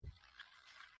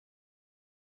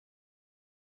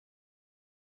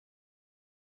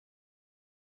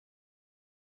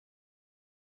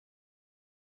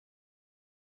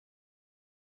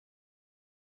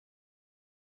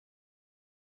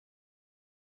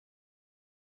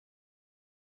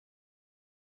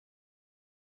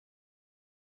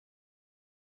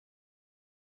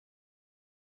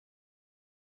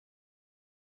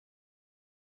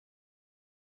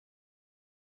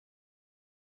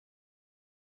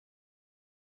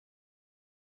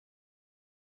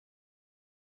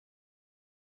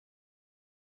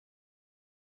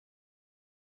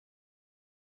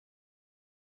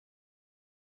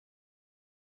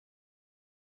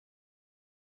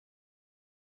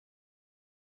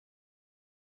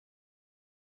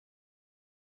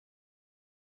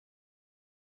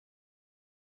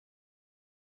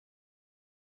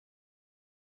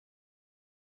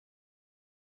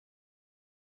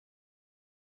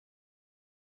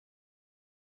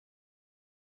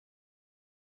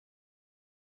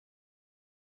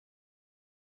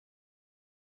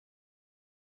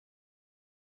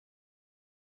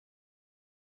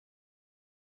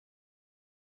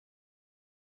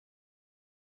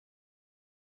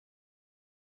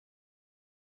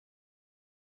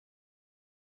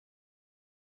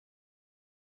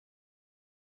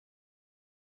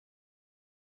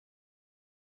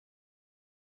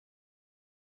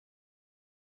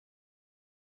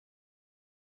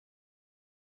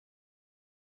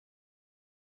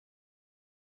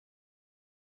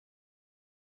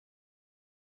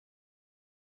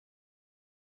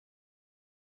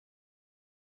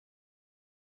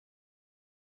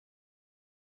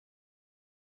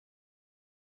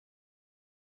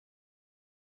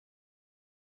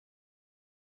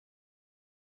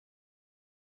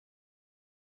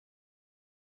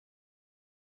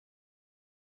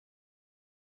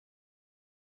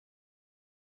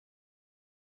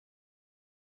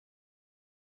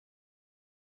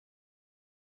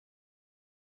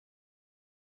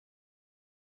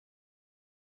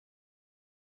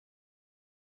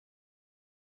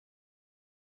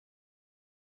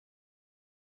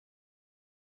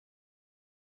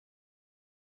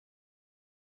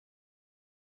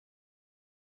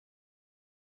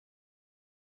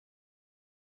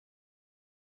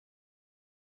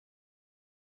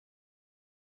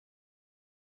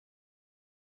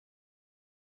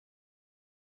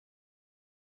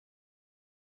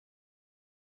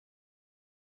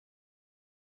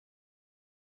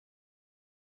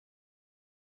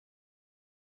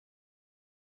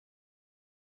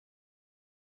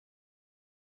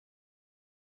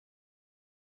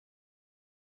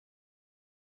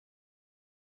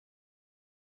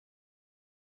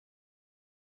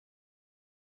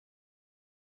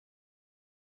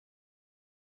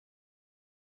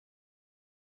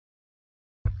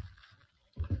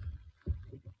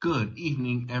Good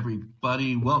evening,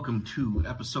 everybody. Welcome to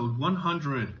episode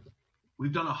 100.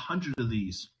 We've done 100 of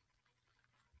these.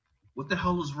 What the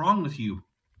hell is wrong with you?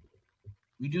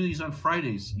 We do these on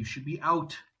Fridays. You should be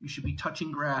out. You should be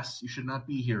touching grass. You should not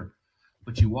be here.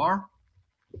 But you are,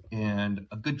 and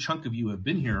a good chunk of you have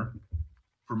been here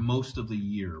for most of the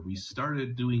year. We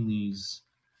started doing these,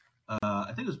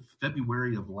 I think it was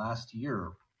February of last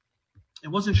year. I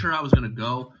wasn't sure how I was going to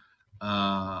go.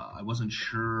 I wasn't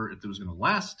sure if it was going to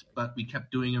last, but we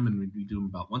kept doing them, and we do them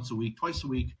about once a week, twice a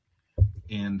week,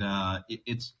 and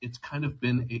it's kind of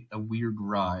been a weird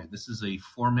ride. This is a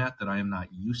format that I am not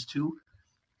used to.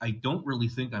 I don't really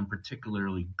think I'm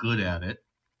particularly good at it.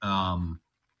 I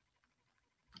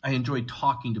enjoy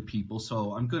talking to people,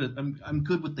 so I'm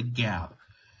good with the gab.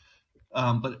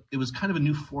 But it was kind of a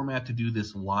new format to do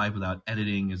this live without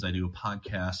editing, as I do a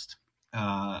podcast.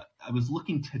 I was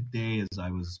looking today as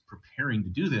I was preparing to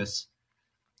do this,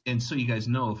 and so you guys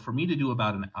know, for me to do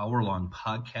about an hour-long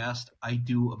podcast, I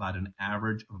do about an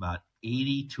average of about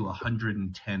 80 to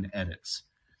 110 edits,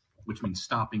 which means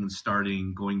stopping and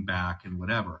starting, going back, and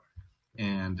whatever.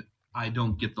 And I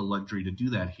don't get the luxury to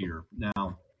do that here.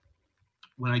 Now,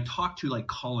 when I talk to like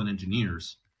call-in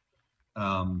engineers,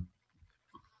 there's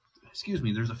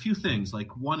a few things.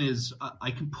 Like one is I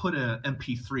can put a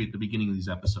MP3 at the beginning of these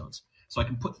episodes. So I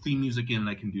can put theme music in, and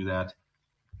I can do that.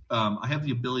 I have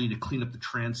the ability to clean up the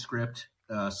transcript,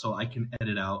 so I can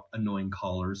edit out annoying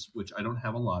callers, which I don't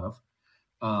have a lot of.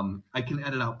 I can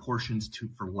edit out portions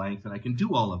for length, and I can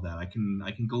do all of that. I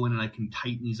can go in and I can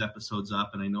tighten these episodes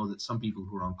up, and I know that some people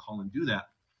who are on call-in do that.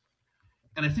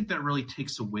 And I think that really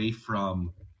takes away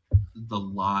from the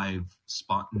live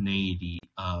spontaneity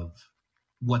of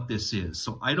what this is.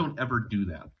 So I don't ever do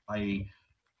that. I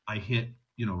hit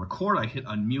record, I hit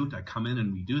unmute, I come in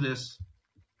and we do this,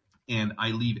 and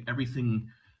I leave everything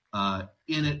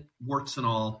in it, warts and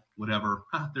all, whatever.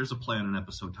 There's a play on an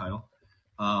episode title.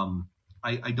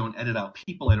 I don't edit out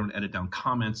people, I don't edit down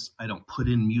comments, I don't put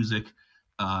in music.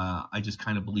 I just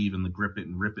kind of believe in the grip it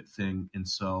and rip it thing, and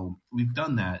so we've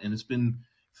done that, and it's been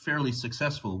fairly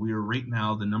successful. We are right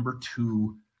now the number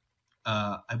 2,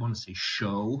 I want to say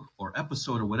show or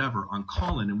episode or whatever on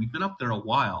Callin, and we've been up there a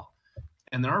while.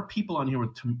 And there are people on here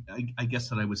with, I guess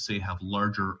that I would say, have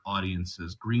larger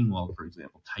audiences. Greenwald, for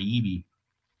example, Taibbi,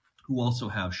 who also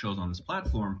have shows on this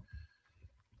platform.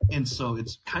 And so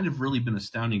it's kind of really been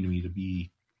astounding to me to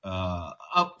be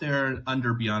up there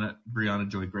under Brianna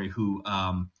Joy Gray, who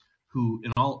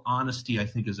in all honesty, I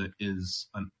think is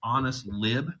an honest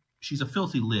lib. She's a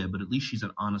filthy lib, but at least she's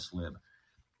an honest lib.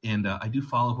 And I do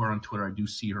follow her on Twitter. I do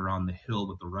see her on the Hill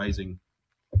with the Rising.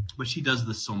 But she does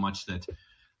this so much that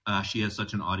she has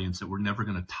such an audience that we're never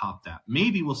going to top that.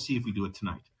 Maybe we'll see if we do it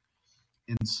tonight.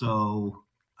 And so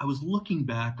I was looking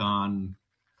back on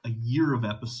a year of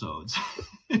episodes.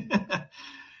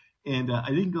 And I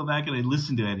didn't go back and I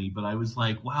listened to any, but I was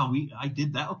like, wow, I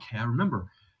did that. Okay, I remember.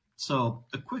 So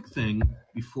a quick thing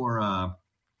before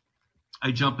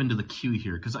I jump into the queue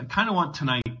here, because I kind of want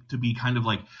tonight to be kind of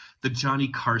like the Johnny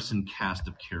Carson cast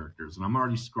of characters. And I'm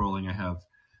already scrolling. I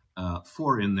have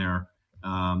 4 in there.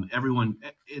 Everyone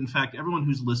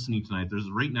who's listening tonight,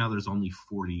 there's only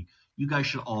 40. You guys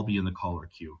should all be in the caller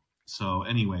queue. So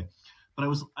anyway, but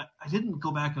I didn't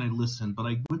go back and I listened, but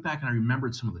I went back and I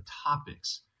remembered some of the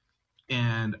topics,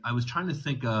 and I was trying to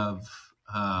think of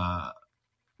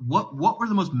what were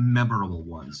the most memorable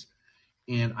ones.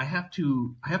 And I have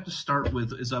to start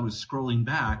with, as I was scrolling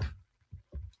back,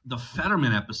 the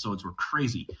Fetterman episodes were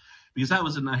crazy, because that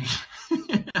was a night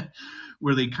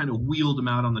where they kind of wheeled him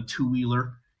out on the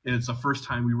 2-wheeler, and it's the first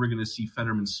time we were going to see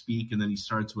Fetterman speak, and then he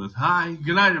starts with, "Hi,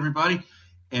 good night, everybody,"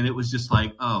 and it was just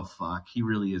like, oh, fuck, he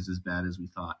really is as bad as we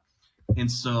thought.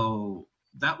 And so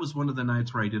that was one of the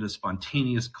nights where I did a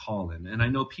spontaneous call-in, and I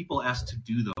know people asked to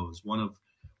do those. One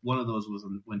of those was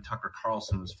when Tucker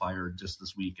Carlson was fired just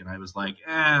this week, and I was like,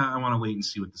 I want to wait and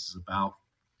see what this is about.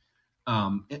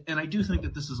 And I do think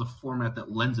that this is a format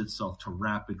that lends itself to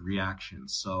rapid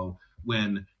reactions. So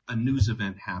when a news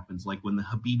event happens, like when the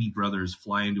Habibi brothers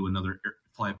fly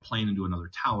a plane into another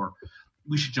tower,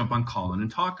 we should jump on Callin and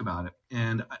talk about it.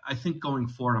 And I think going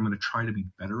forward, I'm going to try to be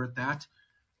better at that.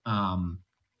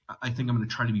 I think I'm going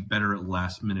to try to be better at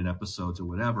last minute episodes or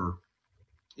whatever.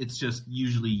 It's just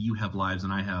usually you have lives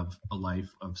and I have a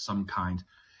life of some kind,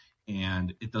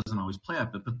 and it doesn't always play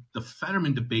out. But the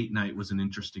Fetterman debate night was an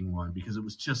interesting one, because it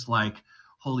was just like,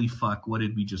 holy fuck, what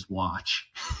did we just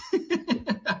watch?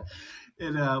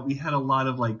 And we had a lot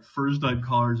of like first-time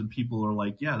callers, and people are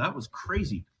like, yeah, that was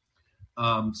crazy.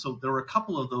 So there were a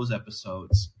couple of those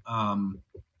episodes.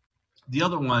 The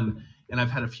other one and I've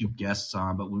had a few guests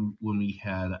on, but when we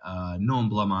had Noam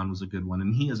Blum on was a good one,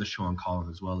 and he has a show on Callin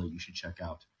as well that you should check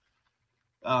out.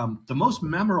 The most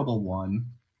memorable one,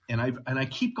 and I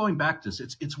keep going back to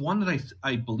this. It's one that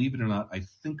I believe it or not, I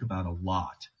think about a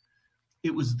lot.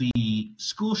 It was the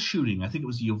school shooting. I think it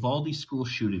was the Uvalde school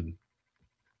shooting,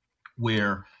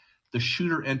 where the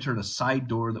shooter entered a side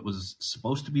door that was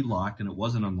supposed to be locked, and it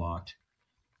wasn't unlocked.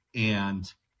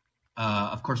 And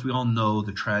of course, we all know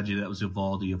the tragedy that was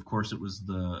Uvalde. Of course, it was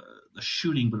the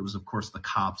shooting, but it was, of course, the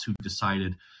cops who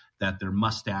decided that their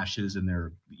mustaches and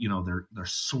their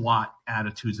SWAT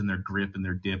attitudes and their grip and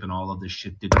their dip and all of this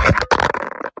shit didn't.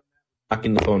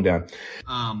 Knocking the phone down.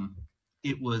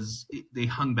 They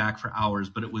hung back for hours,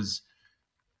 but it was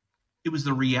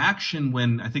the reaction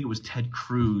when I think it was Ted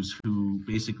Cruz who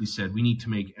basically said, we need to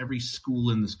make every school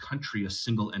in this country a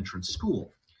single entrance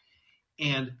school.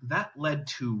 And that led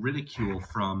to ridicule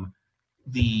from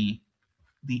the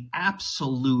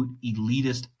absolute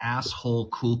elitist asshole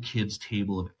cool kids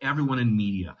table of everyone in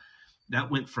media. That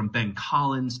went from Ben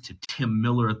Collins to Tim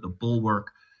Miller at the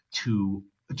Bulwark to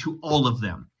all of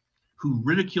them who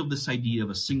ridiculed this idea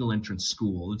of a single entrance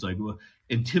school. It's like,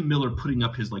 and Tim Miller putting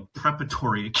up his like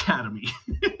preparatory academy.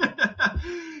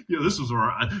 This was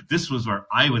where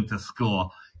I went to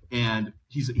school. And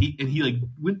he like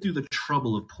went through the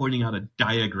trouble of pointing out a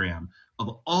diagram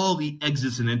of all the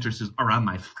exits and entrances around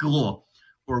my school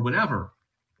or whatever.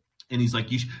 And he's like,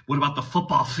 what about the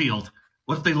football field?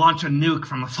 What if they launch a nuke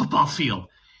from the football field?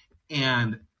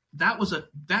 And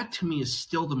that to me is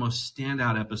still the most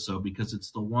standout episode because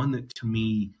it's the one that to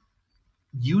me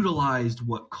utilized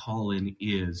what call-in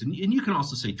is. And you can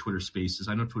also say Twitter Spaces.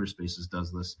 I know Twitter Spaces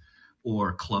does this,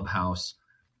 or Clubhouse.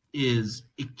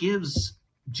 It gives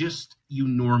just you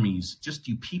normies, just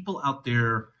you people out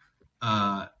there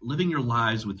living your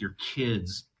lives with your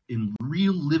kids in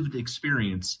real lived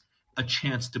experience, a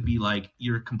chance to be like,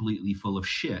 you're completely full of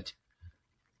shit.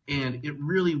 And it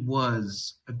really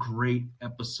was a great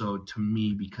episode to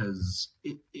me because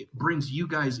it brings you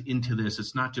guys into this.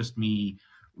 It's not just me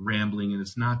rambling, and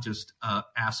it's not just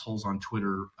assholes on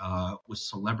Twitter with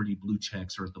celebrity blue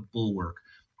checks or at the Bulwark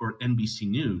or NBC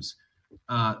News.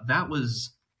 That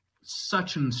was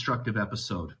such an instructive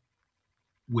episode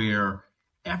where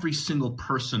every single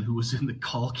person who was in the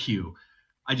call queue,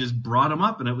 I just brought them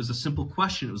up, and it was a simple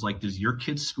question. It was like, does your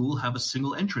kid's school have a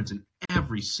single entrance? And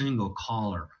every single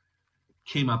caller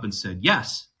came up and said,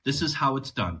 yes, this is how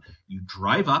it's done. You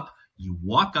drive up, you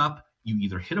walk up, you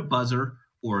either hit a buzzer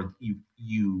or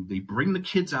they bring the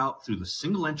kids out through the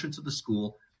single entrance of the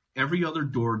school. Every other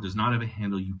door does not have a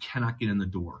handle. You cannot get in the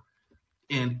door.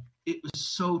 And it was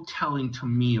so telling to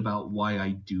me about why I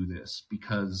do this,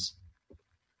 because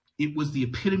it was the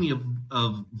epitome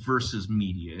of versus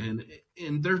media.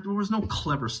 And there was no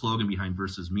clever slogan behind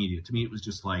versus media. To me, it was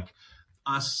just like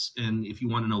us. And if you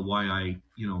want to know why I,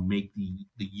 make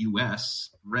the U.S.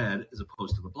 red as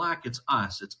opposed to the black, it's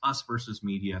us versus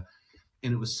media.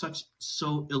 And it was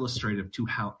so illustrative to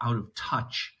how out of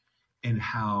touch and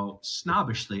how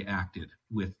snobbish they acted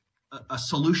with a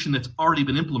solution that's already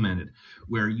been implemented,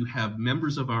 where you have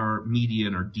members of our media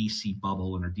and our DC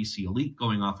bubble and our DC elite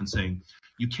going off and saying,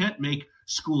 you can't make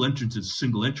school entrances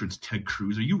single entrance, Ted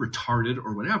Cruz. Are you retarded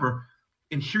or whatever?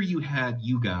 And here you had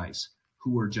you guys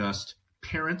who were just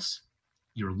parents,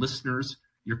 your listeners,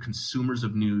 your consumers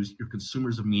of news, your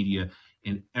consumers of media,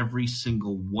 and every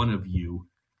single one of you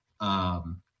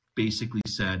basically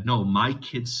said, no, my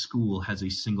kid's school has a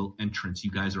single entrance.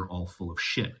 You guys are all full of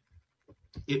shit.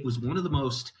 It was one of the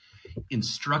most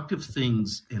instructive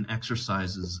things and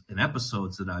exercises and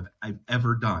episodes that I've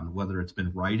ever done, whether it's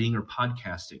been writing or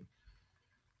podcasting.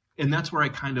 And that's where I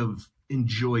kind of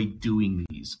enjoy doing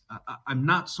these. I'm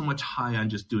not so much high on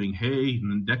just doing, hey,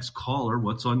 next caller,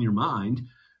 what's on your mind?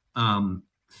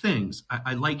 Things.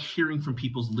 I like hearing from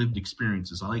people's lived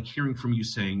experiences. I like hearing from you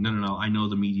saying, no, I know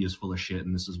the media is full of shit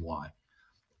and this is why.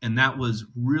 And that was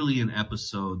really an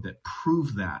episode that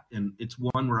proved that. And it's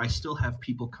one where I still have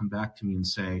people come back to me and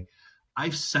say,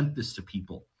 I've sent this to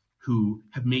people who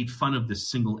have made fun of this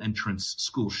single entrance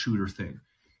school shooter thing.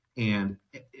 And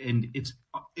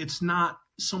it's not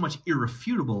so much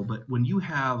irrefutable, but when you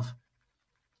have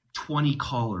 20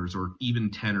 callers or even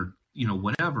 10 or,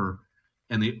 whatever,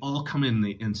 and they all come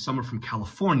in, and some are from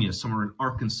California, some are in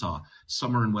Arkansas,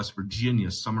 some are in West Virginia,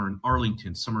 some are in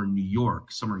Arlington, some are in New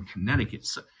York, some are in Connecticut.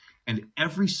 And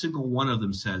every single one of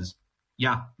them says,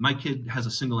 yeah, my kid has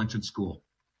a single entrance school.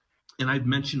 And I've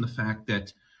mentioned the fact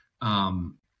that,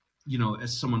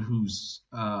 as someone who's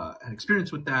had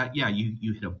experience with that, yeah,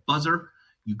 you hit a buzzer,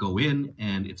 you go in,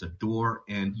 and it's a door,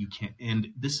 and you can't. And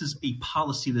this is a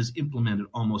policy that's implemented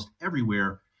almost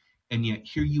everywhere. And yet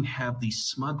here you have these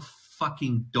smug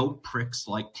fucking dope pricks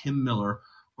like Tim Miller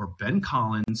or Ben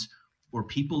Collins or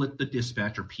people at the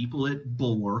Dispatch or people at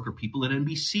Bulwark or people at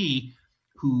NBC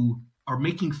who are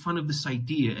making fun of this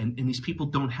idea. And these people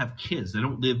don't have kids. They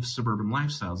don't live suburban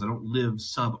lifestyles. They don't live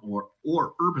sub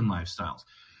or urban lifestyles.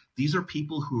 These are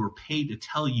people who are paid to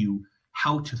tell you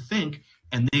how to think,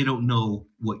 and they don't know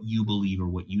what you believe or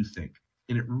what you think.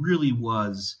 And it really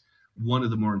was one of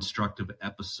the more instructive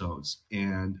episodes.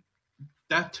 And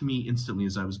that to me instantly,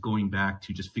 as I was going back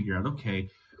to just figure out, okay,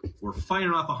 we're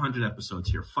firing off 100 episodes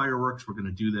here, fireworks, we're going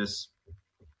to do this.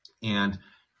 And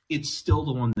it's still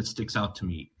the one that sticks out to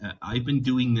me. I've been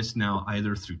doing this now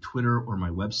either through Twitter or my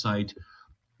website,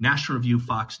 National Review,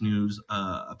 Fox News,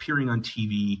 appearing on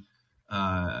TV,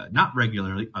 not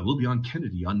regularly. I will be on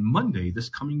Kennedy on Monday, this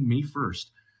coming May 1st,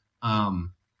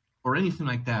 or anything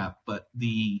like that. But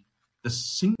the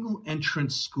single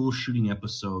entrance school shooting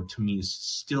episode to me is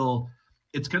still,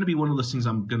 it's going to be one of those things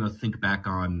I'm going to think back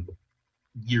on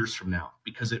years from now,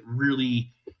 because it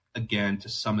really, again, to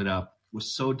sum it up, was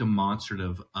so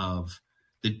demonstrative of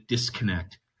the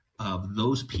disconnect of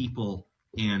those people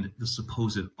and the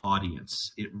supposed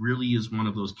audience. It really is one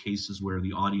of those cases where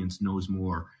the audience knows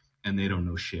more and they don't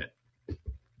know shit.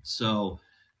 So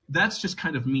that's just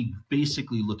kind of me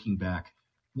basically looking back.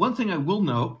 One thing I will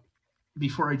note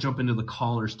before I jump into the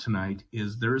callers tonight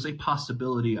is there is a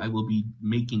possibility I will be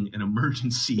making an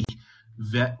emergency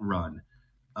vet run.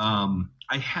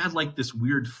 I had like this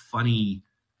weird, funny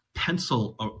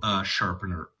pencil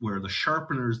sharpener where the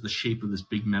sharpener is the shape of this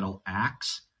big metal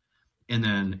axe, and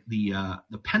then the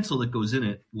pencil that goes in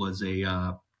it was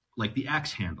a like the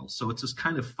axe handle. So it's this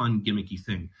kind of fun gimmicky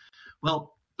thing.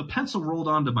 Well, the pencil rolled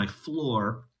onto my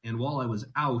floor, and while I was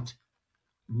out,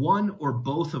 one or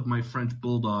both of my French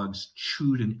bulldogs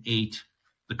chewed and ate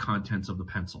the contents of the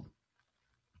pencil.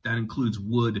 That includes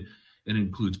wood, and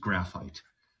includes graphite.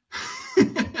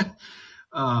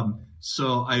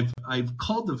 So I've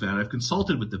called the vet, I've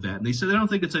consulted with the vet, and they said they don't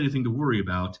think it's anything to worry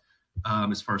about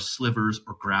as far as slivers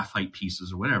or graphite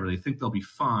pieces or whatever. They think they'll be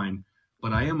fine,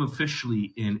 but I am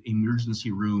officially in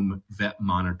emergency room vet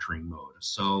monitoring mode.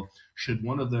 So should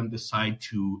one of them decide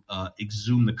to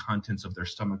exhume the contents of their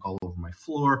stomach all over my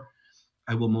floor,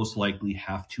 I will most likely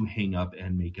have to hang up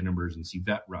and make an emergency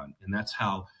vet run. And that's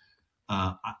how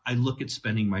I look at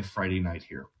spending my Friday night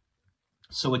here.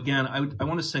 So again, I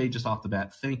want to say just off the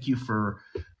bat, thank you for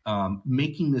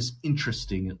making this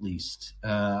interesting, at least.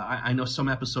 I know some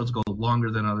episodes go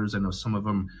longer than others. I know some of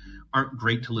them aren't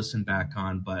great to listen back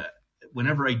on, but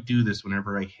whenever I do this,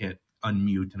 whenever I hit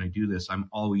unmute and I do this, I'm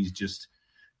always just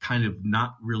kind of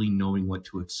not really knowing what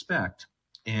to expect.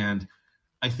 And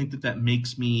I think that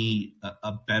makes me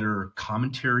a better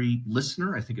commentary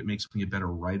listener. I think it makes me a better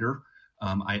writer.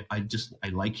 I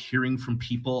like hearing from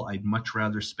people. I'd much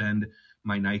rather spend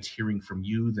my nights hearing from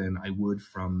you than I would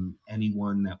from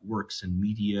anyone that works in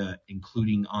media,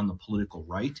 including on the political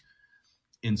right.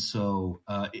 And so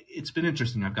it's been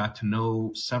interesting. I've got to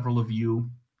know several of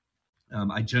you.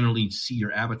 I generally see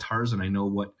your avatars and I know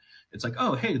what it's like.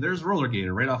 Oh, hey, there's Roller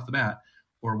Gator right off the bat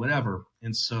or whatever.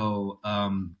 And so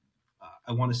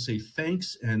I want to say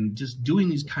thanks, and just doing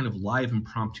these kind of live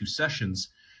impromptu sessions,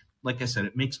 like I said,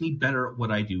 it makes me better at what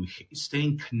I do,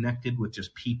 staying connected with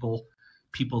just people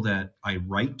that I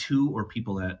write to or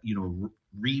people that,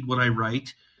 read what I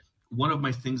write. One of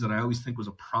my things that I always think was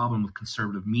a problem with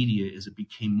conservative media is it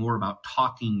became more about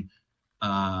talking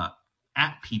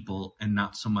at people and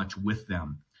not so much with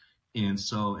them. And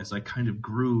so as I kind of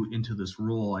grew into this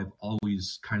role, I've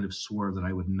always kind of swore that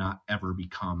I would not ever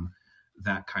become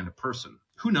that kind of person.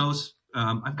 Who knows?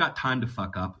 I've got time to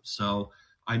fuck up, so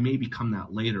I may become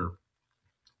that later.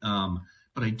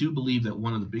 But I do believe that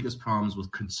one of the biggest problems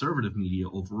with conservative media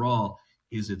overall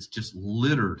is it's just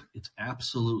littered. It's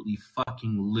absolutely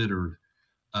fucking littered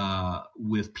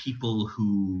with people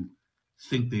who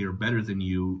think they are better than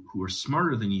you, who are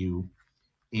smarter than you,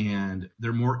 and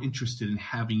they're more interested in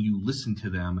having you listen to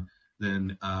them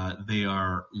than they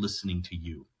are listening to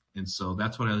you. And so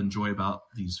that's what I enjoy about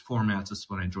these formats. That's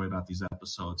what I enjoy about these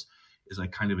episodes, is I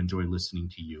kind of enjoy listening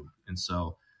to you. And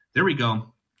so there we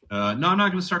go. No, I'm not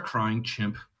going to start crying,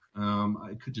 chimp.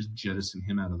 I could just jettison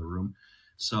him out of the room.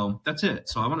 So that's it.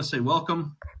 So I want to say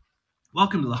welcome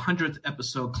to the 100th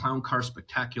episode, Clown Car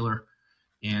Spectacular.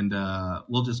 And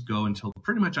we'll just go until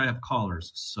pretty much I have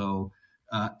callers. So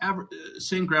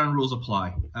same ground rules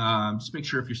apply. Just make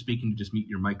sure if you're speaking to just mute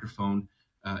your microphone.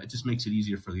 It just makes it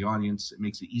easier for the audience. It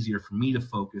makes it easier for me to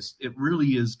focus. It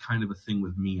really is kind of a thing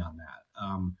with me on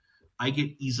that. I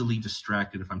get easily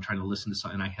distracted if I'm trying to listen to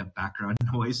something and I have background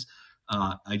noise.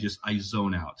 I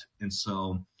zone out. And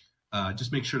so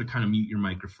just make sure to kind of mute your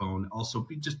microphone. Also,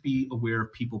 just be aware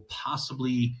of people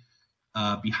possibly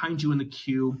behind you in the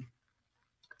queue.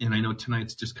 And I know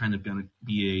tonight's just kind of going to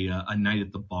be a night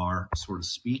at the bar, so to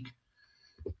speak.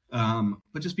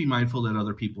 But just be mindful that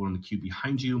other people are in the queue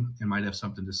behind you and might have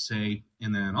something to say.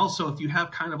 And then also, if you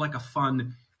have kind of like a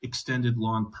fun, extended,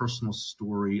 long personal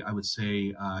story, I would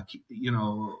say,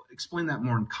 explain that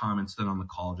more in comments than on the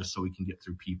call, just so we can get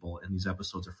through people. And these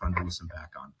episodes are fun to listen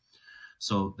back on.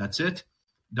 So that's it.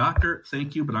 Doctor,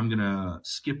 thank you, but I'm going to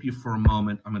skip you for a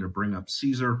moment. I'm going to bring up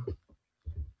Caesar.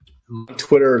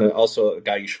 Twitter, and also a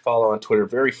guy you should follow on Twitter.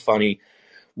 Very funny.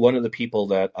 One of the people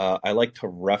that I like to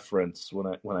reference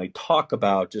when I talk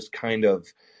about just kind of,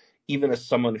 even as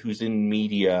someone who's in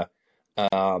media,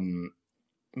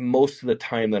 most of the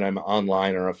time that I'm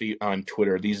online or on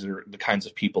Twitter, these are the kinds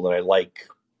of people that I like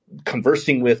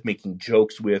conversing with, making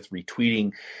jokes with,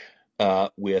 retweeting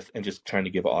with, and just trying to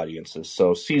give audiences.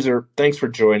 So Caesar, thanks for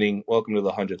joining. Welcome to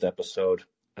the 100th episode.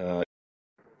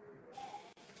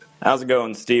 How's it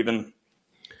going, Steven?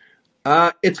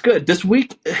 It's good. This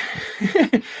week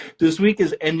this week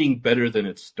is ending better than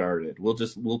it started. We'll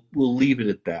leave it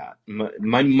at that.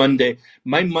 My Monday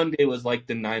was like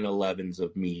the 9/11s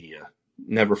of media.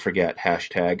 Never forget,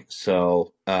 hashtag.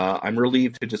 So I'm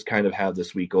relieved to just kind of have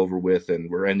this week over with, and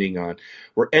we're ending on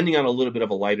a little bit of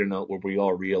a lighter note where we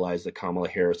all realize that Kamala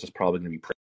Harris is probably going to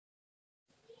be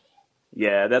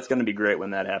Yeah, that's going to be great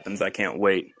when that happens. I can't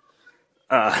wait.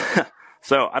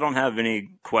 So I don't have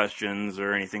any questions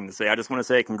or anything to say. I just want to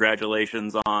say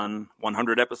congratulations on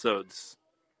 100 episodes.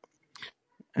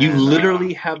 You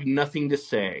literally have nothing to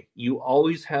say. You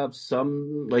always have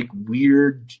some like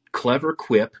weird, clever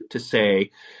quip to say,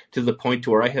 to the point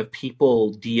to where I have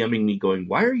people DMing me going,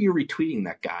 "Why are you retweeting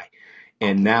that guy?"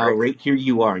 And now right here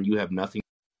you are, and you have nothing.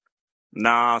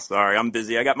 Nah, sorry. I'm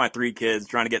busy. I got my 3 kids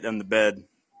trying to get them to bed.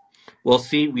 Well,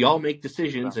 see, we all make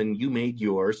decisions, and you made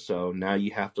yours, so now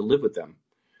you have to live with them.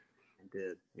 I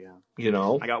did, yeah. You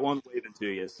know? I got one waving to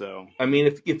you, so. I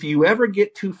mean, if you ever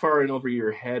get too far in over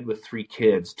your head with 3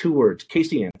 kids, 2 words,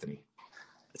 Casey Anthony.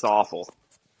 It's awful.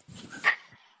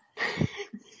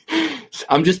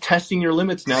 I'm just testing your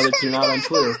limits now that you're not on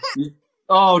Twitter.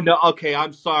 Oh, no, okay,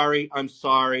 I'm sorry.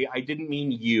 I didn't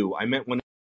mean you. I meant when...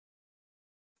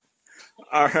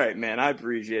 All right, man, I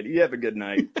appreciate it. You have a good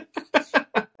night.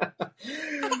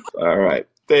 All right.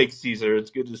 Thanks, Caesar.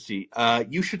 It's good to see.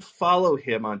 You should follow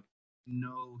him on...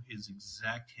 Know his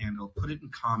exact handle. Put it in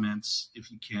comments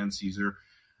if you can, Caesar.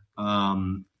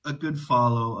 A good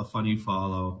follow, a funny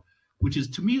follow, which is,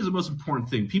 to me, is the most important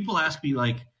thing. People ask me,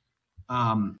 like,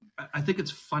 I think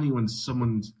it's funny when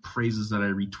someone praises that I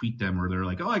retweet them, or they're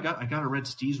like, "Oh, I got a Red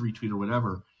Steez retweet," or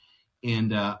whatever,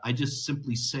 and I just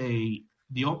simply say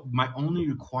my only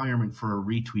requirement for a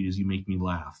retweet is you make me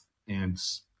laugh, and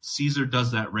Caesar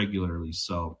does that regularly.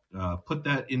 So put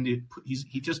that into.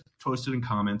 He just posted in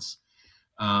comments.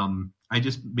 I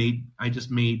just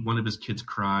made one of his kids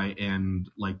cry and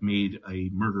like made a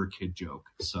murder kid joke,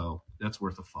 so that's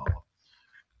worth a follow.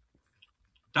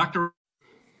 Doctor.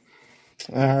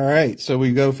 All right, so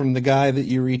we go from the guy that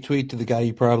you retweet to the guy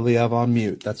you probably have on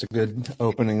mute. That's a good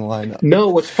opening lineup. No,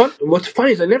 what's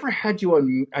funny is I never had you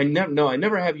on. I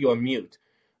never have you on mute.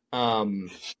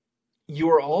 You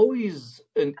were always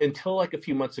until like a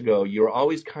few months ago. You were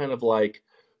always kind of like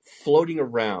floating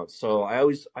around. So I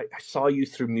saw you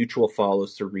through mutual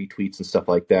follows, through retweets and stuff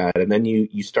like that. And then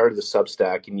you started the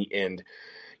Substack, and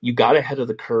you got ahead of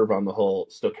the curve on the whole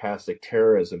stochastic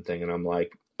terrorism thing. And I'm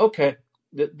like, okay,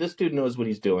 this dude knows what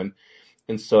he's doing.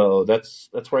 And so that's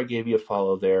where I gave you a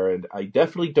follow there. And I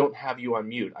definitely don't have you on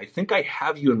mute. I think I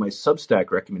have you in my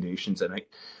Substack recommendations, and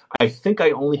I think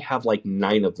I only have like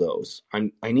 9 of those.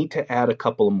 I need to add a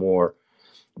couple more,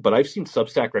 but I've seen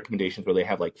Substack recommendations where they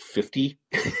have like 50.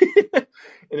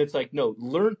 And it's like, no,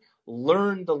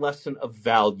 learn the lesson of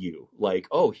value. Like,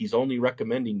 oh, he's only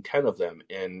recommending 10 of them,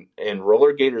 and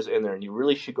Roller Gator's in there, and you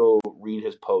really should go read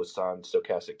his posts on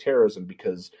stochastic terrorism,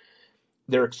 because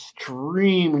they're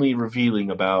extremely revealing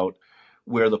about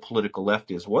where the political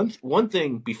left is. One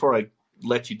thing, before I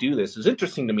let you do this, is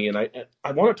interesting to me, and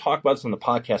I want to talk about this on the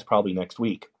podcast probably next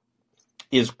week,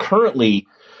 is currently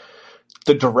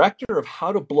the director of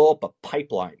How to Blow Up a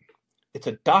Pipeline. It's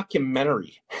a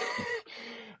documentary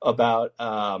about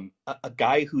a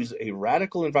guy who's a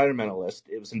radical environmentalist.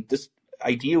 This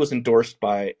idea was endorsed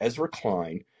by Ezra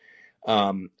Klein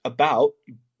about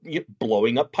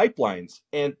blowing up pipelines,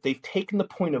 and they've taken the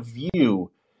point of view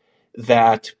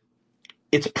that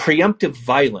it's preemptive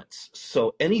violence.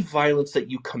 So any violence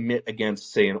that you commit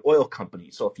against, say, an oil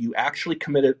company. So if you actually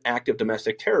commit an act of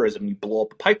domestic terrorism, you blow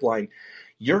up a pipeline,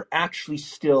 you're actually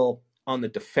still on the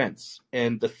defense.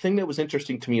 And the thing that was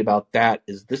interesting to me about that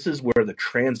is this is where the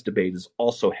trans debate is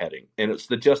also heading. And it's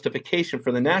the justification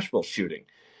for the Nashville shooting,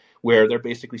 where they're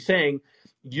basically saying,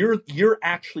 you're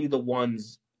actually the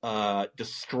ones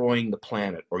destroying the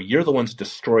planet, or you're the ones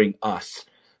destroying us.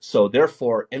 So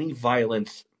therefore, any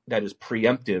violence that is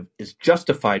preemptive is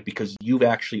justified because you've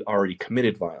actually already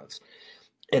committed violence.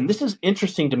 And this is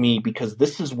interesting to me because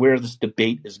this is where this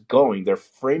debate is going. They're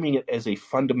framing it as a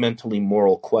fundamentally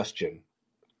moral question.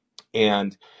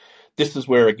 And this is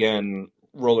where, again,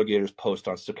 Roller Gator's post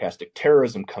on stochastic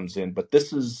terrorism comes in. But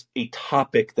this is a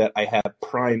topic that I have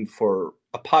primed for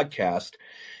a podcast.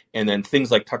 And then things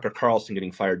like Tucker Carlson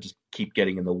getting fired just keep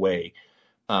getting in the way.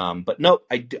 But no,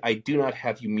 I do not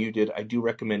have you muted. I do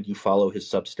recommend you follow his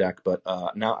Substack. But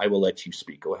now I will let you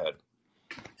speak. Go ahead.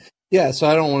 Yeah, so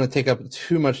I don't want to take up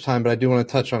too much time, but I do want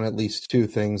to touch on at least two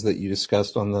things that you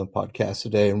discussed on the podcast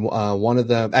today. And one of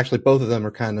them, actually both of them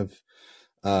are kind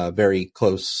of very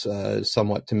close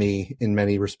somewhat to me in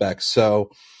many respects.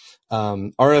 So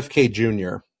RFK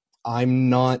Jr., I'm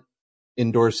not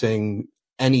endorsing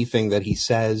anything that he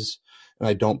says, and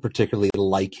I don't particularly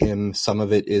like him. Some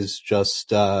of it is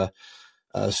just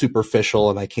superficial,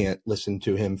 and I can't listen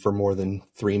to him for more than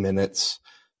 3 minutes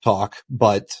talk.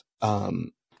 But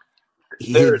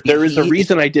there is a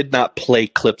reason I did not play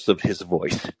clips of his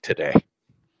voice today.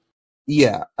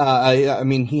 Yeah, I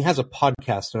mean, he has a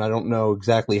podcast, and I don't know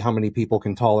exactly how many people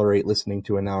can tolerate listening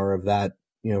to an hour of that,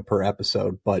 per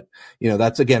episode. But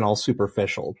that's again all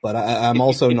superficial. But I'm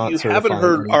also not. If you haven't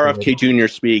heard RFK Jr.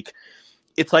 speak,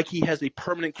 it's like he has a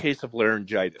permanent case of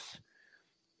laryngitis,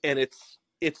 and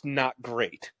it's not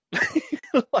great.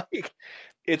 Like,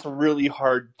 it's really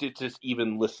hard to just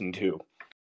even listen to.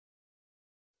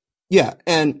 Yeah,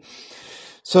 and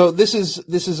so this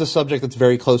is a subject that's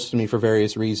very close to me for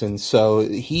various reasons. So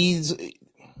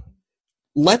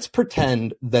let's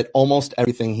pretend that almost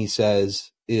everything he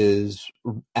says is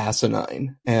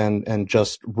asinine and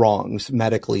just wrong,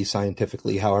 medically,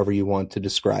 scientifically, however you want to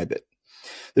describe it.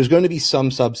 There's going to be some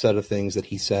subset of things that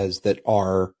he says that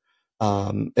are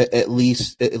at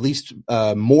least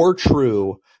more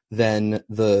true than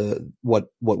what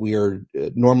we are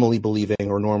normally believing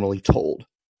or normally told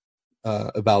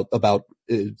about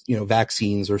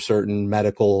vaccines or certain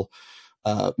medical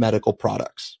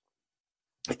products.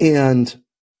 And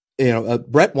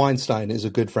Brett Weinstein is a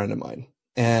good friend of mine,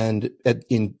 and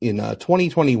in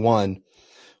 2021,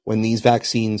 when these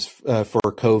vaccines for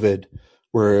COVID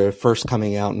were first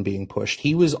coming out and being pushed,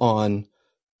 he was on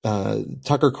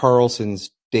Tucker Carlson's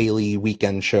daily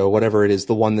weekend show, whatever it is,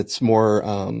 the one that's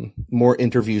more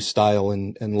interview style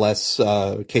and less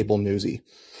cable newsy.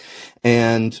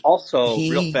 And also,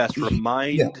 real fast,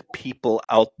 remind people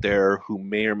out there who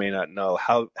may or may not know,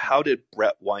 how did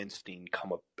Brett Weinstein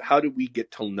come up? How did we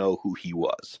get to know who he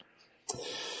was?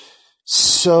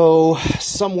 So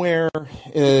somewhere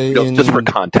just for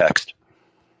context.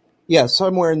 Yeah,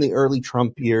 somewhere in the early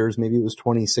Trump years, maybe it was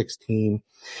 2016.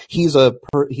 He's a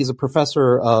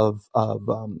professor of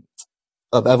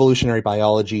evolutionary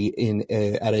biology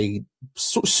at a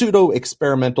pseudo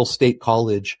experimental state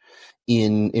college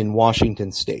in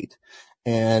Washington State.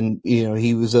 And,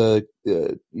 he was a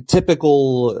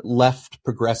typical left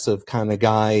progressive kind of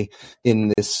guy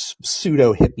in this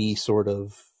pseudo hippie sort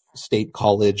of state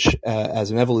college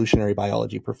as an evolutionary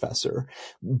biology professor.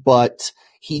 But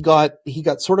he got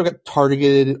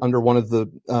targeted under one of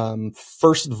the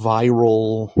first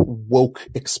viral woke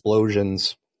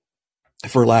explosions,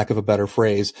 for lack of a better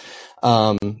phrase,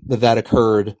 that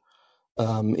occurred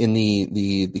in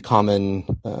the common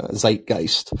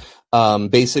zeitgeist.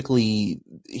 Basically,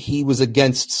 he was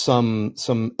against some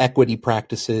equity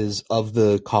practices of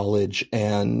the college,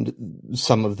 and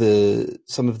some of the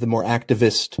more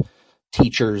activist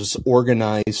teachers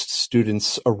organized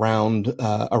students around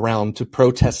to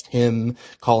protest him,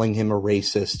 calling him a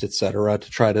racist, etc.,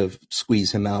 to try to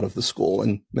squeeze him out of the school.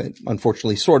 And it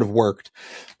unfortunately sort of worked,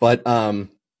 but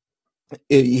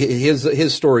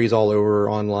his story is all over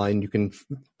online. You can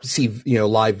see,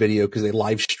 live video because they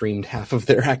live streamed half of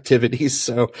their activities.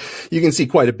 So you can see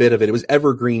quite a bit of it. It was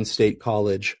Evergreen State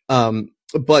College.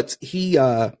 But he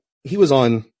was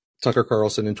on Tucker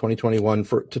Carlson in 2021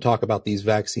 to talk about these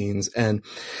vaccines. And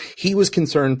he was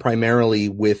concerned primarily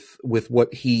with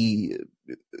the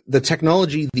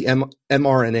technology, the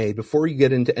mRNA, before you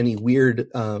get into any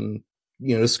weird,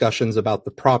 discussions about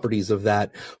the properties of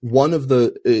that. One of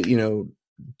the,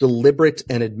 deliberate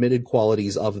and admitted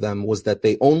qualities of them was that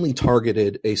they only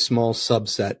targeted a small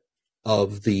subset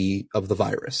of the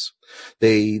virus.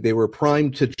 They were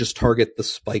primed to just target the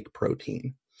spike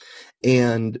protein.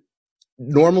 And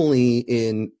normally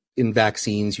in in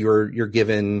vaccines, you're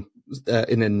given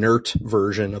an inert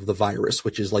version of the virus,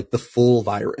 which is like the full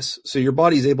virus. So your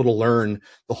body's able to learn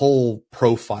the whole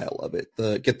profile of it,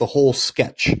 get the whole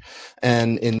sketch.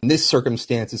 And in this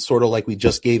circumstance, it's sort of like we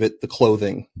just gave it the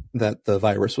clothing that the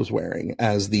virus was wearing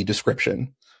as the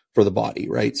description for the body,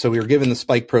 right? So we were given the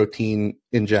spike protein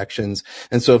injections.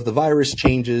 And so if the virus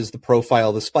changes the profile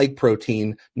of the spike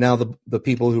protein, now the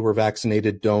people who were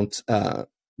vaccinated don't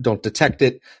detect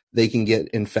it, they can get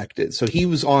infected. So he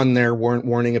was on there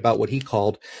warning about what he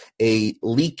called a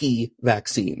leaky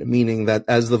vaccine, meaning that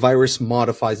as the virus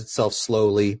modifies itself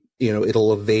slowly,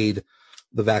 it'll evade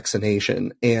the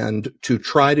vaccination. And to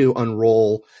try to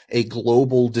unroll a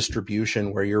global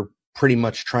distribution where you're pretty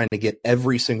much trying to get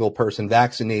every single person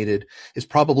vaccinated is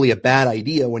probably a bad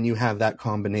idea when you have that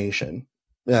combination,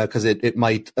 because it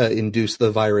might induce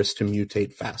the virus to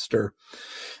mutate faster,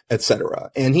 etc.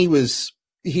 And he was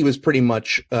pretty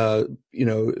much,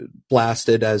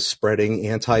 blasted as spreading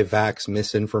anti-vax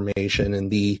misinformation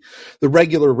and the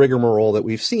regular rigmarole that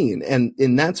we've seen.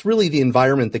 And that's really the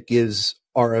environment that gives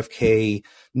RFK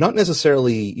not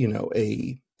necessarily,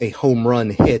 a home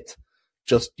run hit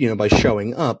just, by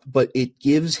showing up, but it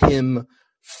gives him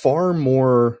far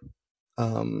more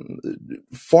room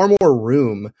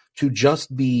to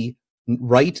just be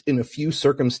right in a few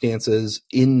circumstances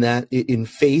in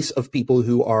face of people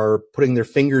who are putting their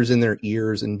fingers in their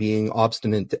ears and being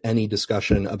obstinate to any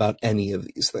discussion about any of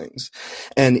these things.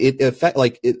 And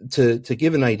to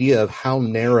give an idea of how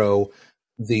narrow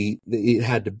it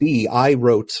had to be, I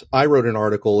wrote an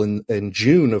article in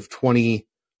June of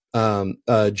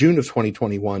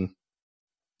 2021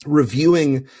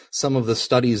 reviewing some of the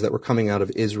studies that were coming out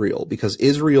of Israel, because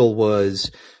Israel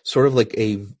was sort of like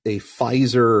a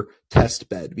Pfizer test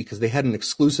bed, because they had an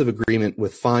exclusive agreement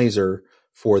with Pfizer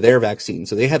for their vaccine.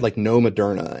 So they had like no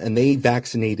Moderna, and they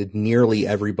vaccinated nearly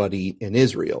everybody in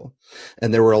Israel.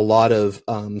 And there were a lot of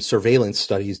surveillance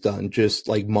studies done, just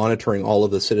like monitoring all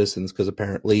of the citizens, because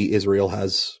apparently Israel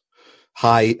has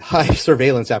high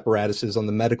surveillance apparatuses on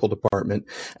the medical department,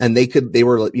 and they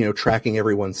were tracking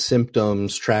everyone's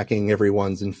symptoms, tracking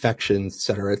everyone's infections, et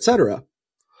cetera, et cetera.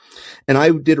 And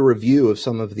I did a review of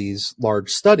some of these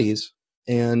large studies,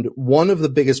 and one of the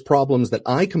biggest problems that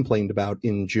I complained about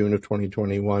in June of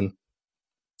 2021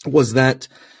 was that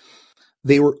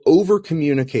they were over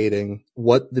communicating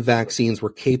what the vaccines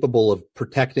were capable of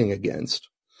protecting against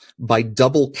by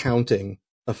double counting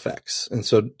effects. And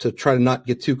so, to try to not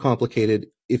get too complicated,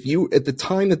 at the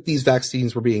time that these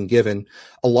vaccines were being given,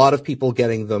 a lot of people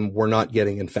getting them were not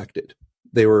getting infected.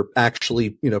 They were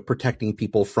actually, protecting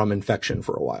people from infection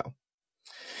for a while.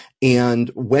 And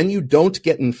when you don't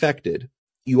get infected,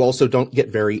 you also don't get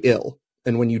very ill.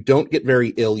 And when you don't get very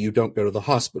ill, you don't go to the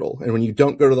hospital. And when you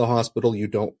don't go to the hospital, you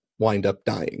don't wind up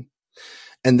dying.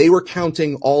 And they were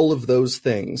counting all of those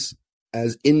things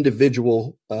as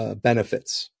individual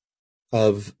benefits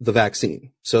of the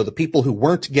vaccine. So the people who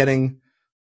weren't getting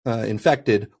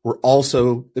infected were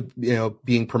also,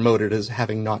 being promoted as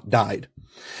having not died.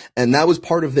 And that was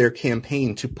part of their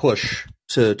campaign to push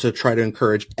to try to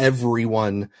encourage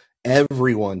everyone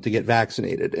to get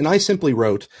vaccinated. And I simply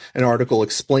wrote an article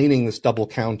explaining this double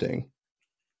counting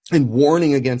and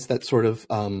warning against that sort of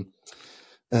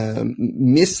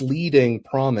misleading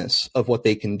promise of what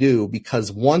they can do,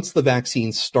 because once the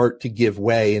vaccines start to give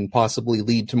way and possibly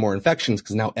lead to more infections,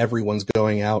 because now everyone's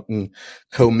going out and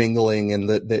commingling, and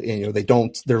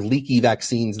they're leaky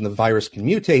vaccines and the virus can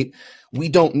mutate, we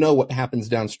don't know what happens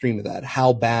downstream of that,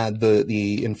 how bad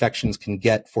the infections can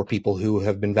get for people who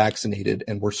have been vaccinated,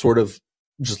 and we're sort of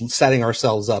just setting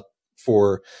ourselves up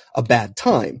for a bad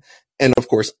time. And of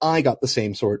course, I got the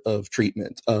same sort of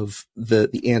treatment of the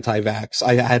anti-vax.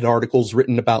 I had articles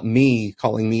written about me,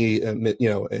 calling me, a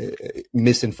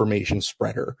misinformation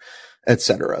spreader,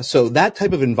 etc. So that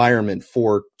type of environment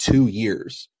for 2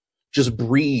 years just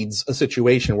breeds a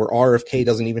situation where RFK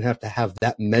doesn't even have to have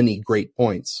that many great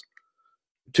points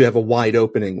to have a wide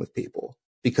opening with people,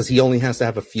 because he only has to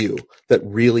have a few that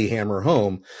really hammer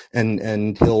home,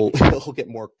 and he'll get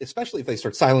more, especially if they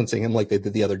start silencing him like they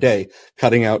did the other day,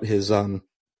 cutting out his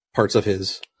parts of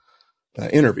his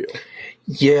interview.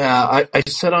 Yeah, I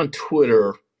said on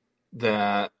Twitter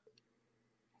that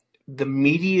the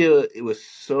media, it was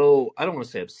so, I don't want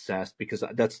to say obsessed, because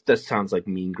that sounds like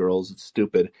Mean Girls, it's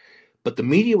stupid, but the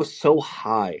media was so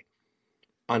high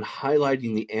on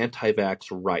highlighting the anti-vax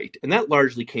right. And that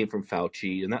largely came from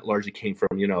Fauci, and that largely came from,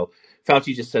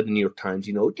 Fauci just said in the New York Times,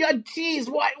 yeah, geez,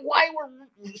 why were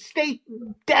state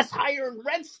deaths higher in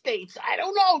red states? I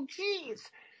don't know,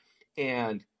 geez.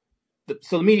 And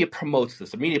so the media promotes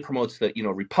this. The media promotes that,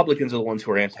 Republicans are the ones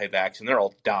who are anti-vax, and they're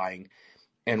all dying.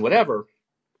 and whatever.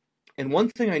 And one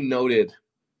thing I noted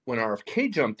when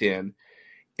RFK jumped in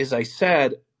is I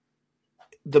said,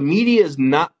 the media is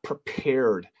not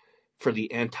prepared for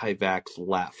the anti-vax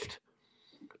left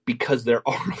because there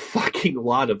are a fucking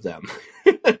lot of them.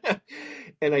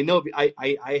 And I know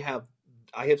I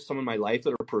have some in my life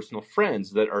that are personal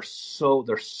friends that are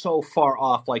they're so far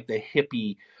off, like the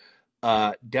hippie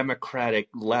Democratic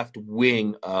left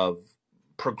wing of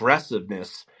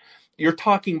progressiveness. You're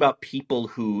talking about people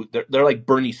who they're like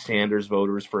Bernie Sanders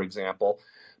voters, for example,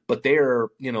 but they're,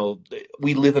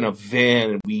 we live in a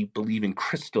van and we believe in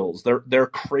crystals. They're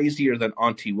crazier than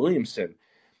Auntie Williamson,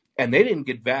 and they didn't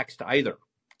get vaxxed either.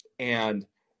 And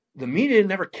the media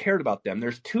never cared about them.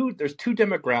 There's two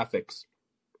demographics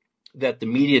that the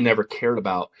media never cared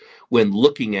about when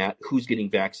looking at who's getting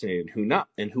vaccinated and who not,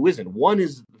 and who isn't. One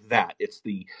is that it's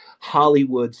the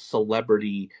Hollywood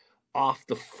celebrity off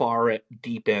the far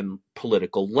deep end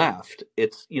political left.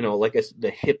 It's, like I said,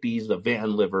 the hippies, the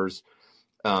van livers.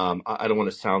 I don't want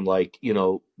to sound like,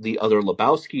 the other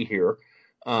Lebowski here.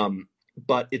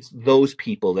 But it's those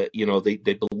people that,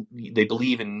 they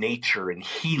believe in nature and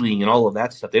healing and all of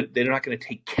that stuff. They're not going to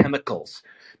take chemicals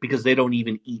because they don't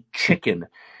even eat chicken.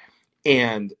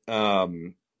 And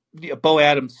Bo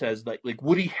Adams says that, like,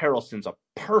 Woody Harrelson's a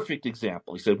perfect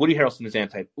example. He said Woody Harrelson is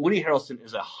Woody Harrelson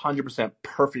is 100%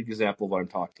 perfect example of what I'm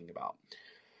talking about.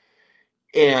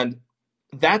 And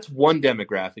that's one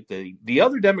demographic. The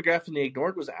other demographic they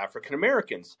ignored was African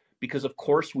Americans, because of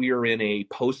course we are in a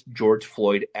post George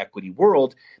Floyd equity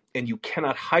world, and you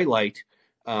cannot highlight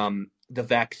the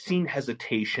vaccine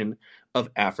hesitation of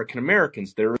African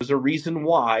Americans. There is a reason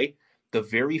why the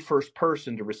very first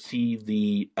person to receive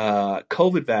the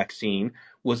COVID vaccine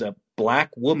was a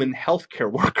Black woman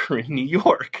healthcare worker in New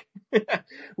York,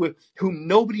 whom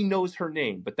nobody knows her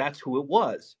name, but that's who it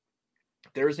was.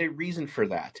 There's a reason for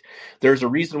that. There's a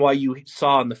reason why you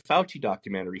saw in the Fauci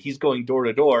documentary, he's going door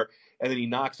to door, and then he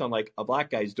knocks on like a Black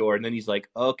guy's door, and then he's like,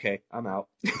 okay, I'm out.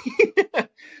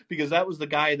 Because that was the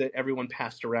guy that everyone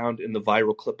passed around in the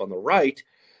viral clip on the right,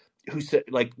 who said,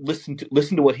 like, listen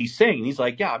to what he's saying. He's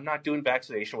like, yeah, I'm not doing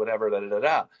vaccination, whatever, da, da, da,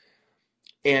 da.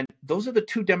 And those are the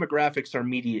two demographics our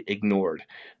media ignored.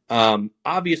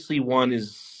 Obviously, one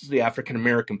is the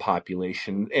African-American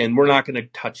population, and we're not going to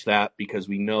touch that because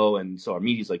we know, and so our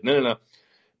media's like, no.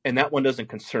 And that one doesn't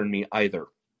concern me either.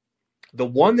 The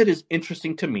one that is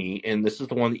interesting to me, and this is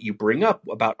the one that you bring up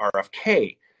about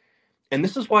RFK, and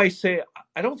this is why I say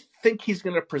I don't think he's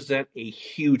going to present a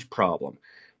huge problem.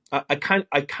 I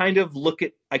kind of look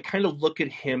at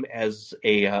him as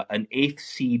an 8th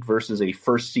seed versus a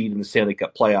 1st seed in the Stanley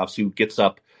Cup playoffs who gets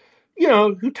up,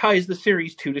 who ties the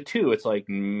series 2-2. It's like,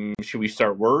 should we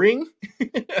start worrying?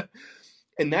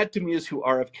 And that to me is who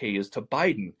RFK is to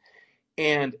Biden.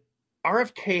 And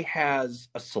RFK has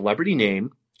a celebrity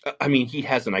name. I mean, he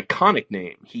has an iconic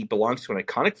name. He belongs to an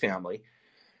iconic family.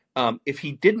 If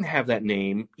he didn't have that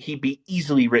name, he'd be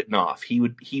easily written off. He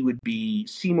would be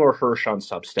Seymour Hersh on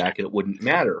Substack, and it wouldn't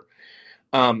matter.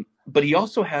 But he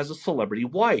also has a celebrity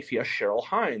wife. He has Cheryl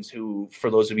Hines, who,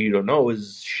 for those of you who don't know,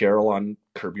 is Cheryl on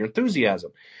Curb Your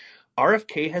Enthusiasm.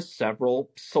 RFK has several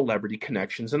celebrity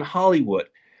connections in Hollywood.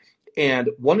 And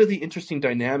one of the interesting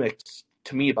dynamics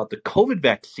to me about the COVID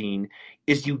vaccine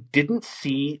is you didn't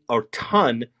see a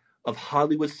ton of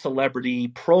Hollywood celebrity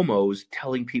promos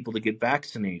telling people to get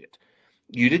vaccinated.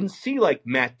 You didn't see like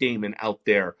Matt Damon out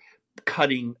there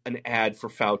cutting an ad for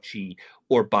Fauci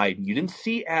or Biden. You didn't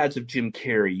see ads of Jim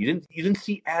Carrey. You didn't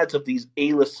see ads of these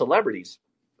A-list celebrities.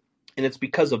 And it's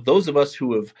because of those of us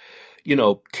who have,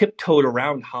 tiptoed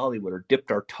around Hollywood or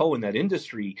dipped our toe in that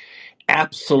industry,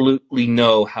 absolutely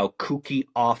know how kooky,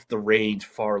 off the range,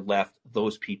 far left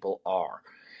those people are.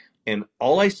 And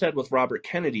all I said with Robert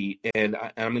Kennedy, and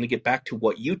I'm going to get back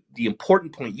to the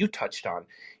important point you touched on,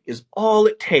 is all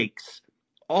it takes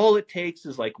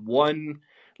is like one,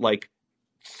 like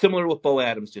similar to what Bo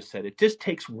Adams just said. It just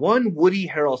takes one Woody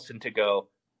Harrelson to go,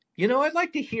 I'd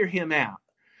like to hear him out.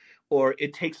 Or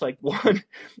it takes like one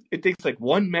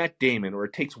Matt Damon, or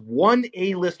it takes one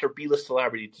A-list or B-list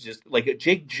celebrity to just, like a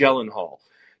Jake Gyllenhaal,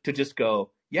 to just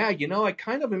go, yeah, I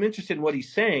kind of am interested in what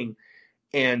he's saying.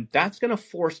 And that's going to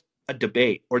force a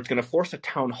debate, or it's going to force a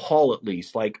town hall at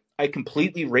least. Like, I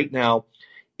completely right now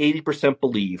 80%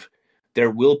 believe there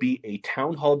will be a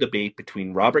town hall debate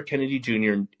between Robert Kennedy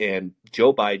Jr. and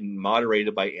Joe Biden,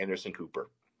 moderated by Anderson Cooper.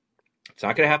 It's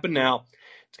not going to happen now.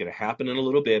 It's going to happen in a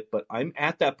little bit, but I'm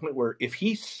at that point where if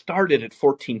he started at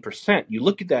 14%, you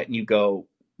look at that and you go,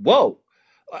 whoa,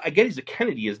 I get he's a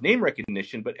Kennedy, his name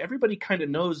recognition, but everybody kind of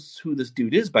knows who this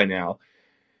dude is by now.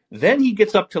 Then he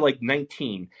gets up to like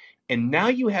 19, and now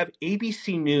you have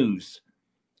ABC News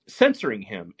censoring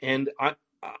him. And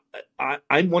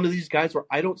I'm one of these guys where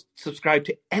I don't subscribe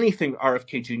to anything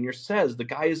RFK Jr. says. The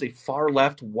guy is a far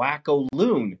left wacko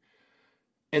loon.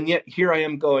 And yet here I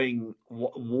am going,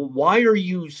 why are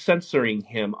you censoring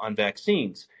him on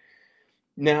vaccines?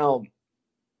 Now,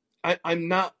 I'm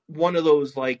not one of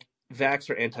those like vax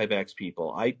or anti-vax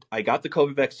people. I got the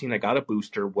COVID vaccine. I got a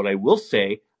booster. What I will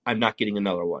say, I'm not getting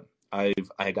another one. I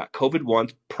got COVID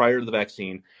once prior to the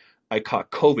vaccine. I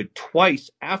caught COVID twice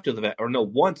after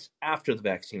once after the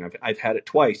vaccine. I've had it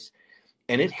twice,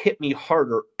 and it hit me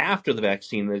harder after the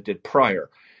vaccine than it did prior.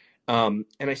 And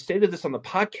I stated this on the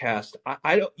podcast.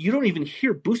 You don't even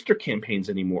hear booster campaigns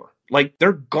anymore. Like,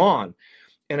 they're gone.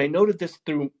 And I noted this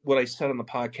through what I said on the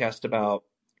podcast about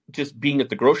just being at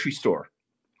the grocery store.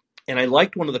 And I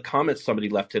liked one of the comments somebody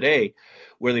left today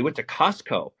where they went to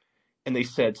Costco and they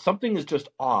said, something is just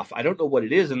off. I don't know what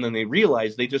it is. And then they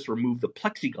realized they just removed the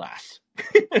plexiglass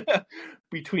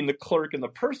between the clerk and the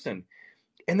person.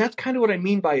 And that's kind of what I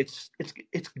mean by it's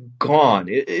gone.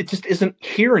 It just isn't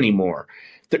here anymore.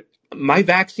 My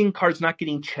vaccine card's not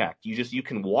getting checked. You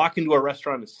can walk into a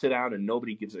restaurant and sit down and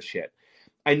nobody gives a shit.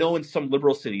 I know in some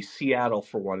liberal cities, Seattle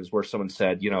for one, is where someone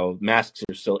said, masks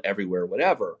are still everywhere,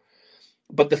 whatever.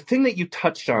 But the thing that you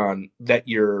touched on that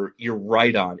you're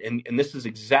right on, and this is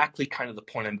exactly kind of the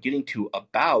point I'm getting to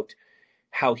about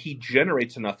how he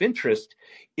generates enough interest,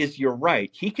 is you're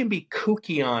right. He can be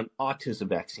kooky on autism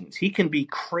vaccines. He can be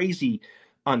crazy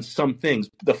on some things.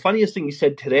 The funniest thing he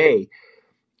said today,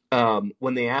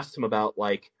 when they asked him about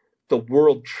like the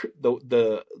World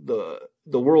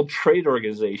Trade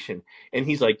Organization, and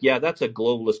he's like, yeah, that's a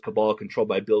globalist cabal controlled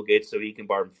by Bill Gates so he can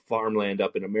buy farmland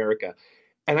up in America.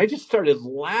 And I just started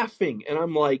laughing, and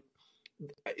I'm like,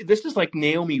 this is like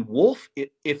Naomi Wolf.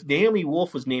 If Naomi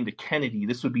Wolf was named a Kennedy,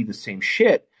 this would be the same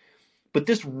shit. But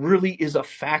this really is a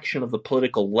faction of the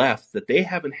political left that they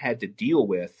haven't had to deal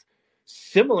with,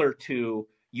 similar to,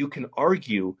 you can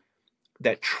argue,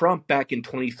 that Trump back in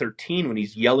 2013, when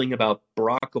he's yelling about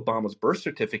Barack Obama's birth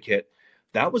certificate,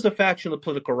 that was a faction of the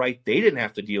political right they didn't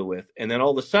have to deal with. And then all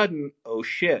of a sudden, oh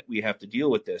shit, we have to deal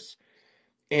with this.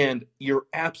 And you're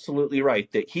absolutely right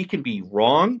that he can be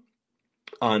wrong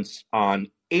on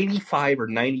 85 or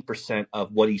 90%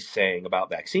 of what he's saying about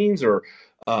vaccines or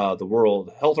the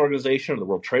World Health Organization or the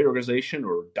World Trade Organization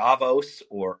or Davos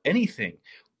or anything,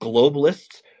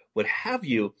 globalists, what have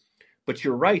you. But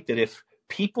you're right that if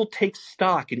people take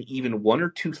stock in even one or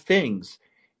two things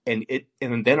and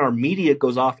then our media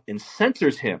goes off and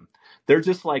censors him, they're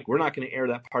just like, we're not going to air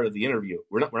that part of the interview.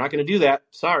 We're not going to do that.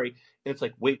 Sorry. And it's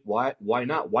like, wait, why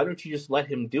not? Why don't you just let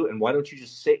him do it? And why don't you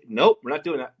just say, nope, we're not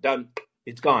doing that. Done.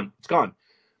 It's gone. It's gone.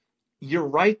 You're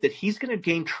right that he's going to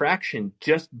gain traction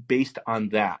just based on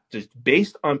that, just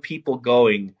based on people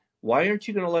going, why aren't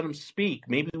you going to let him speak?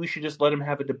 Maybe we should just let him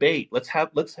have a debate. Let's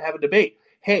have a debate.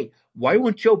 Hey, why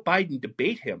won't Joe Biden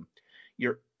debate him?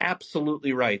 You're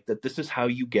absolutely right that this is how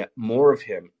you get more of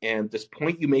him. And this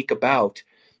point you make about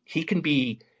he can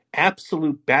be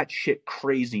absolute batshit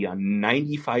crazy on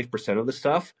 95% of the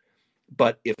stuff,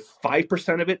 but if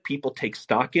 5% of it people take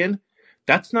stock in,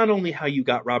 that's not only how you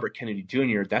got Robert Kennedy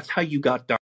Jr., that's how you got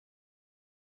Don.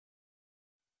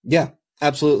 Yeah,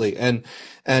 absolutely. And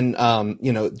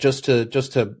just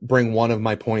to bring one of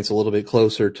my points a little bit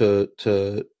closer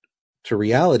to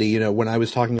reality, when I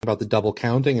was talking about the double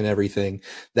counting and everything,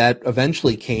 that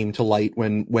eventually came to light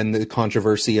when the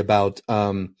controversy about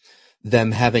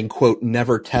them having, quote,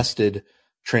 never tested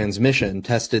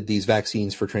these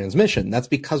vaccines for transmission. That's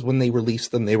because when they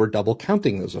released them, they were double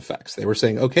counting those effects. They were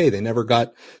saying, okay, they never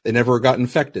got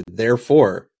infected,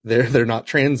 therefore they're not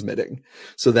transmitting.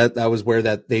 So that was where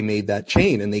they made that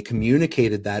chain, and they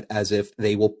communicated that as if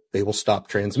they will stop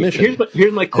transmission.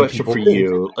 Here's my question for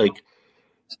you.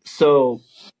 So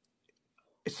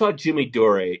I saw Jimmy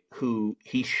Dore, who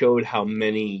he showed how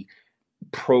many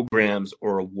programs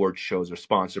or award shows are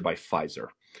sponsored by Pfizer.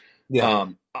 Yeah.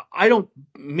 I don't,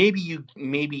 maybe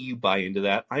you buy into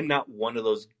that. I'm not one of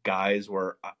those guys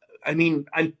where, I'm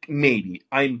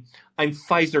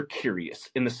Pfizer curious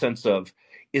in the sense of,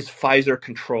 is Pfizer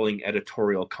controlling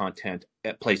editorial content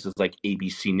at places like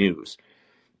ABC News?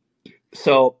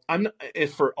 So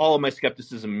for all of my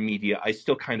skepticism in media, I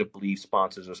still kind of believe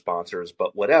sponsors are sponsors,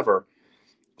 but whatever.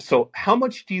 So how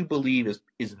much do you believe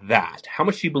is that? How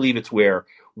much do you believe it's where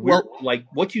like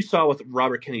what you saw with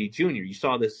Robert Kennedy Jr.? You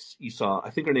saw, I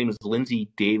think her name is Lindsay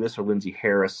Davis or Lindsay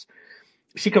Harris.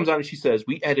 She comes on and she says,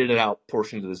 we edited out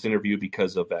portions of this interview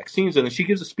because of vaccines. And then she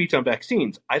gives a speech on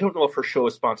vaccines. I don't know if her show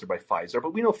is sponsored by Pfizer,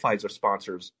 but we know Pfizer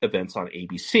sponsors events on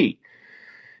ABC.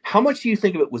 How much do you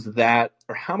think of it was that,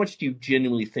 or how much do you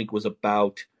genuinely think was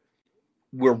about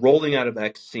we're rolling out a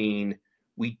vaccine.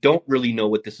 We don't really know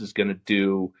what this is going to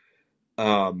do.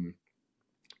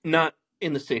 Not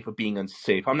in the sake of being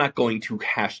unsafe. I'm not going to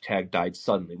hashtag died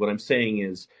suddenly. What I'm saying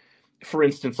is, for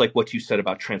instance, like what you said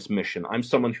about transmission. I'm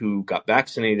someone who got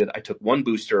vaccinated. I took one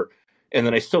booster, and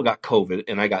then I still got COVID,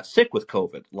 and I got sick with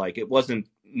COVID. Like, it wasn't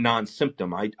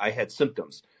non-symptom. I had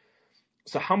symptoms.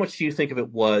 So how much do you think of it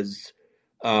was,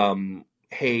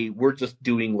 hey, we're just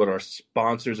doing what our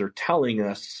sponsors are telling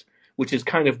us, which is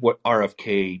kind of what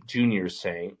RFK Jr. is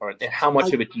saying? And how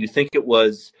much of it do you think it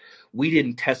was, we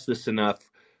didn't test this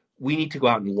enough, we need to go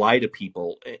out and lie to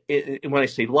people? And when I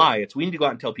say lie, it's we need to go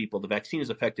out and tell people the vaccine is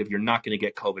effective, you're not going to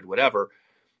get COVID, whatever.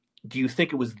 Do you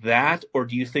think it was that, or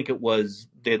do you think it was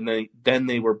then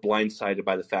they were blindsided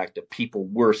by the fact that people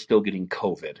were still getting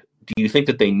COVID? Do you think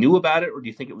that they knew about it, or do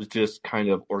you think it was just kind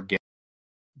of organic?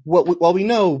 Well, we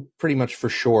know pretty much for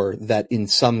sure that in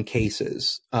some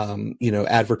cases,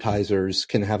 advertisers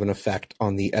can have an effect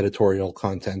on the editorial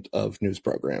content of news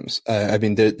programs. I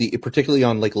mean, particularly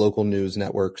on like local news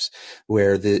networks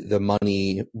where the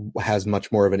money has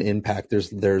much more of an impact.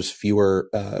 There's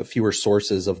fewer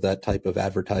sources of that type of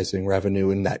advertising revenue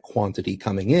and that quantity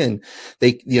coming in.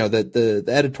 The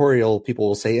editorial people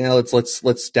will say,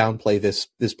 let's downplay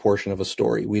this portion of a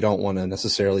story. We don't want to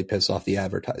necessarily piss off the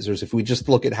advertisers. If we just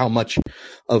look at how much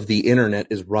of the internet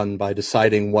is run by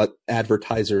deciding what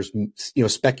advertisers,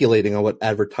 speculating on what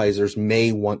advertisers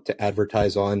may want to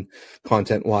advertise on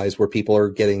content wise, where people are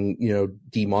getting,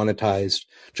 demonetized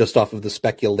just off of the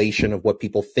speculation of what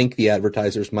people think the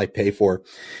advertisers might pay for.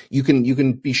 You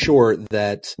can be sure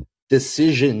that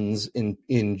decisions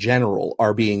in general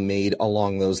are being made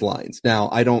along those lines. Now,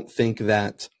 I don't think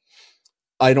that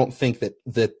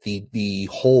the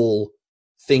whole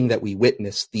thing that we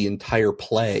witnessed, the entire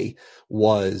play,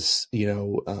 was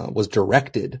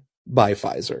directed by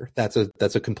Pfizer.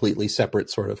 That's a completely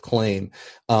separate sort of claim.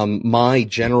 My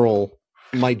general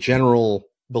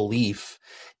belief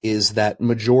is that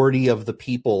majority of the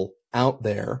people out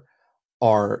there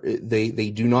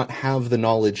they do not have the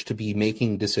knowledge to be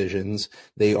making decisions.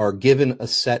 They are given a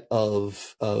set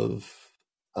of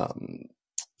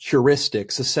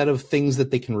heuristics, a set of things that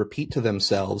they can repeat to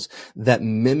themselves that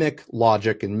mimic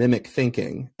logic and mimic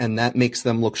thinking, and that makes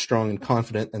them look strong and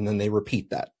confident, and then they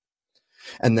repeat that.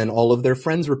 And then all of their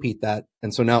friends repeat that,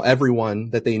 and so now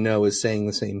everyone that they know is saying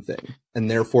the same thing.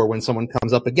 And therefore, when someone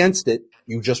comes up against it,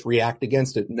 you just react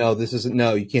against it. No,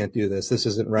 you can't do this. This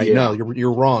isn't right. Yeah. No,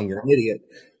 you're wrong. You're an idiot.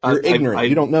 You're ignorant.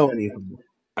 You don't know anything.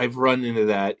 I've run into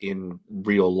that in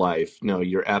real life. No,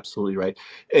 you're absolutely right.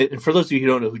 And for those of you who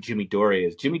don't know who Jimmy Dore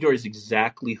is is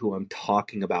exactly who I'm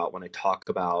talking about when I talk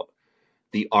about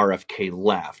the RFK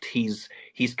left. He's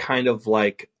kind of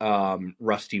like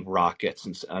Rusty Rockets,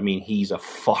 and I mean, he's a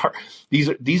far.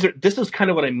 This is kind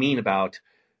of what I mean about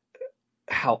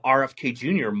how RFK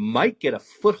Jr. might get a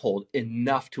foothold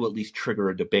enough to at least trigger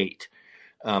a debate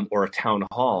or a town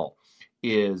hall.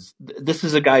 This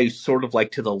is a guy who's sort of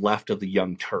like to the left of the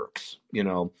Young Turks,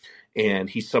 and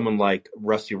he's someone like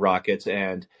Rusty Rockets,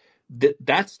 and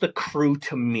that's the crew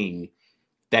to me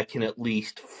that can at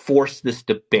least force this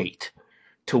debate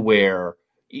to where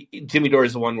Jimmy Dore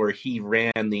is the one where he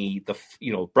ran the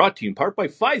brought to you in part by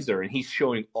Pfizer, and he's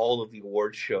showing all of the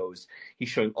award shows, he's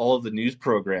showing all of the news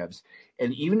programs,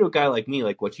 and even to a guy like me,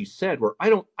 like what you said, where I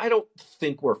don't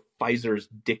think where Pfizer's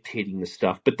dictating the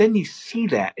stuff, but then you see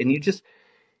that and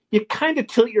you kind of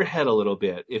tilt your head a little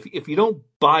bit. If you don't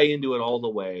buy into it all the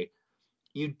way,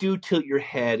 you do tilt your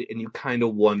head and you kind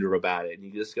of wonder about it, and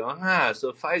you just go,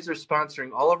 so Pfizer's sponsoring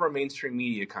all of our mainstream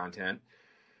media content.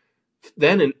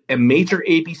 Then a major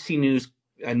ABC News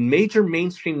and major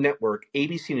mainstream network,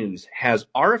 ABC News, has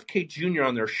RFK Jr.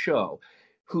 on their show,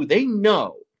 who they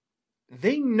know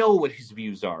what his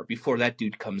views are before that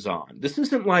dude comes on. This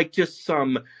isn't like just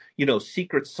some,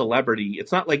 secret celebrity.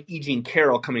 It's not like E. Jean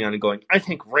Carroll coming on and going, I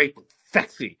think rape is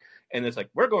sexy. And it's like,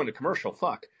 we're going to commercial,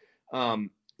 fuck.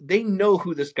 They know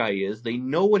who this guy is. They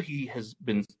know what he has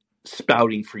been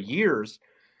spouting for years.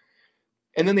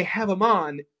 And then they have him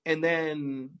on, and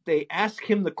then they ask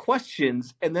him the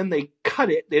questions, and then they cut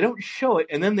it. They don't show it.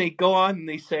 And then they go on and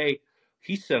they say,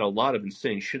 he said a lot of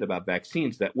insane shit about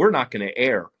vaccines that we're not going to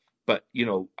air. But,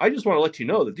 I just want to let you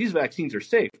know that these vaccines are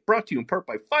safe, brought to you in part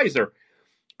by Pfizer.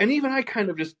 And even I kind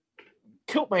of just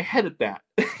tilt my head at that.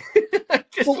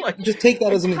 just take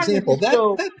that as an example.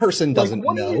 That person doesn't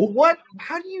know.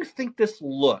 How do you think this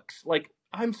looks? Like,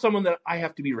 I'm someone that I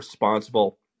have to be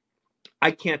responsible.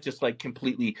 I can't just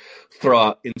completely throw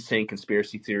out insane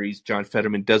conspiracy theories. John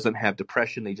Fetterman doesn't have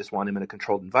depression. They just want him in a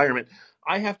controlled environment.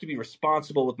 I have to be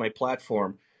responsible with my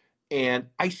platform. And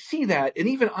I see that. And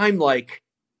even I'm like,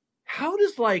 how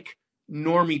does like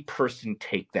normie person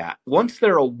take that once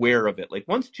they're aware of it? Like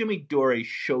once Jimmy Dore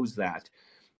shows that.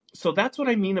 So that's what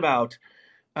I mean about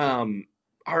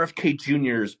RFK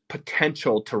Jr.'s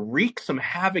potential to wreak some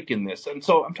havoc in this. And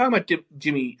so I'm talking about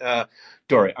Jimmy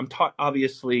Dore. I'm talking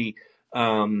obviously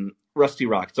Rusty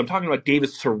Rockets. I'm talking about David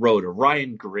Sirota,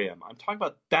 Ryan Grimm. I'm talking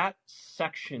about that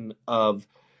section of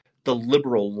the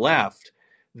liberal left.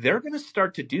 They're going to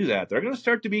start to do that. They're going to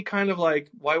start to be kind of like,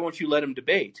 why won't you let him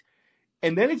debate?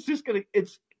 And then it's just going to,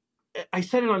 I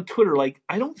said it on Twitter, like,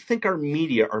 I don't think our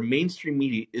media, our mainstream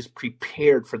media, is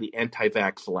prepared for the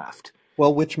anti-vax left.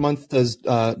 Well, which month does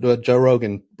Joe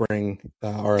Rogan bring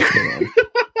RFK on?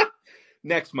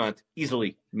 Next month,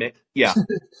 easily. Yeah,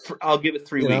 I'll give it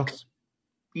 3 weeks.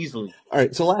 Easily. All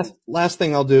right. So last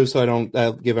thing I'll do, so I don't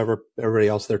give everybody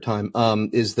else their time,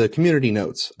 is the community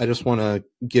notes. I just want to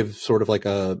give sort of like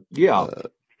a view on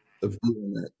that.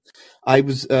 I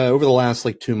was over the last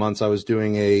 2 months, I was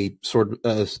doing a sort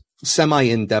of semi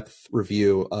in-depth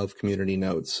review of community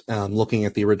notes, looking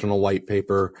at the original white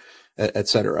paper, et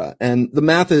cetera. And the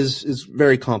math is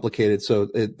very complicated, so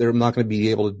they're not going to be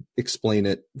able to explain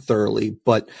it thoroughly.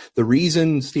 But the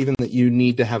reason, Stephen, that you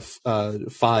need to have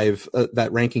that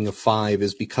ranking of 5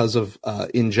 is because of,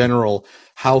 in general,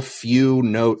 how few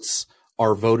notes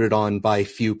are voted on by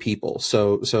few people.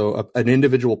 So an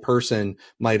individual person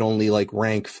might only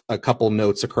rank a couple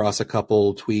notes across a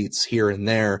couple tweets here and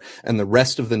there, and the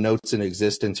rest of the notes in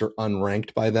existence are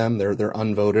unranked by them. They're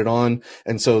unvoted on.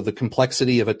 And so the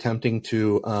complexity of attempting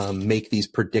to make these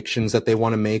predictions that they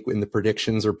want to make, and the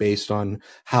predictions are based on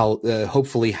how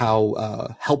hopefully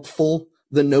how helpful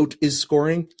the note is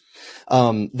scoring.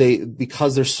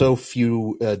 Because there's so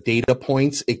few data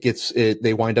points,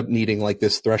 they wind up needing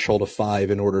this threshold of 5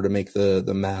 in order to make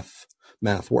the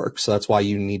math work. So that's why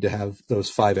you need to have those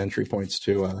 5 entry points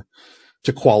to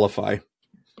qualify.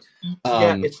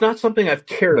 Yeah, it's not something I've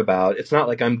cared about. It's not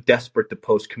like I'm desperate to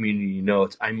post community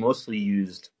notes. I mostly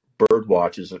used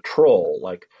Birdwatch as a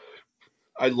troll.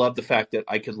 I love the fact that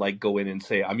I could go in and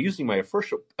say, I'm using my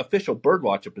official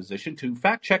Birdwatcher position to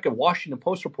fact check a Washington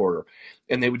Post reporter.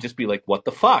 And they would just be like, what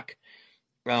the fuck?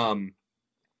 I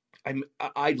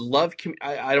love,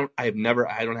 I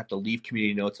don't have to leave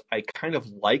community notes. I kind of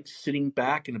like sitting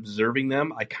back and observing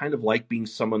them. I kind of like being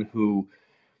someone who,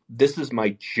 this is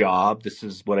my job. This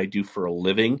is what I do for a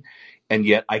living. And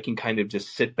yet I can kind of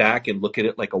just sit back and look at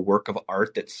it like a work of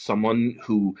art that someone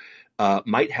who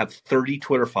might have 30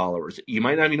 Twitter followers, you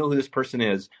might not even know who this person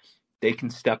is, they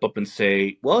can step up and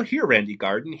say, well, here, Randy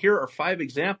Garden, here are 5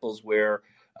 examples where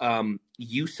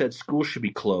you said schools should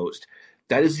be closed.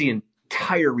 That is the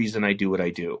entire reason I do what I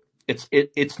do.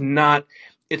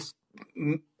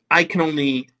 I can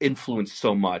only influence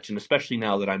so much, and especially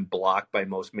now that I'm blocked by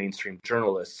most mainstream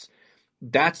journalists,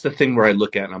 that's the thing where I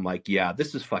look at and I'm like, yeah,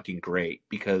 this is fucking great,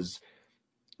 because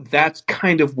that's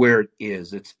kind of where it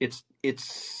is. It's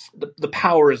the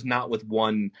power is not with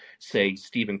one, say,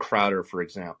 Steven Crowder, for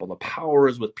example. The power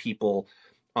is with people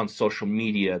on social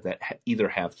media that either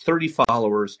have 30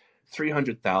 followers,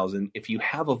 300,000. If you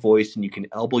have a voice and you can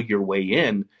elbow your way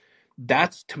in,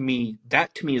 that to me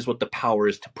is what the power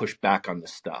is to push back on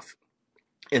this stuff.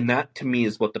 And that to me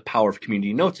is what the power of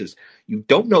community notes is. You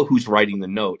don't know who's writing the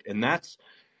note, and that's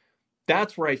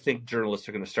where I think journalists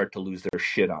are going to start to lose their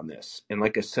shit on this. And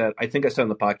like I said, I think I said on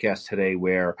the podcast today,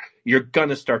 where you're going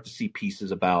to start to see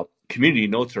pieces about community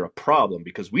notes are a problem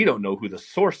because we don't know who the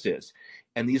source is.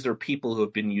 And these are people who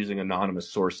have been using anonymous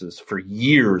sources for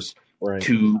years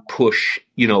to push,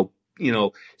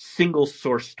 single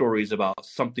source stories about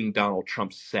something Donald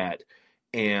Trump said.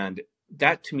 And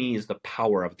that to me is the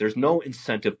power of it. There's no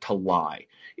incentive to lie.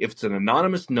 If it's an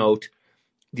anonymous note,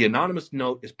 the anonymous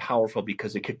note is powerful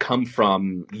because it could come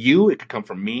from you, it could come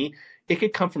from me, it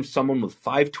could come from someone with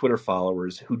 5 Twitter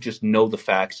followers who just know the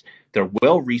facts. They're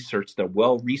well researched, they're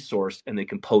well resourced, and they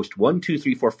can post 1, 2,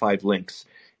 3, 4, 5 links.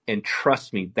 And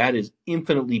trust me, that is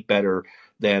infinitely better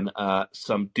than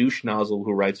some douche nozzle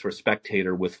who writes for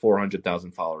Spectator with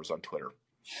 400,000 followers on Twitter.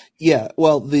 Yeah,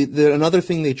 well, the another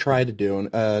thing they try to do,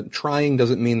 and trying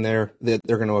doesn't mean they're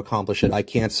going to accomplish it. I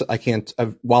can't.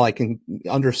 While I can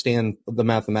understand the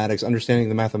mathematics, understanding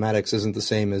the mathematics isn't the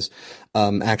same as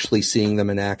actually seeing them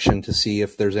in action to see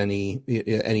if there's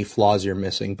any flaws you're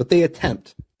missing. But they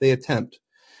attempt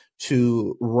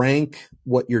to rank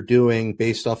what you're doing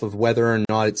based off of whether or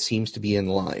not it seems to be in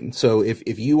line. So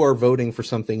if you are voting for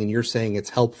something and you're saying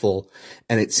it's helpful,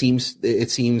 and it seems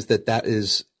that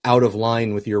is out of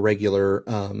line with your regular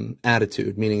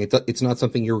attitude, meaning it's not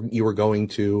something you are going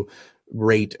to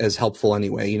rate as helpful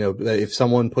anyway. You know, if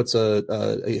someone puts a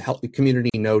community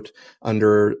note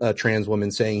under a trans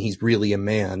woman saying he's really a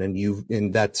man,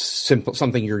 and that's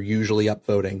something you're usually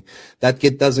upvoting, that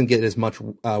doesn't get as much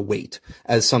weight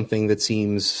as something that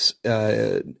seems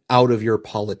out of your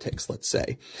politics, let's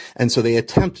say. And so they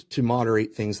attempt to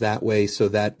moderate things that way so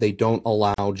that they don't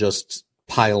allow just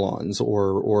pylons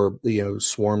or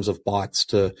swarms of bots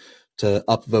to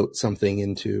upvote something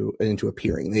into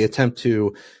appearing. They attempt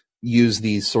to use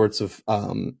these sorts of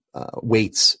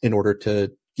weights in order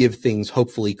to give things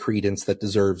hopefully credence that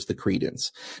deserves the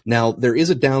credence. Now, there is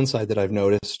a downside that I've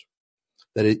noticed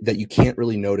that you can't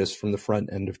really notice from the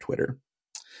front end of Twitter.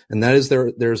 And that is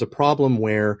there's a problem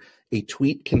where a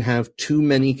tweet can have too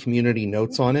many community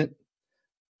notes on it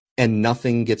and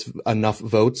nothing gets enough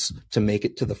votes to make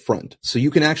it to the front. So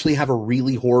you can actually have a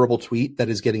really horrible tweet that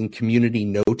is getting community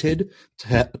noted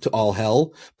to all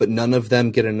hell, but none of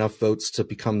them get enough votes to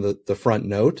become the front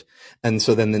note. And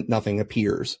so then nothing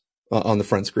appears on the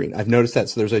front screen. I've noticed that.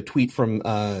 So there's a tweet from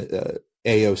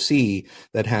AOC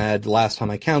that had, last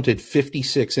time I counted,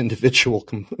 56 individual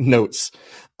notes.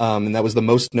 And that was the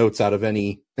most notes out of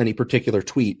any particular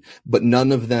tweet, but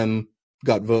none of them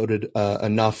got voted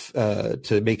enough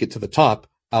to make it to the top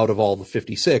out of all the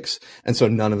 56, and so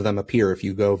none of them appear if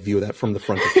you go view that from the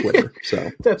front of Twitter. So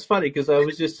that's funny, because I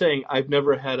was just saying I've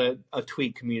never had a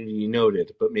tweet community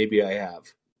noted, but maybe I have.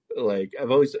 Like I've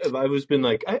always been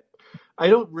like I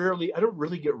don't really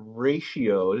get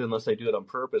ratioed unless I do it on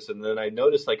purpose, and then I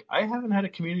noticed like I haven't had a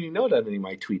community note on any of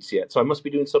my tweets yet, so I must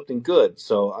be doing something good.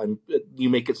 So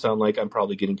you make it sound like I'm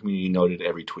probably getting community noted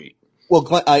every tweet. Well,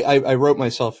 I wrote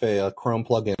myself a Chrome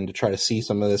plugin to try to see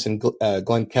some of this, and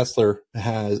Glenn Kessler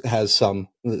has some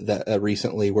that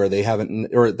recently where they haven't,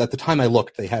 or at the time I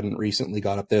looked, they hadn't recently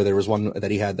got up there. There was one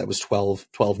that he had that was 12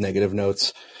 negative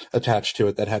notes attached to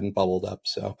it that hadn't bubbled up.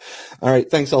 So, all right,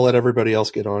 thanks. I'll let everybody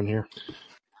else get on here.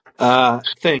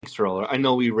 Thanks, Roller. I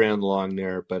know we ran long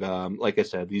there, but like I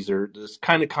said, this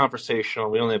kind of conversational.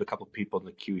 We only have a couple people in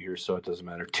the queue here, so it doesn't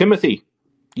matter. Timothy,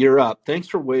 you're up. Thanks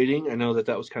for waiting. I know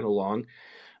that was kind of long.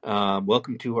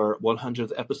 Welcome to our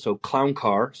 100th episode, Clown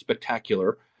Car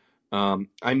Spectacular.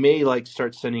 I may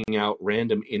start sending out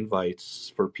random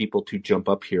invites for people to jump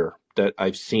up here that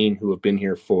I've seen who have been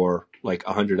here for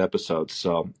 100 episodes.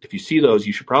 So if you see those,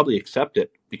 you should probably accept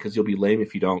it, because you'll be lame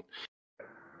if you don't.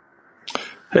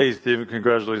 Hey, Steven,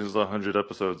 congratulations on 100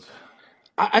 episodes.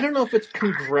 I don't know if it's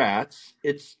congrats.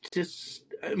 It's just,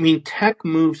 tech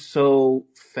moves so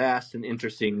fast and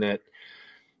interesting that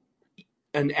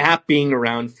an app being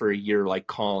around for a year like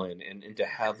Colin and to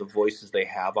have the voices they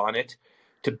have on it,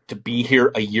 to be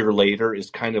here a year later is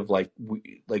kind of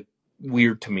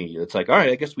weird to me. It's like, all right,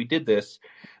 I guess we did this.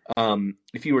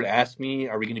 If you were to ask me,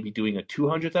 are we going to be doing a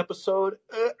 200th episode?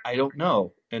 I don't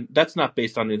know. And that's not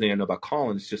based on anything I know about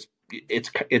Colin. It's just,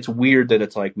 it's weird that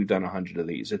it's like we've done 100 of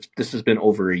these. This has been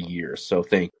over a year. So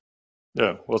thank you.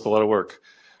 Yeah, well, it's a lot of work.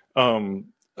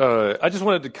 I just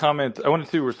wanted to comment. I wanted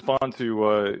to respond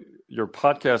to your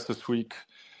podcast this week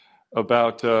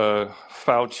about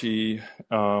Fauci,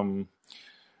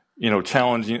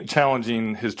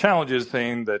 challenging his challenges,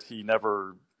 saying that he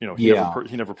never,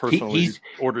 he never personally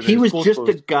ordered. He was just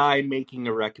a guy making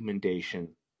a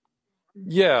recommendation.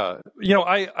 Yeah,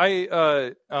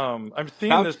 I'm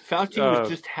seeing this. Fauci was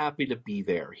just happy to be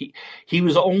there. He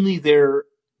was only there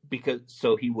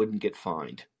so he wouldn't get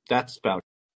fined. That's Fauci.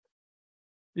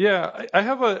 Yeah, I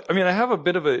have a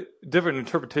bit of a different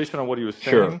interpretation on what he was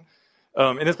saying.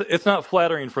 Sure. And it's not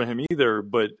flattering for him either,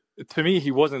 but to me,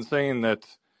 he wasn't saying that,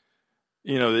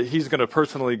 that he's going to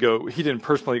personally go. He didn't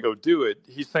personally go do it.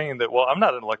 He's saying that, well, I'm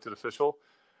not an elected official.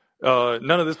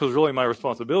 None of this was really my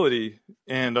responsibility,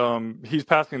 and he's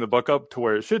passing the buck up to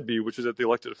where it should be, which is at the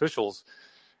elected officials.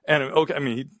 And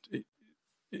okay,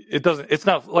 it doesn't. It's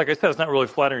not, like I said, it's not really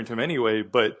flattering to him anyway.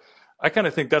 But I kind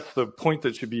of think that's the point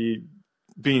that should be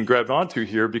being grabbed onto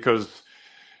here, because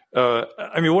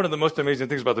one of the most amazing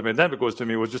things about the pandemic was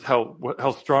just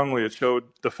how strongly it showed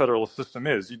the federalist system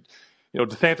is.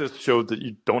 DeSantis showed that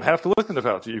you don't have to listen to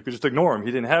Fauci; you could just ignore him.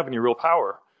 He didn't have any real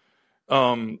power.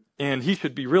 And he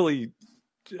should be really,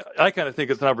 I kind of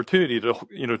think it's an opportunity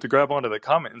to grab onto that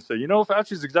comment and say,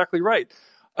 Fauci's exactly right.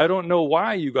 I don't know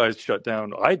why you guys shut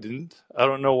down. I didn't. I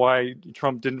don't know why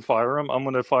Trump didn't fire him. I'm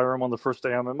going to fire him on the first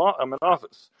day I'm in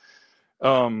office.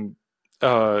 So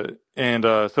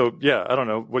yeah, I don't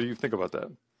know. What do you think about that?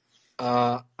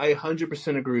 I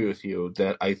 100% agree with you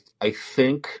that I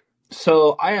think,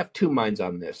 so I have two minds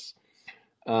on this.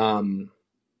 I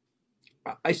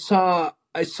saw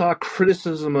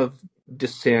criticism of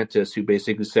DeSantis, who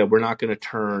basically said, we're not going to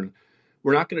turn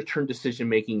we're not going to turn decision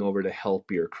making over to health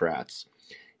bureaucrats.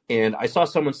 And I saw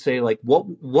someone say, like,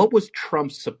 what was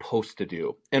Trump supposed to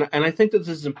do? And I think that this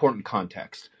is important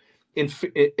context. And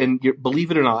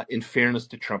believe it or not, in fairness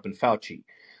to Trump and Fauci,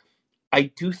 I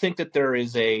do think that there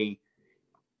is a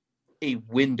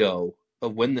window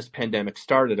of when this pandemic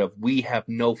started of we have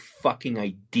no fucking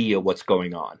idea what's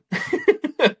going on.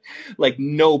 Like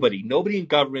nobody in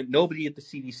government, nobody at the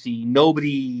CDC,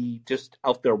 nobody just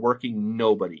out there working,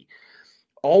 nobody.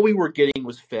 All we were getting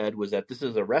was fed was that this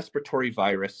is a respiratory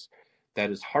virus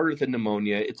that is harder than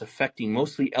pneumonia. It's affecting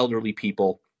mostly elderly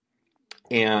people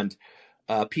and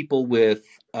people with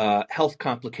health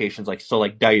complications,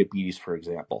 like diabetes, for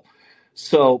example.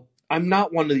 So I'm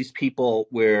not one of these people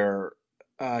where,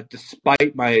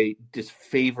 despite my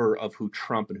disfavor of who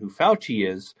Trump and who Fauci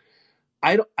is,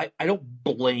 I don't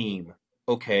blame.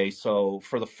 Okay, so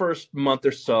for the first month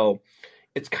or so,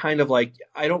 it's kind of like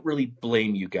I don't really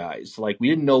blame you guys. Like we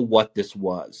didn't know what this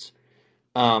was.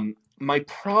 My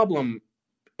problem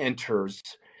enters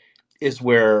is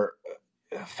where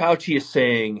Fauci is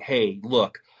saying, hey,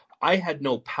 look, I had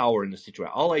no power in the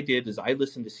situation. All I did is I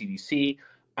listened to CDC,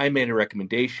 I made a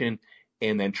recommendation,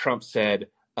 and then Trump said,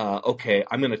 okay,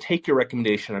 I'm going to take your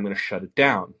recommendation, I'm going to shut it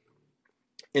down.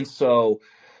 And so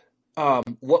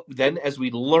what then, as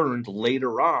we learned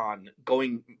later on,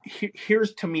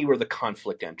 here's to me where the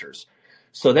conflict enters.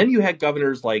 So then you had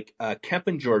governors like Kemp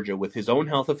in Georgia with his own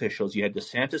health officials. You had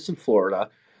DeSantis in Florida.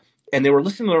 And they were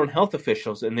listening to their own health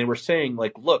officials, and they were saying,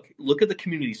 like, look at the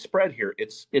community spread here.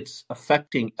 It's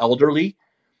affecting elderly,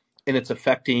 and it's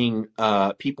affecting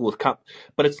people with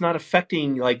but it's not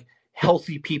affecting like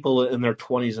healthy people in their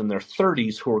 20s and their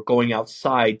 30s who are going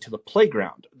outside to the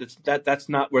playground. That's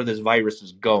not where this virus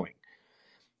is going.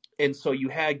 And so you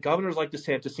had governors like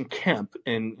DeSantis and Kemp,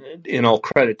 and in all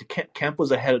credit to Kemp, Kemp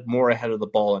was more ahead of the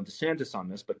ball than DeSantis on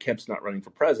this, but Kemp's not running for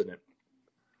president.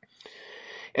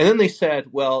 And then they said,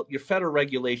 well, your federal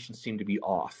regulations seem to be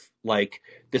off. Like,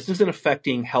 this isn't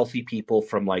affecting healthy people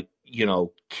from like,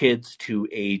 kids to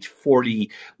age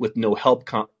 40 with no health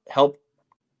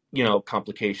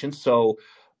complications. So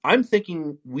I'm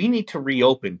thinking we need to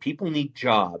reopen. People need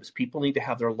jobs. People need to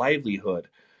have their livelihood.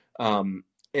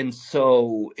 And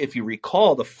so if you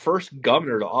recall, the first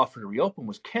governor to offer to reopen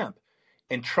was Kemp.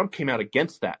 And Trump came out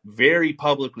against that, very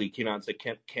publicly came out and said,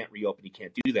 Kemp can't reopen. He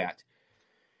can't do that.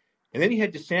 And then you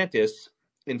had DeSantis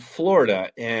in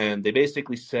Florida, and they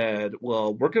basically said,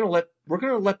 well, we're going to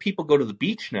let people go to the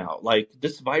beach now. Like,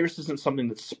 this virus isn't something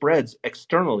that spreads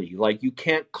externally. Like, you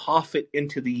can't cough it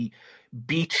into the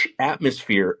beach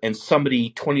atmosphere and somebody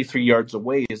 23 yards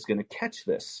away is going to catch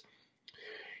this.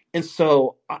 And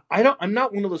so I'm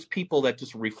not one of those people that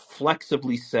just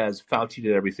reflexively says Fauci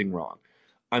did everything wrong.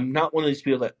 I'm not one of these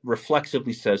people that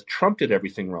reflexively says Trump did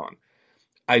everything wrong.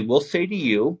 I will say to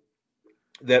you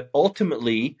that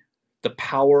ultimately the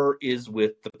power is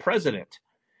with the president.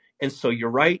 And so you're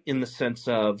right in the sense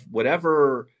of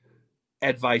whatever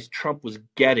advice Trump was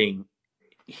getting,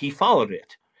 he followed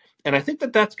it. And I think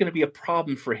that that's going to be a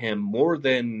problem for him more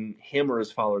than him or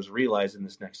his followers realize in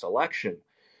this next election.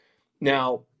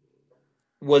 Now,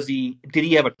 did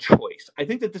he have a choice? I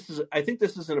think this is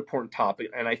an important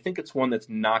topic, and I think it's one that's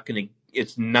not going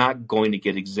to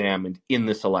get examined in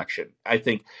this election. I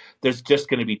think there's just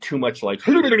going to be too much like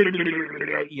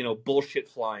bullshit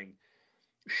flying.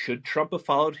 Should Trump have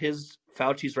followed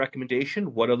Fauci's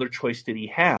recommendation? What other choice did he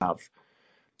have?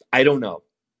 I don't know.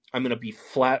 I'm going to be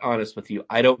flat honest with you.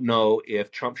 I don't know if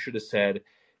Trump should have said,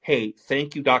 hey,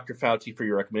 thank you, Dr. Fauci, for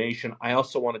your recommendation. I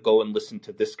also want to go and listen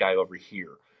to this guy over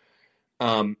here.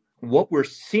 What we're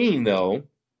seeing, though,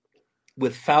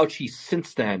 with Fauci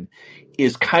since then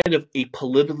is kind of a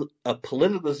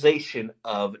politicization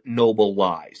of noble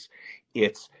lies.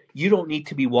 It's you don't need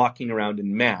to be walking around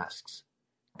in masks.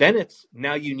 Then it's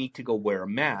now you need to go wear a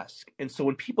mask. And so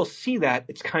when people see that,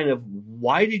 it's kind of,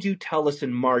 why did you tell us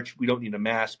in March we don't need a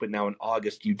mask, but now in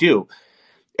August you do?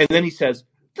 And then he says,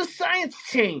 the science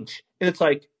changed. And it's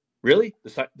like, really?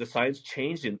 The science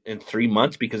changed in 3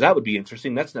 months? Because that would be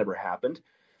interesting. That's never happened.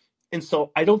 And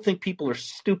so I don't think people are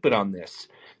stupid on this.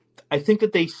 I think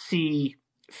that they see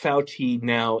Fauci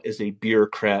now as a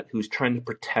bureaucrat who's trying to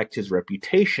protect his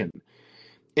reputation.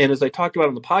 And as I talked about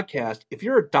on the podcast, if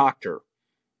you're a doctor,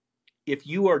 if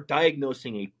you are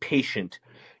diagnosing a patient,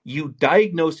 you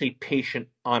diagnose a patient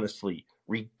honestly,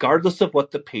 regardless of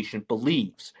what the patient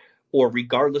believes or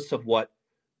regardless of what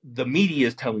the media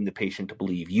is telling the patient to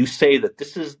believe. You say that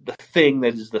this is the thing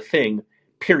that is the thing,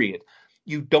 period.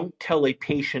 You don't tell a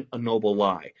patient a noble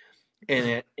lie.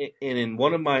 And in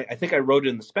one of I think I wrote it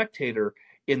in The Spectator,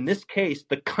 in this case,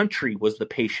 the country was the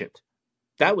patient.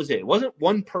 That was it. It wasn't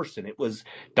one person. It was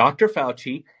Dr.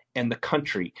 Fauci and the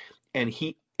country. And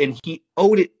he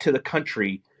owed it to the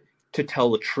country to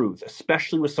tell the truth,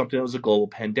 especially with something that was a global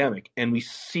pandemic. And we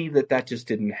see that just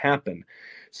didn't happen.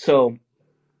 So,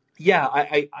 yeah,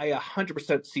 I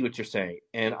 100% see what you're saying.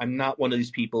 And I'm not one of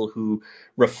these people who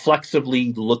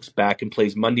reflexively looks back and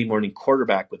plays Monday morning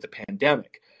quarterback with the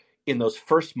pandemic. In those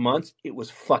first months, it was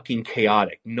fucking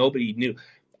chaotic. Nobody knew.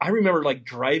 I remember like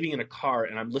driving in a car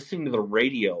and I'm listening to the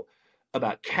radio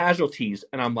about casualties,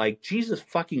 and I'm like, Jesus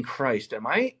fucking Christ, am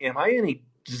I in a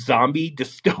zombie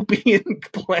dystopian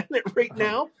planet right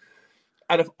now?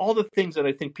 Out of all the things that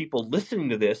I think people listening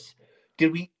to this,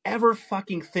 did we ever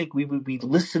fucking think we would be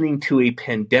listening to a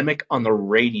pandemic on the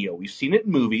radio? We've seen it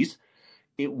in movies,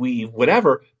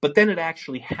 but then it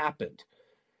actually happened.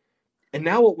 And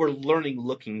now what we're learning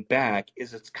looking back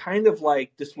is it's kind of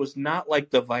like this was not like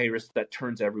the virus that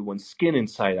turns everyone's skin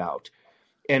inside out.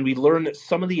 And we learned that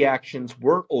some of the actions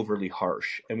were overly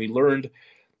harsh. And we learned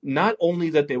not only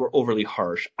that they were overly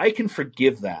harsh, I can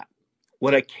forgive that.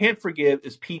 What I can't forgive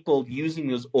is people using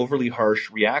those overly harsh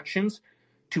reactions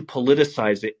to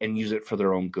politicize it and use it for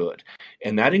their own good.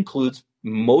 And that includes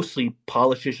mostly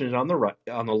politicians on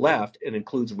the left. It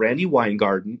includes Randi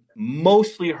Weingarten,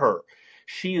 mostly her.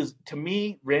 She is, to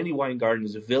me, Randi Weingarten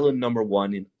is villain number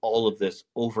one in all of this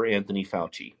over Anthony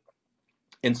Fauci.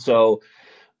 And so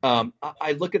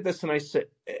I look at this and I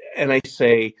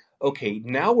say, okay,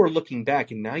 now we're looking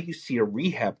back, and now you see a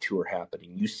rehab tour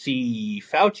happening. You see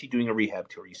Fauci doing a rehab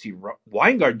tour. You see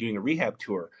Weingarten doing a rehab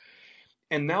tour.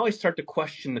 And now I start to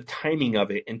question the timing of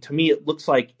it. And to me, it looks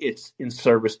like it's in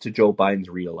service to Joe Biden's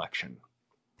reelection.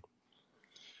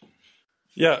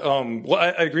 Yeah, well,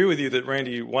 I agree with you that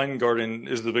Randi Weingarten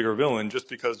is the bigger villain just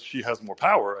because she has more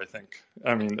power. I think.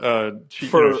 I mean, she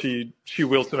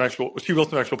wields some actual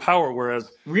power,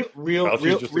 whereas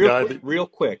Fauci's just a guy. Real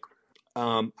quick,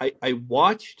 I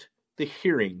watched the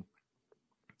hearing,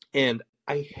 and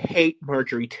I hate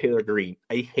Marjorie Taylor Greene.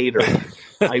 I hate her.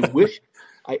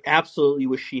 I absolutely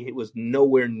wish she was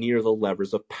nowhere near the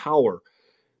levers of power.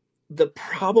 The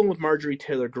problem with Marjorie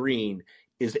Taylor Greene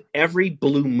is every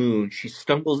blue moon she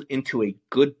stumbles into a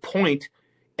good point,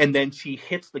 and then she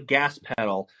hits the gas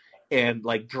pedal and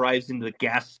like drives into the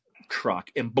gas truck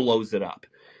and blows it up.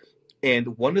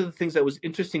 And one of the things that was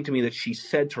interesting to me that she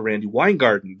said to Randi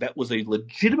Weingarten, that was a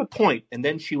legitimate point, and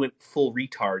then she went full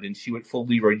retard and she went full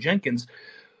Leroy Jenkins,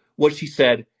 what she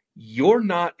said, you're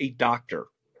not a doctor.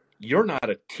 You're not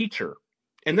a teacher.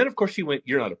 And then, of course, she went,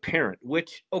 you're not a parent,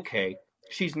 which, okay,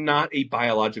 she's not a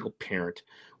biological parent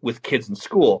with kids in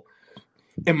school.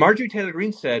 And Marjorie Taylor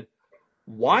Greene said,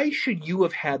 why should you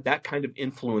have had that kind of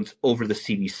influence over the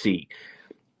CDC?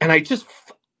 And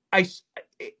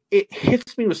it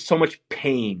hits me with so much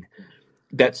pain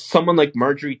that someone like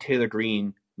Marjorie Taylor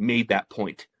Greene made that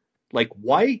point. Like,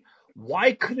 why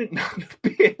could it not have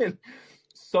been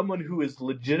someone who is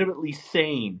legitimately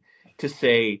sane to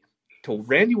say to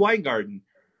Randi Weingarten,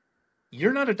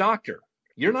 you're not a doctor,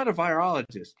 you're not a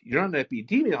virologist, you're not an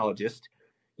epidemiologist,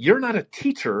 you're not a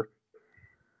teacher.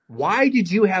 Why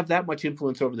did you have that much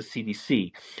influence over the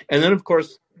CDC? And then, of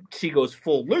course, she goes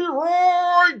full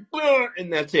Leroy,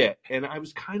 and that's it. And I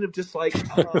was kind of just like,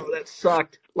 oh, that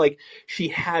sucked. Like, she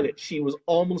had it. She was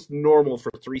almost normal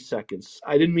for 3 seconds.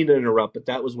 I didn't mean to interrupt, but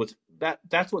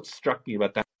that's what struck me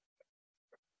about that.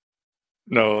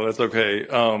 No, that's okay.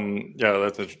 Yeah,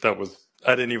 that was.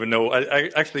 I didn't even know.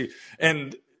 I actually,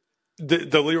 and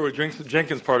the Leroy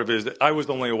Jenkins part of it is that I was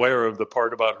only aware of the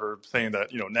part about her saying that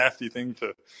nasty thing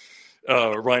to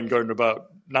Ryan Gardner about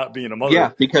not being a mother.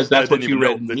 Yeah, because that's what you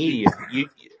read in the media.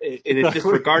 It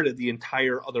disregarded the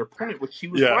entire other point, which she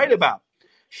was right about.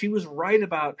 She was right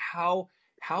about how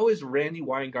is Randi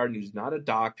Weingarten, who's not a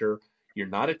doctor, you're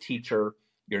not a teacher,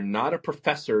 you're not a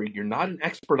professor, you're not an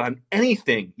expert on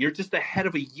anything, you're just the head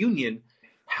of a union.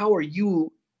 How are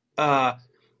you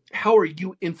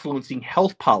influencing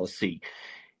health policy?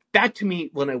 That, to me,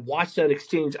 when I watched that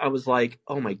exchange, I was like,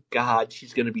 oh my God,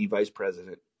 she's going to be vice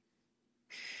president.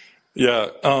 Yeah.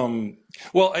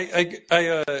 Well, I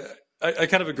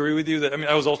kind of agree with you that, I mean,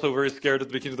 I was also very scared at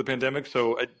the beginning of the pandemic.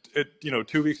 So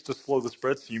 2 weeks to slow the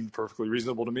spread seemed perfectly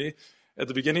reasonable to me at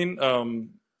the beginning.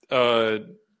 I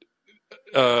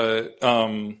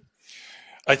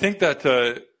think that,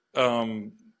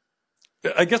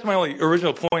 I guess my only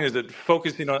original point is that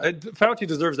focusing on Fauci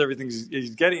deserves everything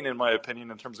he's getting, in my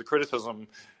opinion, in terms of criticism.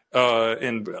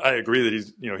 And I agree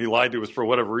that he lied to us for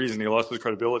whatever reason. He lost his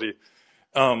credibility.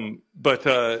 But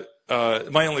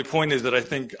my only point is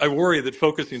that I worry that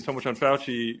focusing so much on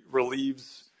Fauci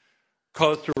relieves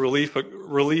cause to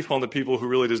relief on the people who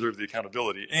really deserve the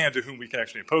accountability and to whom we can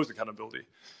actually impose accountability.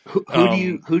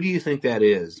 Who do you think that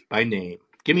is by name?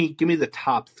 Give me the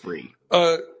top three.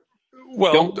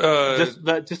 Well,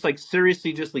 just like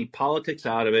seriously, just leave politics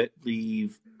out of it.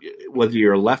 Leave whether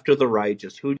you're left or the right.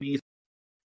 Just who do you?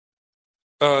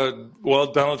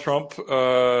 Well, Donald Trump.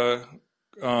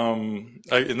 And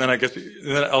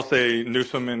then I'll say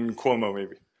Newsom and Cuomo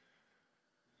maybe.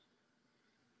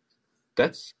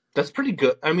 That's pretty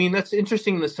good. I mean, that's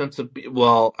interesting in the sense of,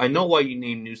 well, I know why you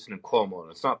name Newsom and Cuomo,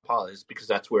 and it's not politics because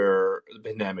that's where the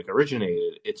pandemic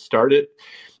originated.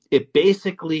 It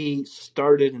basically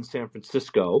started in San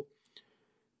Francisco,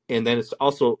 and then it's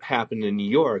also happened in New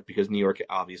York because New York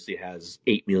obviously has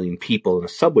 8 million people in a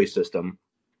subway system.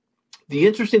 The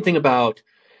interesting thing about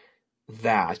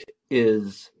that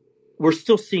is we're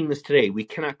still seeing this today. We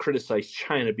cannot criticize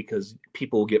China because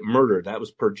people will get murdered. That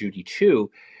was per Judy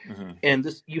Chu. Mm-hmm.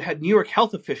 And you had New York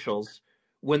health officials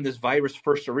when this virus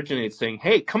first originated saying,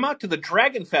 hey, come out to the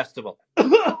Dragon Festival.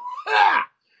 Yeah.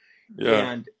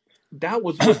 And that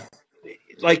was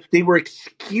like they were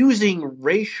excusing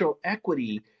racial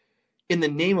equity in the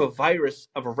name of a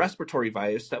respiratory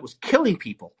virus that was killing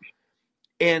people.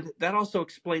 And that also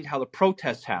explained how the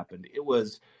protests happened. It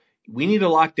was, we need a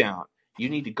lockdown. You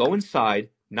need to go inside,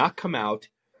 not come out,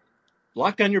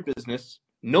 lock down your business,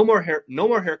 no more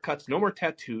haircuts, no more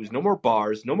tattoos, no more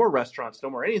bars, no more restaurants, no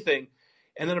more anything.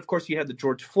 And then, of course, you had the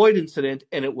George Floyd incident,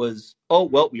 and it was, oh,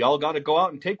 well, we all got to go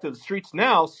out and take to the streets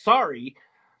now. Sorry.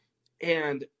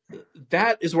 And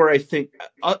that is where I think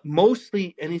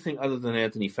mostly anything other than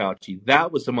Anthony Fauci,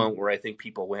 that was the moment where I think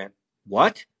people went,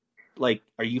 what? Like,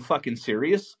 are you fucking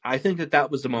serious? I think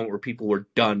that was the moment where people were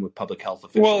done with public health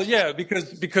officials. Well, yeah,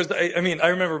 because I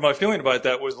remember my feeling about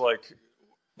that was like,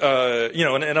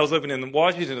 and I was living in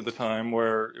Washington at the time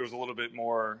where it was a little bit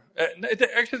more. Actually,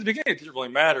 at the beginning, it didn't really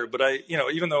matter. But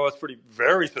even though I was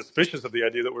very suspicious of the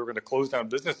idea that we were going to close down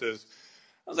businesses,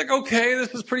 I was like, okay,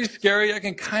 this is pretty scary. I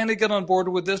can kind of get on board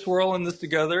with this. We're all in this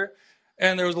together.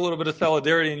 And there was a little bit of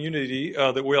solidarity and unity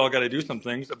that we all got to do some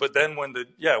things. But then when the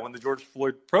George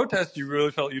Floyd protest, you really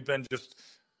felt you'd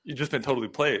just been totally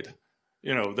played.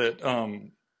 That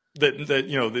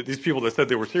these people that said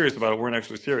they were serious about it weren't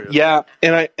actually serious. Yeah,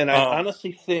 and I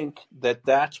honestly think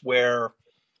that's where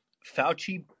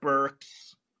Fauci,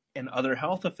 Birx, and other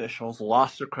health officials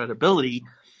lost their credibility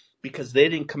because they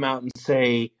didn't come out and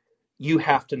say, you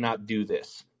have to not do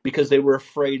this, because they were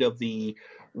afraid of the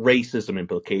racism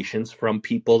implications from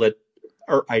people that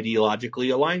are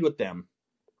ideologically aligned with them.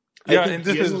 Yeah, I think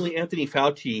generally Anthony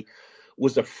Fauci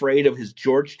was afraid of his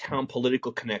Georgetown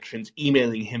political connections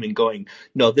emailing him and going,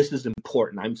 no, this is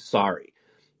important. I'm sorry.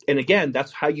 And again,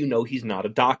 that's how you know he's not a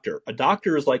doctor. A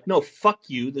doctor is like, no, fuck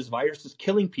you. This virus is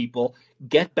killing people.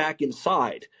 Get back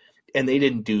inside. And they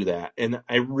didn't do that. And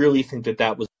I really think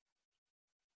that was.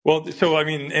 Well, so,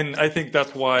 and I think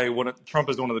that's why Trump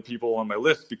is one of the people on my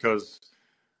list, because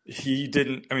he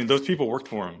didn't, those people worked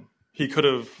for him. He could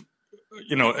have,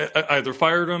 either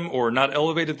fired them or not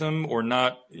elevated them or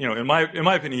not, in my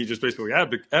opinion, he just basically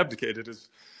abdicated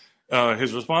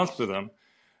his response to them.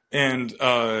 And,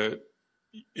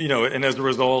 and as a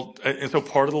result, and so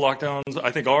part of the lockdowns,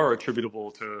 I think, are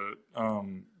attributable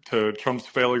to Trump's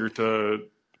failure to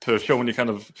show any kind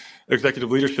of executive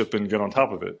leadership and get on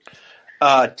top of it.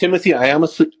 Timothy, I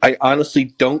honestly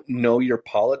don't know your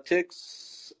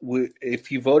politics.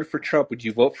 If you voted for Trump, would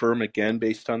you vote for him again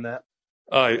based on that?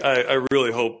 I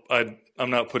really hope I'm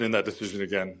not put in that decision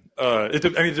again.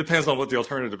 It depends on what the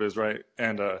alternative is, right?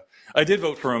 And I did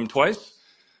vote for him twice,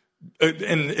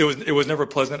 and it was never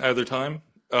pleasant either time.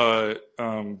 But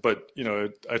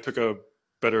I took a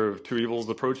better of two evils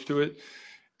approach to it,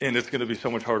 and it's going to be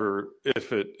so much harder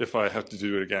if I have to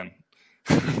do it again.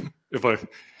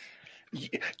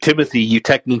 Timothy, you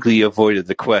technically avoided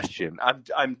the question.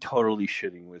 I'm totally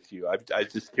shitting with you. I'm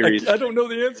just curious. I don't know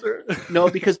the answer. No,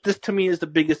 because this to me is the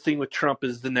biggest thing with Trump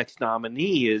is the next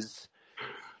nominee is,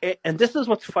 and this is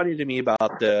what's funny to me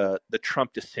about the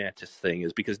Trump DeSantis thing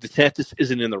is because DeSantis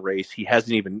isn't in the race. He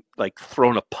hasn't even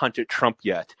thrown a punch at Trump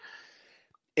yet.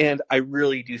 And I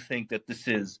really do think that this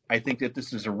is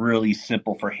really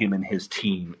simple for him and his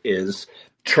team is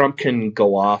Trump can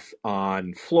go off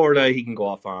on Florida. He can go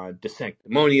off on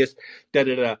DeSanctimonious,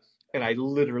 da-da-da. And I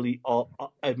literally,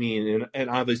 and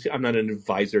obviously I'm not an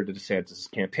advisor to DeSantis'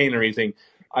 campaign or anything.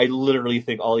 I literally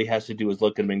think all he has to do is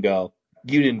look at him and go,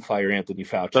 you didn't fire Anthony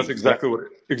Fauci. That's exactly.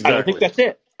 I think that's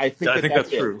it. I think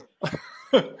that's true.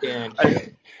 And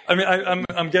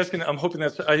I'm guessing, I'm hoping I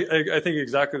think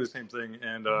exactly the same thing.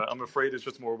 And I'm afraid it's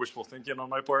just more wishful thinking on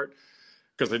my part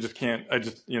because I just can't,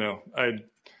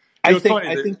 I was think funny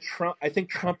I that think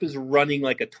Trump is running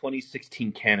like a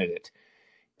 2016 candidate,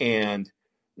 and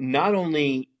not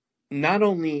only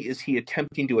is he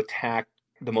attempting to attack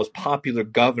the most popular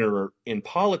governor in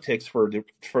politics for the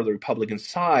Republican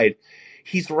side,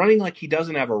 he's running like he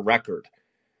doesn't have a record.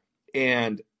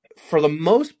 And for the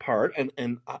most part,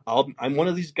 I'm one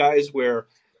of these guys where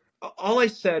all I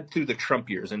said through the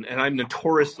Trump years, and I'm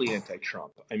notoriously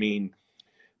anti-Trump. I mean,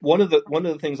 one of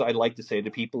the things I like to say to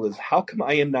people is, how come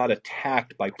I am not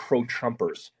attacked by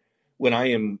pro-Trumpers when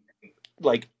I am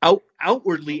like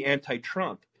outwardly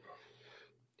anti-Trump?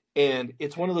 And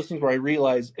it's one of those things where I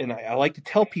realize, and I like to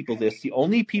tell people this: the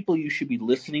only people you should be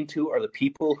listening to are the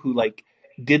people who like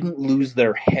didn't lose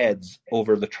their heads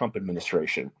over the Trump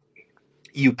administration.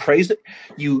 You praise it,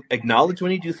 you acknowledge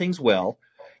when you do things well,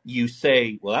 you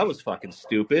say, well, that was fucking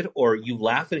stupid, or you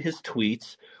laugh at his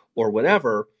tweets or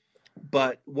whatever.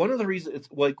 But one of the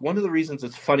reasons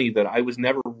it's funny that I was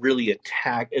never really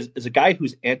attacked as a guy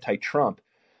who's anti-Trump.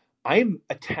 I'm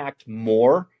attacked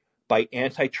more by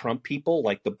anti-Trump people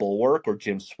like the Bulwark or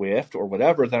Jim Swift or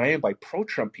whatever than I am by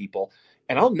pro-Trump people.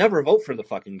 And I'll never vote for the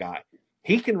fucking guy.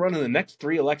 He can run in the next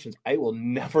 3 elections. I will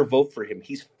never vote for him.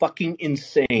 He's fucking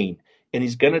insane. And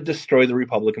he's going to destroy the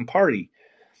Republican Party.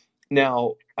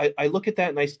 Now, I look at that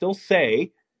and I still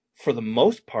say, for the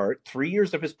most part, 3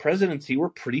 years of his presidency were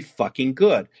pretty fucking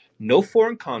good. No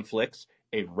foreign conflicts,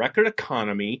 a record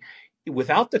economy,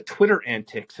 without the Twitter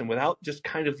antics and without just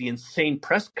kind of the insane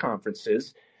press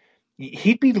conferences.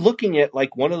 He'd be looking at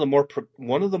like one of the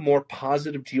more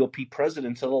positive GOP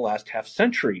presidents of the last half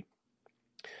century.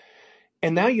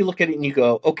 And now you look at it and you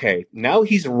go, okay, now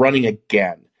he's running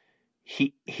again.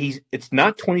 It's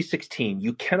not 2016.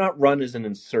 You cannot run as an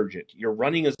insurgent. You're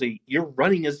running as the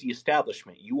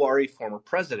establishment. You are a former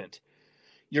president.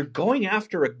 You're going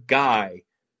after a guy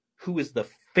who is the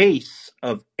face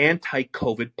of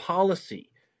anti-COVID policy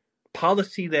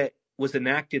that was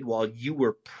enacted while you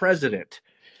were president.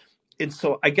 And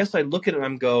so I guess I look at it and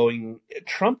I'm going,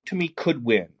 Trump to me could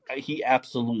win. He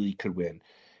absolutely could win.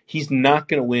 He's not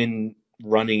going to win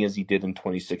running as he did in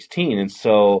 2016. And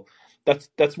so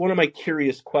that's one of my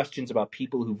curious questions about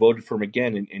people who voted for him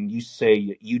again. And you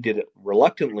say you did it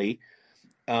reluctantly,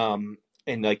 and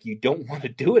like you don't want to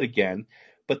do it again.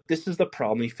 But this is the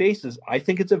problem he faces. I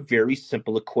think it's a very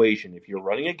simple equation. If you're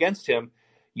running against him,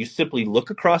 you simply look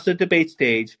across the debate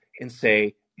stage and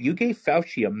say, you gave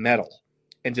Fauci a medal,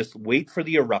 and just wait for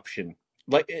the eruption.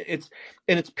 Like it's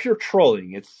pure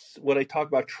trolling. It's what I talk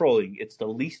about trolling. It's the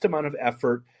least amount of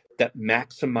effort that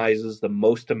maximizes the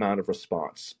most amount of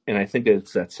response. And I think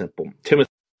it's that simple. Timothy.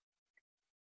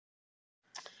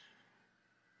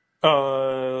 I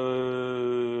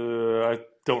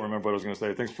don't remember what I was going to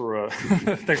say. Thanks for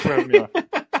thanks for having me on.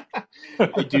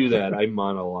 I do that. I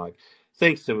monologue.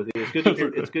 Thanks, Timothy. It's good to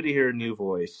hear. It's good to hear a new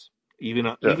voice. Even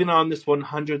on this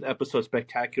 100th episode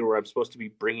spectacular, where I'm supposed to be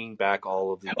bringing back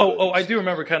all of the. I do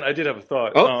remember. Ken, I did have a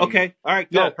thought. Okay. All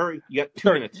right. Go. Hurry. You got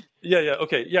 2 minutes. Yeah.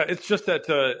 Okay. Yeah. It's just that.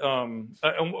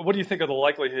 What do you think of the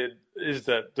likelihood is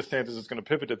that DeSantis is going to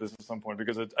pivot to this at some point?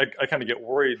 Because I kind of get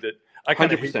worried that I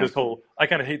kind of hate this whole. I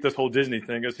kind of hate this whole Disney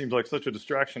thing. It seems like such a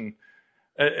distraction.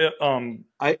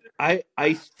 I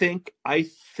think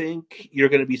you're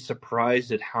going to be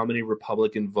surprised at how many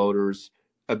Republican voters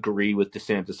agree with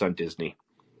DeSantis on Disney.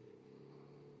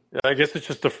 Yeah, I guess it's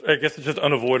just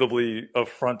unavoidably a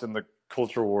front in the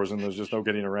culture wars, and there's just no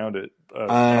getting around it.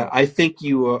 I think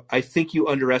you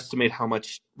underestimate how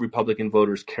much Republican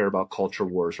voters care about culture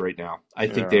wars right now. I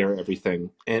think they are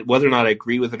everything, and whether or not I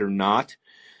agree with it or not,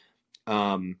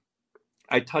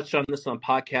 I touched on this on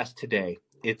podcast today.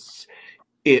 It's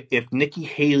if Nikki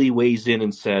Haley weighs in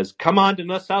and says, "Come on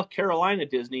to South Carolina,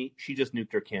 Disney," she just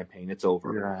nuked her campaign. It's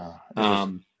over. Yeah.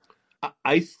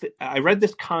 I read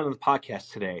this comment on the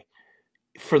podcast today.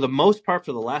 For the most part,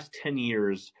 for the last 10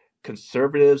 years,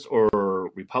 conservatives or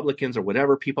Republicans or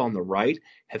whatever, people on the right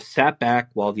have sat back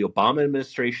while the Obama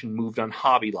administration moved on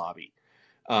Hobby Lobby,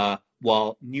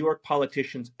 while New York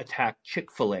politicians attacked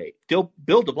Chick-fil-A. Bill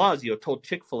de Blasio told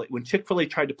Chick-fil-A, when Chick-fil-A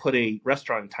tried to put a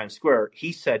restaurant in Times Square,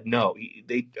 he said no.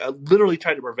 They literally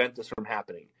tried to prevent this from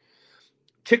happening.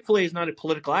 Chick-fil-A is not a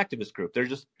political activist group. They're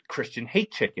just Christian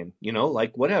hate chicken,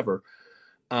 like whatever.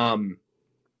 So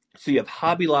you have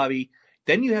Hobby Lobby.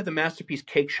 Then you have the Masterpiece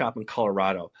Cake Shop in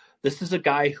Colorado. This is a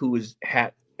guy who is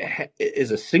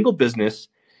a single business,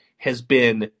 had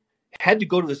to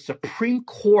go to the Supreme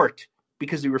Court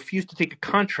because he refused to take a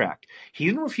contract. He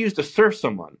didn't refuse to serve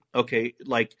someone. Okay,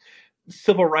 like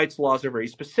civil rights laws are very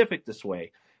specific this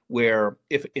way, where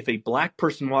if a black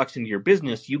person walks into your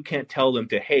business, you can't tell them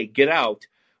to, hey, get out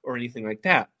or anything like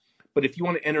that. But if you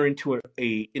want to enter into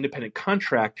a independent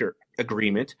contractor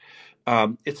agreement,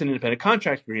 it's an independent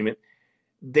contract agreement.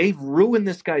 They've ruined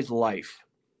this guy's life.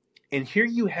 And here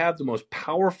you have the most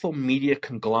powerful media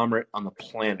conglomerate on the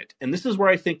planet. And this is where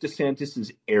I think DeSantis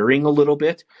is erring a little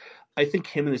bit. I think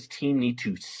him and his team need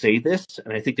to say this,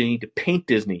 and I think they need to paint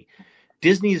Disney.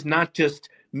 Disney is not just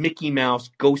Mickey Mouse,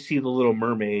 go see The Little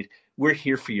Mermaid. We're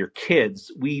here for your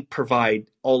kids. We provide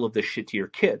all of this shit to your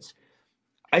kids.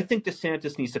 I think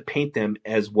DeSantis needs to paint them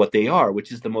as what they are,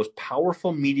 which is the most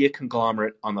powerful media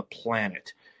conglomerate on the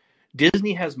planet.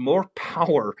 Disney has more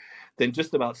power than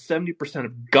just about 70%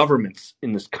 of governments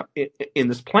in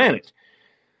this planet.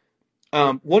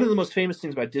 One of the most famous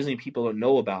things about Disney people don't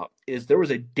know about is there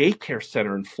was a daycare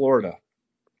center in Florida,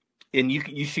 and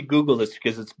you should Google this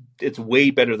because it's way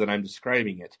better than I'm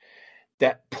describing it,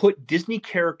 that put Disney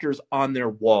characters on their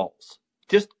walls.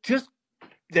 Just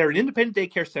they're an independent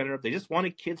daycare center. They just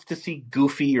wanted kids to see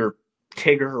Goofy or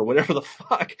Tigger or whatever the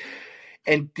fuck,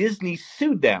 and Disney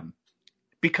sued them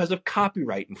because of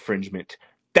copyright infringement.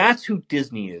 That's who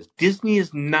Disney is. Disney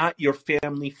is not your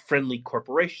family-friendly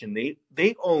corporation.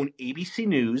 They own ABC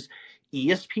News,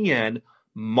 ESPN,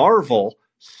 Marvel,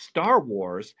 Star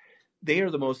Wars. They are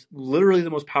literally the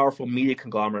most powerful media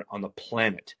conglomerate on the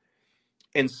planet.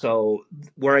 And so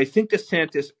where I think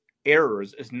DeSantis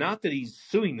errors is not that he's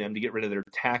suing them to get rid of their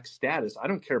tax status. I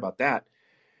don't care about that.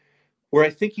 Where I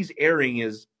think he's erring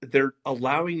is they're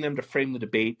allowing them to frame the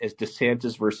debate as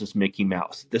DeSantis versus Mickey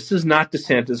Mouse. This is not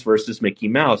DeSantis versus Mickey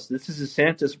Mouse. This is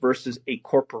DeSantis versus a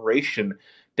corporation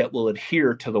that will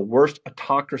adhere to the worst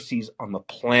autocracies on the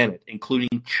planet,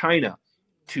 including China,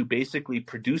 to basically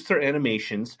produce their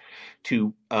animations,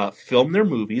 to film their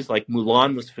movies, like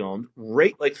Mulan was filmed,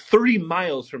 right like 30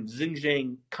 miles from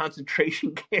Xinjiang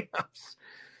concentration camps.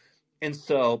 And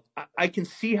so I can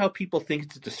see how people think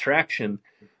it's a distraction.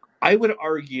 I would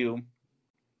argue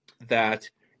that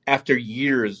after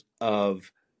years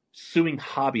of suing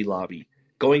Hobby Lobby,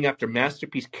 going after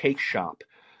Masterpiece Cake Shop,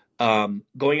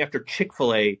 going after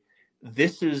Chick-fil-A,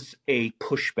 this is a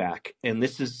pushback, and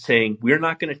this is saying we're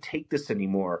not going to take this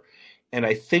anymore. And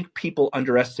I think people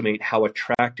underestimate how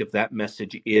attractive that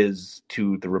message is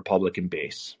to the Republican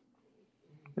base.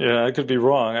 Yeah, I could be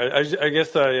wrong. I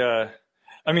guess I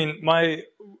mean,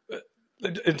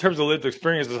 in terms of lived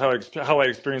experiences, how I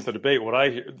experience the debate, what I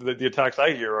hear, the attacks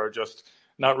I hear are just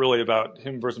not really about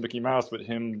him versus Mickey Mouse, but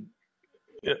him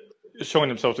showing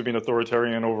himself to be an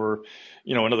authoritarian over,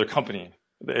 another company.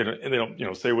 They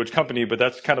don't, say which company, but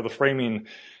that's kind of the framing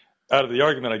out of the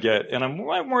argument I get, and I'm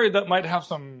worried that might have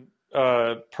some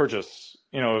purchase.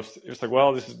 If it's like,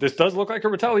 well, this does look like a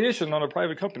retaliation on a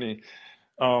private company.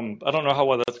 I don't know how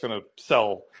well that's going to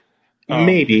sell.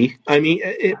 Maybe. I mean,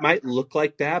 it might look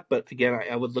like that, but again,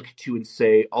 I would look at you and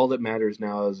say all that matters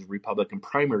now is Republican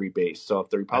primary base. So if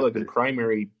the Republican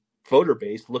primary voter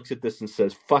base looks at this and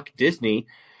says, fuck Disney,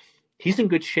 he's in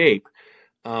good shape.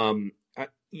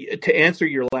 To answer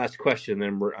your last question,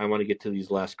 then I want to get to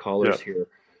these last callers here.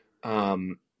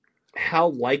 How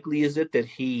likely is it that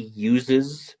he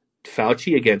uses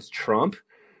Fauci against Trump?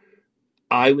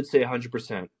 I would say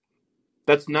 100%.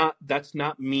 That's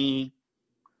not me.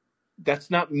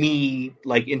 That's not me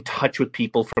like in touch with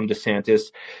people from DeSantis.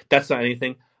 That's not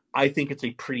anything. I think it's a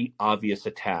pretty obvious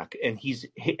attack, and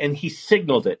he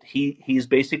signaled it. He's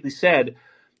basically said,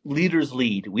 leaders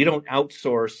lead. We don't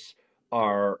outsource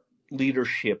our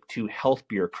leadership to health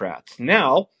bureaucrats.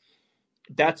 Now,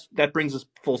 that brings us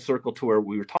full circle to where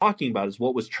we were talking about is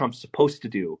what was Trump supposed to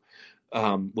do?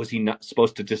 Was he not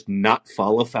supposed to just not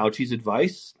follow Fauci's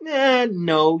advice?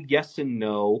 No, yes and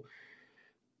no.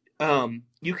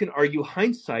 You can argue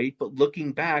hindsight, but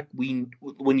looking back, when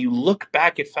you look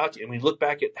back at Fauci and we look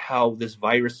back at how this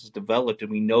virus has developed,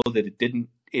 and we know that it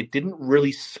didn't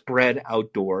really spread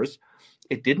outdoors,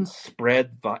 it didn't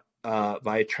spread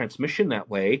via transmission that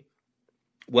way.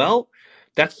 Well,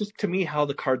 that's just to me how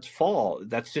the cards fall.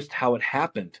 That's just how it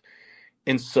happened.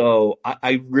 And so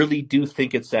I really do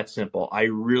think it's that simple. I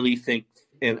really think,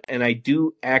 and I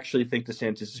do actually think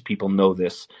DeSantis' people know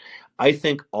this. I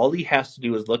think all he has to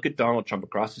do is look at Donald Trump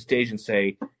across the stage and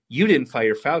say, you didn't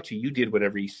fire Fauci, you did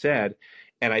whatever he said.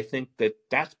 And I think that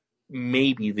that's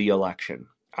maybe the election.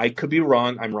 I could be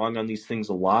wrong. I'm wrong on these things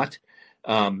a lot.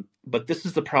 But this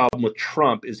is the problem with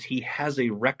Trump is he has a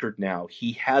record now.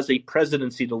 He has a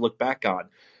presidency to look back on.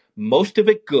 Most of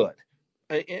it good.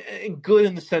 And good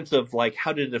in the sense of like,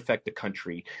 how did it affect the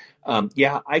country?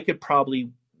 I could probably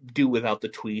do without the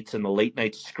tweets and the late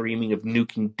night screaming of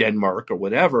nuking Denmark or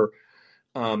whatever.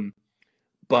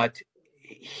 But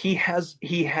he has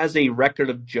a record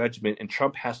of judgment, and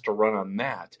Trump has to run on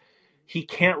that. he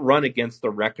can't run against the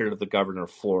record of the governor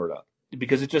of Florida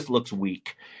because it just looks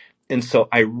weak. And so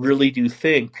I really do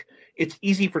think it's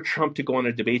easy for Trump to go on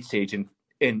a debate stage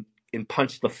and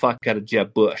punch the fuck out of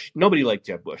Jeb Bush. Nobody liked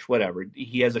Jeb Bush, whatever.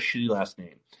 He has a shitty last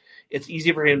name. It's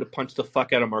easy for him to punch the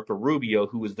fuck out of Marco Rubio,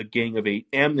 who was the Gang of Eight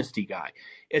amnesty guy.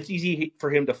 It's easy for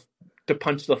him to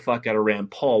punch the fuck out of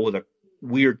Rand Paul with a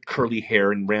weird curly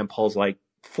hair, and Rand Paul's like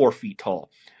 4 feet tall.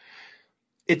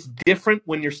 It's different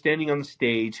when you're standing on the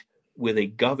stage with a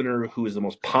governor who is the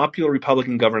most popular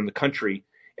Republican governor in the country,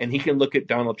 and he can look at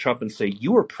Donald Trump and say,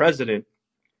 "You were president.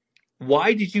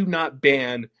 Why did you not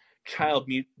ban child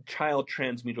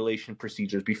trans mutilation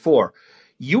procedures before?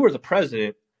 You were the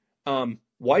president.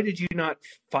 Why did you not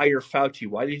fire Fauci?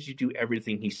 Why did you do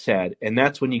everything he said?" And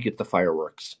that's when you get the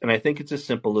fireworks. And I think it's as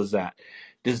simple as that.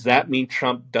 Does that mean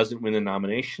Trump doesn't win the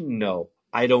nomination? No,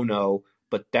 I don't know.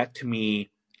 But that, to me,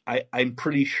 I'm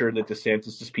pretty sure that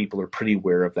DeSantis' people are pretty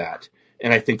aware of that.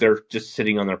 And I think they're just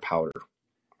sitting on their powder.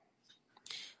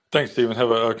 Thanks, Stephen.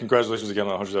 Have a congratulations again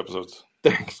on 100 episodes.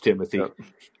 Thanks, Timothy. Yep.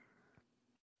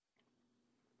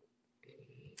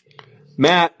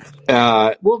 Matt,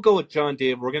 we'll go with John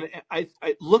David. We're gonna.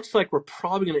 It looks like we're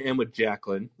probably gonna end with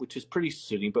Jacqueline, which is pretty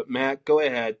suiting. But Matt, go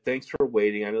ahead. Thanks for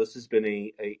waiting. I know this has been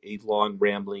a long,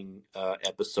 rambling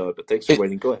episode, but thanks for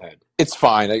waiting. Go ahead. It's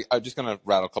fine. I'm just gonna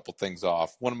rattle a couple things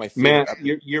off. One of my favorite.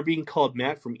 Matt, you're being called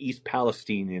Matt from East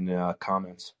Palestine in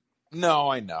comments. No,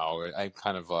 I know. I'm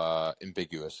kind of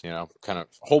ambiguous. Kind of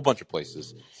a whole bunch of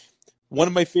places. One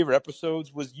of my favorite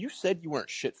episodes was you said you weren't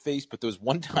shit-faced, but there was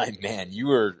one time, man, you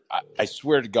were, I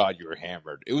swear to God, you were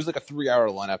hammered. It was like a 3-hour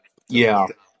lineup. Yeah.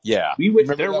 Yeah. We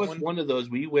went, there was one of those.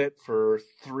 We went for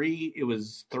 3, it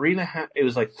was 3.5, it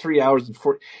was like 3 hours and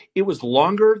 4. It was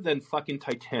longer than fucking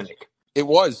Titanic. It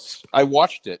was. I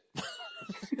watched it.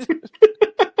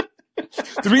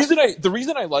 The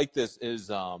reason I like this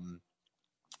is I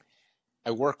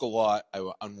work a lot.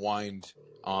 I unwind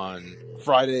on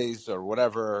Fridays or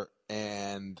whatever,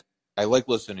 and I like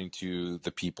listening to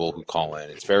the people who call in.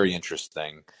 It's very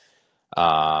interesting,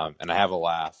 and I have a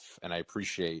laugh, and I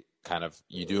appreciate kind of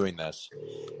you doing this.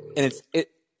 And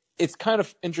it's kind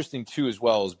of interesting too, as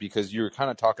well, is because you were kind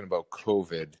of talking about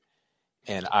COVID,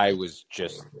 and I was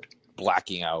just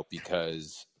blacking out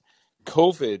because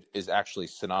COVID is actually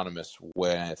synonymous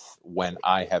with when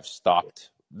I have stopped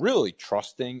really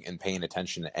trusting and paying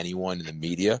attention to anyone in the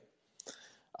media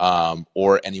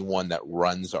or anyone that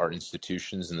runs our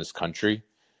institutions in this country,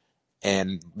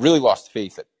 and really lost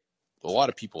faith at a lot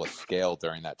of people at scale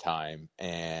during that time,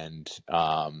 and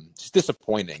it's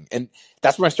disappointing. And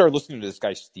that's when I started listening to this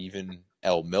guy, Stephen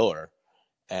L. Miller,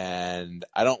 and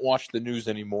I don't watch the news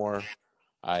anymore.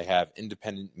 I have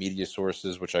independent media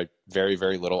sources, which I very,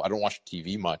 very little. I don't watch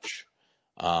TV much.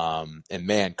 And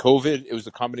man, COVID, it was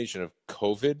a combination of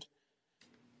COVID,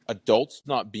 adults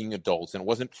not being adults, and it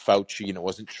wasn't Fauci and it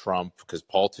wasn't Trump, because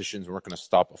politicians weren't going to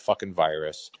stop a fucking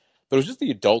virus, but it was just the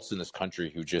adults in this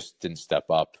country who just didn't step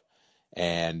up.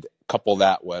 And couple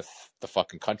that with the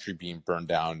fucking country being burned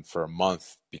down for a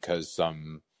month because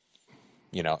some,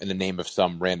 in the name of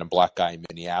some random black guy in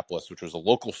Minneapolis, which was a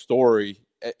local story.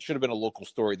 It should have been a local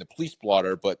story in the police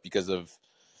blotter, but because of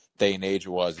day and age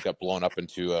it got blown up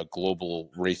into a global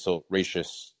racial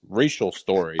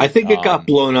story. I think it got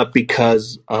blown up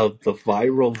because of the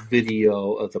viral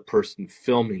video of the person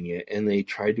filming it, and they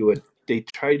tried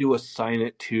to assign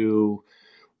it to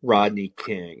Rodney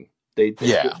King.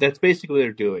 That's basically what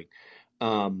they're doing.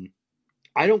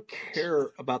 I don't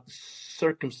care about the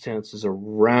circumstances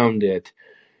around it.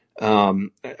 I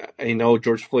know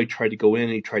George Floyd tried to go in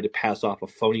and he tried to pass off a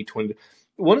phony twin.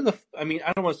 I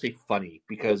don't want to say funny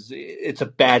because it's a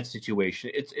bad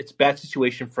situation. It's a bad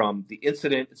situation from the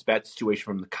incident. It's a bad situation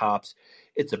from the cops.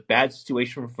 It's a bad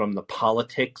situation from the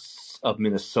politics of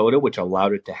Minnesota, which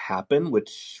allowed it to happen,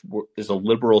 which is a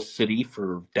liberal city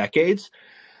for decades.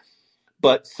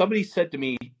 But somebody said to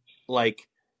me, like,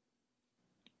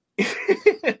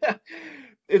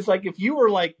 it's like if you were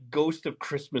like Ghost of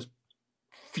Christmas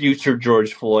future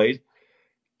George Floyd,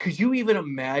 could you even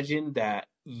imagine that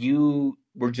you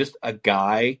were just a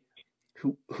guy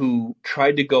who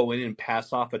tried to go in and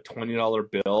pass off a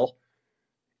 $20 bill,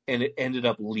 and it ended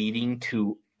up leading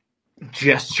to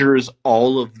gestures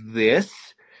all of this?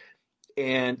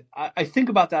 And I think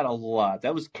about that a lot.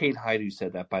 That was Kate Hyde who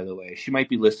said that, by the way. She might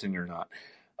be listening or not.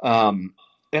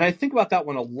 And I think about that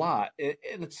one a lot.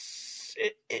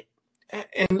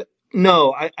 And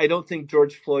no, I don't think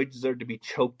George Floyd deserved to be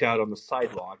choked out on the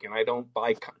sidewalk. And I don't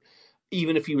buy,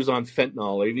 even if he was on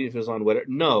fentanyl or even if he was on whatever.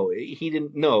 No, he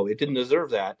didn't. No, it didn't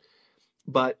deserve that.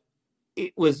 But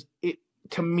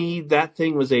to me, that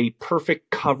thing was a perfect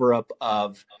cover up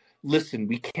of listen,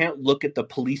 we can't look at the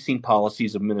policing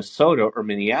policies of Minnesota or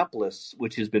Minneapolis,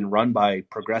 which has been run by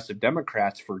progressive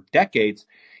Democrats for decades.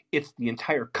 It's the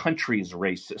entire country is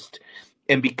racist.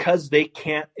 And because they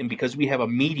can't, and because we have a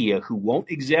media who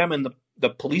won't examine the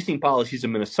policing policies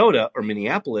of Minnesota or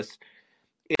Minneapolis,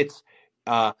 it's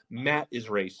Matt is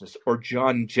racist, or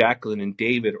John, Jacqueline, and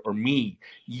David, or me.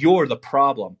 You're the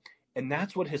problem. And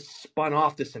that's what has spun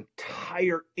off this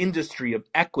entire industry of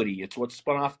equity. It's what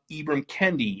spun off Ibram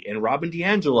Kendi and Robin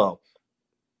DiAngelo.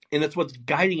 And it's what's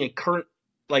guiding a current,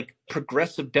 like,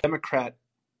 progressive Democrat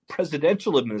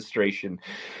presidential administration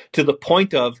to the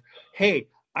point of, hey,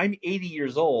 I'm 80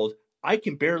 years old. I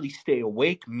can barely stay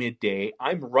awake midday.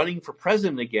 I'm running for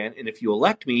president again. And if you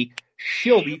elect me,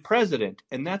 she'll be president.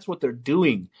 And that's what they're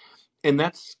doing. And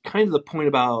that's kind of the point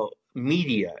about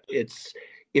media. It's,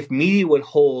 if media would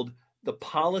hold the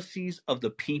policies of the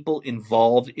people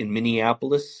involved in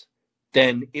Minneapolis,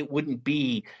 then it wouldn't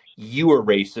be you are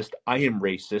racist, I am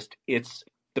racist. It's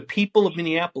the people of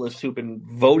Minneapolis who've been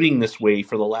voting this way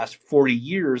for the last 40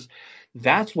 years.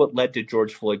 That's what led to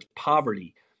George Floyd's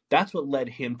poverty. That's what led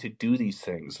him to do these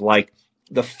things. Like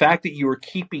the fact that you were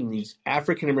keeping these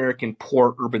African-American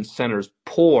poor urban centers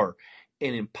poor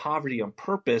and in poverty on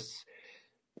purpose,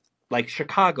 like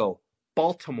Chicago,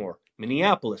 Baltimore,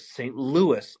 Minneapolis, St.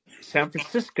 Louis, San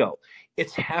Francisco.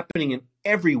 It's happening in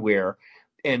everywhere.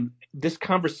 And this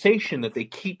conversation that they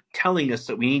keep telling us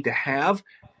that we need to have,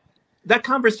 that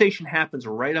conversation happens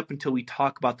right up until we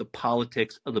talk about the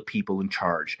politics of the people in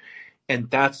charge. And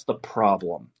that's the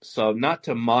problem. So not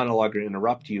to monologue or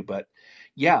interrupt you, but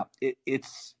yeah,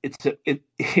 it's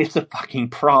a fucking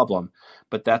problem.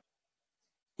 But that's,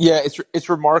 Yeah, it's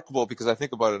remarkable because I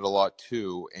think about it a lot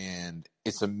too, and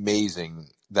it's amazing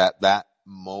that that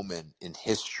moment in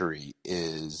history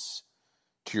is,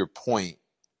 to your point,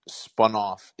 spun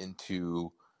off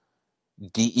into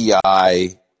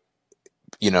DEI,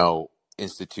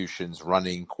 institutions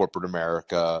running corporate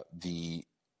America, the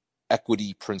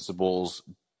equity principles,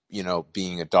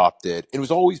 being adopted. It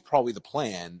was always probably the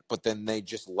plan, but then they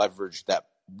just leveraged that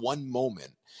one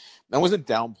moment. I wasn't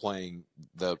downplaying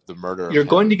the murder of you're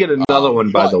going to him, get another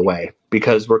one, by but the way,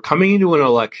 because we're coming into an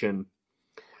election.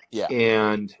 yeah,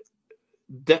 And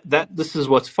that this is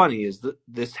what's funny is that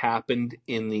this happened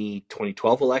in the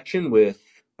 2012 election with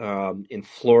in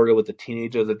Florida with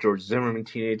the George Zimmerman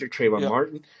teenager, Trayvon yeah,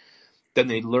 Martin. Then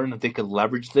they learned that they could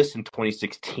leverage this in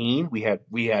 2016. We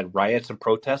had riots and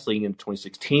protests leading into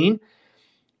 2016.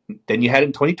 Then you had it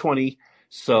in 2020.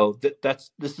 So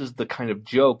this is the kind of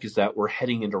joke, is that we're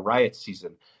heading into riot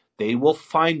season. They will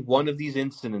find one of these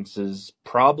incidences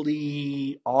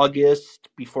probably August,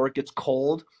 before it gets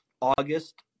cold.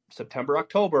 August, September,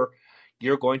 October,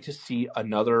 you're going to see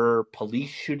another police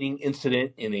shooting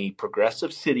incident in a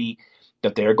progressive city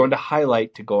that they're going to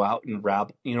highlight to go out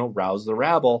and rouse the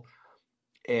rabble.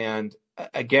 And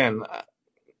again,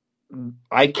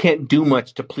 I can't do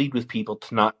much to plead with people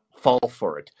to not fall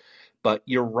for it. But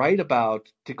you're right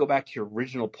about, to go back to your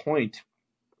original point,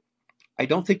 I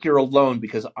don't think you're alone,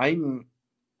 because I'm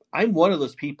one of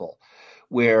those people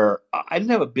where I didn't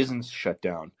have a business shut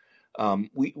down.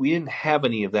 We didn't have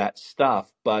any of that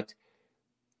stuff, but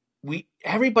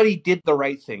everybody did the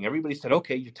right thing. Everybody said,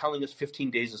 okay, you're telling us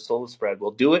 15 days of solo spread. We'll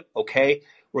do it. Okay,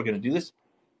 we're going to do this.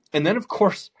 And then, of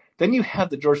course, then you have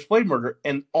the George Floyd murder,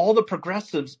 and all the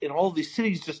progressives in all of these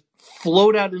cities just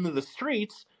flowed out into the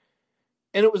streets.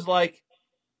 And it was like,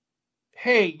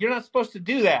 hey, you're not supposed to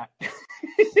do that.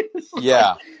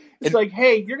 yeah. It's like,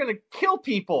 hey, you're going to kill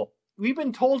people. We've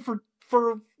been told for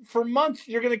months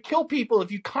you're going to kill people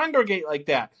if you congregate like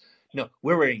that. No,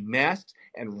 we're wearing masks,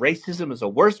 and racism is a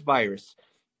worse virus.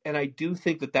 And I do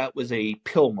think that was a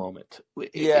pill moment.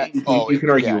 Yeah. You can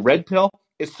argue yeah. red pill.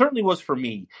 It certainly was for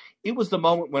me. It was the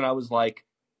moment when I was like,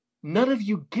 none of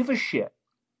you give a shit.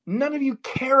 None of you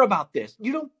care about this.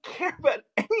 You don't care about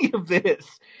any of this.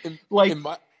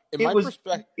 Everybody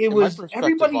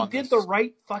did the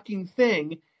right fucking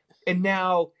thing, and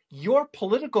now your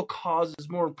political cause is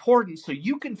more important, so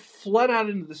you can flood out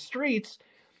into the streets.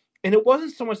 And it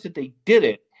wasn't so much that they did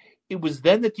it. It was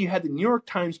then that you had the New York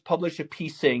Times publish a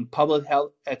piece saying public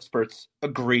health experts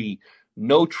agree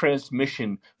no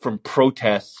transmission from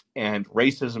protests, and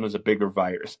racism is a bigger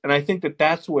virus. And I think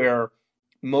that's where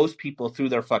most people threw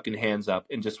their fucking hands up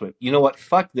and just went, you know what,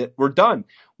 fuck that, we're done.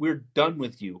 We're done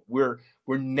with you. We're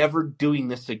never doing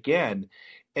this again.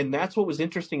 And that's what was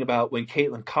interesting about when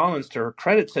Caitlin Collins, to her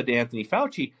credit, said to Anthony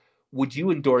Fauci, would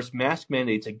you endorse mask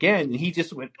mandates again? And he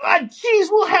just went, geez,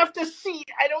 we'll have to see.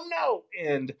 I don't know.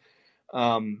 And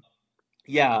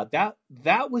Yeah,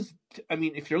 that was. I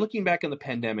mean, if you're looking back on the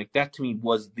pandemic, that to me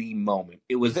was the moment.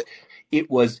 It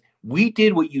was. We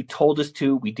did what you told us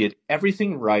to. We did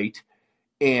everything right,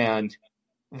 and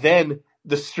then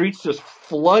the streets just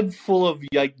flood full of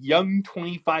like young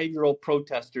 25-year-old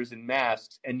protesters in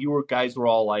masks, and guys were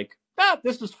all like,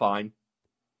 this is fine.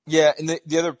 Yeah, and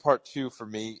the other part too for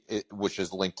me, which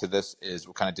is linked to this, is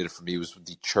what kind of did it for me was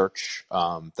the church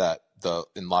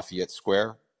in Lafayette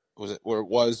Square was it where it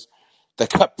was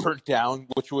that got burnt down,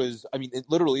 which was, I mean, it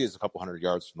literally is a couple hundred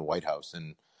yards from the White House,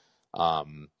 and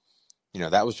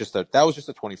that was just a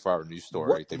 24-hour news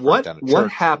story. They burnt down a church.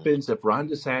 What happens if Ron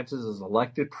DeSantis is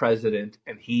elected president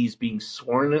and he's being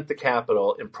sworn at the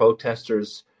Capitol and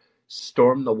protesters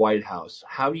storm the White House?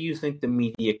 How do you think the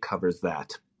media covers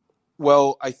that?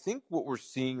 Well, I think what we're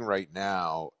seeing right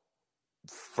now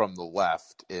from the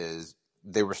left is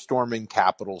they were storming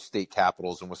state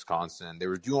capitals in Wisconsin. They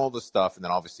were doing all this stuff, and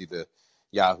then obviously the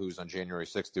Yahoos on January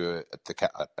 6th do it at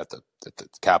the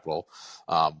Capitol,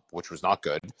 which was not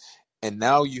good. And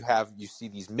now you see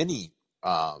these mini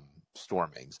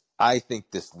stormings. I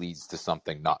think this leads to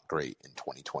something not great in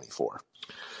 2024.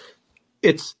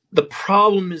 It's the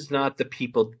problem is not that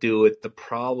people do it. The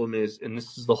problem is, and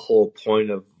this is the whole point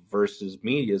of versus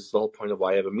media, is the whole point of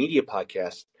why I have a media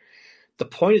podcast. The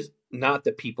point is not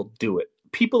that people do it.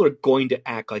 People are going to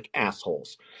act like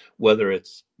assholes, whether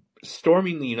it's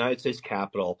storming the United States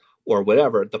Capitol or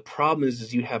whatever. The problem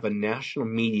is you have a national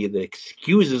media that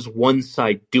excuses one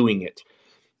side doing it.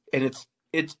 And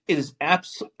it is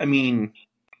absolutely, I mean,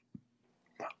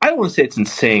 I don't want to say it's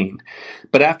insane,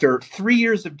 but after 3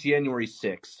 years of January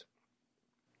 6th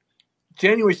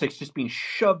just being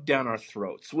shoved down our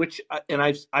throats, and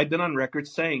I've been on record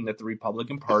saying that the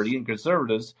Republican Party and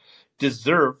conservatives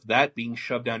deserve that being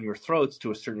shoved down your throats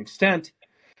to a certain extent,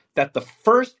 that the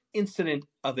first incident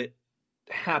of it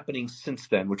happening since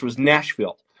then, which was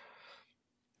Nashville,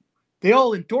 they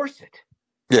all endorse it.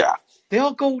 Yeah. They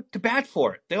all go to bat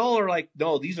for it. They all are like,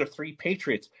 no, these are three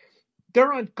patriots.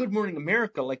 They're on Good Morning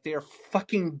America like they are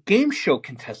fucking game show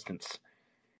contestants.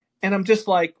 And I'm just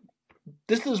like,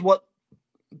 this is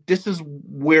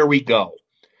where we go.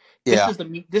 Yeah.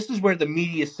 This is where the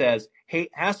media says, hey,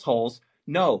 assholes,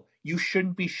 no, you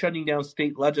shouldn't be shutting down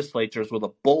state legislatures with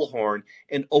a bullhorn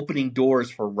and opening doors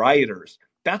for rioters.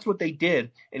 That's what they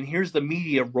did. And here's the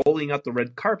media rolling out the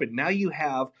red carpet. Now you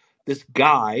have this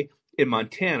guy in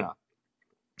Montana,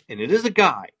 and it is a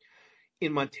guy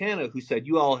in Montana who said,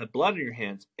 you all have blood on your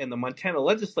hands. And the Montana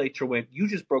legislature went, you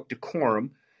just broke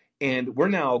decorum, and we're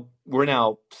now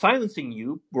silencing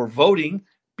you. We're voting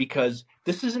because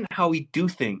this isn't how we do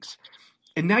things.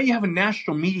 And now you have a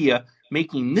national media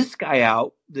making this guy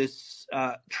out, this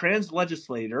trans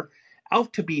legislator,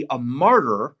 out to be a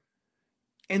martyr.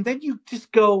 And then you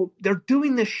just go, they're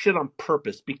doing this shit on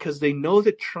purpose because they know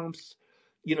that Trump's,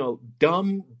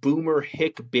 dumb boomer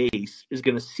hick base is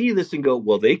going to see this and go,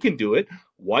 well, they can do it.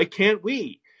 Why can't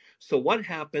we? So what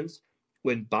happens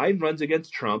when Biden runs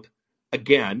against Trump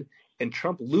again and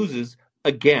Trump loses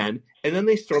again, and then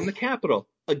they storm the Capitol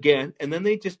again, and then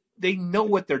they know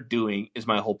what they're doing is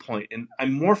my whole point. And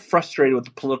I'm more frustrated with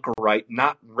the political right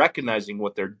not recognizing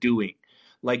what they're doing.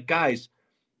 Like, guys,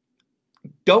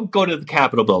 don't go to the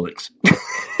Capitol buildings.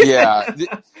 Yeah.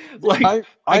 Like,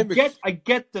 I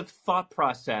get the thought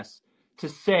process to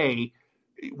say,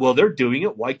 well, they're doing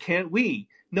it. Why can't we?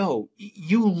 No,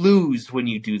 you lose when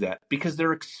you do that because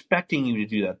they're expecting you to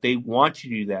do that. They want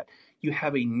you to do that. You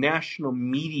have a national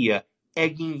media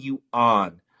egging you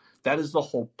on. That is the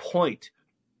whole point.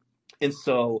 And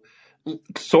so,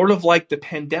 sort of like the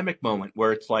pandemic moment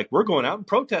where it's like, we're going out and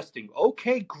protesting.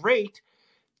 Okay, great.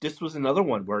 This was another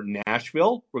one where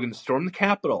Nashville, we're going to storm the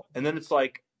Capitol. And then it's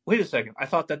like, wait a second, I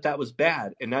thought that was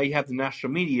bad. And now you have the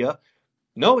national media.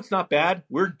 No, it's not bad.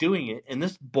 We're doing it. And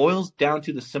this boils down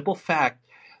to the simple fact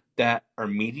that our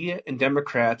media and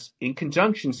Democrats in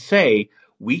conjunction say,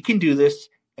 we can do this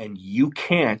and you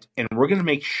can't. And we're going to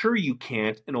make sure you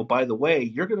can't. And oh, by the way,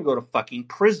 you're going to go to fucking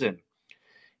prison.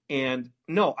 And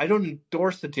no, I don't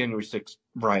endorse the January 6th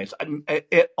riots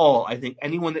at all. I think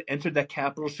anyone that entered that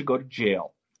Capitol should go to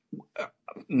jail.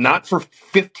 Not for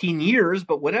 15 years,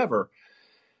 but whatever.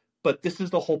 But this is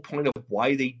the whole point of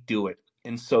why they do it.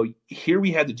 And so here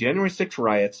we had the January 6th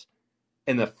riots,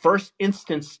 and the first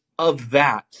instance of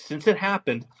that since it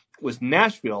happened was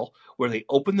Nashville, where they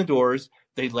opened the doors,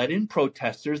 they let in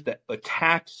protesters that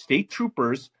attacked state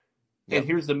troopers, and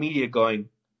here's the media going,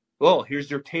 well,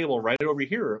 here's your table right over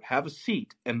here. Have a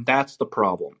seat. And that's the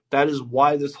problem. That is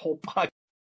why this whole podcast.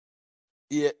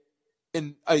 Yeah.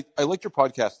 And I liked your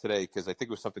podcast today because I think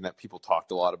it was something that people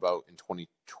talked a lot about in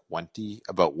 2020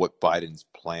 about what Biden's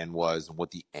plan was and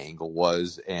what the angle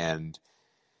was. And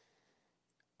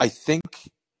I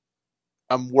think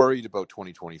I'm worried about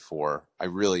 2024. I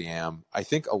really am. I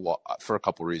think a lot for a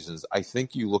couple reasons. I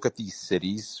think you look at these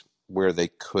cities where they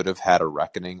could have had a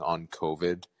reckoning on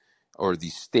COVID, or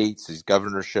these states, these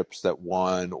governorships that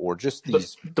won, or just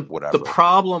these The whatever.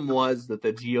 problem was that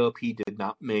the GOP did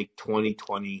not make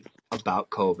 2020 about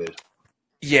COVID.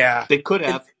 Yeah. They could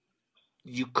have.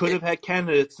 You could have had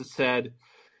candidates that said,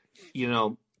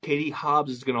 Katie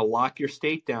Hobbs is going to lock your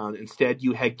state down. Instead,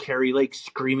 you had Carrie Lake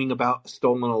screaming about a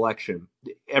stolen election.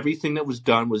 Everything that was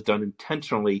done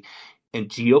intentionally, and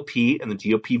GOP and the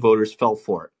GOP voters fell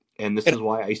for it. And this is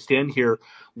why I stand here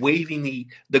waving the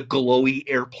glowy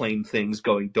airplane things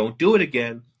going, don't do it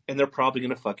again. And they're probably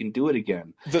going to fucking do it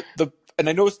again. And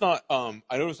I know it's not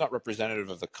representative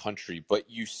of the country,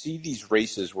 but you see these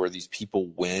races where these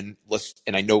people win.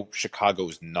 And I know Chicago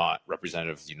is not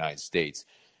representative of the United States,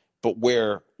 but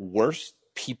where worse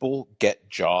people get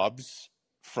jobs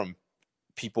from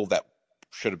people that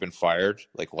should have been fired,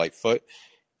 like Lightfoot,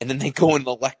 and then they go and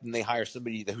elect and they hire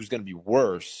somebody who's going to be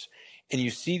worse. And you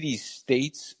see these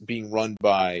states being run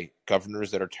by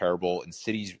governors that are terrible, and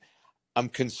cities. I'm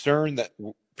concerned that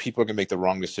people are going to make the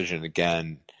wrong decision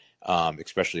again,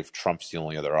 especially if Trump's the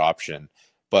only other option.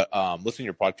 But listening to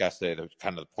your podcast today, the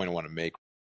kind of the point I want to make,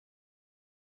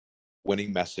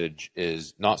 winning message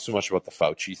is not so much about the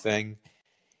Fauci thing.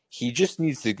 He just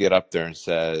needs to get up there and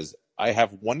says, I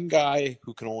have one guy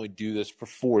who can only do this for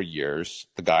 4 years,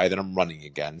 the guy that I'm running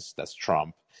against, that's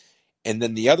Trump. And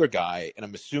then the other guy, and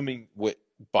I'm assuming what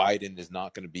Biden is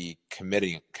not going to be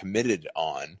committed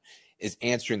on, is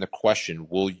answering the question,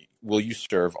 will you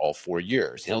serve all 4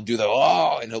 years? And he'll do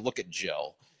and he'll look at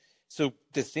Jill. So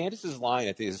DeSantis' line,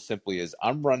 I think, is simply is,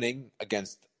 I'm running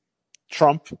against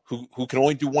Trump, who can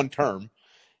only do one term.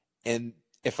 And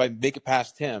if I make it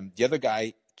past him, the other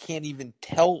guy can't even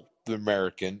tell the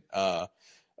American,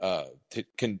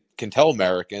 can tell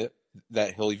America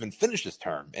that he'll even finish his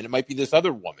term. And it might be this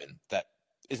other woman that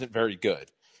isn't very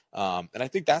good. And I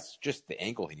think that's just the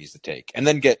angle he needs to take, and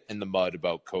then get in the mud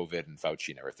about COVID and Fauci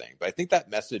and everything. But I think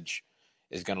that message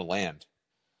is going to land.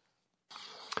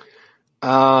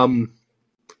 I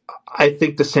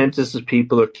think DeSantis'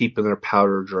 people are keeping their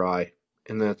powder dry,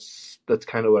 and that's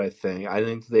kind of what I think. I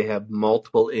think they have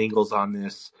multiple angles on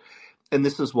this, and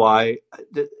this is why,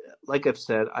 like I've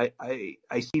said, I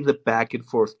see the back and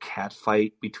forth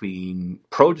catfight between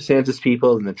pro DeSantis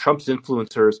people and the Trump's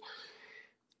influencers,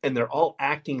 and they're all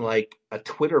acting like a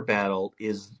Twitter battle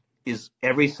is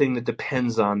everything that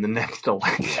depends on the next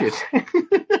election. Yeah.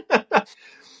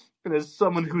 And as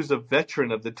someone who's a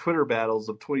veteran of the Twitter battles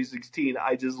of 2016,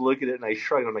 I just look at it and I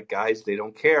shrug. I'm like, guys, they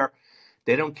don't care.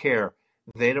 They don't care.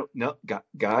 They don't. No,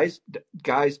 guys,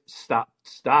 stop.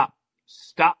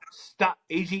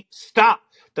 AG, stop.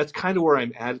 That's kind of where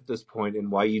I'm at this point,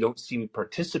 and why you don't see me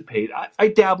participate. I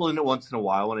dabble in it once in a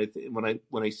while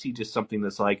when I see just something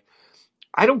that's like,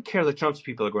 I don't care that Trump's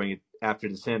people are going after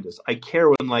DeSantis. I care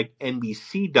when like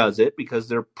NBC does it, because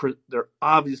they're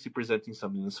obviously presenting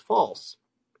something that's false.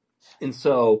 And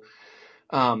so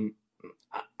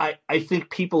I think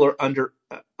people are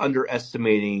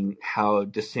underestimating how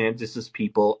DeSantis's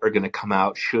people are going to come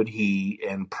out should he,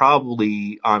 and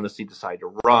probably honestly decide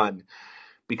to run,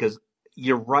 because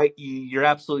you're right. You're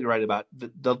absolutely right about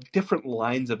the different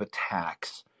lines of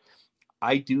attacks.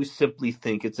 I do simply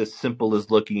think it's as simple as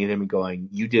looking at him and going,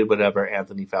 you did whatever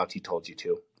Anthony Fauci told you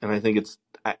to. And I think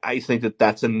I think that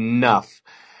that's enough.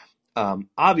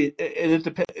 Obvious, and it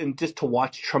depends, and just to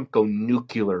watch Trump go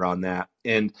nuclear on that.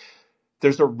 And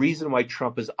there's a reason why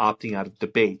Trump is opting out of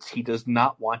debates. He does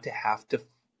not want to have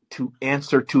to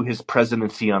answer to his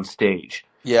presidency on stage.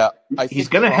 Yeah, he's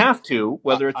going to have to,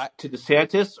 whether it's to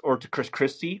DeSantis or to Chris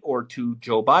Christie or to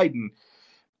Joe Biden.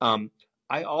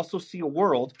 I also see a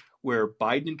world where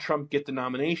Biden and Trump get the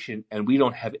nomination and we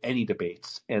don't have any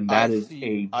debates, and that is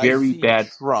a very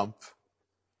bad.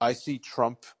 I see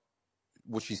Trump,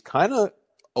 which he's kind of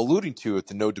alluding to at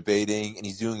the no debating, and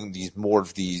he's doing more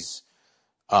of these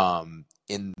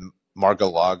in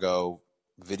Mar-a-Lago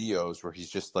videos where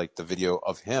he's just like the video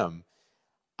of him.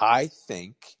 I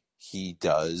think he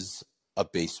does a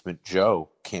Basement Joe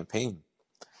campaign,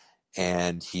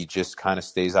 and he just kind of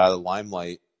stays out of the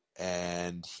limelight,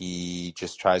 and he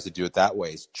just tries to do it that way.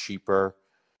 It's cheaper.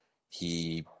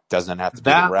 He doesn't have to do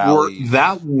the rallies.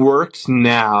 That works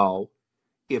now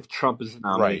if Trump is the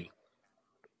nominee. Right.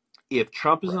 If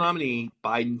Trump is the nominee,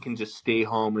 Biden can just stay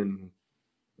home and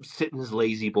sit in his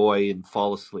lazy boy and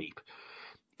fall asleep.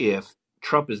 If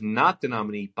Trump is not the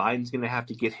nominee, Biden's going to have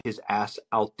to get his ass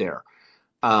out there.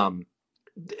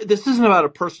 This isn't about a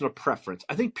personal preference.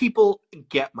 I think people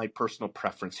get my personal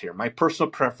preference here. My personal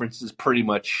preference is pretty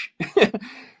much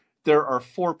there are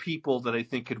 4 people that I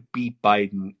think could beat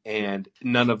Biden, and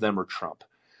none of them are Trump.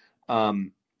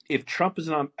 If Trump is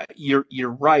on,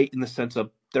 you're right in the sense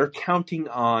of they're counting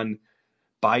on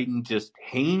Biden just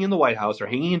hanging in the White House or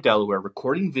hanging in Delaware,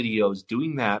 recording videos,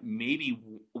 doing that, maybe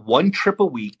 1 trip a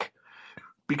week,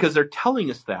 because they're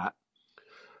telling us that.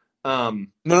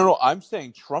 No. I'm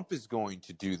saying Trump is going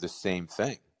to do the same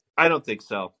thing. I don't think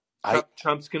so.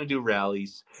 Trump's going to do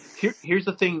rallies. Here's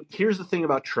the thing. Here's the thing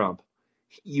about Trump.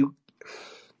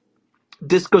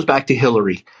 This goes back to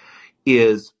Hillary.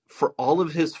 Is for all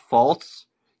of his faults,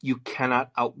 you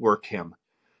cannot outwork him.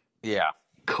 Yeah.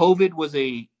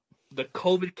 The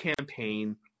COVID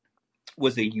campaign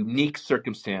was a unique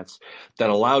circumstance that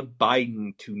allowed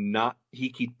Biden to not. He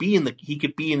could be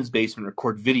in his basement,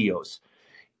 record videos.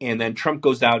 And then Trump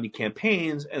goes out and he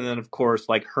campaigns. And then, of course,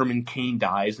 like Herman Cain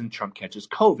dies and Trump catches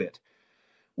COVID.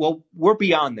 Well, we're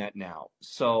beyond that now.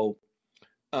 So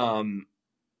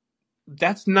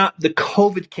that's not the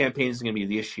COVID campaign is going to be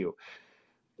the issue.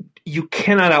 You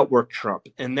cannot outwork Trump.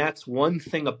 And that's one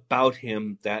thing about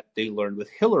him that they learned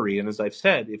with Hillary. And as I've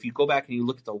said, if you go back and you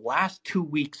look at the last 2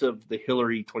 weeks of the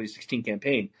Hillary 2016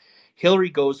 campaign,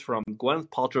 Hillary goes from Gwyneth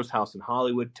Paltrow's house in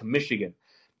Hollywood to Michigan.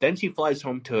 Then she flies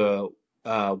home to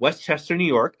Westchester, New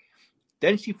York.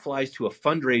 Then she flies to a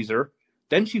fundraiser.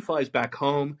 Then she flies back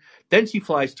home. Then she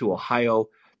flies to Ohio.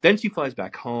 Then she flies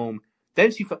back home.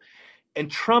 And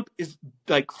Trump is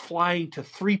like flying to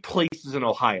 3 places in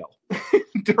Ohio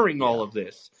during all of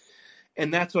this.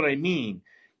 And that's what I mean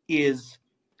is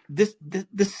this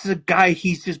is a guy,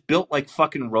 he's just built like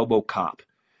fucking RoboCop.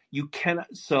 You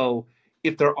cannot. So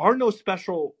if there are no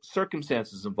special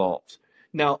circumstances involved,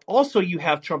 now also you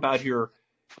have Trump out here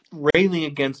railing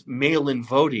against mail-in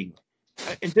voting.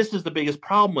 And this is the biggest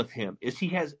problem with him is he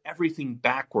has everything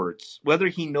backwards, whether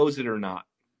he knows it or not.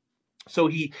 So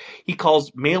he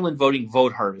calls mail-in voting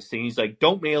vote harvesting. He's like,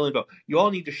 don't mail in vote. You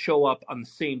all need to show up on the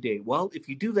same day. Well, if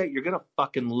you do that, you're going to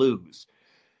fucking lose.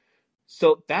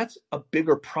 So that's a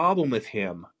bigger problem with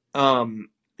him.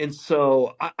 And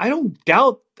so I don't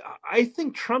doubt. I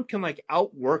think Trump can like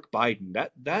outwork Biden.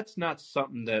 That's not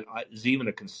something that is even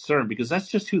a concern because that's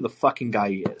just who the fucking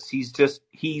guy is. He's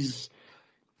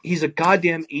a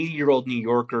goddamn 80-year-old New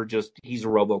Yorker. He's a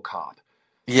RoboCop.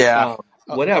 Yeah.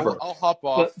 Whatever. I'll hop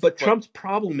off. But Trump's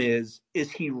problem is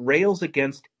he rails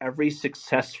against every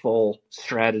successful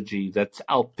strategy that's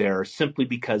out there simply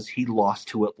because he lost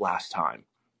to it last time.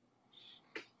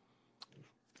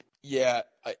 Yeah,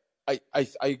 I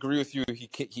agree with you.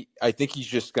 I think he's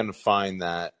just going to find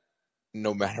that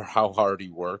no matter how hard he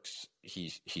works,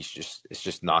 it's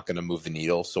just not going to move the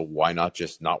needle. So why not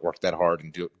just not work that hard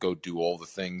and go do all the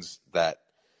things that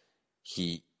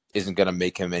he isn't going to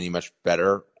make him any much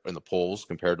better in the polls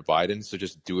compared to Biden. So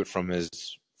just do it from his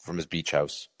beach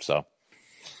house. So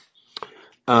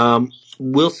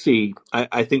we'll see.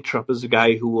 I think Trump is a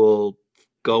guy who will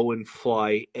go and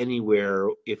fly anywhere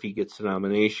if he gets the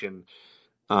nomination.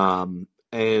 And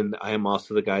I am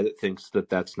also the guy that thinks that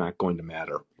that's not going to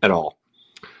matter at all.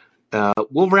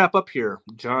 We'll wrap up here.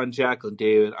 John, Jacqueline,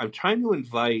 David. I'm trying to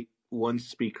invite one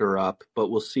speaker up, but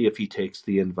we'll see if he takes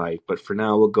the invite. But for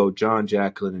now, we'll go John,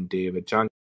 Jacqueline, and David. John.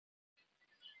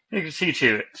 Good to see you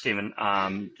too, Stephen.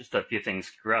 Just a few things.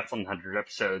 Congrats on 100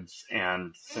 episodes.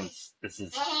 And since this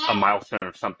is a milestone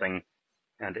or something,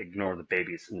 and ignore the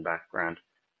babies in the background,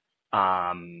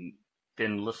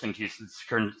 been listening to you since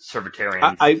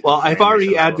Conservatarians. I've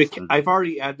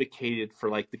already advocated for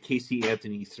like the Casey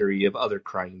Anthony theory of other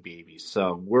crying babies.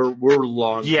 So we're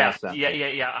long past that.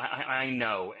 Yeah. I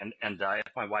know. And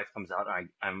if my wife comes out,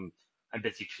 I'm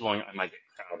busy too long, I might get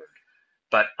crowded.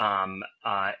 But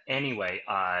anyway,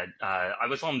 I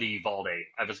was on the Uvalde.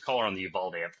 I was a caller on the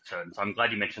Uvalde episode, so I'm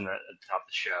glad you mentioned that at the top of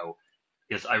the show,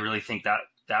 because I really think that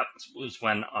was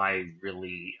when I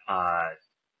really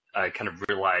kind of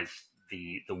realized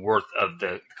the worth of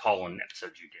the call-in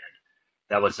episode you did.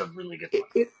 That was a really good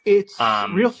one. It's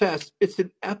real fast. It's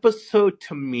an episode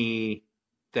to me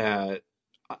that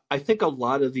I think a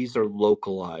lot of these are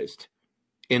localized.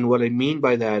 And what I mean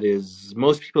by that is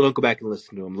most people don't go back and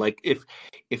listen to them. Like if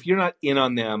you're not in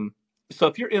on them, so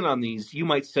if you're in on these, you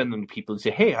might send them to people and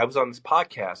say, hey, I was on this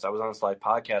podcast. I was on this live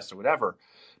podcast or whatever.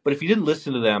 But if you didn't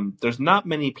listen to them, there's not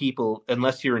many people,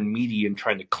 unless you're in media and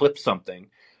trying to clip something,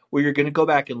 where you're going to go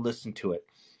back and listen to it.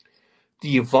 The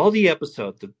Uvalde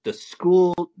episode, the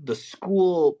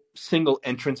school single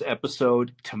entrance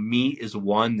episode, to me is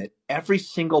one that every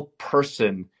single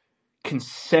person can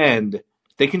send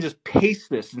They can just paste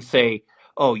this and say,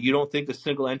 oh, you don't think the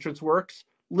single entrance works?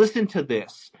 Listen to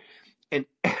this. And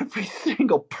every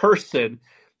single person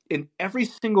in every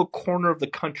single corner of the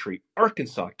country,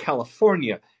 Arkansas,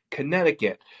 California,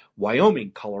 Connecticut,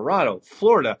 Wyoming, Colorado,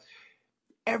 Florida,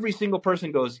 every single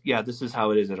person goes, yeah, this is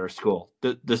how it is at our school.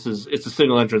 It's a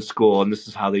single entrance school, and this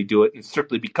is how they do it. And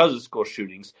strictly because of school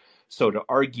shootings. So to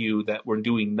argue that we're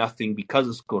doing nothing because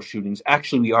of school shootings,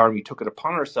 actually we are, and we took it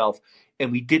upon ourselves,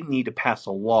 and we didn't need to pass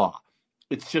a law.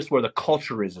 It's just where the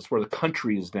culture is. It's where the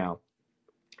country is now.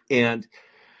 And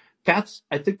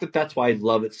I think that's why I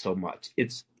love it so much.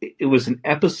 It was an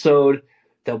episode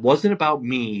that wasn't about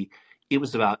me. It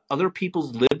was about other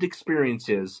people's lived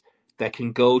experiences that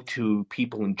can go to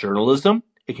people in journalism.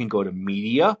 It can go to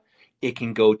media. It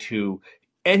can go to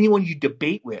anyone you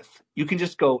debate with. You can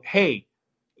just go, hey,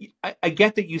 I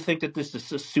get that you think that this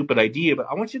is a stupid idea, but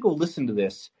I want you to go listen to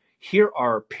this. Here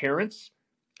are parents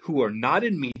who are not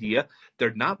in media.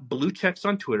 They're not blue checks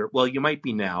on Twitter. Well, you might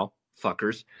be now,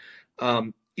 fuckers.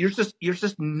 You're just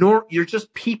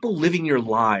people living your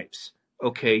lives.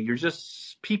 Okay. You're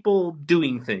just people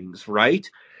doing things, right?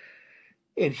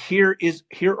 And here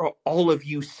are all of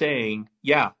you saying,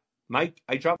 yeah, I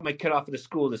dropped my kid off at a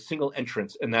school with a single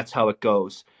entrance, and that's how it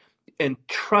goes. And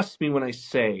trust me when I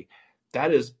say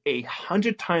that is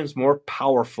 100 times more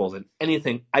powerful than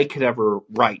anything I could ever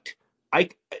write. I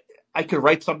could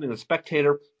write something in the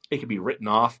Spectator. It could be written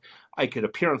off. I could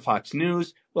appear on Fox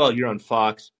News. Well, you're on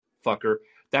Fox, fucker.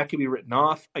 That could be written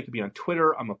off. I could be on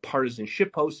Twitter. I'm a partisan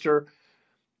shit poster.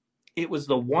 It was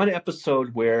the one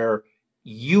episode where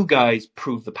you guys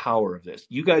proved the power of this.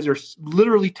 You guys are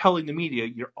literally telling the media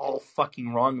you're all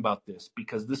fucking wrong about this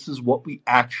because this is what we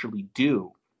actually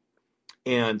do.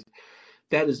 And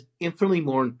that is infinitely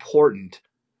more important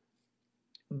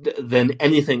than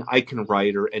anything I can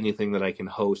write or anything that I can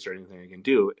host or anything I can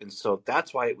do. And so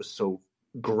that's why it was so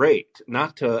great.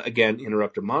 Not to, again,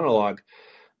 interrupt a monologue,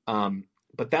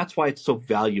 but that's why it's so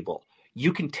valuable.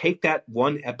 You can take that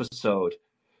one episode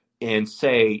and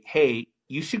say, hey,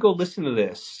 you should go listen to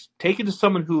this. Take it to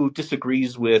someone who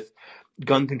disagrees with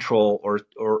gun control or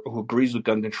who agrees with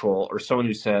gun control, or someone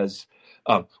who says,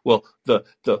 well, the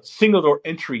single door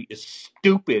entry is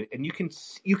stupid, and you can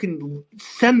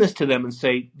send this to them and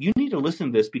say, you need to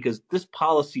listen to this because this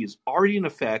policy is already in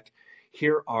effect.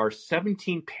 Here are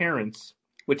 17 parents,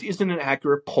 which isn't an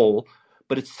accurate poll,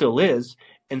 but it still is,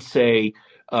 and say,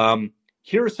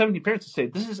 here are 17 parents to say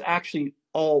this is actually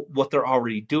all what they're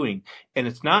already doing. And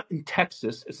it's not in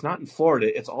Texas, it's not in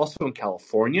Florida, it's also in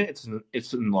California,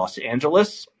 it's in Los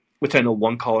Angeles, which I know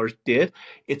one caller did,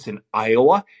 it's in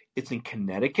Iowa, it's in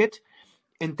Connecticut.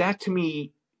 And that, to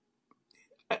me,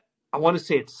 I want to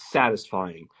say it's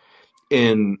satisfying.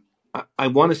 And I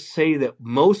want to say that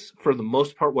for the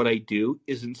most part, what I do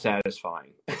isn't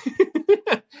satisfying.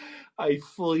 I'm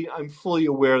fully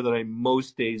aware that I'm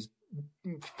most days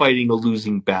fighting a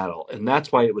losing battle, and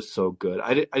that's why it was so good.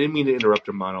 I didn't mean to interrupt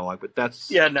your monologue, but that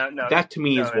to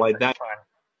me is why that. Fine.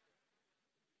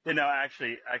 You know,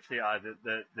 actually,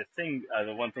 the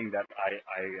one thing that I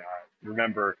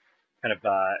remember kind of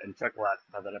and chuckle at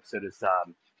about that episode is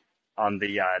on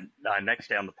the next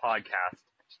day on the podcast,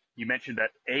 you mentioned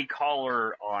that a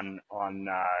caller on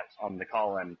the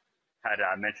call-in had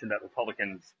mentioned that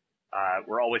Republicans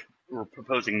were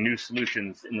proposing new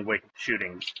solutions in the wake of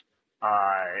shootings,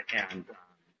 and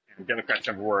Democrats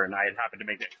never were. And I had happened to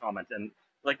make that comment, and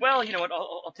like, well, you know what,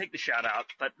 I'll take the shout out,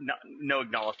 but no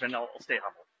acknowledgement. I'll stay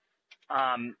humble.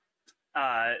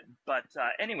 But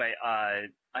anyway, I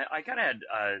kind of had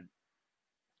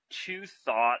two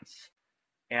thoughts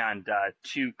and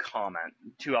two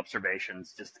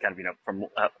observations, just kind of, from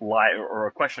or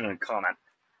a question and a comment.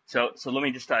 So let me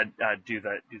just do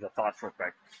the thoughts real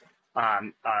quick.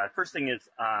 First thing is,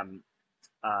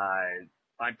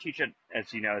 I teach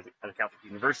as you know, at a Catholic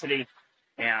university,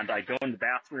 and I go in the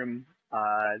bathroom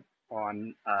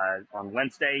on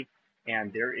Wednesday,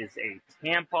 and there is a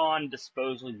tampon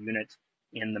disposal unit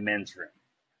in the men's room.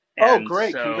 And oh,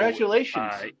 great! So,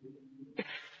 congratulations.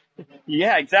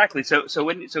 Yeah, exactly. So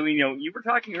you were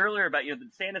talking earlier about the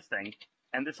DeSantis thing,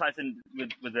 and this ties in with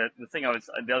the other thing I want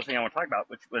to talk about,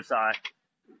 which was that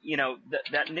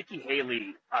Nikki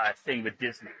Haley thing with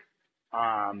Disney.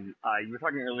 You were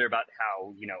talking earlier about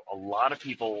how a lot of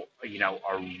people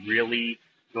are really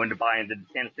going to buy into the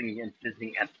DeSantis thing against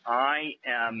Disney, and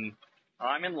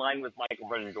I'm in line with Michael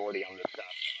Brennan Doherty on this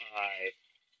stuff.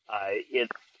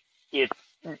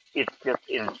 It's just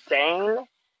insane.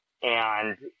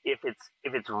 And if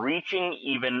it's reaching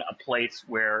even a place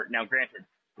where, now granted,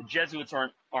 the Jesuits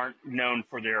aren't known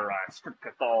for their strict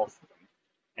Catholicism,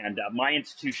 And my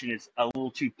institution is a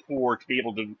little too poor to be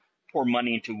able to pour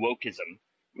money into wokeism,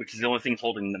 which is the only thing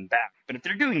holding them back. But if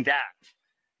they're doing that,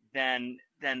 then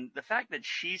the fact that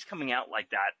she's coming out like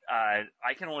that,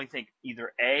 I can only think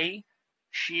either A,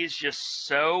 she is just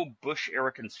so Bush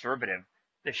era conservative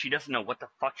that she doesn't know what the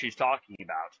fuck she's talking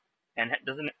about and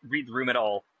doesn't read the room at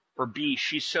all, or B,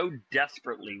 she so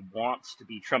desperately wants to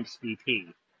be Trump's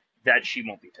VP that she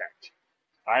won't be picked.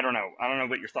 I don't know. I don't know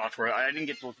what your thoughts were. I didn't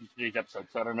get to listen to today's episode,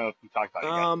 so I don't know if you talked about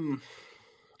it yet.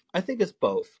 I think it's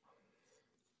both.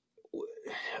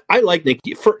 I like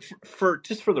Nikki for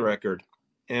just for the record.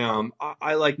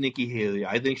 I like Nikki Haley.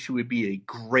 I think she would be a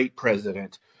great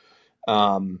president.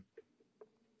 I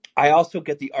also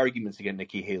get the arguments against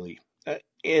Nikki Haley.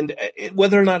 And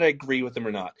whether or not I agree with them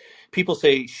or not, people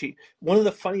say one of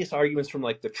the funniest arguments from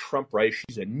like the Trump right,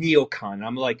 she's a neocon.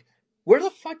 I'm like, where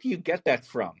the fuck do you get that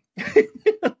from?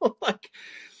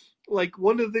 like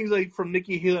one of the things like from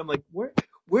Nikki Haley, I'm like,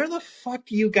 where the fuck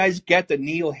do you guys get the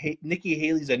Nikki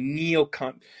Haley's a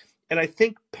neocon? And I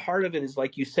think part of it is,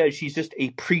 like you said, she's just a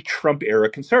pre-Trump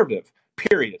era conservative,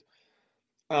 period.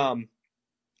 One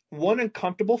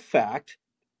uncomfortable fact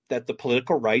that the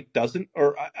political right doesn't,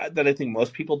 or that I think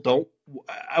most people don't,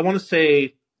 I want to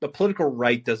say the political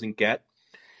right doesn't get,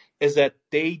 is that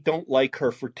they don't like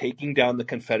her for taking down the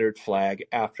Confederate flag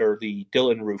after the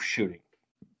Dylann Roof shooting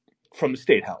from the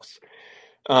State House.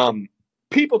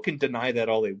 People can deny that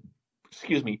all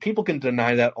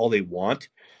they want,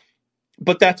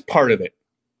 but that's part of it.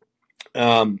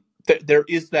 There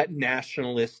is that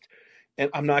nationalist, and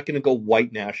I'm not going to go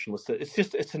white nationalist.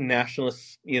 It's a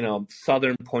nationalist,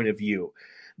 Southern point of view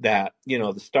that,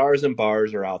 the stars and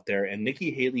bars are out there. And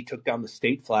Nikki Haley took down the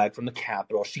state flag from the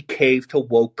Capitol. She caved to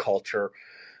woke culture.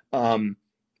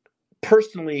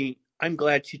 Personally, I'm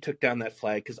glad she took down that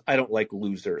flag because I don't like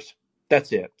losers.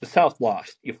 That's it. The South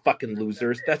lost. You fucking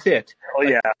losers. That's it. Oh,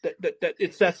 yeah.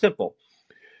 It's that simple.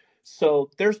 So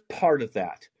there's part of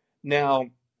that. Now,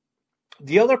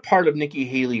 the other part of Nikki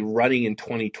Haley running in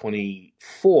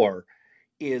 2024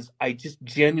 is I just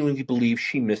genuinely believe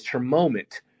she missed her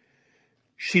moment.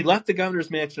 She left the governor's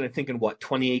mansion, I think, in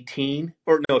 2018?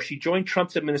 Or no, she joined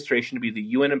Trump's administration to be the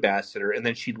UN ambassador, and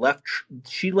then she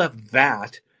left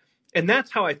that. And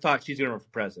that's how I thought she's going to run for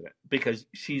president, because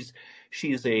she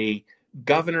is a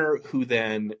governor who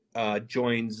then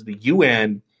joins the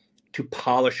UN to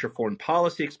polish her foreign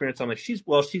policy experience. I'm like, she's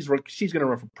going to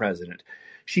run for president.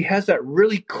 She has that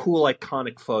really cool,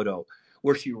 iconic photo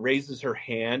where she raises her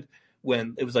hand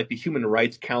when it was like the Human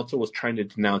Rights Council was trying to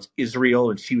denounce Israel,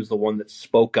 and she was the one that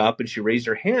spoke up, and she raised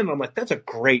her hand. I'm like, that's a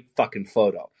great fucking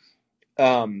photo.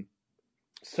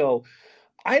 So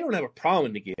I don't have a problem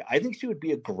with Nikki. I think she would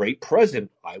be a great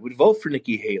president. I would vote for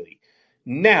Nikki Haley.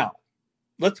 Now,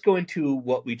 let's go into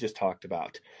what we just talked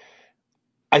about.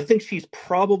 I think she's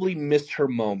probably missed her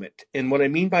moment. And what I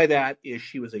mean by that is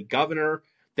she was a governor,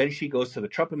 then she goes to the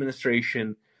Trump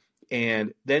administration,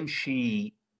 and then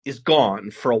she is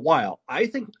gone for a while. I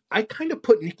think I kind of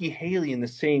put Nikki Haley in the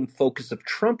same focus of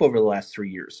Trump over the last 3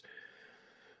 years,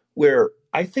 where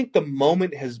I think the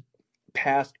moment has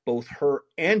passed both her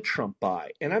and Trump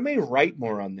by. And I may write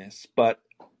more on this, but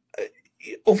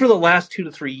over the last 2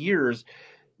 to 3 years,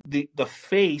 the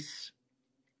face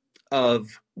of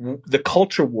the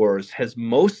culture wars has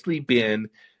mostly been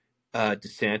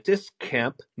DeSantis,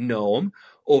 Kemp, Noem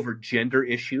over gender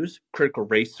issues, critical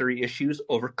race theory issues,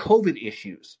 over COVID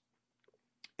issues.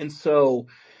 And so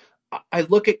I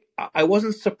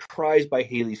wasn't surprised by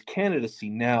Haley's candidacy.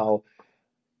 Now,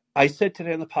 I said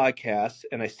today on the podcast,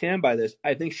 and I stand by this,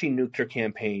 I think she nuked her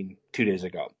campaign 2 days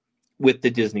ago with the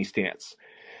Disney stance.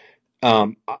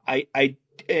 And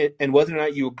whether or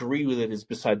not you agree with it is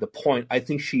beside the point. I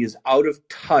think she is out of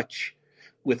touch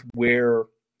with where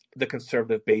the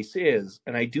conservative base is.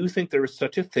 And I do think there is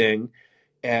such a thing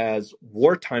as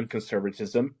wartime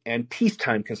conservatism and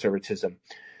peacetime conservatism.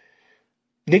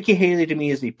 Nikki Haley, to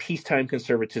me, is a peacetime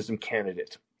conservatism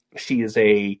candidate. She is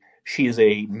a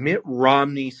Mitt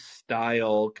Romney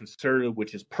style conservative,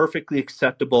 which is perfectly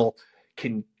acceptable,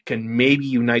 can maybe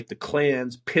unite the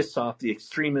clans, piss off the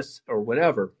extremists or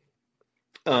whatever.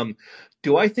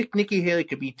 Do I think Nikki Haley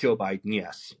could beat Joe Biden?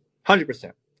 Yes,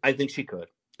 100%. I think she could.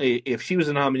 If she was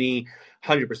a nominee,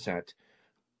 100%.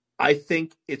 I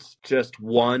think it's just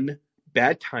one,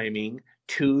 bad timing.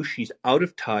 Two, she's out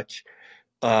of touch.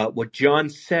 What John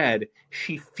said,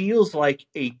 she feels like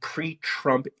a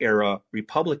pre-Trump era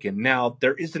Republican. Now,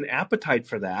 there is an appetite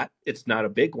for that. It's not a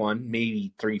big one,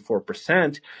 maybe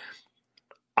 3-4%.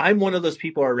 I'm one of those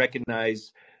people I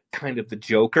recognize kind of the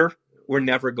Joker. We're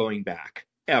never going back,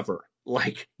 ever.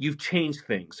 Like, you've changed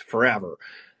things forever.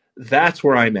 That's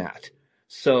where I'm at.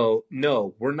 So,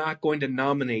 no, we're not going to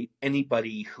nominate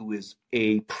anybody who is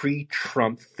a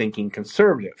pre-Trump thinking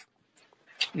conservative.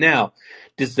 Now,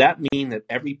 does that mean that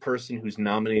every person who's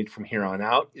nominated from here on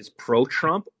out is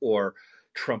pro-Trump or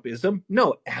Trumpism?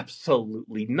 No,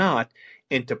 absolutely not.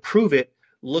 And to prove it,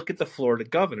 look at the Florida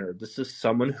governor. This is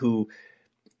someone who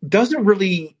doesn't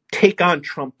really take on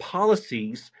Trump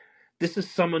policies. This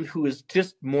is someone who is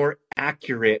just more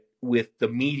accurate with the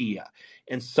media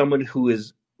and someone who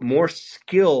is more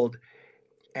skilled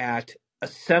at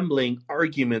assembling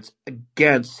arguments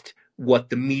against what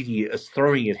the media is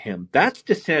throwing at him. That's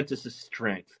DeSantis'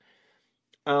 strength.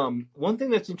 One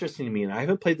thing that's interesting to me, and I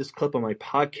haven't played this clip on my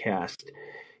podcast,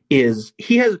 is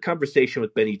he has a conversation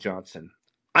with Benny Johnson.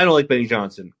 I don't like Benny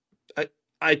Johnson.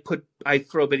 I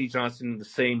throw Benny Johnson in the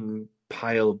same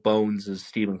pile of bones as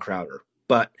Steven Crowder.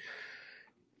 But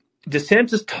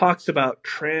DeSantis talks about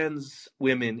trans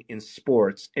women in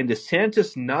sports, and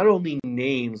DeSantis not only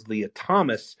names Leah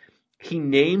Thomas, he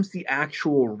names the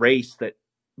actual race that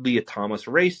Leah Thomas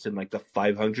raced in, like the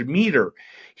 500 meter.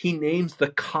 He names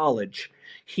the college.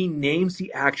 He names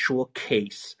the actual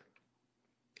case.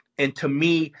 And to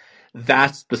me,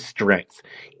 that's the strength.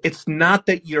 It's not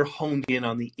that you're honed in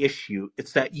on the issue.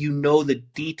 It's that you know the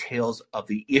details of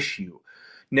the issue.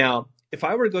 Now, if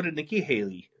I were to go to Nikki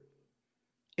Haley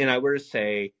and I were to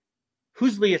say,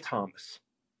 who's Leah Thomas?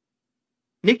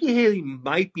 Nikki Haley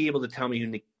might be able to tell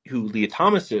me who Leah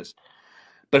Thomas is.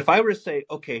 But if I were to say,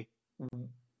 okay,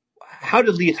 how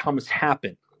did Leah Thomas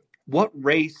happen? What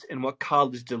race and what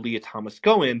college did Leah Thomas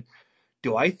go in?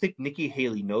 Do I think Nikki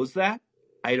Haley knows that?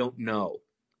 I don't know.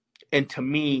 And to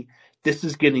me, this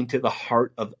is getting to the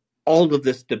heart of all of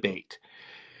this debate.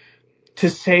 To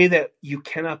say that you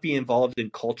cannot be involved in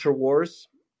culture wars,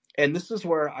 and this is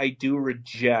where I do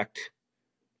reject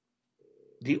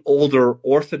the older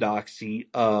orthodoxy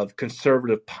of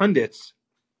conservative pundits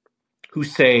who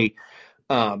say,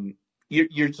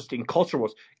 you're just in culture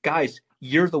wars. Guys,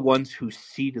 you're the ones who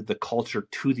ceded the culture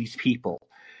to these people.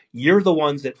 You're the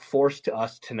ones that forced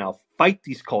us to now fight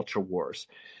these culture wars.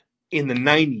 In the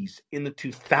 90s, in the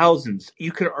 2000s,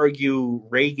 you could argue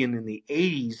Reagan in the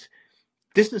 80s.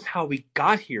 This is how we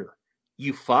got here,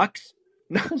 you fucks.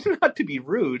 Not to be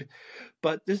rude,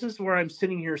 but this is where I'm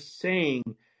sitting here saying,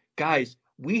 guys,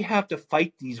 we have to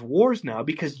fight these wars now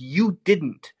because you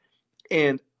didn't.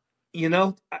 And, you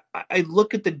know, I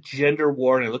look at the gender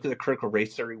war and I look at the critical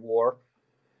race theory war,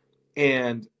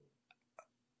 and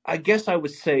I guess I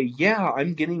would say, yeah,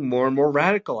 I'm getting more and more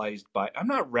radicalized I'm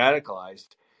not radicalized.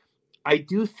 I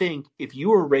do think if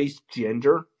you were raised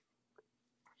gender,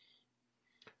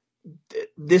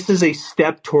 this is a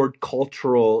step toward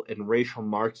cultural and racial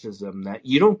Marxism that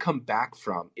you don't come back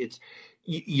from.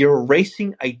 You're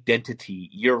erasing identity,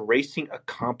 you're erasing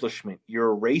accomplishment,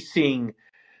 you're erasing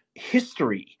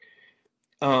history.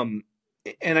 And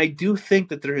I do think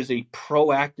that there is a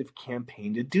proactive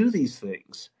campaign to do these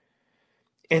things.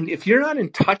 And if you're not in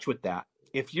touch with that,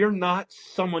 if you're not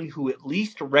someone who at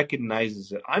least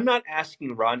recognizes it, I'm not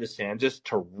asking Ron DeSantis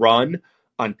to run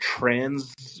on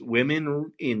trans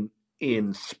women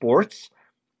in sports,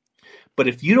 but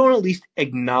if you don't at least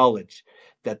acknowledge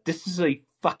that this is a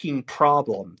fucking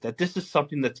problem, that this is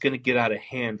something that's going to get out of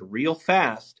hand real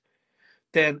fast,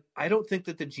 then I don't think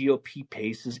that the GOP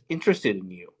base is interested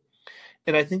in you.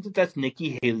 And I think that that's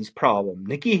Nikki Haley's problem.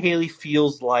 Nikki Haley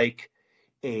feels like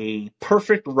a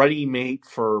perfect running mate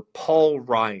for Paul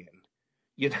Ryan,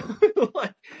 you know.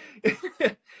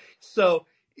 So,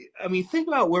 I mean, think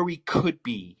about where we could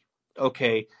be.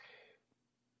 Okay,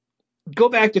 go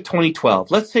back to 2012.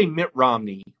 Let's say Mitt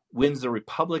Romney wins the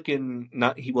Republican.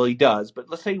 He does, but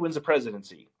let's say he wins the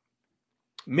presidency.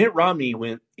 Mitt Romney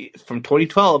went from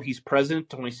 2012. He's president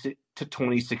to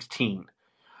 2016.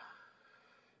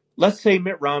 Let's say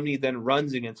Mitt Romney then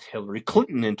runs against Hillary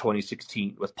Clinton in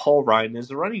 2016 with Paul Ryan as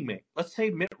the running mate. Let's say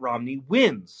Mitt Romney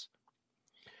wins.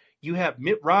 You have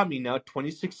Mitt Romney now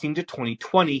 2016 to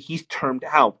 2020. He's termed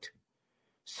out.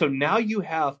 So now you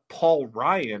have Paul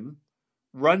Ryan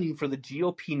running for the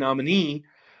GOP nominee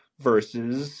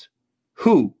versus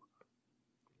who?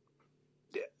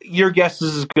 Your guess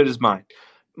is as good as mine.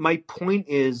 My point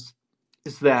is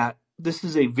that this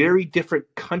is a very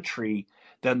different country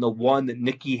than the one that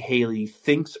Nikki Haley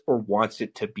thinks or wants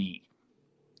it to be.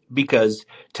 Because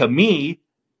to me,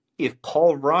 if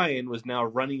Paul Ryan was now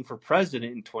running for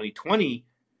president in 2020,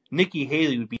 Nikki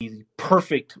Haley would be the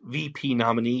perfect VP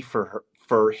nominee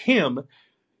for him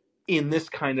in this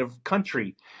kind of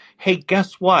country. Hey,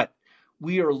 guess what?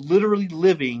 We are literally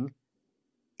living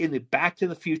in the Back to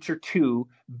the Future 2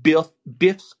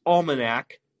 Biff's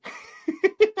Almanac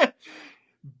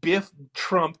Biff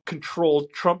Trump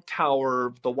controlled Trump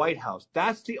Tower, the White House.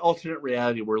 That's the alternate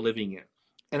reality we're living in.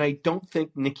 And I don't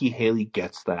think Nikki Haley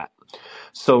gets that.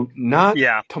 So not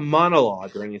Yeah. to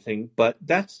monologue or anything, but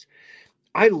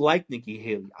I like Nikki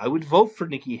Haley. I would vote for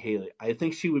Nikki Haley. I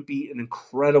think she would be an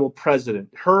incredible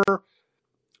president.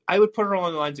 I would put her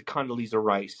along the lines of Condoleezza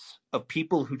Rice, of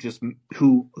people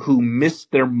who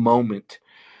missed their moment.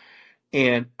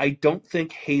 And I don't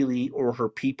think Haley or her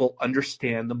people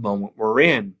understand the moment we're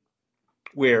in,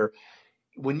 where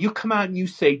when you come out and you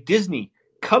say, Disney,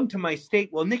 come to my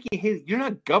state. Well, Nikki Haley, you're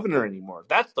not governor anymore.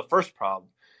 That's the first problem.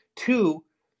 Two,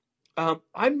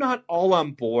 I'm not all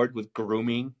on board with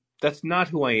grooming. That's not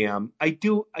who I am. I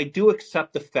do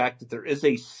accept the fact that there is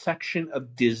a section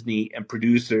of Disney and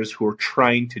producers who are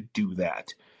trying to do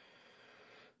that.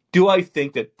 Do I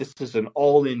think that this is an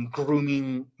all-in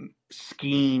grooming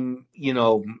scheme,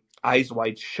 eyes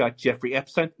wide shut, Jeffrey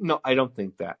Epstein? No, I don't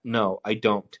think that. No, I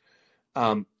don't.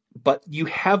 But you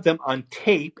have them on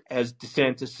tape, as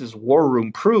DeSantis's War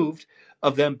Room proved,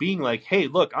 of them being like, hey,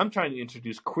 look, I'm trying to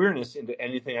introduce queerness into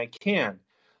anything I can.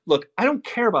 Look, I don't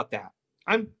care about that.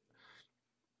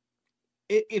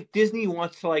 If Disney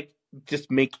wants to just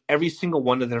make every single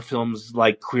one of their films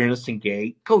like queerness and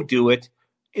gay, go do it.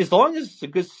 As long as it's a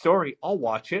good story, I'll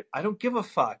watch it. I don't give a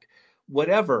fuck.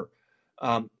 Whatever.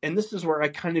 And this is where I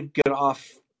kind of get off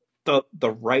the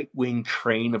right-wing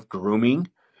train of grooming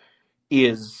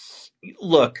is,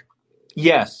 look,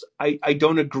 yes, I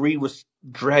don't agree with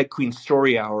drag queen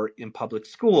story hour in public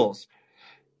schools.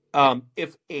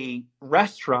 If a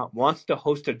restaurant wants to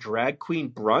host a drag queen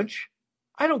brunch,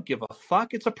 I don't give a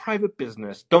fuck. It's a private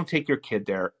business. Don't take your kid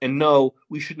there. And no,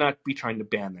 we should not be trying to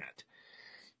ban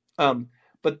that.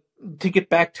 But to get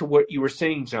back to what you were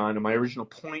saying, John, and my original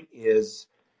point is,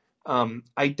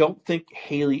 I don't think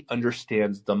Haley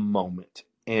understands the moment.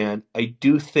 And I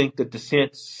do think that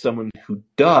DeSantis is someone who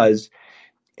does.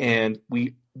 And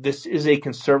this is a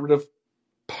conservative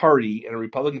party and a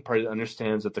Republican party that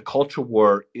understands that the culture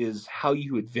war is how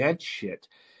you advance shit.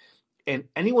 And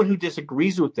anyone who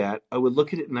disagrees with that, I would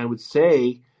look at it and I would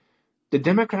say the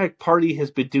Democratic Party has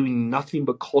been doing nothing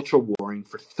but culture warring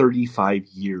for 35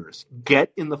 years.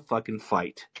 Get in the fucking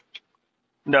fight.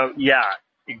 No, yeah,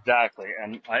 exactly.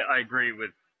 And I agree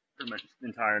with pretty much the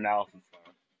entire analysis.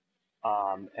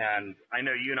 And I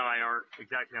know you and I aren't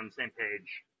exactly on the same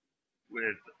page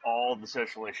with all the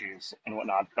social issues and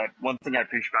whatnot, but one thing I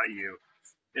appreciate about you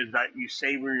is that you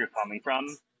say where you're coming from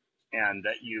and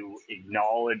that you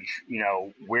acknowledge,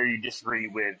 where you disagree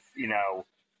with,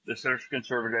 the social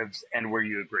conservatives and where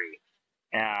you agree.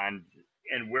 And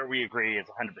where we agree is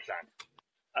 100%.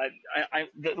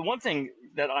 The one thing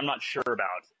that I'm not sure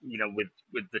about,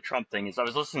 with the Trump thing is I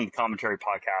was listening to the commentary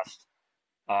podcast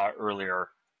earlier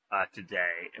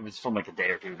today. It was from like a day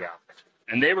or two ago,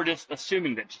 and they were just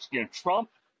assuming that Trump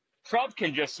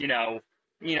can just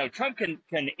Trump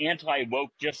can anti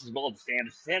woke just as well as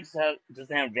DeSantis. DeSantis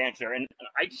doesn't have an advantage there, and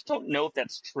I just don't know if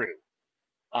that's true.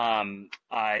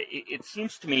 It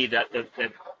seems to me that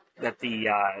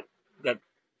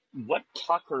what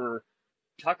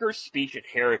Tucker's speech at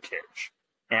Heritage,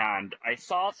 and I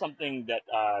saw something that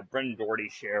Brendan Doherty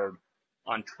shared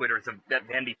on Twitter. It's that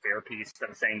Vanity Fair piece that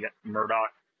was saying that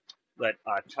Murdoch let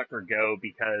Tucker go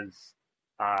because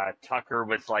Tucker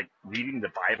was like reading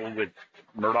the Bible with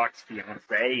Murdoch's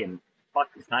fiance, and fuck,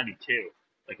 he's 92.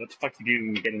 Like, what the fuck you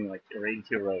doing getting like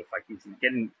 82 or like he's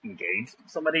getting engaged to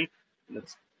somebody?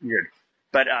 That's weird.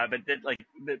 But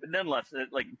nonetheless,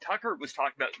 like Tucker was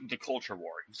talking about the culture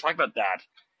war. He was talking about that.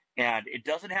 And it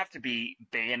doesn't have to be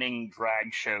banning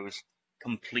drag shows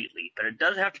completely, but it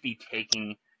does have to be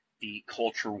taking the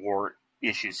culture war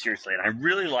issues seriously. And I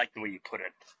really like the way you put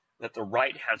it, that the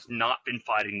right has not been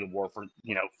fighting the war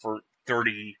for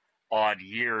 30 odd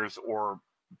years or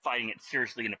fighting it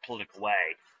seriously in a political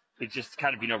way. It's just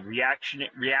kind of,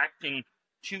 reacting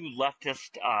to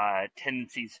leftist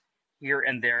tendencies here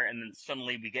and there. And then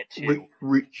suddenly we get to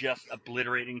just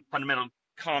obliterating fundamental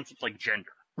concepts like gender.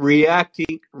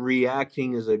 Reacting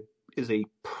is a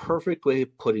perfect way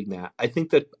of putting that. I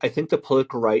think the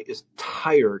political right is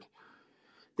tired.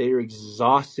 They are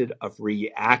exhausted of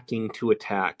reacting to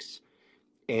attacks.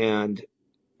 And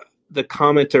the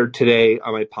commenter today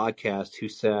on my podcast who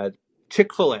said,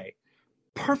 Chick-fil-A,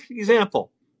 perfect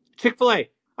example. Chick-fil-A,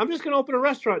 I'm just going to open a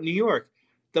restaurant in New York.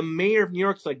 The mayor of New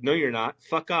York's like, no, you're not.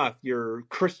 Fuck off. You're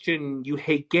Christian. You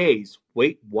hate gays.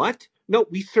 Wait, what? No,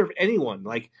 we serve anyone.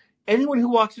 Like, anyone who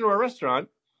walks into our restaurant,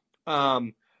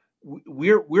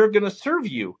 we're going to serve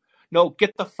you. No,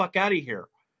 get the fuck out of here.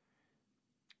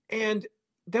 And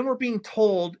then we're being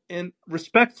told, and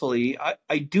respectfully,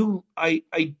 I do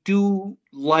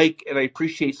like and I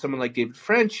appreciate someone like David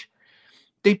French.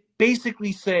 They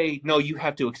basically say, no, you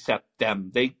have to accept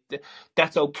them.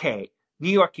 That's okay. New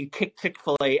York can kick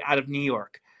Chick-fil-A out of New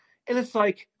York. And it's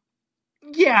like,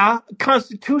 yeah,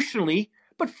 constitutionally,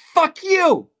 but fuck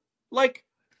you. Like,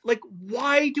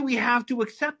 why do we have to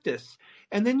accept this?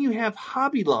 And then you have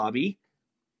Hobby Lobby,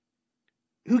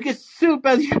 who gets sued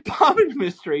by the Obama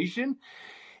administration.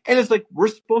 And it's like, we're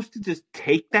supposed to just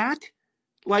take that?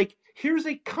 Like, here's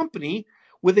a company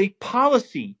with a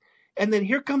policy. And then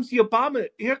here comes Barack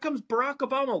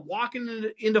Obama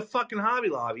walking into fucking Hobby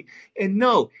Lobby. And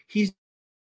no, he's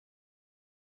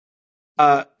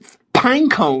pine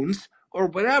cones or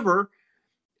whatever.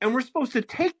 And we're supposed to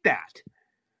take that.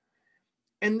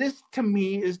 And this, to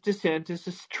me, is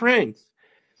DeSantis' strength.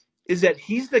 Is that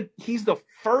he's the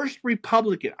first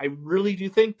Republican, I really do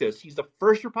think this, he's the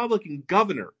first Republican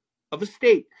governor of a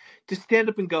state to stand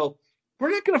up and go, we're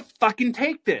not going to fucking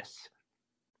take this.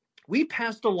 We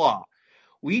passed a law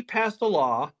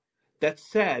that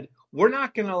said we're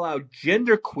not going to allow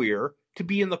genderqueer to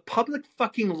be in the public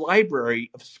fucking library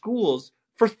of schools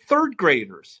for third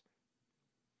graders.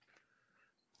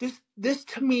 This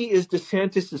to me is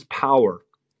DeSantis' power,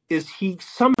 is he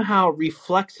somehow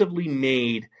reflexively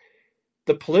made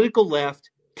the political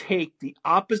left take the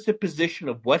opposite position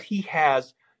of what he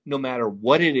has, no matter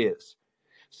what it is.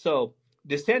 So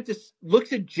DeSantis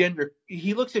looks at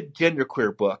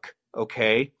genderqueer book,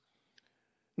 okay?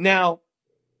 Now,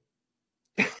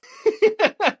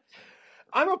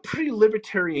 I'm a pretty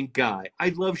libertarian guy. I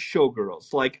love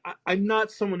showgirls. Like, I'm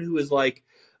not someone who is like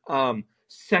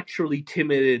sexually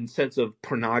timid in sense of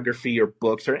pornography or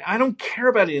books, or I don't care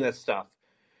about any of that stuff.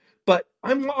 But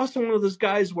I'm also one of those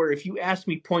guys where if you ask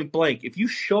me point blank, if you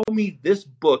show me this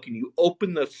book and you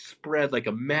open the spread like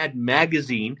a Mad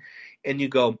magazine and you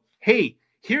go, hey,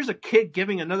 here's a kid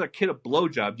giving another kid a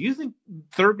blowjob, do you think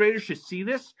third graders should see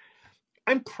this?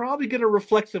 I'm probably going to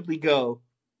reflexively go,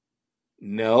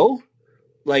 no.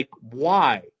 Like,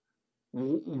 why?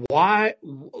 Why?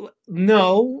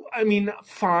 No, I mean,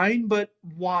 fine, but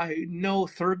why? No,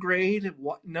 third grade?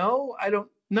 What? No, I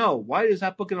don't know. Why is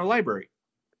that book in the library?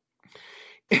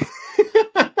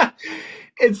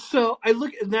 And so I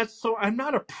look, and that's so I'm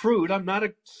not a prude. I'm not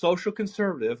a social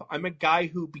conservative. I'm a guy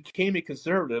who became a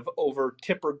conservative over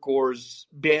Tipper Gore's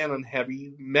ban on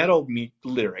heavy metal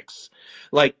lyrics.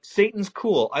 Like, Satan's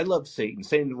cool. I love Satan.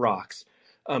 Satan rocks.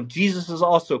 Jesus is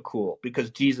also cool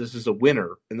because Jesus is a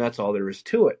winner, and that's all there is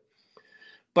to it.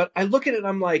 But I look at it and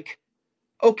I'm like,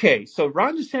 okay, so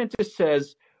Ron DeSantis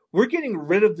says we're getting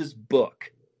rid of this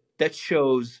book that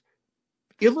shows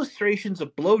illustrations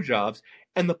of blowjobs,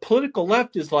 and the political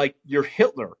left is like, you're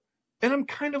Hitler. And I'm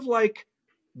kind of like,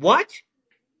 what?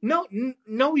 No,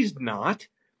 he's not.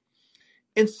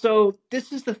 And so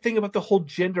this is the thing about the whole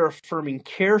gender affirming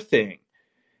care thing.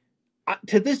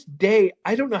 To this day,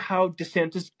 I don't know how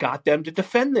DeSantis got them to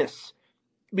defend this,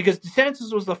 because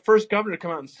DeSantis was the first governor to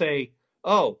come out and say,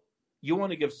 oh, you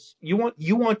want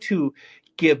to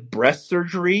give breast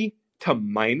surgery to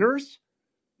minors?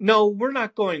 No, we're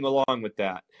not going along with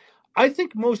that. I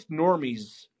think most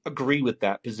normies agree with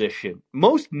that position.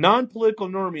 Most non-political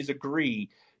normies agree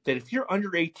that if you're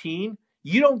under 18,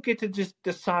 you don't get to just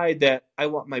decide that I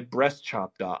want my breast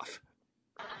chopped off.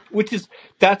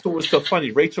 That's what was so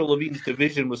funny. Rachel Levine's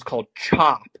division was called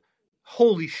CHOP.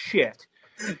 Holy shit.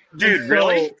 Dude,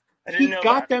 really? I didn't He know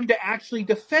got that. them to actually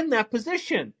defend that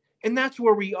position. And that's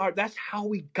where we are. That's how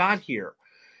we got here.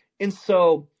 And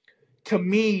so, to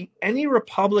me, any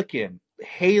Republican,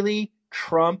 Haley,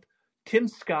 Trump, Tim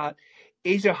Scott,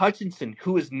 Asa Hutchinson,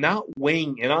 who is not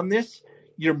weighing in on this,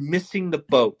 you're missing the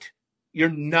boat. You're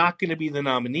not going to be the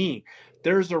nominee.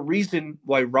 There's a reason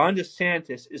why Ron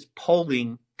DeSantis is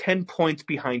polling 10 points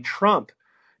behind Trump,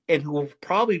 and who will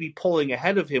probably be polling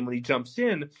ahead of him when he jumps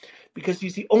in, because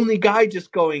he's the only guy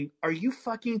just going, are you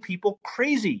fucking people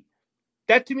crazy?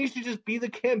 That to me should just be the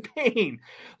campaign.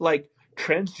 Like,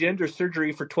 transgender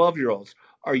surgery for 12-year-olds.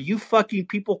 Are you fucking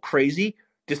people crazy?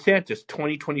 DeSantis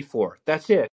 2024. That's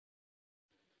it.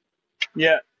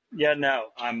 Yeah, no.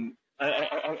 I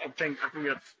think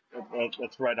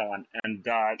that's right on. And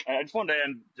I just wanted to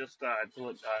end just to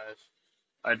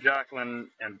let Jacqueline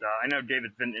and I know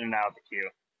David's been in and out of the queue,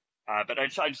 but I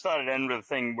just thought I'd end with a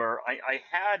thing where I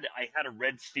had a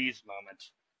Red Steez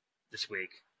moment this week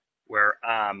where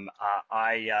I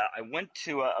went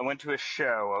to a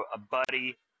show. A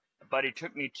buddy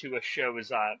took me to a show. It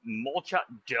was Molchat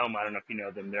Dome. I don't know if you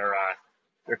know them.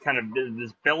 They're kind of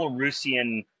this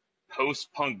Belarusian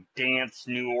post-punk dance,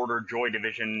 New Order, Joy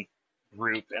Division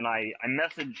group, and I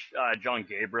messaged John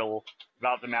Gabriel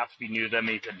about them after he knew them.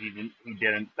 He said he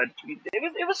didn't, but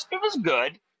it was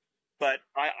good. But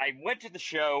I went to the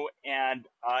show and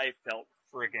I felt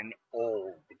friggin'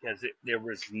 old because there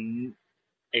was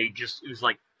it was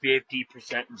like 50%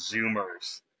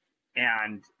 Zoomers.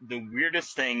 And the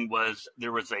weirdest thing was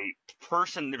there was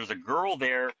a girl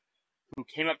there who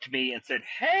came up to me and said,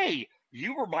 "Hey,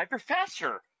 you were my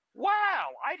professor. Wow,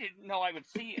 I didn't know I would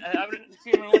see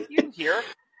anyone like you here."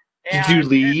 Did you And so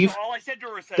leave? all I said to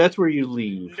her said, That's where you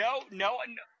leave. No.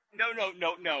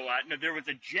 There was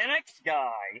a Gen X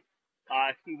guy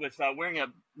who was wearing a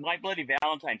My Bloody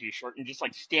Valentine T-shirt and just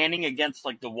like standing against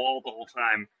like the wall the whole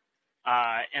time.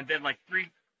 And then like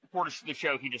 3/4 of the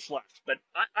show, he just left. But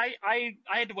I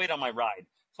had to wait on my ride.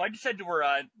 So I just said to her,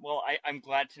 I'm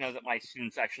glad to know that my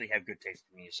students actually have good taste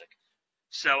in music.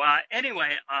 So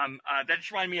anyway, that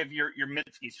just reminded me of your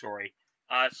Mitski story.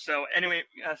 So anyway,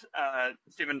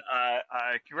 Stephen,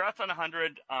 congrats on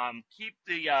 100. Keep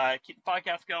the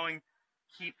podcast going.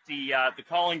 Keep the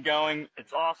calling going.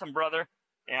 It's awesome, brother.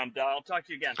 And I'll talk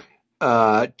to you again.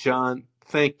 John,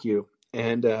 thank you.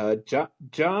 And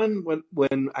John,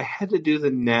 when I had to do the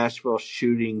Nashville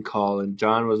shooting call, and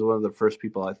John was one of the first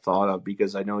people I thought of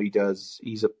because I know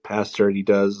he's a pastor and he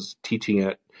does teaching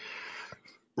at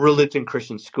religion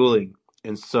Christian schooling.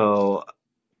 And so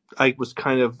I was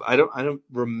kind of, I don't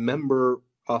remember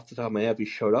off the top of my head if he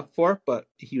showed up for it, but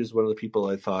he was one of the people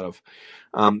I thought of.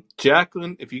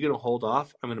 Jacqueline, if you're going to hold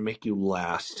off, I'm going to make you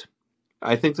last.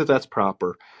 I think that's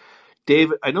proper.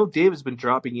 David, I know David's been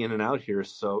dropping in and out here,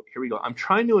 so here we go. I'm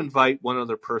trying to invite one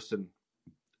other person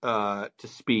to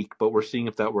speak, but we're seeing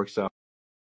if that works out.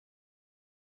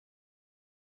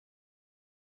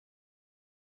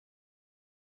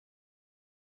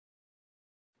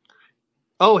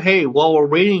 Oh, hey, while we're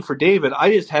waiting for David,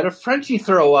 I just had a Frenchie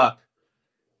throw up.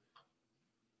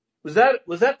 Was that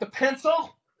the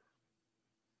pencil?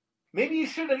 Maybe you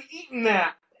should have eaten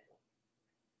that.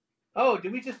 Oh,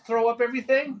 did we just throw up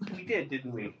everything? We did,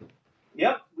 didn't we?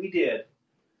 Yep, we did.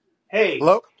 Hey,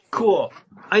 hello? Cool.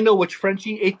 I know which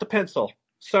Frenchie ate the pencil.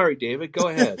 Sorry, David. Go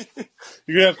ahead.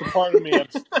 You're going to have to pardon me.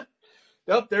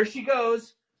 Nope, there she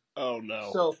goes. Oh,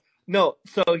 no. So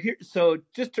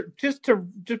just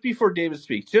before David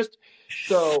speaks,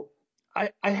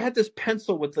 I had this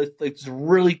pencil with this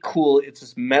really cool, it's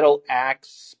this metal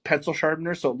axe pencil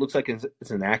sharpener, so it looks like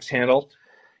it's an axe handle.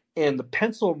 And the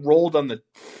pencil rolled on the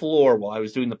floor while I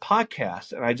was doing the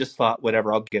podcast, and I just thought,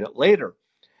 whatever, I'll get it later.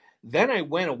 Then I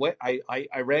went away.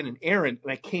 I ran an errand, and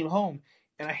I came home,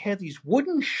 and I had these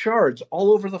wooden shards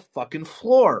all over the fucking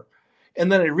floor.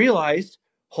 And then I realized,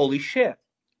 holy shit,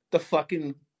 the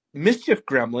fucking mischief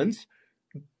gremlins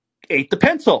ate the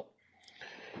pencil.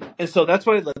 And so that's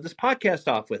what I led this podcast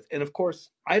off with. And of course,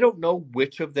 I don't know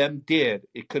which of them did.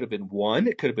 It could have been one.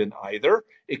 It could have been either.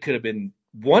 It could have been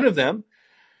one of them.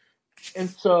 And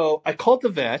so I called the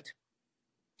vet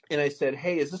and I said,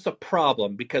 hey, is this a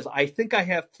problem? Because I think I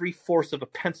have 3/4 of a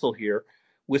pencil here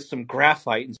with some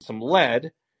graphite and some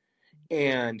lead.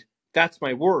 And that's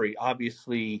my worry.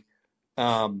 Obviously,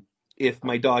 if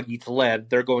my dog eats lead,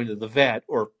 they're going to the vet,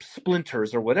 or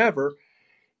splinters or whatever.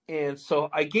 And so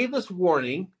I gave this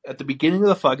warning at the beginning of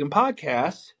the fucking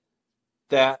podcast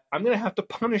that I'm going to have to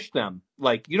punish them.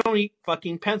 Like, you don't eat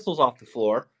fucking pencils off the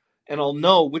floor, and I'll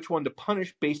know which one to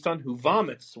punish based on who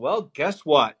vomits. Well, guess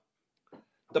what?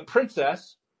 The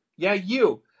princess,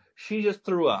 she just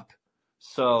threw up.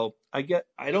 So I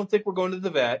don't think we're going to the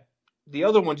vet. The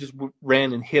other one just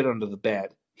ran and hid under the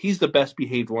bed. He's the best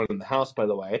behaved one in the house, by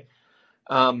the way.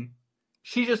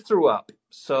 She just threw up.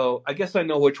 So I guess I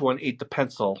know which one ate the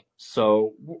pencil.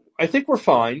 So I think we're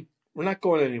fine. We're not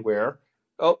going anywhere.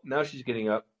 Oh, now she's getting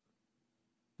up.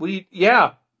 You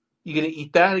going to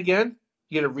eat that again?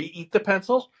 You going to re-eat the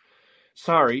pencil?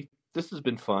 Sorry, this has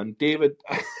been fun. David,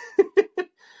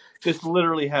 this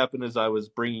literally happened as I was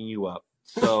bringing you up.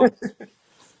 So,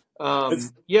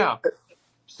 yeah.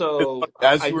 So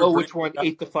I know which one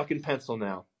ate the fucking pencil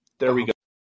now. There we go.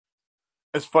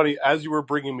 It's funny, as you were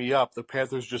bringing me up, the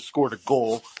Panthers just scored a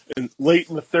goal late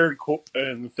in the third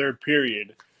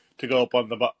period to go up on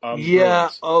the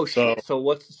Bruins. Oh, shit. So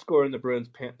what's the score in the Bruins?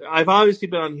 I've obviously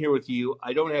been on here with you.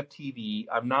 I don't have TV.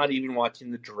 I'm not even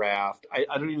watching the draft. I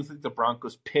don't even think the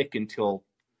Broncos pick until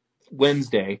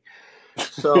Wednesday.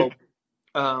 So,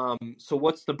 so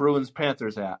what's the Bruins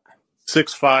Panthers at?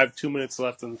 6-5, 2 minutes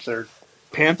left in the third.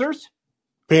 Panthers.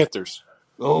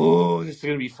 Oh, this is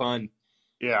gonna be fun.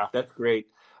 Yeah, that's great.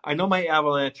 I know my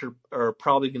Avalanche are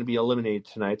probably going to be eliminated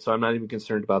tonight, so I'm not even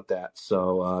concerned about that.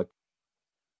 So,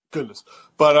 goodness.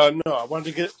 But no, I wanted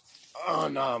to get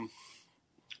on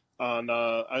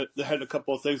I had a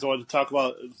couple of things I wanted to talk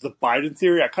about. The Biden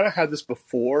theory. I kind of had this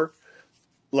before,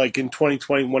 like in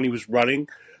 2020 when he was running.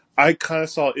 I kind of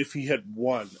saw if he had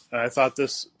won, and I thought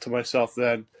this to myself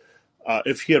then: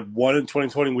 if he had won in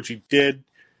 2020, which he did,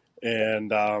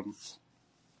 and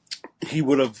he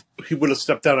would have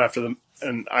stepped down after them.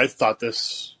 And I thought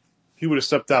this, he would have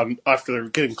stepped down after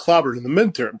getting clobbered in the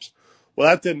midterms. Well,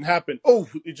 that didn't happen. Oh,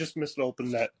 he just missed an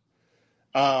open net.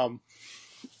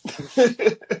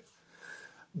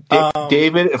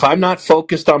 David, if I'm not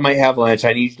focused on my Avalanche,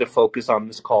 I need you to focus on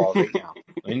this call right now.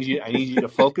 I need you to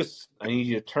focus. I need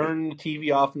you to turn the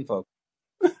TV off and focus.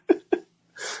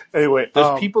 Anyway,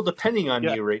 there's people depending on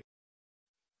you right.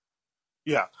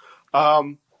 Yeah.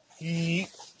 He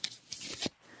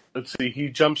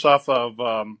jumps off of,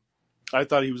 I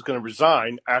thought he was going to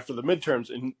resign after the midterms,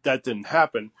 and that didn't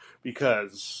happen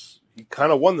because he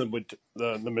kind of won the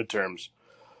midterms.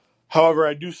 However,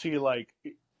 I do see, like,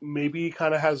 maybe he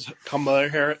kind of has Kamala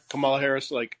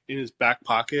Harris, like, in his back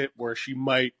pocket where he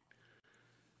might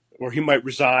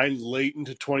resign late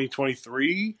into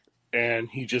 2023, and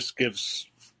he just gives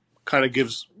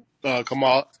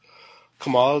Kamala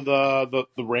the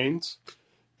reins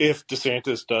if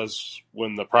DeSantis does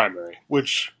win the primary,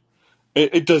 which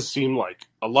it does seem like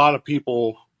a lot of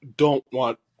people don't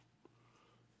want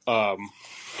him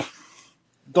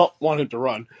to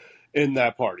run in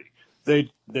that party.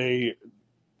 They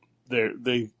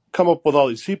come up with all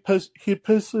these heat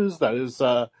pieces that is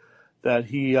that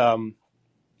he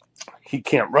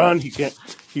can't run,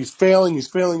 he's failing.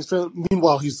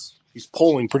 Meanwhile, he's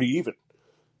polling pretty even.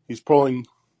 He's polling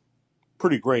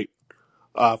pretty great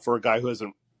for a guy who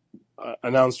hasn't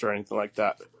announced or anything like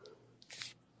that.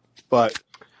 But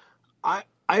I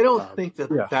don't think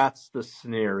that's the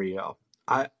scenario.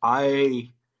 I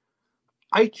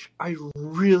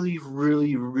really,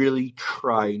 really, really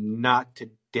try not to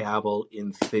dabble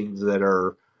in things that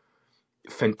are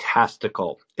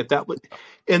fantastical. If that would,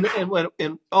 and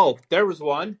there was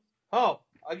one. Oh,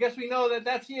 I guess we know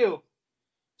that's you.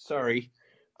 Sorry.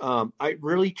 I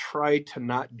really try to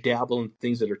not dabble in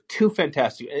things that are too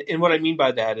fantastic. And what I mean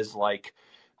by that is like,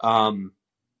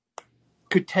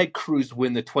 could Ted Cruz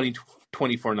win the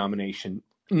 2024 nomination?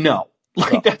 No.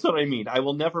 That's what I mean. I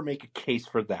will never make a case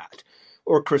for that.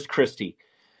 Or Chris Christie.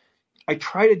 I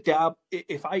try to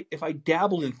if I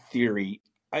dabble in theory,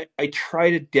 I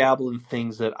try to dabble in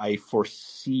things that I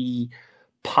foresee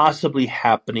possibly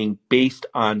happening based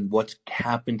on what's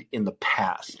happened in the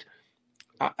past.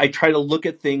 I try to look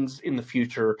at things in the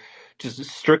future just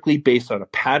strictly based on a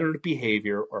pattern of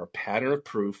behavior or a pattern of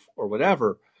proof or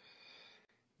whatever.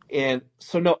 And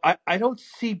so, no, I don't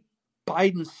see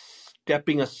Biden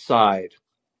stepping aside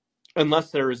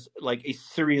unless there is like a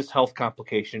serious health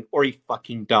complication or he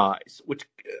fucking dies, which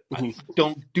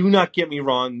do not get me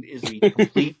wrong, is a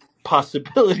complete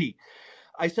possibility.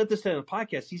 I said this in a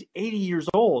podcast. He's 80 years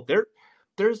old. There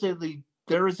is a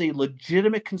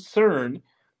legitimate concern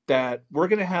that we're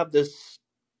going to have this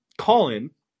call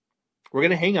in. We're going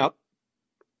to hang up.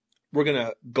 We're going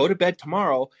to go to bed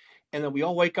tomorrow. And then we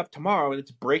all wake up tomorrow and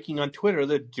it's breaking on Twitter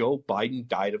that Joe Biden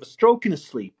died of a stroke in his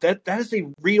sleep. That is a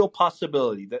real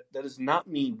possibility. That is not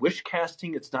me wish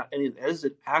casting. It's not any. That is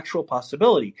an actual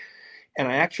possibility. And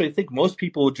I actually think most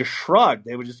people would just shrug.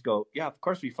 They would just go, "Yeah, of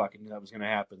course we fucking knew that was going to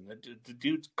happen. The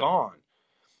dude's gone."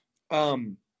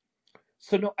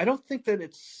 So no, I don't think that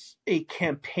it's a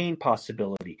campaign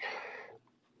possibility.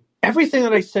 Everything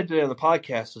that I said today on the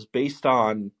podcast is based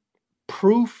on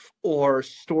proof or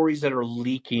stories that are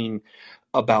leaking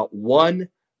about one,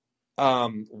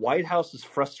 White House is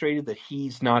frustrated that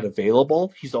he's not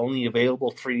available. He's only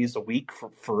available 3 days a week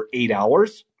for 8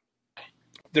 hours.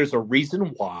 There's a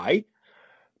reason why,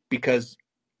 because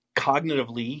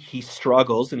cognitively he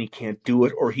struggles and he can't do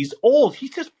it, or he's old.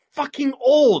 He's just fucking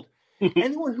old.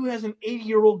 Anyone who has an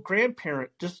 80-year-old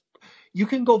grandparent, you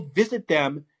can go visit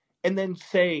them and then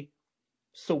say,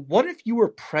 so what if you were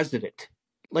president?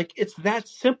 Like, it's that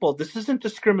simple. This isn't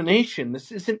discrimination.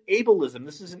 This isn't ableism.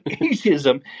 This isn't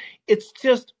ageism. It's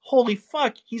just, holy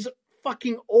fuck, he's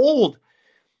fucking old.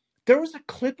 There was a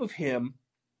clip of him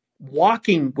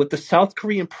walking with the South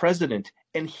Korean president,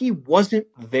 and he wasn't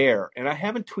there. And I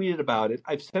haven't tweeted about it.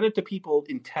 I've sent it to people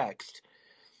in text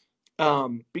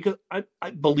because I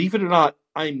believe it or not,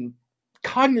 I'm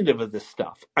cognitive of this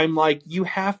stuff. I'm like, you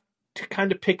have to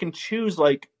kind of pick and choose,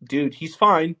 like, dude, he's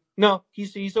fine. No,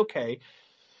 he's okay.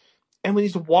 And when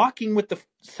he's walking with the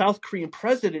South Korean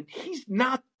president, he's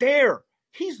not there.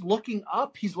 He's looking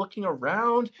up. He's looking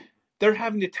around. They're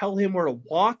having to tell him where to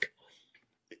walk.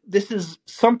 This is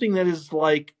something that is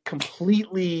like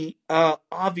completely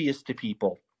obvious to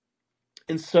people.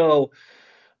 And so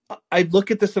I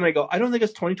look at this and I go, I don't think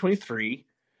it's 2023.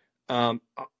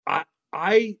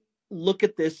 I look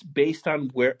at this based on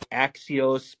where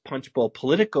Axios, Punchbowl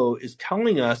Politico is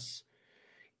telling us,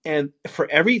 and for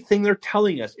everything they're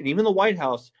telling us, and even the White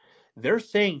House, they're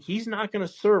saying he's not going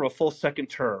to serve a full second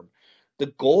term. The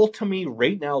goal to me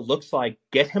right now looks like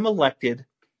get him elected,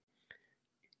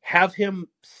 have him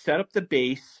set up the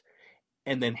base,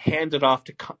 and then hand it off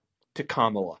to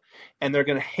Kamala. And they're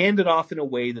going to hand it off in a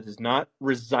way that is not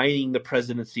resigning the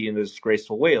presidency in a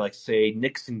disgraceful way, like, say,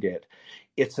 Nixon did.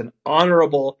 It's an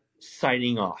honorable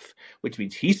signing off, which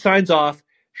means he signs off,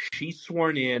 she's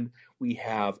sworn in, we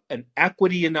have an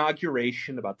equity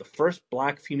inauguration about the first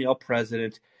black female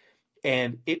president,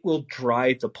 and it will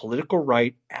drive the political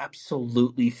right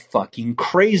absolutely fucking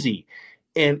crazy.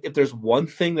 And if there's one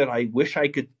thing that I wish I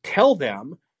could tell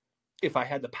them, if I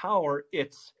had the power,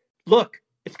 it's, look,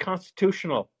 it's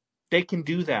constitutional. They can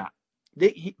do that.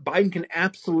 Biden can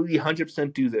absolutely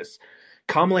 100% do this.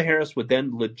 Kamala Harris would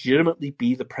then legitimately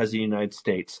be the president of the United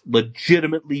States,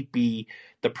 legitimately be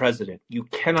the president. You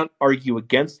cannot argue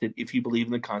against it if you believe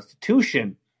in the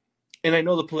Constitution. And I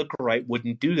know the political right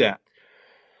wouldn't do that.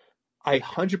 I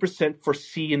 100%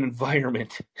 foresee an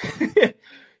environment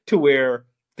to where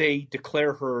they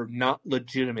declare her not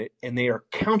legitimate, and they are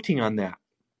counting on that.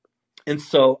 And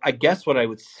so I guess what I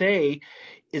would say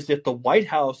is that the White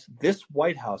House, this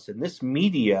White House and this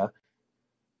media,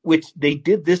 which they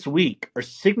did this week, are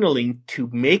signaling to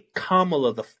make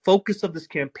Kamala the focus of this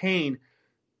campaign.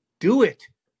 Do it.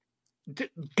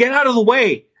 Get out of the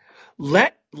way.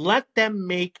 Let them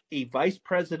make a vice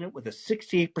president with a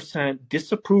 68%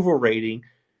 disapproval rating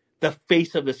the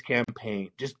face of this campaign.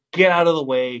 Just get out of the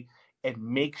way and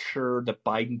make sure that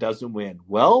Biden doesn't win.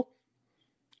 Well,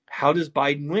 how does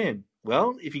Biden win?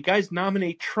 Well, if you guys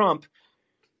nominate Trump,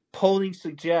 polling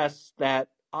suggests that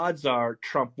odds are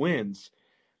Trump wins.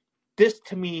 This,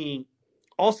 to me,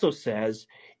 also says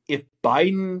if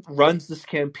Biden runs this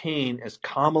campaign as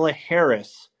Kamala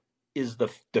Harris is the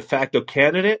de facto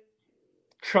candidate,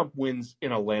 Trump wins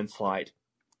in a landslide.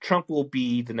 Trump will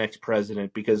be the next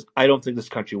president because I don't think this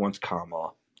country wants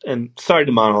Kamala. And sorry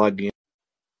to monologue again.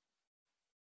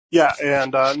 Yeah,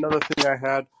 and another thing I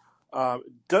had,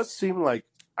 it does seem like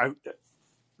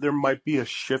there might be a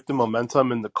shift in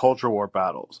momentum in the culture war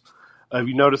battles. Have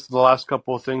you noticed the last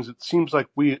couple of things? It seems like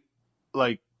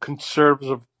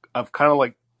conservatives have kind of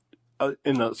like,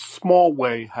 in a small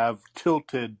way, have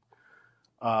tilted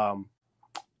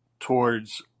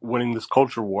towards winning this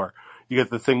culture war. You got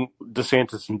the thing,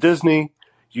 DeSantis and Disney.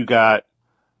 You got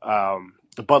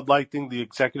the Bud Light thing. The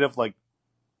executive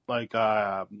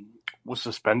was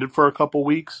suspended for a couple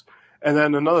weeks. And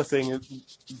then another thing, it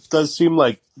does seem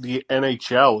like the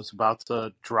NHL is about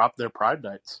to drop their Pride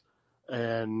Nights,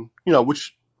 and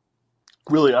which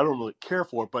really I don't really care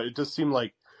for, but it does seem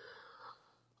like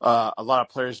a lot of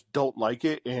players don't like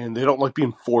it, and they don't like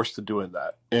being forced to doing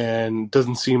that. And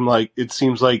it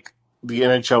seems like the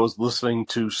NHL is listening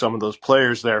to some of those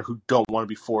players there who don't want to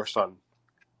be forced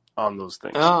on those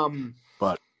things.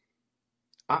 But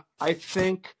I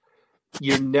think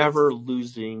you're never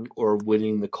losing or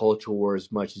winning the culture war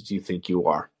as much as you think you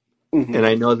are. Mm-hmm. And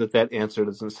I know that answer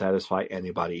doesn't satisfy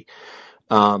anybody.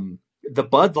 The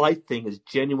Bud Light thing is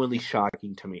genuinely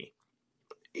shocking to me.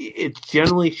 It's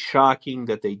genuinely shocking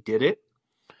that they did it.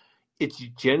 It's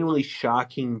genuinely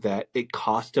shocking that it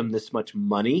cost them this much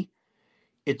money.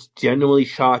 It's genuinely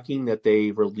shocking that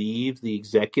they relieved the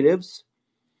executives.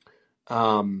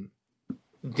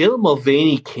 Dylan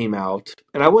Mulvaney came out,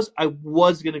 and I was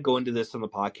going to go into this on the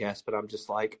podcast, but I'm just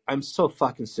like, I'm so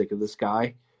fucking sick of this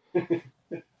guy.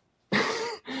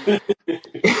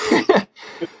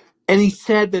 And he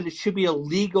said that it should be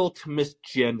illegal to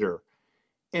misgender.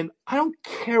 And I don't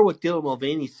care what Dylan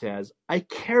Mulvaney says. I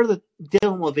care that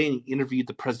Dylan Mulvaney interviewed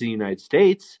the President of the United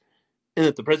States, and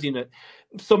that the President.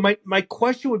 So my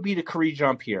question would be to Karine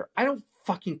Jean-Pierre. I don't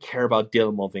fucking care about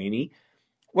Dylan Mulvaney.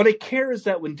 What I care is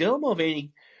that when Dylan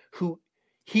Mulvaney, who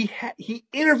he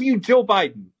interviewed Joe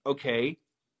Biden, okay?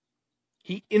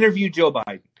 He interviewed Joe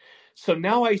Biden. So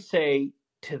now I say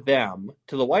to them,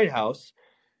 to the White House,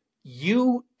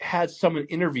 you had someone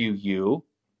interview you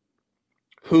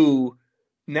who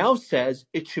now says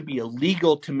it should be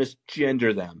illegal to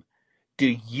misgender them. Do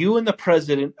you and the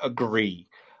president agree?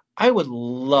 I would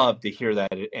love to hear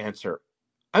that answer.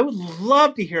 I would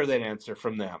love to hear that answer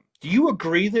from them. Do you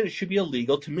agree that it should be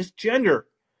illegal to misgender?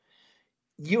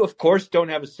 You, of course, don't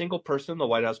have a single person in the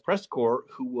White House press corps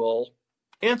who will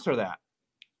answer that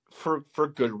for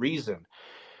good reason.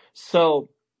 So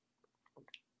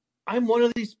I'm one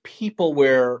of these people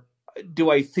where do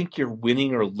I think you're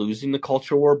winning or losing the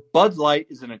culture war? Bud Light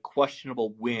is an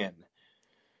unquestionable win.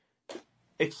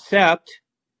 Except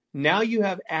now you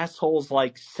have assholes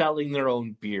like selling their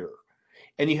own beer.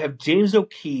 And you have James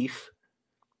O'Keefe.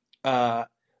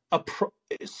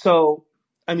 So,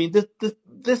 I mean,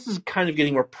 this is kind of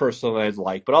getting more personal than I'd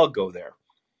like, but I'll go there.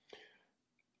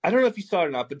 I don't know if you saw it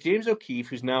or not, but James O'Keefe,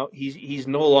 who's now he's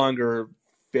no longer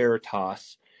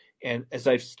Veritas, and as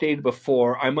I've stated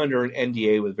before, I'm under an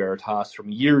NDA with Veritas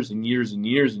from years and years and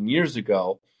years and years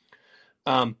ago.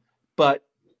 But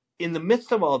in the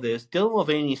midst of all this, Dylan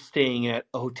Mulvaney is staying at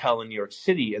a hotel in New York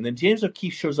City, and then James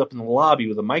O'Keefe shows up in the lobby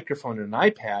with a microphone and an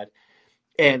iPad,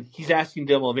 and he's asking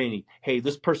Dylan Mulvaney, "Hey,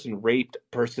 this person raped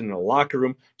a person in a locker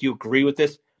room. Do you agree with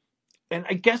this?" And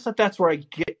I guess that's where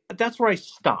I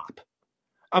stop.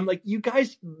 I'm like, you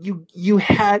guys, you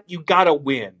gotta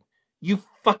win. You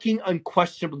fucking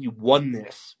unquestionably won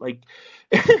this. Like,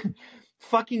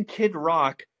 fucking Kid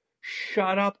Rock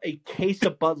shot up a case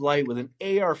of Bud Light with an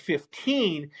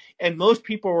AR-15, and most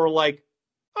people were like,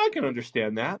 I can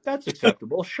understand that. That's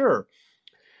acceptable, sure.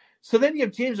 So then you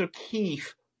have James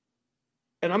O'Keefe,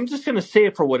 and I'm just going to say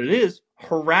it for what it is,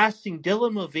 harassing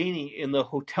Dylan Mulvaney in the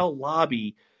hotel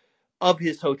lobby of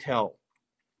his hotel.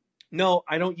 No,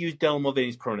 I don't use Dylan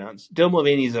Mulvaney's pronouns. Dylan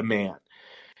Mulvaney is a man.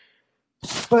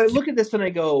 But I look at this and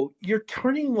I go, you're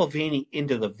turning Mulvaney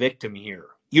into the victim here.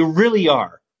 You really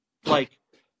are. Like,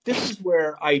 this is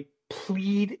where I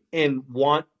plead and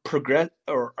want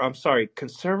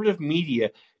conservative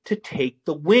media to take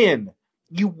the win.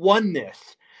 You won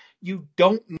this. You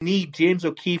don't need James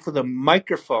O'Keefe with a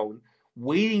microphone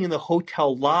waiting in the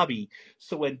hotel lobby.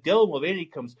 So when Dylan Mulvaney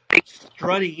comes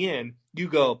strutting in, you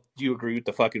go, do you agree with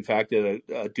the fucking fact that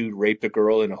a dude raped a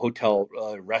girl in a hotel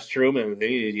restroom and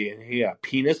he had a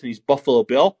penis and he's Buffalo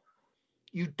Bill?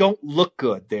 You don't look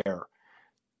good there.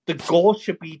 The goal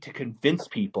should be to convince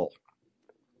people.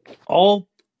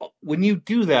 When you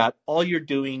do that, all you're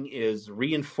doing is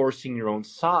reinforcing your own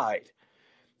side.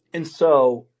 And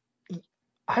so,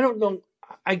 I don't know.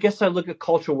 I guess I look at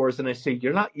culture wars and I say,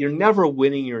 you're never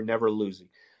winning, you're never losing.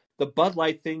 The Bud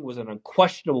Light thing was an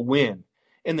unquestionable win.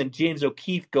 And then James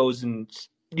O'Keefe goes and,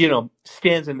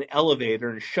 stands in the elevator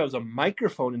and shoves a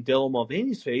microphone in Dylan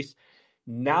Mulvaney's face.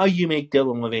 Now you make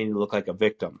Dylan Mulvaney look like a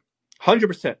victim.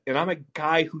 100%. And I'm a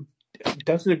guy who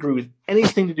doesn't agree with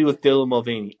anything to do with Dylan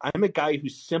Mulvaney. I'm a guy who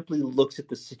simply looks at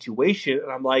the situation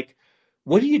and I'm like,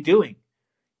 what are you doing?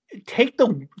 Take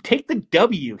the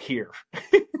W here.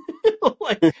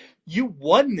 Like, you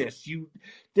won this.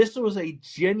 This was a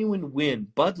genuine win.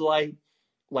 Bud Light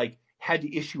had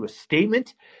to issue a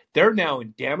statement. They're now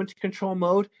in damage control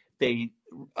mode. They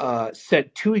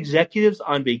sent 2 executives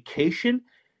on vacation.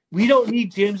 We don't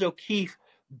need James O'Keefe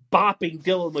bopping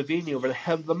Dylan Mulvaney over the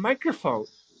head of the microphone.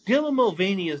 Dylan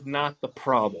Mulvaney is not the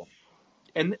problem.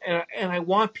 And I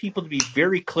want people to be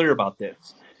very clear about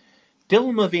this.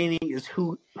 Dylan Mulvaney is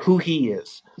who he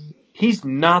is. He's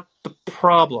not the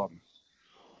problem.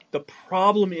 The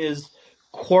problem is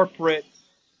corporate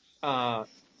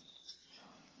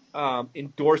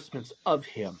endorsements of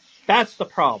him. That's the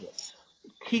problem.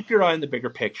 Keep your eye on the bigger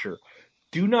picture.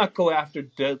 Do not go after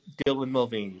Dylan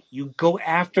Mulvaney. You go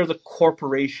after the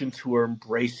corporations who are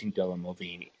embracing Dylan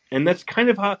Mulvaney. And that's kind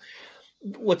of how.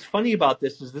 What's funny about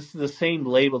this is the same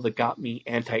label that got me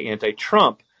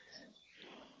anti-Trump.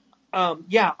 I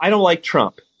don't like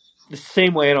Trump. The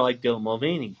same way I don't like Dylan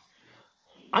Mulvaney.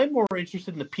 I'm more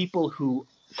interested in the people who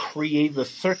create the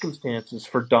circumstances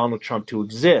for Donald Trump to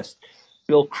exist.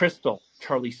 Bill Kristol,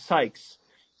 Charlie Sykes,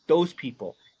 those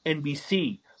people,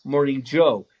 NBC, Morning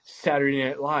Joe, Saturday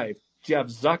Night Live, Jeff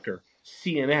Zucker,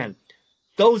 CNN.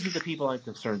 Those are the people I'm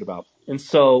concerned about. And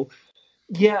so,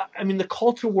 the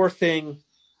culture war thing,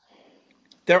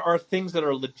 there are things that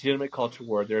are legitimate culture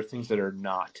war. There are things that are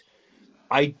not.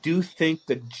 I do think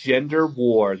the gender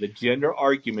war, the gender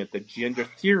argument, the gender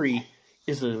theory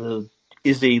is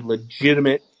a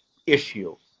legitimate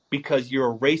issue because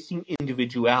you're erasing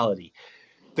individuality.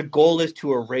 The goal is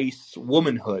to erase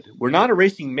womanhood. We're not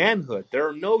erasing manhood. There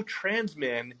are no trans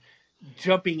men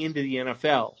jumping into the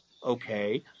NFL,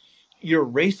 okay? You're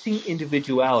erasing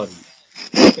individuality.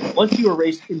 And once you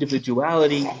erase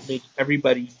individuality, you make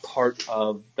everybody part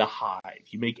of the hive.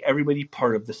 You make everybody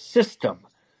part of the system.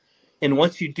 And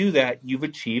once you do that, you've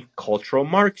achieved cultural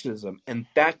Marxism. And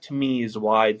that, to me, is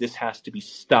why this has to be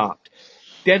stopped.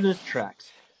 Dead in its tracks.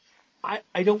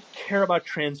 I don't care about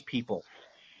trans people.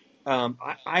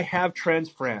 I have trans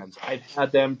friends. I've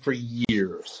had them for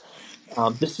years.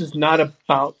 This is not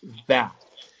about that.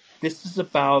 This is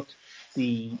about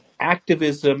the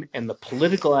activism and the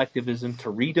political activism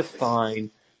to redefine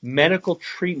medical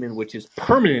treatment, which is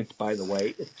permanent, by the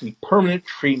way. It's the permanent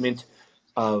treatment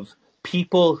of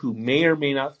people who may or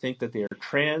may not think that they are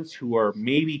trans, who are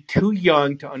maybe too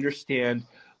young to understand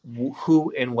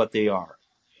who and what they are.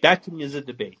 That to me is a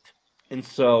debate. And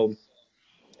so,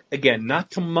 again,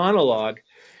 not to monologue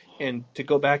and to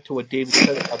go back to what David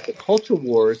said about the culture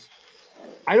wars,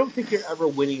 I don't think you're ever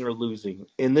winning or losing.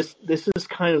 And this is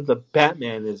kind of the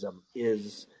Batmanism,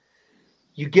 is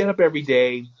you get up every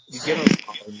day, you get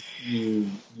on, you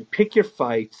pick your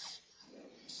fights.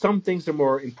 Some things are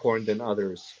more important than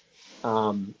others.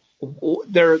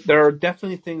 There are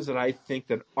definitely things that I think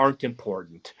that aren't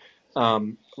important,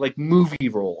 like movie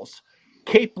roles.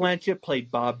 Kate Blanchett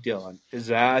played Bob Dylan. Is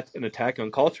that an attack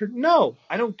on culture? No,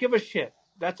 I don't give a shit.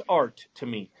 That's art to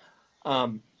me.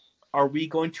 Are we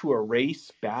going to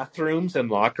erase bathrooms and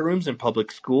locker rooms in public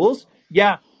schools?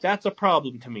 Yeah, that's a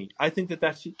problem to me. I think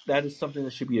that is something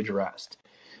that should be addressed.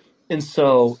 And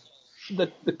so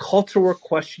the culture war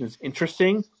question is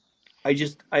interesting.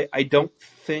 I don't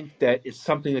think that it's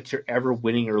something that you're ever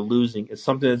winning or losing. It's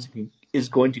something that is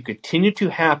going to continue to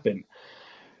happen.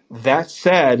 That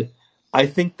said, I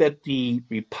think that the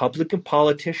Republican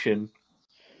politician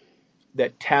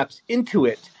that taps into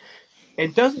it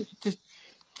and doesn't just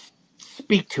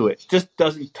speak to it, just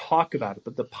doesn't talk about it,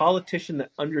 but the politician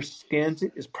that understands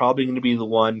it is probably going to be the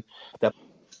one that.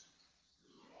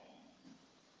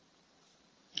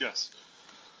 Yes.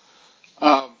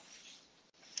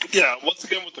 Yeah. Once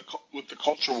again, with the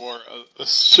culture war, as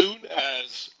soon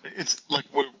as it's like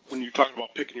when you're talking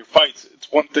about picking your fights,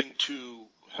 it's one thing to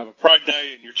have a pride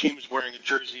night and your team is wearing a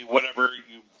jersey, whatever.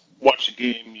 You watch the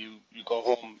game, you go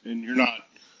home, and you're not.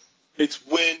 It's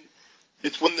when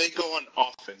they go on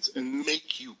offense and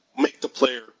make the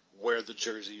player wear the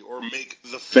jersey, or make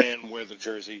the fan wear the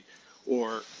jersey,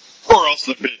 or else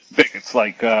the bigots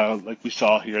like we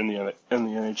saw here in the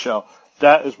NHL.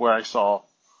 That is where I saw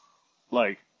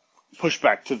like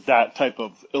pushback to that type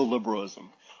of illiberalism.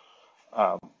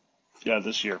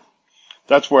 This year.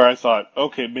 That's where I thought,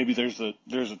 okay, maybe there's a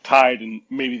tide, and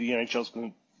maybe the NHL's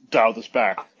going to dial this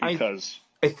back because.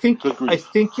 I think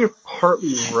you're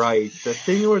partly right. The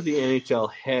thing where the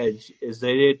NHL hedged is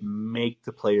they didn't make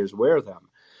the players wear them.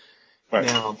 Right.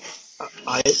 Now,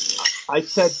 I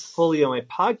said fully on my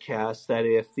podcast that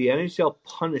if the NHL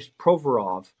punished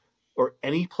Provorov or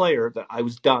any player, that I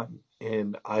was done,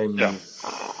 and I'm done.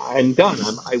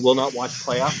 I will not watch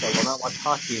playoffs. I will not watch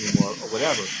hockey anymore, or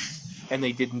whatever. And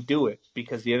they didn't do it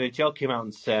because the NHL came out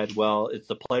and said, "Well, it's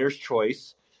the player's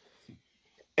choice."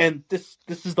 And this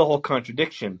is the whole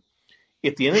contradiction.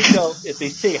 If the NHL, if they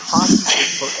say hockey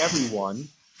is for everyone,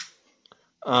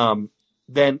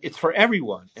 then it's for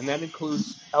everyone, and that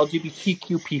includes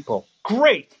LGBTQ people.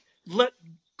 Great,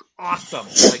 awesome.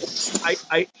 Like,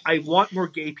 I want more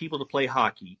gay people to play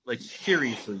hockey. Like,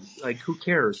 seriously, like, who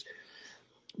cares?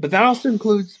 But that also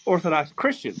includes Orthodox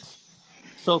Christians.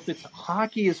 So if it's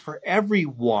hockey is for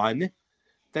everyone,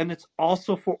 then it's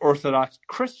also for Orthodox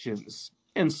Christians.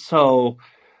 And so,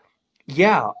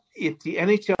 yeah, if the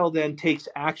NHL then takes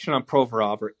action on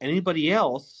Provorov or anybody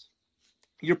else,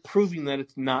 you're proving that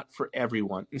it's not for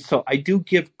everyone. And so I do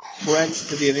give credit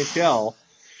to the NHL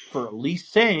for at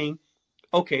least saying,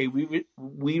 okay,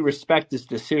 we respect this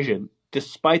decision,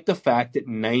 despite the fact that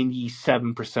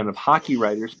 97% of hockey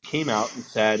writers came out and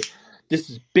said, this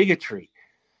is bigotry.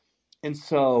 And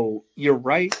so you're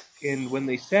right. And when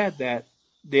they said that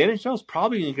the NHL is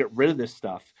probably going to get rid of this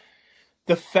stuff,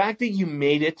 the fact that you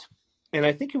made it, and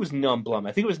I think it was Neon Blum,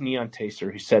 I think it was Neon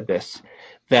Taster who said this,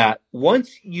 that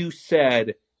once you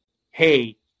said,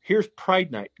 hey, here's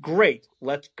Pride Night, great,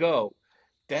 let's go.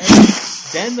 Then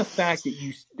the fact that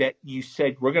you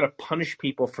said we're going to punish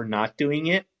people for not doing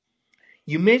it,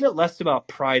 you made it less about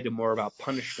pride and more about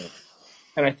punishment.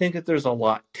 And I think that there's a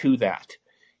lot to that.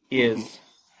 Is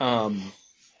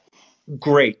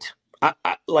great. I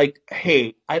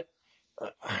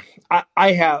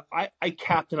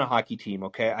captain a hockey team.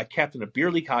 Okay, I captain a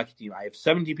beer league hockey team. I have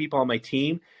 17 people on my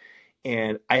team,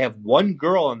 and I have one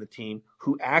girl on the team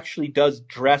who actually does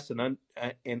dress and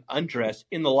undress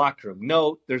in the locker room.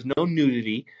 No, there's no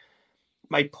nudity.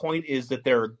 My point is that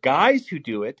there are guys who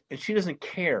do it, and she doesn't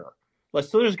care.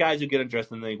 So there's guys who get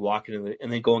undressed and they walk in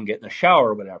and they go and get in the shower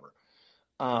or whatever.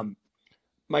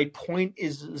 My point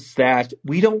is that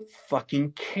we don't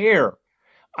fucking care.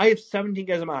 I have 17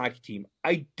 guys on my hockey team.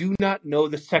 I do not know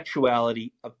the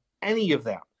sexuality of any of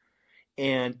them.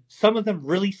 And some of them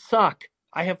really suck.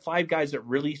 I have 5 guys that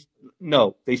really,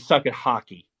 no, they suck at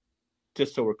hockey.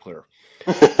 Just so we're clear.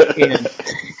 And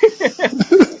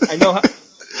I know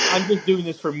I'm just doing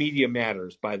this for Media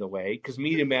Matters, by the way, because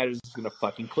Media Matters is going to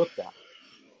fucking clip that.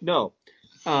 No,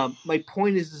 My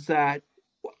point is that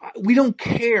we don't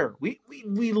care. We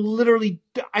literally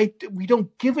we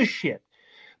don't give a shit.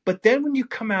 But then when you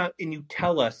come out and you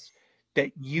tell us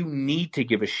that you need to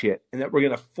give a shit and that we're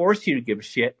going to force you to give a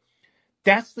shit,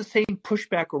 that's the same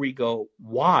pushback where we go,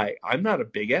 why? I'm not a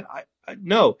bigot.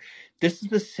 No, this is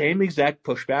the same exact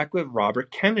pushback with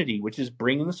Robert Kennedy, which is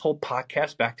bringing this whole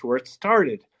podcast back to where it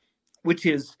started, which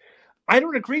is, I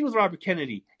don't agree with Robert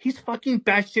Kennedy. He's fucking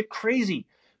batshit crazy.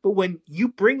 But when you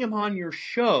bring him on your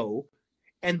show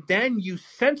and then you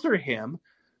censor him,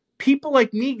 people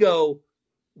like me go,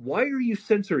 why are you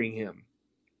censoring him?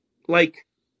 Like,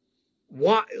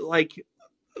 why? Like,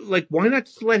 why not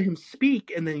just let him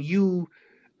speak and then you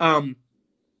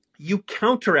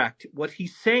counteract what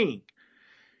he's saying?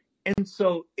 And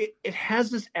so it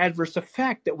has this adverse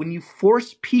effect that when you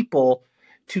force people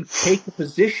to take a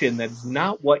position that is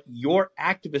not what your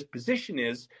activist position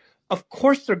is, of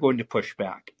course they're going to push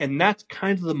back. And that's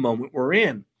kind of the moment we're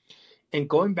in. And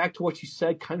going back to what you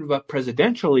said kind of about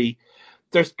presidentially,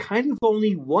 there's kind of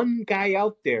only one guy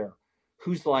out there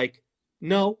who's like,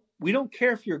 no, we don't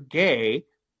care if you're gay.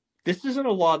 This isn't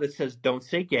a law that says don't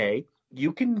say gay.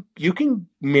 You can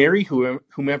marry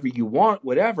whomever you want,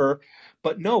 whatever.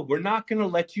 But no, we're not going to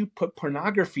let you put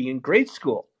pornography in grade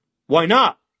school. Why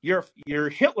not? You're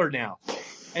Hitler now.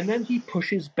 And then he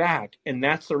pushes back, and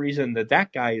that's the reason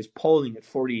that guy is polling at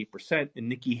 48% and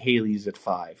Nikki Haley's at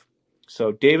 5%.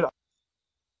 So, David.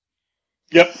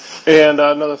 Yep. And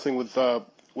another thing with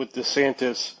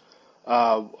DeSantis,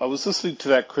 I was listening to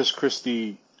that Chris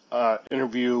Christie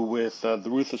interview with the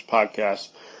Ruthless podcast,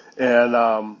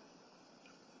 and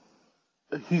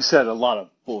he said a lot of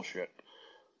bullshit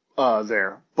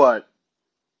there. But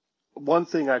one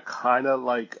thing I kind of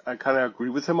agree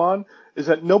with him on is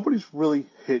that nobody's really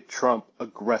hit Trump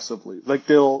aggressively. Like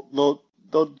they'll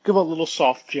give a little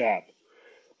soft jab,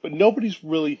 but nobody's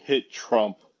really hit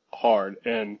Trump hard.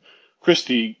 And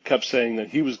Christie kept saying that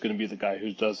he was going to be the guy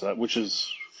who does that, which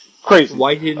is crazy.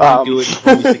 Why didn't he do it in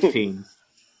 2016?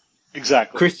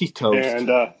 Exactly. Christie's toast.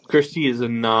 And Christie is a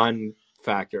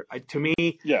non-factor. To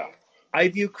me, yeah, I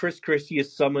view Chris Christie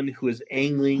as someone who is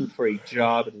angling for a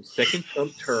job in his second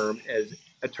Trump term as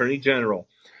Attorney General,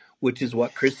 which is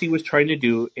what Christie was trying to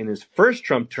do in his first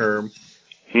Trump term.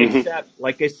 Except,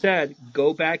 like I said,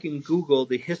 go back and Google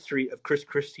the history of Chris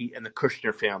Christie and the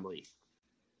Kushner family.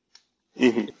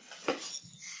 Mm-hmm.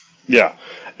 Yeah,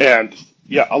 and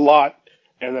a lot,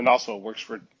 and then also works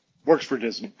for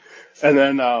Disney, and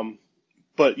then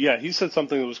but yeah, he said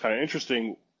something that was kind of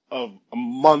interesting.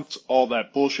 Amongst all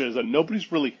that bullshit is that nobody's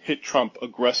really hit Trump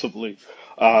aggressively.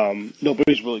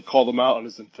 Nobody's really called him out on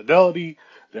his infidelity.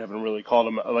 They haven't really called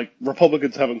him like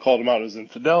Republicans haven't called him out on his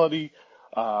infidelity.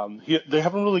 They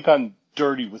haven't really gotten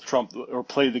dirty with Trump or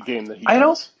played the game that he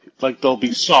does. Like they'll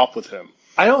be soft with him.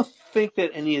 I don't think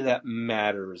that any of that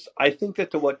matters. I think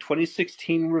that what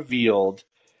 2016 revealed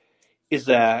is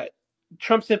that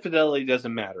Trump's infidelity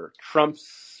doesn't matter.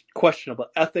 Trump's questionable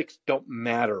ethics don't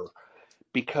matter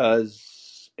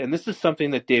because, and this is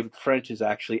something that David French is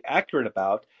actually accurate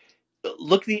about,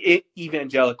 look at the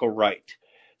evangelical right.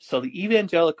 So the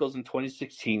evangelicals in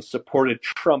 2016 supported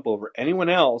Trump over anyone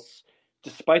else,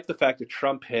 despite the fact that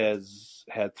Trump has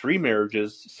had 3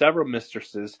 marriages, several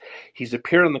mistresses. He's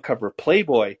appeared on the cover of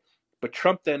Playboy, but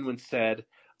Trump then said,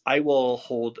 I will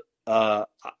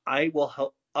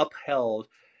upheld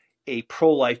a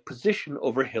pro-life position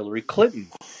over Hillary Clinton.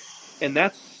 And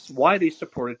that's why they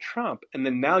supported Trump. And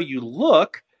then now you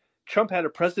look, Trump had a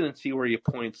presidency where he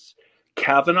appoints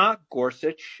Kavanaugh,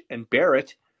 Gorsuch, and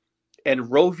Barrett,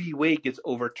 and Roe v. Wade gets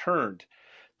overturned.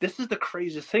 This is the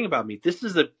craziest thing about me. This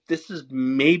is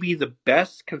maybe the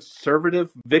best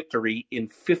conservative victory in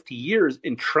 50 years,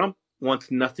 and Trump wants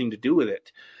nothing to do with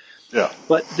it. Yeah.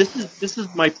 But this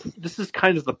is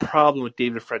kind of the problem with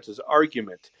David French's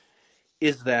argument,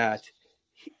 is that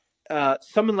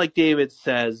someone like David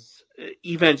says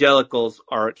evangelicals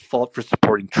are at fault for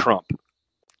supporting Trump,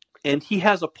 and he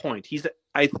has a point.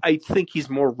 I think he's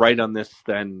more right on this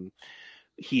than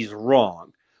he's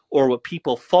wrong, or what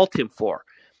people fault him for.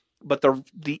 But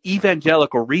the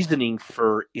evangelical reasoning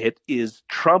for it is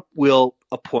Trump will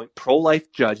appoint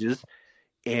pro-life judges,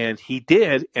 and he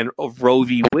did, and Roe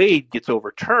v. Wade gets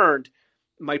overturned.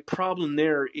 My problem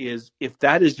there is, if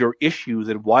that is your issue,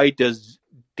 then why does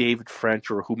David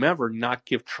French or whomever not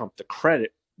give Trump the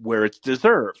credit where it's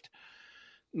deserved?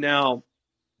 Now,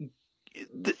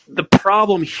 the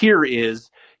problem here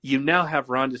is you now have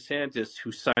Ron DeSantis,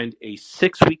 who signed a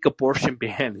 6-week abortion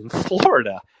ban in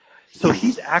Florida. So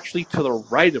he's actually to the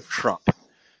right of Trump.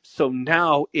 So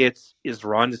now is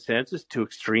Ron DeSantis too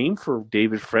extreme for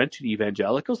David French and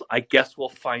evangelicals? I guess we'll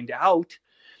find out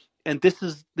and this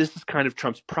is kind of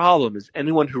Trump's problem, is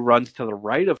anyone who runs to the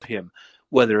right of him,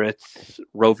 whether it's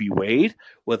Roe v. Wade,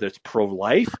 whether it's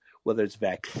pro-life, whether it's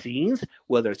vaccines,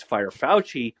 whether it's Fire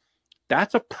Fauci,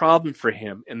 that's a problem for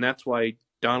him, and that's why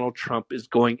Donald Trump is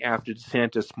going after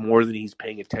DeSantis more than he's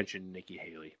paying attention to Nikki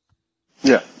Haley.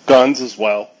 Yeah, guns as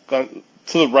well. To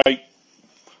the right,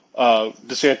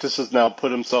 DeSantis has now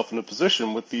put himself in a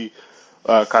position with the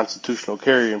constitutional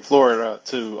carry in Florida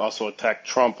to also attack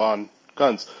Trump on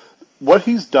guns. What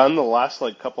he's done the last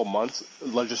couple months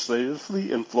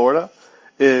legislatively in Florida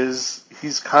is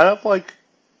he's kind of like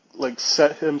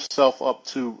set himself up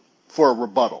for a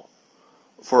rebuttal.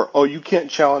 You can't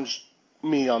challenge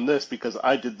me on this because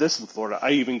I did this in Florida.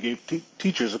 I even gave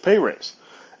teachers a pay raise,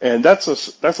 and that's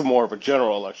a more of a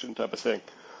general election type of thing.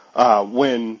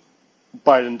 When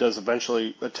Biden does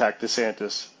eventually attack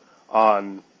DeSantis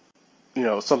on,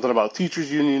 something about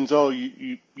teachers unions. Oh,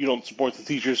 you don't support the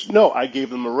teachers. No, I gave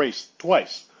them a raise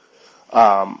twice.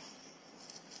 Yeah,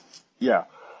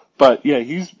 but yeah,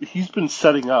 he's been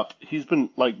setting up. He's been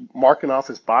marking off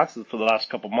his boxes for the last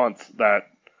couple months. That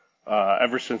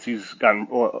ever since he's gotten,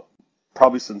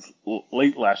 probably since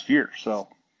late last year. So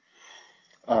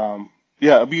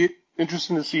yeah, it'd be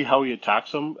interesting to see how he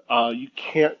attacks him. You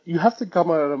have to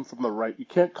come at him from the right. You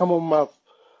can't come at him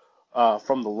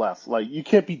from the left. You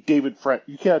can't be David French.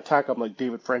 You can't attack him like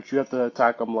David French. You have to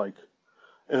attack him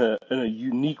in a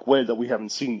unique way that we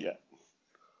haven't seen yet.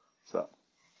 So.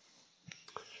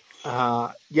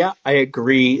 Yeah, I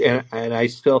agree, and I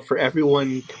still, for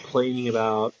everyone complaining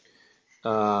about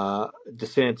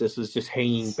DeSantis is just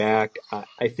hanging back,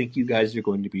 I think you guys are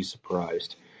going to be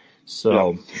surprised.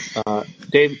 So, yeah.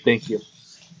 David, thank you.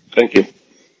 Thank you.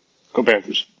 Go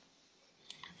Panthers.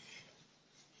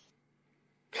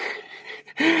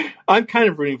 I'm kind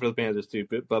of rooting for the Panthers too,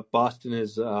 but Boston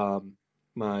is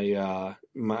my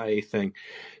thing.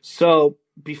 So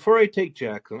before I take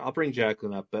Jacqueline, I'll bring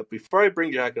Jacqueline up. But before I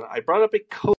bring Jacqueline, I brought up a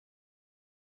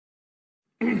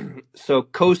So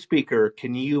co-speaker,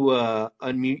 can you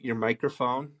unmute your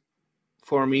microphone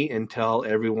for me and tell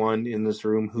everyone in this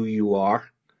room who you are?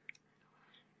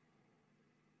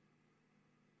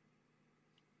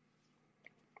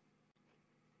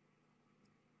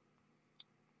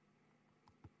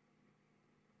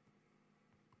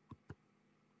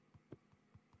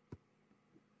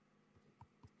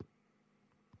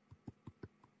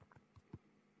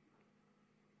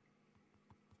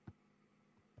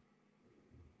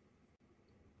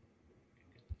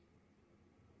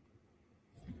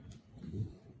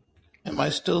 Am I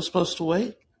still supposed to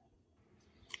wait?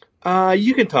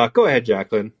 You can talk. Go ahead,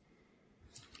 Jacqueline.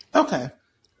 Okay.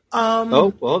 Oh,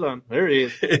 well, hold on. There it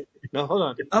is. No, hold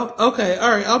on. Oh, okay. All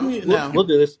right. I'll mute now. We'll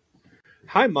do this.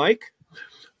 Hi, Mike.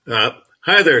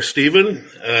 Hi there, Stephen.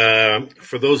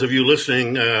 For those of you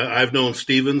listening, I've known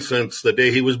Stephen since the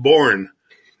day he was born,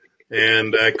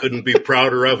 and I couldn't be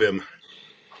prouder of him.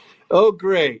 Oh,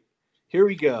 great. Here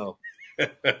we go.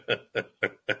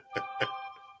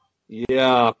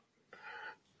 Yeah.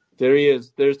 There he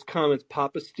is. There's the comments,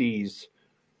 Papa Steez.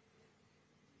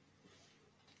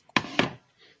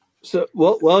 So,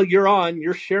 well, you're on.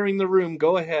 You're sharing the room.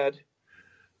 Go ahead.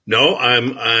 No,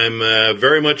 I'm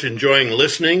very much enjoying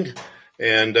listening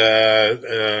and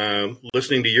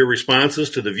listening to your responses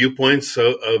to the viewpoints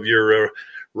of your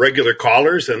regular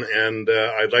callers, and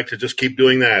I'd like to just keep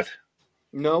doing that.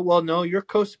 No, you're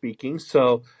co-speaking.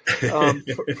 So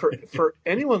for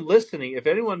anyone listening, if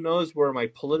anyone knows where my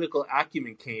political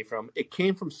acumen came from, it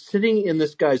came from sitting in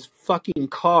this guy's fucking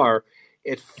car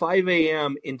at 5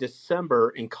 a.m. in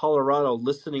December in Colorado,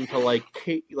 listening to like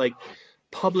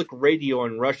public radio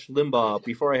on Rush Limbaugh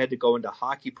before I had to go into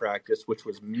hockey practice, which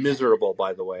was miserable,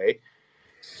 by the way.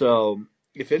 So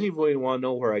if anybody want to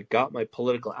know where I got my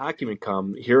political acumen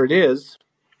from, here it is.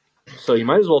 So you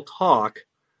might as well talk.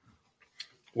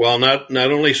 Well, not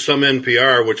only some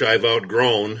NPR, which I've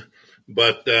outgrown,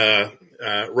 but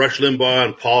Rush Limbaugh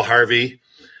and Paul Harvey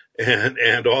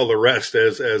and all the rest,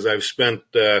 as I've spent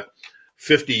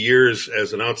 50 years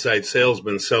as an outside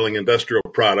salesman selling industrial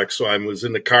products. So I was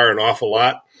in the car an awful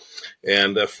lot,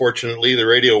 and fortunately the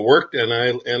radio worked, and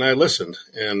I listened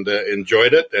and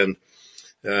enjoyed it, and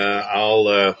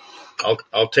I'll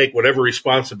take whatever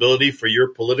responsibility for your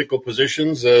political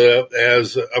positions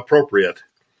as appropriate.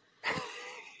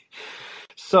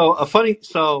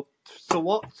 So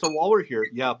while we're here,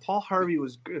 yeah, Paul Harvey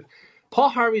was good. Paul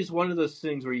Harvey is one of those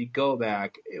things where you go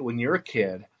back when you're a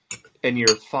kid and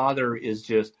your father is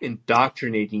just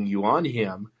indoctrinating you on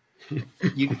him.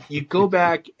 You go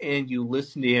back and you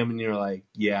listen to him and you're like,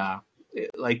 yeah,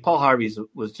 like Paul Harvey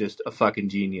was just a fucking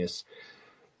genius.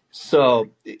 So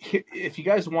if you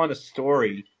guys want a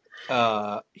story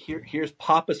here's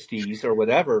Papa Steve's or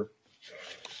whatever.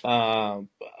 Dad's,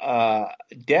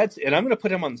 and I'm going to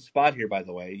put him on the spot here, by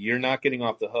the way. You're not getting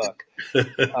off the hook.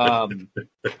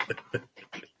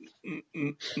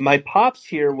 My pops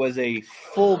here was a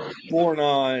full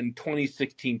born-on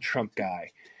 2016 Trump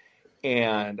guy,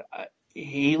 and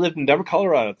he lived in Denver,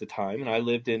 Colorado at the time, and I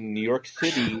lived in New York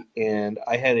City, and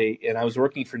I was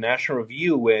working for National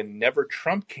Review when Never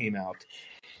Trump came out,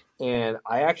 and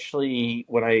I actually,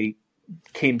 when I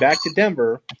came back to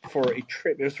Denver for a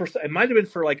trip, it might have been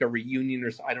for like a reunion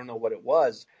or I don't know what it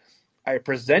was. I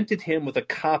presented him with a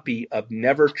copy of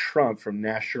Never Trump from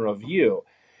National Review,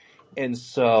 and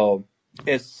so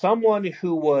as someone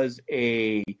who was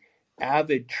a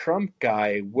avid Trump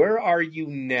guy, where are you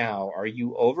now? Are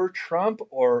you over Trump,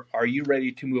 or are you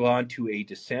ready to move on to a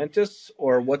DeSantis,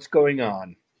 or what's going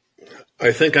on?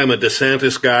 I think I'm a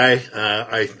DeSantis guy.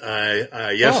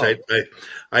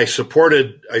 I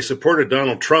supported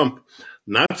Donald Trump,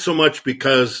 not so much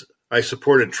because I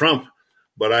supported Trump,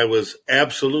 but I was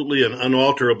absolutely and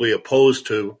unalterably opposed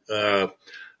to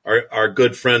our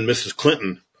good friend Mrs.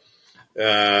 Clinton.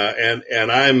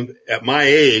 And I'm at my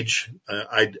age.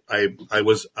 I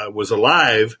was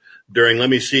alive during, let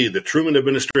me see, the Truman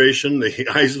administration, the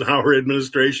Eisenhower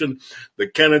administration, the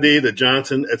Kennedy, the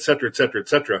Johnson, et cetera, et cetera, et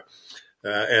cetera.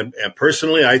 And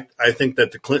personally, I think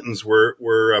that the Clintons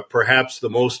were perhaps the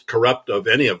most corrupt of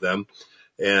any of them.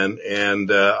 And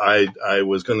I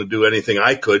was going to do anything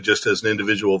I could, just as an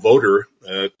individual voter,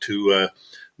 to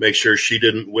make sure she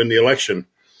didn't win the election.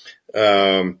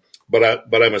 But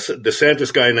I'm a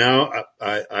DeSantis guy now.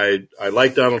 I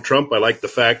like Donald Trump. I like the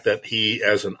fact that he,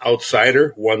 as an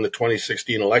outsider, won the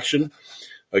 2016 election,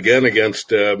 again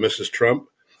against against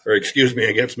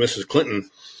Mrs. Clinton.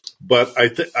 But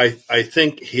I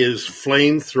think his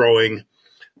flame throwing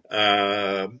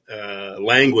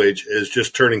language is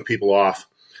just turning people off,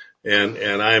 and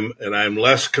I'm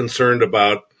less concerned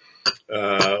about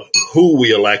who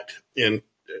we elect in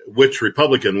which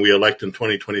Republican we elect in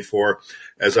 2024,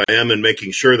 as I am in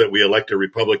making sure that we elect a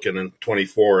Republican in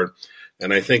 24.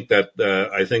 And I think that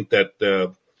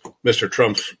Mr.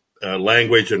 Trump's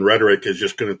language and rhetoric is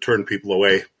just going to turn people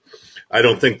away. I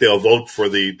don't think they'll vote for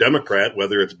the Democrat,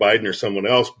 whether it's Biden or someone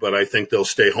else, but I think they'll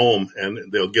stay home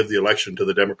and they'll give the election to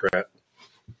the Democrat.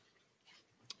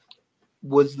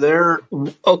 Was there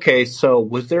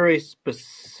a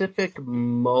specific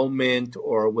moment,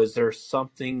 or was there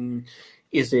something?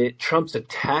 Is it Trump's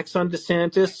attacks on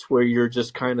DeSantis where you're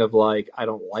just kind of like, I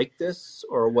don't like this?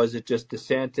 Or was it just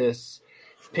DeSantis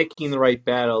picking the right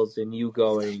battles and you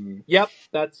going, yep,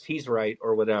 he's right,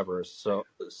 or whatever? So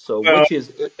which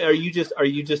is, you just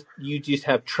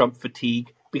have Trump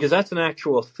fatigue? Because that's an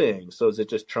actual thing. So is it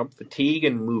just Trump fatigue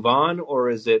and move on, or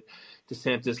is it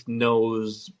DeSantis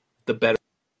knows the better?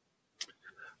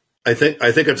 I think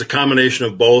it's a combination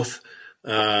of both.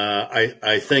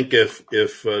 I think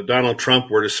if Donald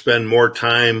Trump were to spend more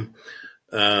time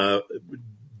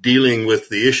dealing with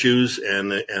the issues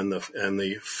and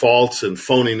the faults and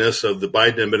phoniness of the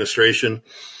Biden administration,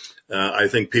 I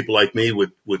think people like me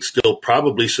would still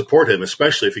probably support him,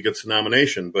 especially if he gets the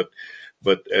nomination. But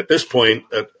at this point,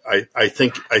 I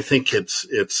think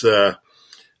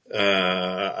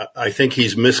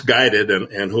he's misguided,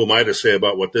 and who am I to say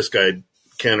about what this guy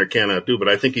can or cannot do? But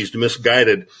I think he's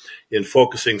misguided in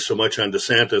focusing so much on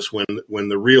DeSantis when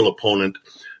the real opponent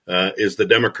is the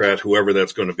Democrat, whoever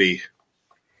that's going to be.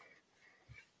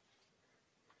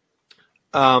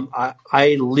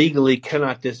 I legally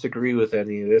cannot disagree with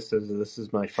any of this. This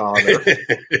is my father.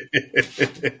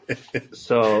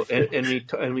 So,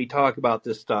 and we talk about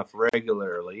this stuff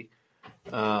regularly.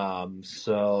 But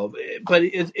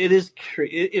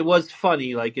it was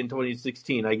funny. Like in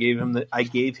 2016, I gave him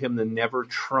the Never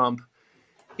Trump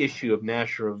issue of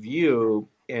National Review.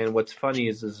 And what's funny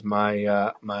is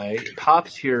my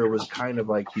pops here was kind of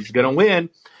like, he's gonna win.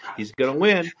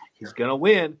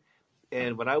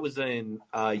 And when I was in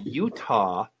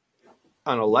Utah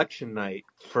on election night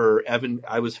for Evan,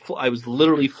 I was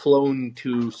literally flown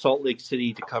to Salt Lake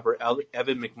City to cover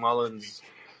Evan McMullen's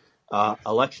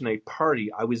election night party.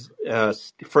 I was,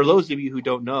 for those of you who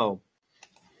don't know,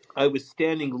 I was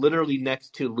standing literally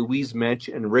next to Louise Mensch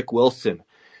and Rick Wilson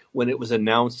when it was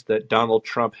announced that Donald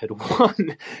Trump had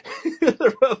won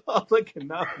the Republican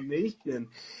nomination.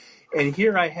 And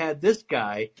here I had this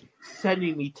guy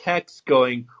sending me texts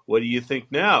going, "What do you think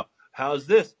now? How's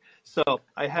this?" So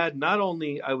I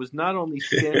was not only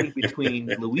standing between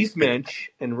Louise Mensch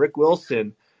and Rick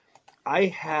Wilson, I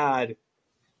had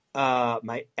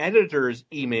my editor's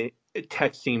email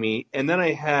texting me, and then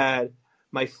I had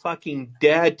my fucking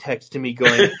dad texting me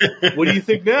going, "What do you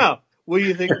think now? What do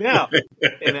you think now?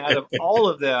 And out of all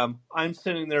of them, I'm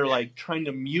sitting there like trying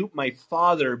to mute my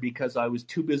father because I was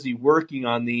too busy working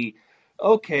on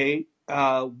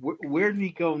where did he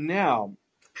go now?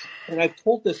 And I've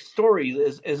told this story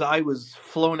as I was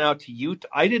flown out to Utah.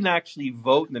 I didn't actually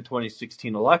vote in the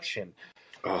 2016 election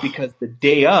because the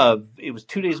day of, it was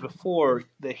 2 days before,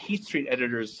 the Heat Street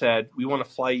editors said, we want to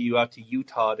fly you out to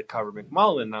Utah to cover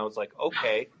McMullen. And I was like,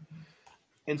 okay.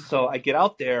 And so I get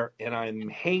out there and I'm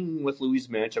hanging with Louise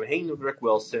Mensch. I'm hanging with Rick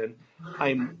Wilson.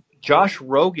 I'm Josh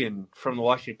Rogan from the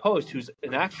Washington Post, who's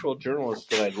an actual journalist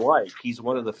that I like. He's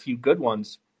one of the few good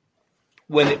ones.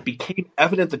 When it became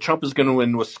evident that Trump was going to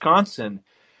win Wisconsin,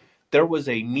 there was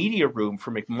a media room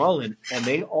for McMullen, and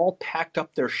they all packed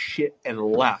up their shit and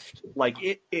left. Like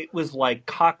it was like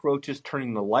cockroaches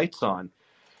turning the lights on.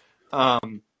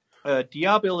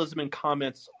 Diabolism in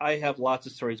comments. I have lots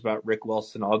of stories about Rick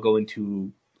Wilson. I'll go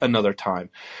into another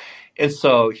time. And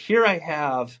so here I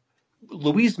have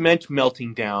Louise Mensch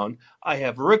melting down. I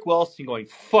have Rick Wilson going,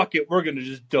 fuck it, we're going to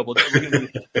just double.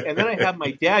 And then I have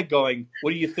my dad going,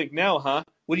 what do you think now, huh?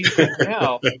 What do you think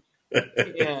now?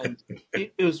 And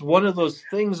it was one of those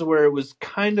things where it was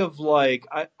kind of like,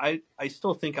 I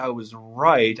still think I was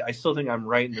right. I still think I'm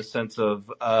right in the sense of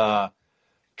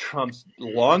Trump's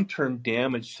long-term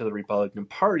damage to the Republican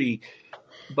Party,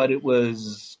 but it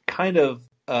was kind of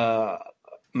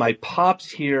my pops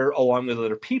here along with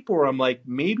other people where I'm like,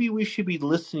 maybe we should be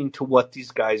listening to what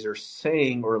these guys are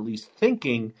saying or at least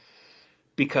thinking,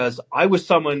 because I was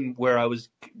someone where I was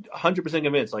 100%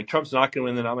 convinced, like, Trump's not going to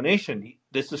win the nomination.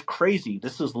 This is crazy.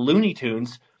 This is Looney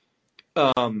Tunes.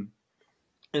 And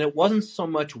it wasn't so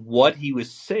much what he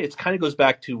was saying. It kind of goes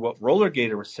back to what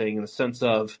Rollergator was saying in the sense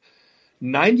of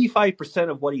 95%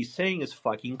 of what he's saying is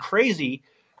fucking crazy,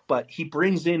 but he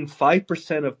brings in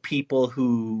 5% of people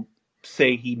who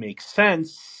say he makes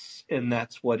sense, and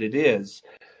that's what it is.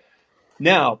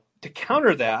 Now, to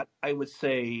counter that, I would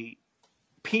say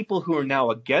people who are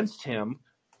now against him,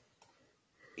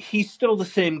 he's still the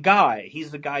same guy.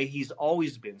 He's the guy he's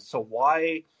always been. So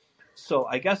why? So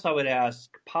I guess I would ask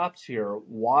Pops here,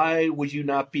 why would you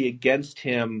not be against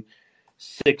him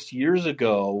 6 years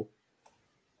ago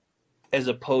as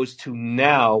opposed to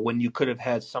now when you could have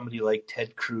had somebody like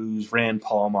Ted Cruz, Rand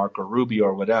Paul, Marco Rubio,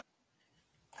 or whatever?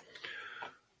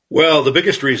 Well, the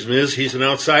biggest reason is he's an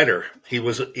outsider. He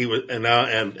was, and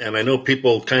I know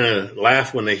people kind of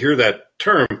laugh when they hear that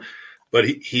term, but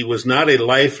he was not a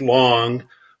lifetime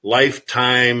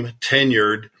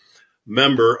tenured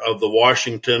member of the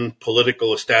Washington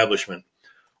political establishment.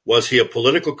 Was he a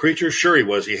political creature? Sure he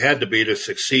was. He had to be to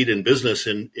succeed in business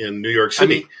in New York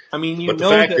City. I mean, but the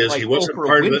fact is, he wasn't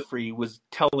part of it. Oprah Winfrey was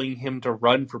telling him to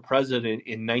run for president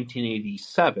in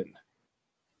 1987.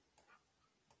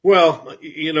 Well,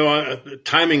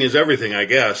 timing is everything, I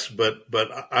guess. But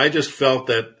I just felt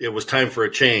that it was time for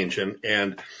a change.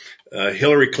 And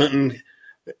Hillary Clinton,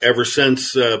 ever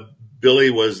since Billy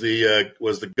was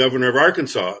the governor of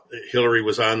Arkansas, Hillary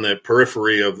was on the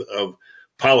periphery of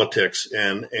politics,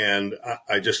 and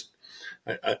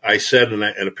I said,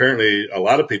 and apparently a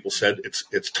lot of people said,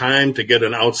 it's time to get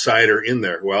an outsider in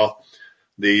there. Well,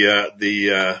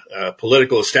 the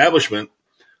political establishment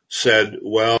said,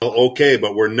 well, okay,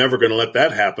 but we're never going to let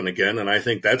that happen again. And I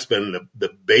think that's been the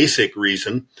basic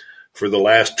reason for the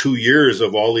last 2 years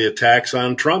of all the attacks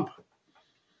on Trump.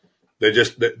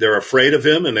 They're afraid of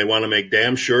him, and they want to make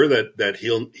damn sure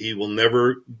that he will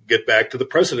never get back to the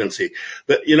presidency.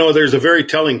 But there's a very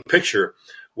telling picture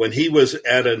when he was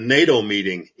at a NATO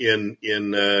meeting in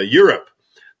Europe.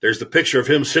 There's the picture of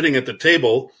him sitting at the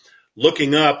table,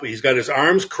 looking up. He's got his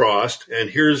arms crossed, and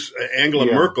here's Angela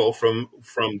Merkel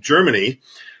from Germany,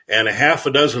 and a half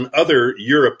a dozen other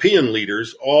European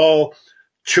leaders all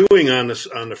chewing on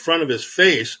the front of his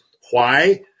face.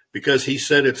 Why? Because he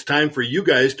said it's time for you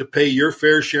guys to pay your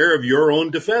fair share of your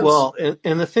own defense. Well,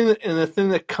 and the thing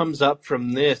that comes up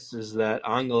from this is that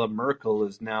Angela Merkel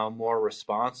is now more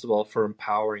responsible for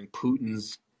empowering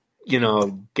Putin's,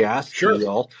 gas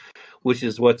deal, which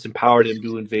is what's empowered him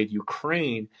to invade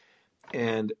Ukraine.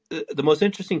 And the most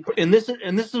interesting, and this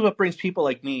is what brings people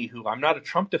like me, who I'm not a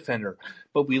Trump defender,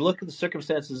 but we look at the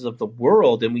circumstances of the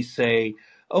world and we say,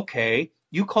 okay,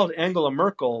 you called Angela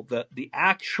Merkel the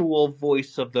actual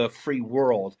voice of the free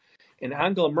world. And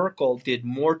Angela Merkel did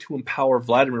more to empower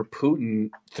Vladimir Putin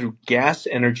through gas,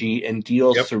 energy, and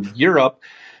deals through Europe,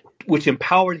 which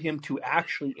empowered him to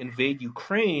actually invade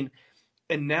Ukraine.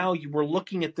 And now we're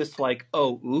looking at this like,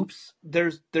 oh, oops,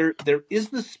 there is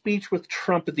the speech with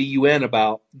Trump at the UN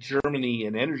about Germany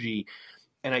and energy.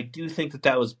 And I do think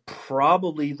that was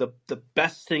probably the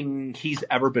best thing he's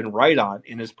ever been right on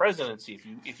in his presidency.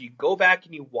 If you go back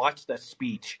and you watch that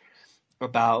speech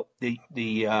about the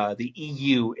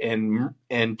EU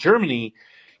and Germany,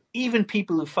 even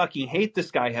people who fucking hate this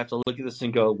guy have to look at this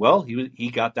and go, well, he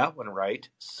got that one right.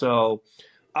 So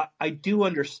I do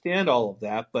understand all of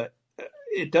that, but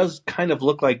it does kind of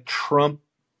look like Trump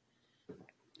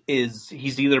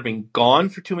he's either been gone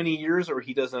for too many years or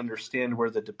he doesn't understand where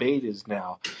the debate is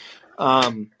now.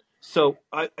 So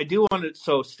I do want to,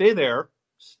 so stay there.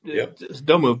 Yep.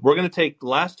 Don't move. We're going to take the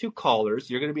last two callers.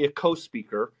 You're going to be a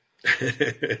co-speaker.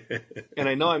 And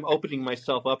I know I'm opening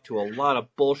myself up to a lot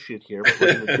of bullshit here, but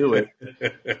we're going to do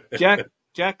it.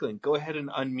 Jacqueline, go ahead and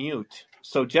unmute.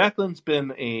 So Jacqueline's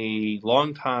been a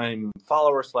longtime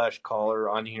follower / caller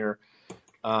on here.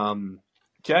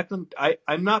 Jacqueline,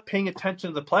 I'm not paying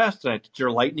attention to the playoffs tonight. Did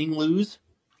your Lightning lose?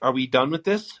 Are we done with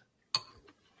this?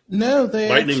 No, they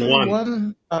Lightning actually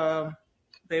won.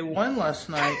 They won last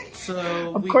night.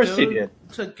 So of course they did.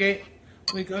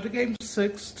 We go to Game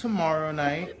 6 tomorrow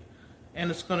night,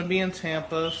 and it's going to be in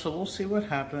Tampa. So we'll see what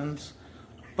happens.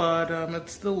 But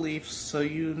it's the Leafs, so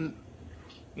you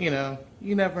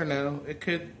never know. It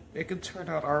could turn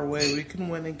out our way. We can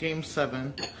win in Game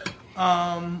 7.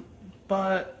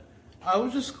 But I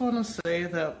was just going to say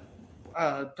that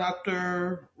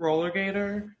Dr.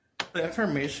 Rollergator, the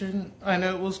information, I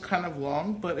know it was kind of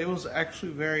long, but it was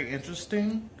actually very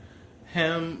interesting.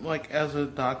 Him, like, as a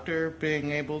doctor,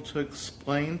 being able to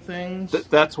explain things.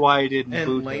 That's why I didn't in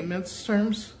boot layman's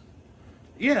terms.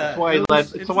 Yeah.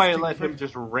 That's why I let him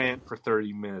just rant for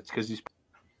 30 minutes, because he's...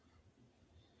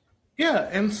 Yeah,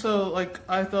 and so, like,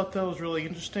 I thought that was really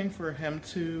interesting for him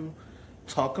to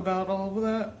talk about all of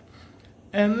that.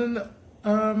 And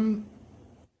then,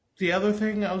 the other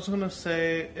thing I was going to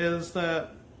say is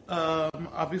that,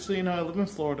 obviously, I live in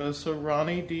Florida, so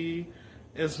Ronnie D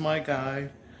is my guy.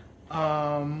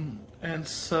 And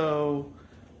so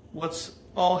what's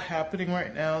all happening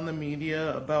right now in the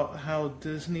media about how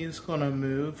Disney is going to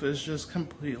move is just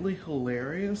completely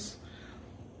hilarious,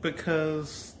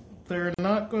 because they're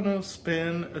not going to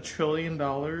spend $1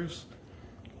 trillion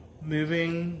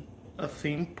moving a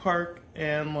theme park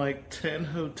and like 10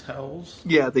 hotels.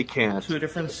 Yeah, they can't. To a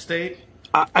different state.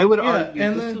 I would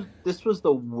argue this was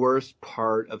the worst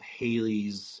part of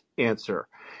Haley's answer.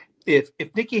 If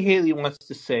Nikki Haley wants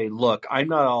to say, look, I'm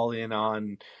not all in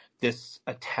on this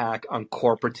attack on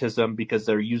corporatism because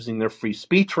they're using their free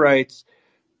speech rights.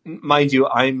 Mind you,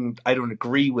 I don't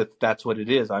agree with that's what it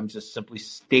is. I'm just simply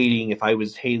stating, if I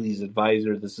was Haley's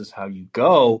advisor, this is how you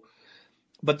go.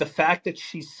 But the fact that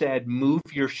she said, move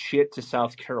your shit to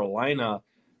South Carolina,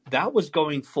 that was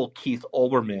going full Keith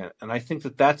Olbermann. And I think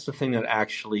that's the thing that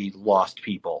actually lost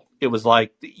people. It was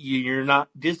like,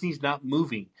 Disney's not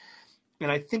moving.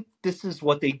 And I think this is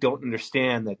what they don't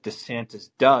understand that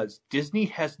DeSantis does. Disney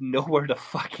has nowhere to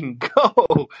fucking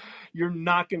go. You're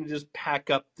not going to just pack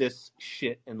up this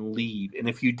shit and leave. And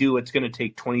if you do, it's going to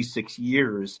take 26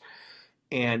 years.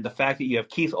 And the fact that you have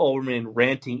Keith Olbermann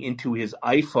ranting into his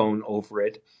iPhone over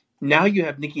it, now you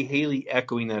have Nikki Haley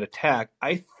echoing that attack.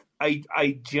 I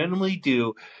generally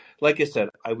do. Like I said,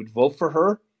 I would vote for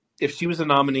her. If she was a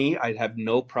nominee, I'd have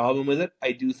no problem with it.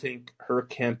 I do think her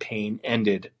campaign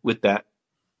ended with that.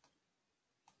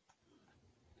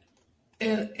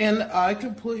 And I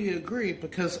completely agree,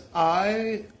 because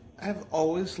I have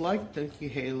always liked Nikki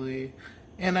Haley.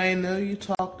 And I know you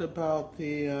talked about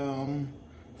the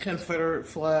Confederate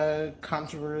flag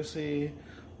controversy,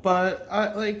 but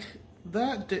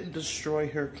that didn't destroy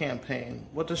her campaign.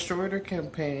 What destroyed her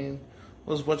campaign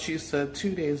was what she said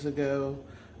 2 days ago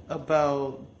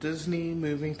about Disney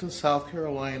moving to South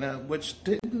Carolina, which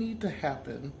didn't need to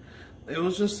happen. It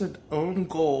was just an own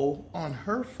goal on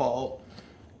her fault,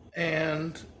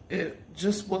 and it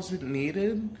just wasn't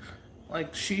needed.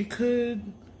 Like, she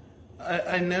could...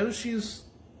 I know she's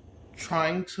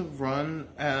trying to run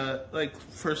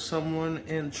for someone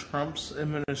in Trump's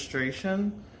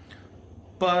administration,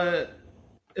 but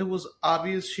it was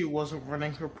obvious she wasn't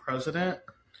running for president,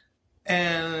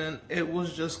 and it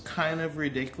was just kind of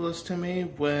ridiculous to me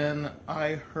when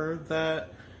I heard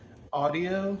that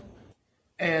audio,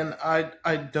 and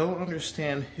I don't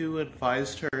understand who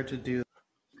advised her to do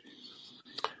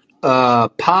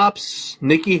that. Pops,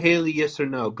 Nikki Haley, yes or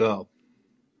no? Go.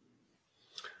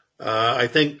 I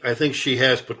think she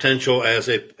has potential as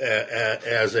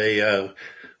a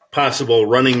possible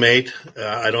running mate.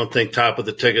 I don't think top of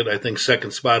the ticket. I think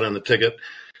second spot on the ticket,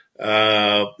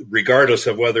 regardless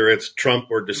of whether it's Trump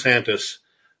or DeSantis.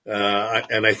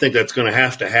 And I think that's going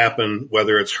to happen,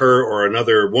 whether it's her or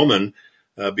another woman.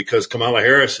 because Kamala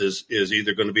Harris is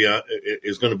either going to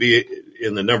be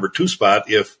in the number 2 spot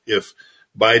if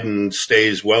Biden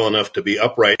stays well enough to be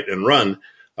upright and run.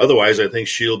 Otherwise, I think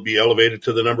she'll be elevated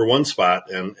to the number 1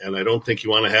 spot, and I don't think you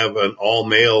want to have an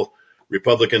all-male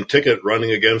Republican ticket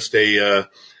running against at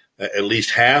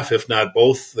least half, if not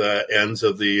both, ends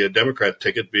of the Democrat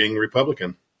ticket being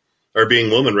Republican, or being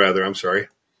woman, rather. I'm sorry.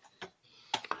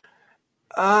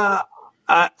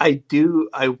 I do.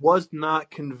 I was not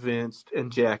convinced,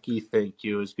 and Jackie, thank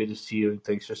you. It's good to see you, and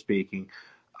thanks for speaking.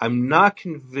 I'm not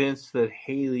convinced that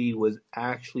Haley was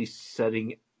actually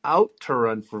setting out to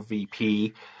run for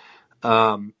VP.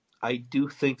 I do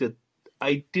think that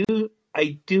I do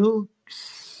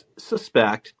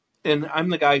suspect, and I'm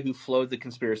the guy who floated the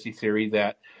conspiracy theory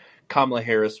that Kamala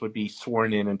Harris would be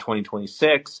sworn in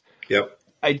 2026. Yep.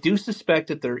 I do suspect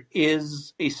that there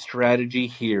is a strategy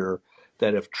here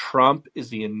that if Trump is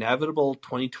the inevitable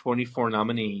 2024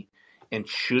 nominee, and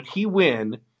should he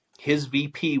win, his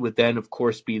VP would then, of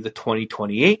course, be the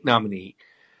 2028 nominee.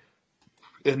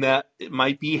 And that it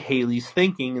might be Haley's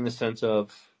thinking in the sense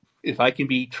of, if I can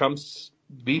be Trump's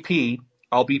VP,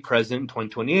 I'll be president in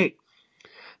 2028.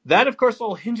 That, of course,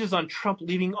 all hinges on Trump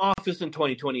leaving office in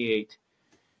 2028.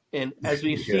 And as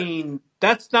we've seen,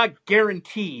 that's not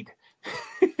guaranteed.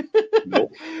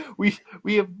 Nope. We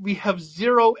have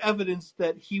zero evidence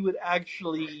that he would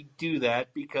actually do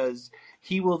that, because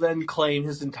he will then claim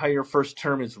his entire first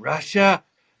term is Russia,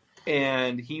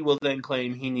 and he will then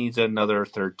claim he needs another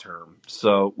third term.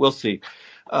 So we'll see.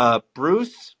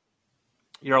 Bruce,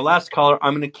 you're our last caller.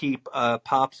 I'm going to keep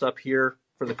Pops up here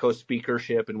for the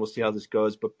co-speakership, and we'll see how this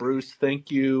goes. But Bruce,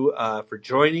 thank you for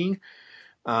joining.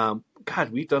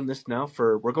 God, we've done this now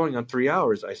we're going on 3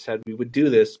 hours. I said we would do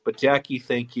this, but Jackie,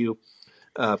 thank you.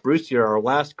 Bruce, you're our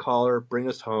last caller. Bring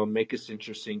us home. Make us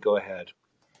interesting. Go ahead.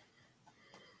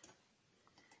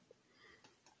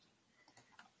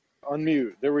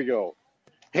 Unmute. There we go.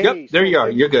 Hey, yep, there you are.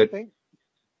 You're good.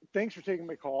 Thanks for taking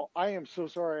my call. I am so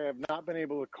sorry I have not been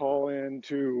able to call in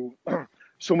to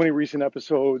so many recent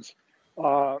episodes.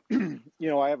 I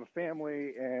have a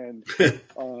family, and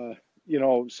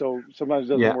so sometimes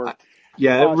it doesn't work.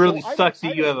 Yeah, it really sucks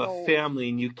that you have a family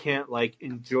and you can't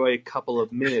enjoy a couple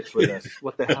of minutes with us.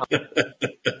 What the hell?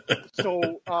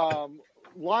 So,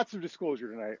 lots of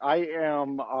disclosure tonight.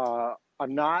 I'm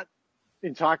not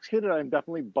intoxicated. I'm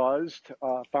definitely buzzed.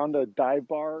 Found a dive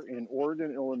bar in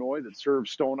Oregon, Illinois that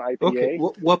serves Stone IPA. Okay,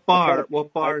 what bar?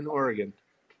 What bar in Oregon?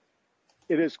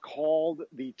 It is called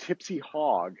the Tipsy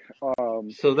Hog.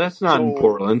 So that's not in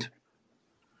Portland.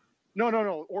 No,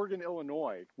 Oregon,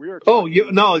 Illinois. We are.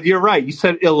 You're right. You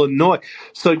said Illinois.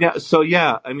 So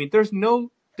yeah. I mean, there's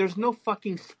no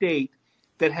fucking state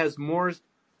that has more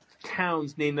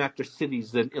towns named after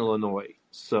cities than Illinois.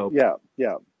 So yeah.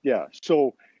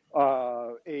 So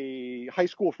a high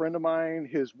school friend of mine,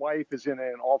 his wife is in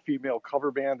an all-female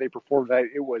cover band. They performed that.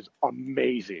 It was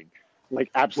amazing,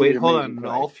 absolutely. Wait, hold on. An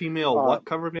all-female what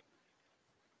cover band?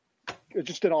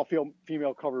 Just an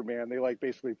all-female cover band. They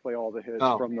basically play all the hits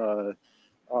from the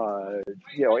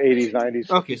 80s, 90s.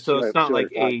 Okay, so it's not like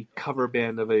a cover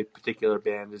band of a particular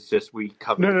band. It's just we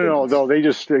cover. No. They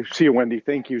just see you, Wendy.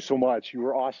 Thank you so much. You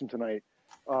were awesome tonight.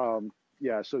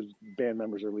 So band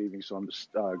members are leaving, so I'm just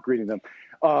greeting them.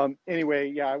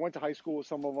 Anyway, I went to high school with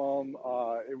some of them.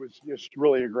 It was just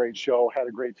really a great show. Had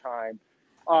a great time.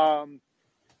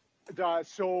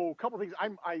 So a couple things.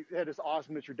 It is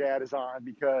awesome that your dad is on,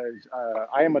 because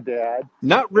I am a dad.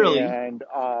 Not really. And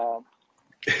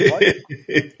what?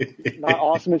 Not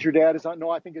awesome that your dad is on. No,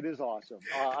 I think it is awesome.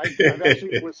 I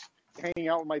actually was hanging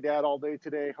out with my dad all day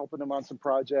today, helping him on some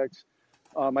projects.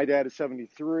 My dad is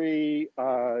 73.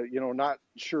 Not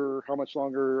sure how much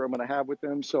longer I'm going to have with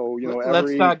him. So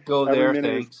let's not go there.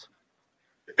 Thanks.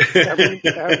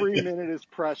 Every minute is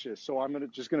precious. So I'm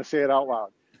just going to say it out loud.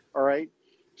 All right.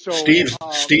 So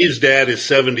Steve's dad is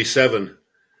 77.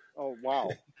 Oh wow!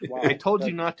 I told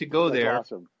you not to go there.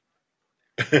 Awesome.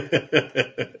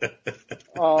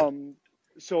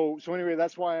 So anyway,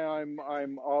 that's why I'm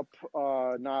up,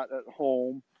 not at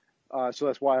home. So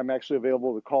that's why I'm actually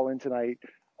available to call in tonight.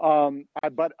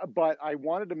 But I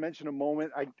wanted to mention a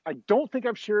moment. I don't think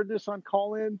I've shared this on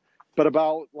call in, but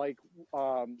about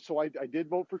so I did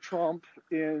vote for Trump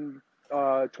in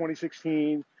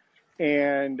 2016.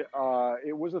 And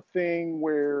it was a thing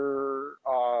where,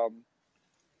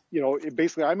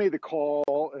 basically I made the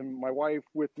call, and my wife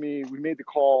with me, we made the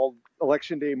call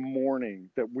election day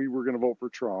morning that we were going to vote for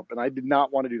Trump. And I did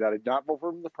not want to do that. I did not vote for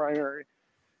him in the primary.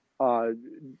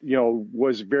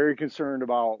 Was very concerned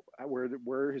about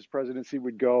where his presidency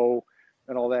would go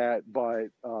and all that. But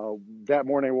that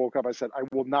morning I woke up, I said, I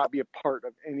will not be a part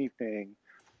of anything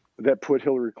that put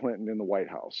Hillary Clinton in the White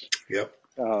House. Yep.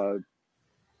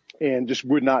 And just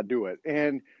would not do it.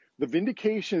 And the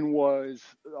vindication was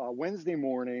Wednesday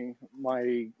morning.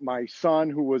 My son,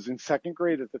 who was in second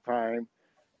grade at the time,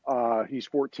 he's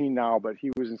 14 now, but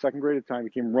he was in second grade at the time. He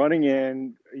came running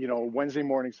in, Wednesday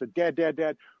morning, said,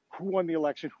 Dad, who won the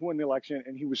election?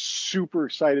 And he was super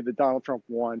excited that Donald Trump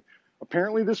won.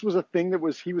 Apparently this was a thing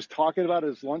he was talking about at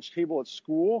his lunch table at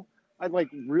school. I'd like,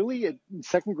 really? In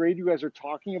second grade, you guys are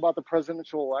talking about the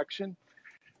presidential election?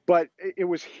 But it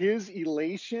was his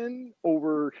elation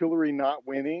over Hillary not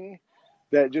winning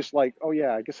that just like, oh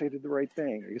yeah, I guess I did the right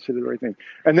thing.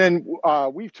 And then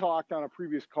we've talked on a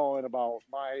previous call-in about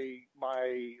my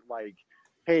like,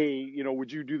 hey,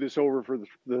 would you do this over for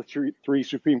the three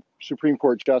Supreme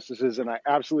Court justices? And I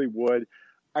absolutely would.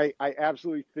 I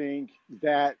absolutely think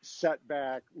that set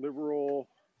back liberal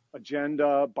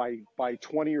agenda by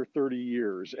 20 or 30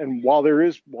 years. And while there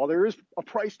is a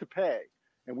price to pay,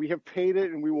 and we have paid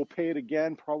it, and we will pay it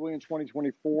again probably in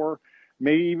 2024,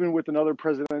 maybe even with another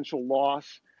presidential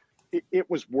loss, it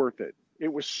was worth it.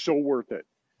 It was so worth it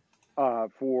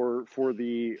for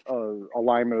the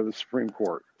alignment of the Supreme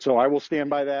Court. So I will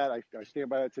stand by that. I stand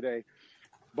by that today.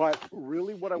 But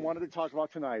really what I wanted to talk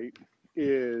about tonight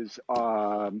is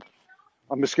I'm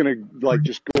just going to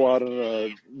just go out on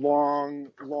a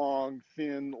long,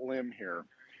 thin limb here.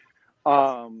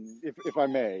 If I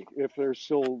may, if there's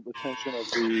still attention of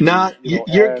the,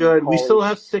 You're good. We callers. still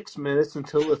have 6 minutes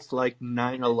until it's like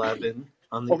 9:11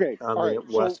 on the Okay, all right.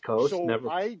 West Coast. So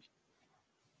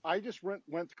I just read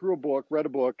a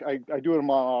book. I do it on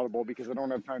Audible because I don't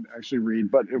have time to actually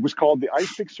read, but it was called The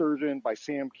Ice Pick Surgeon by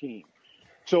Sam Kean.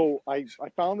 So I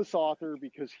found this author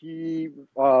because he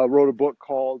wrote a book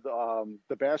called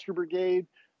The Bastard Brigade.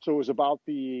 So it was about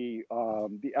the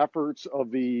efforts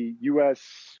of the U.S.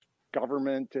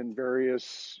 government and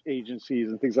various agencies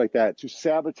and things like that to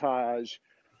sabotage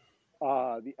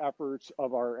the efforts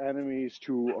of our enemies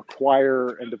to acquire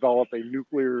and develop a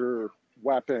nuclear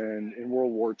weapon in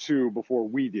World War II before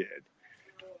we did.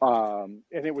 And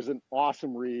it was an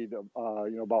awesome read,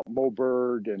 about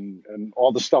Moberg and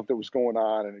all the stuff that was going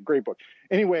on, and a great book.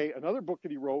 Anyway, another book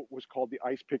that he wrote was called The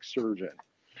Ice Pick Surgeon.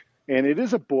 And it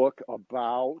is a book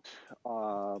about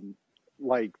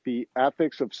the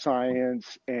ethics of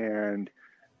science and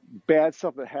bad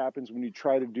stuff that happens when you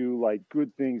try to do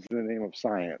good things in the name of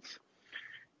science.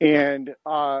 And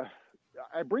I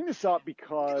bring this up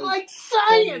because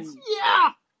science,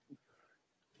 yeah.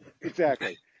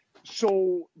 Exactly.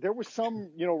 So there was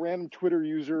some, random Twitter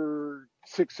user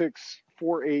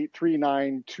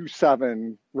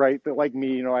 66483927, right? That like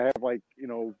me, I have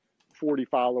 40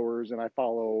 followers and I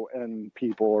follow N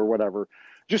people or whatever.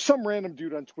 Just some random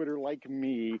dude on Twitter like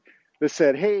me that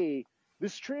said, hey,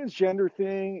 this transgender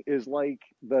thing is like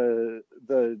the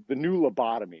new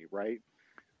lobotomy, right?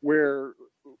 Where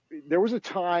there was a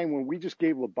time when we just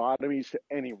gave lobotomies to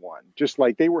anyone, just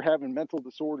like they were having mental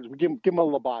disorders. We give them a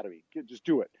lobotomy. Just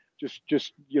do it.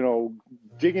 Just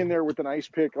dig in there with an ice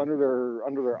pick under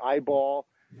their eyeball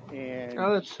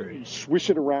and swish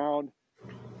it around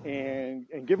and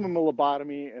give them a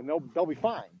lobotomy, and they'll be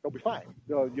fine. They'll be fine.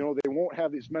 They won't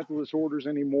have these mental disorders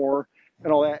anymore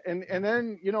and all that. And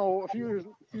then a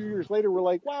few years later, we're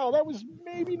like, wow, that was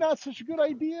maybe not such a good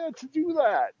idea to do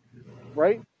that,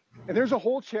 right? And there's a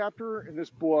whole chapter in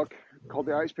this book called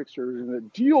The Ice Pick Surgeon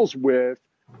that deals with,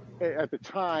 at the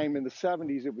time in the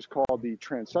 70s, it was called the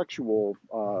transsexual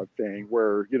thing,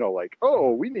 where,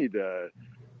 we need to,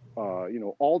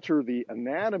 alter the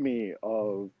anatomy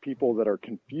of people that are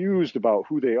confused about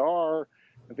who they are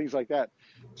and things like that.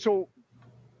 So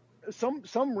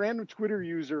some random Twitter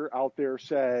user out there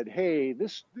said, hey,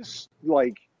 this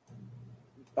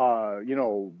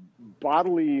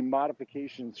bodily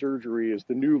modification surgery is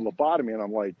the new lobotomy. And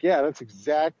I'm like, yeah, that's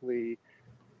exactly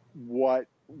what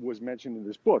was mentioned in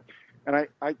this book. And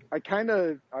I kind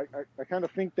of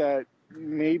think that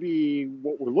maybe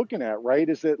what we're looking at, right,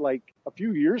 is that a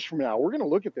few years from now, we're going to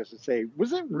look at this and say,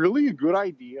 was it really a good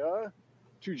idea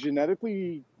to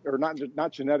genetically, or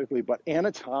not genetically, but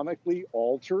anatomically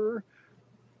alter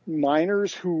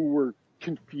minors who were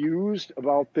confused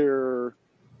about their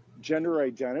gender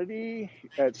identity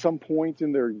at some point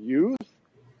in their youth?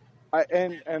 I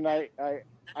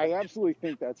absolutely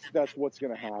think that's what's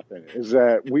going to happen, is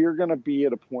that we are going to be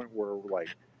at a point where we're like,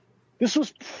 this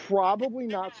was probably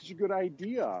not such a good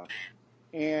idea.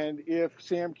 And if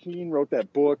Sam Kean wrote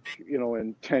that book,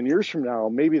 in 10 years from now,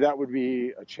 maybe that would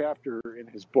be a chapter in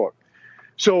his book.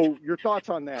 So your thoughts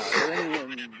on that, or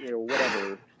anyone,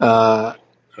 whatever.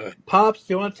 Pops,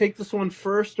 do you want to take this one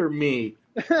first or me?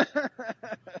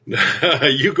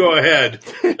 You go ahead.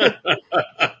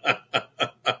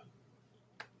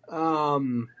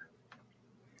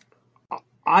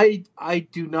 I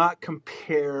do not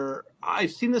compare.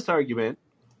 I've seen this argument,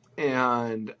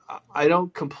 and I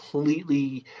don't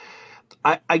completely.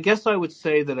 I guess I would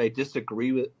say that I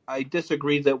disagree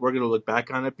that we're going to look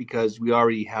back on it because we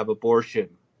already have abortion,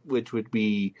 which would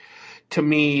be, to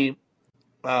me,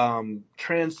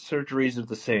 trans surgeries are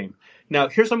the same. Now,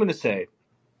 here's what I'm going to say.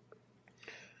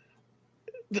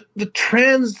 The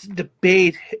trans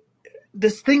debate,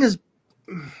 this thing is,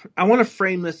 I want to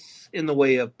frame this in the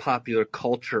way of popular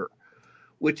culture,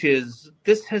 which is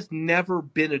this has never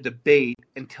been a debate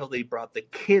until they brought the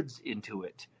kids into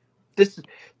it.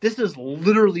 This is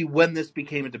literally when this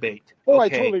became a debate. Oh, Okay? I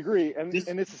totally agree, and This,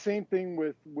 it's the same thing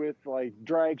with like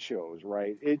drag shows,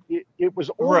 right? It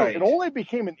was right. it only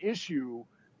became an issue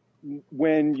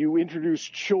when you introduce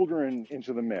children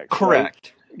into the mix.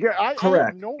 Correct. Like, yeah, I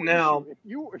have no Now,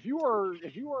 issue if you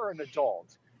are an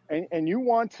adult and you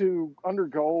want to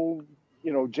undergo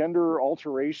gender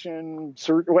alteration,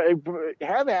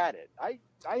 have at it. I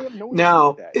have no issue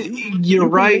with that. You're You can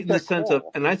right make in the that sense of,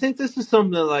 call. and I think this is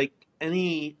something that, like,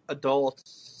 any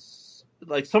adults,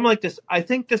 like something like this, I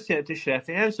think DeSantis should have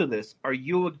to answer this. Are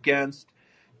you against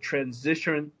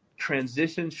transition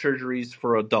surgeries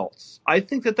for adults? I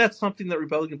think that that's something that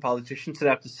Republican politicians should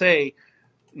have to say.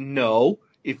 No,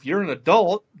 if you're an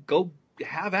adult, go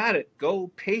have at it. Go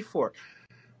pay for it.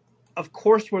 Of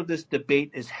course, where this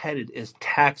debate is headed is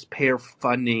taxpayer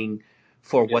funding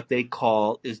for what they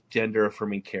call is gender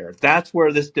affirming care. That's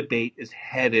where this debate is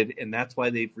headed, and that's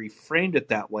why they've reframed it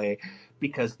that way,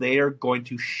 because they are going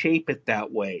to shape it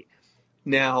that way.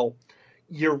 Now,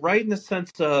 you're right in the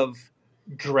sense of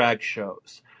drag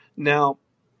shows. Now,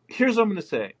 here's what I'm going to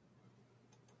say.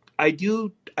 I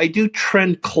do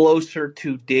trend closer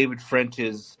to David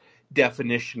French's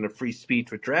definition of free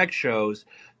speech with drag shows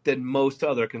than most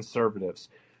other conservatives.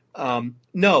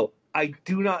 No, I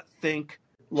do not think,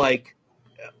 like,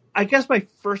 I guess my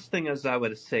first thing as I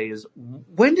would say is,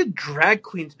 when did drag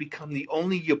queens become the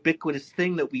only ubiquitous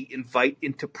thing that we invite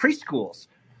into preschools?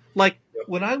 Like,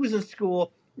 when I was in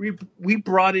school, we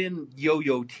brought in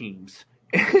yo-yo teams.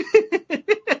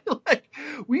 Like,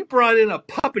 we brought in a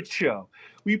puppet show.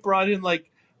 We brought in,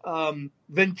 like,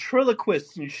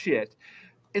 ventriloquists and shit.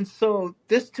 And so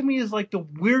this to me is like the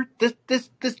weird, this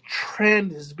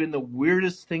trend has been the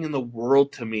weirdest thing in the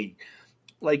world to me.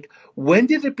 Like, when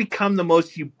did it become the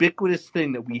most ubiquitous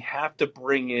thing that we have to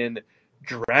bring in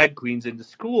drag queens into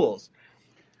schools?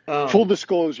 Full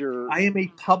disclosure, I am a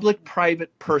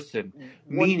public-private person,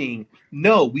 meaning,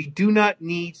 no, we do not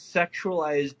need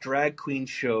sexualized drag queen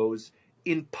shows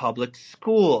in public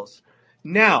schools.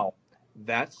 Now,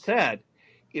 that said,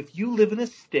 if you live in a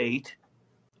state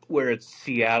where it's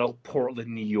Seattle,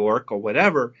 Portland, New York, or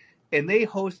whatever, and they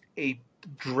host a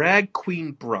drag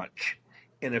queen brunch,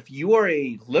 and if you are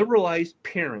a liberalized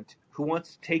parent who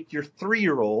wants to take your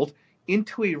 3-year-old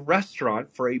into a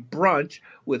restaurant for a brunch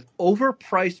with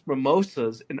overpriced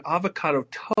mimosas and avocado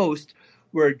toast,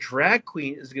 where a drag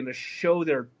queen is going to show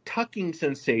their tucking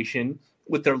sensation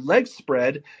with their legs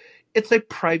spread, it's a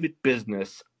private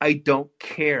business. I don't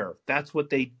care. That's what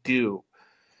they do.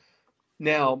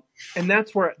 Now, and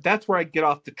that's where I get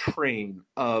off the train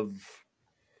of,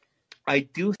 I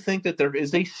do think that there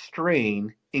is a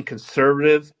strain in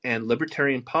conservative and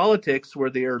libertarian politics where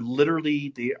they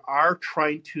are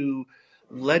trying to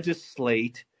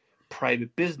legislate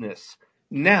private business.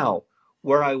 Now,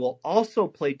 where I will also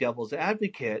play devil's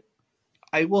advocate,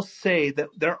 I will say that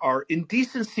there are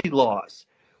indecency laws.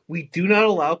 We do not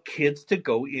allow kids to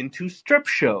go into strip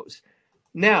shows.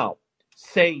 Now,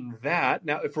 saying that,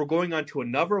 now if we're going on to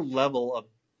another level of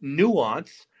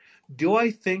nuance, do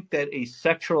I think that a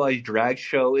sexualized drag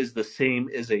show is the same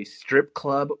as a strip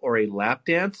club or a lap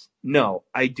dance? No,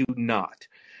 I do not.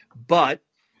 But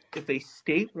if a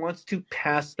state wants to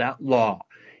pass that law,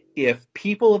 if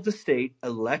people of the state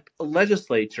elect a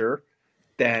legislature,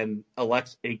 then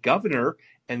elects a governor,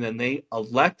 and then they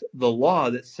elect the law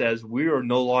that says we are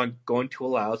no longer going to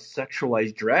allow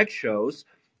sexualized drag shows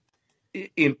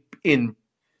in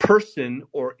person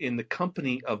or in the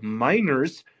company of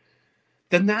minors,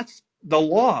 then that's the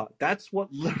law. That's what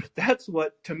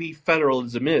to me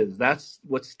federalism is. That's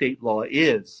what state law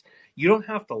is. You don't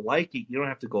have to like it. You don't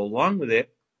have to go along with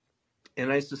it.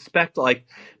 And I suspect, like,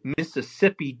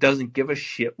 Mississippi doesn't give a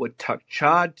shit what Tuck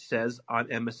Chad says on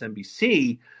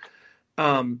MSNBC.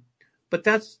 But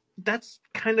that's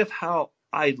kind of how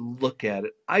I look at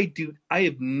it. I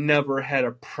have never had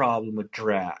a problem with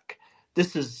drag.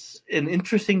 This is an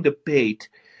interesting debate,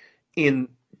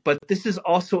 but this is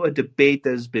also a debate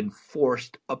that has been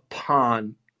forced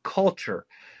upon culture.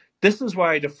 This is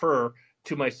why I defer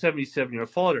to my 77-year-old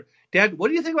father. Dad, what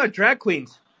do you think about drag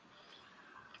queens?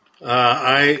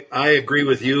 I agree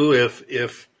with you.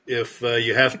 If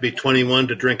you have to be 21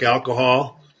 to drink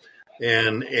alcohol,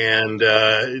 and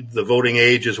the voting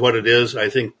age is what it is, I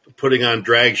think putting on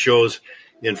drag shows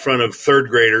in front of third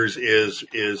graders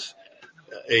is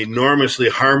enormously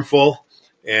harmful.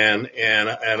 And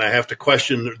I have to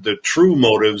question the true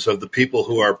motives of the people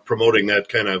who are promoting that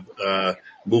kind of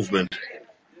movement.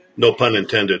 No pun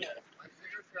intended.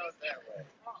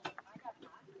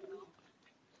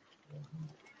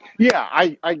 Yeah,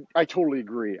 I totally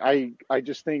agree. I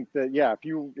just think that, yeah,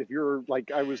 if you're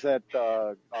like, I was at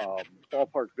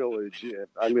Ballpark Village.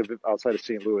 I live outside of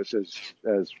St. Louis,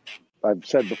 as I've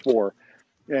said before,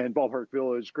 and Ballpark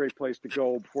Village, great place to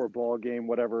go before a ball game,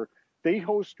 whatever. They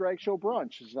host drag show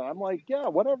brunch. So I'm like, yeah,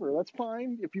 whatever, that's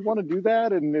fine if you want to do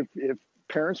that, and if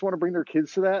parents want to bring their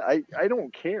kids to that, I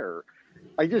don't care.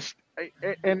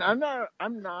 And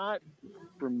I'm not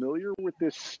familiar with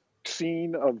this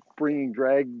scene of bringing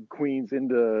drag queens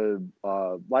into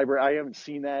library. I haven't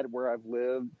seen that where I've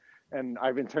lived, and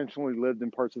I've intentionally lived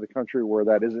in parts of the country where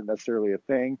that isn't necessarily a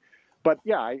thing. But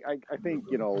yeah, I think,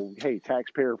 hey,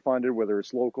 taxpayer funded, whether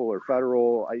it's local or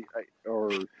federal,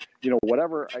 or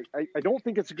whatever. I don't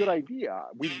think it's a good idea.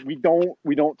 We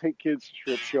don't take kids to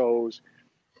strip shows.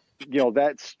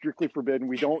 That's strictly forbidden.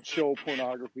 We don't show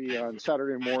pornography on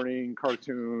Saturday morning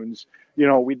cartoons.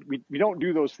 We don't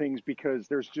do those things because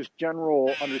there's just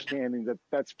general understanding that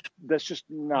that's just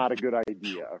not a good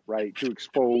idea, right? To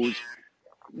expose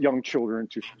young children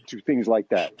to things like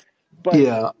that. But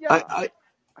Yeah, yeah,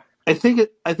 I think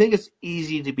it's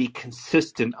easy to be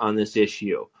consistent on this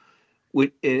issue.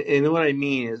 And what I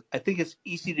mean is, I think it's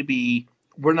easy to be.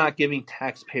 We're not giving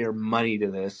taxpayer money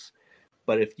to this,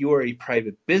 but if you are a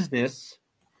private business,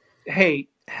 hey,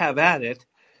 have at it.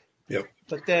 Yep.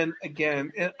 But then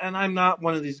again, and I'm not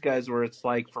one of these guys where it's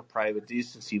like for private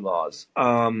decency laws.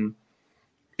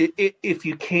 If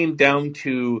you came down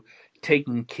to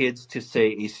taking kids to,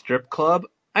 say, a strip club,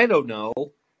 I don't know.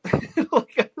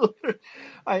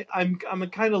 I'm a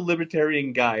kind of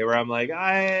libertarian guy where I'm like,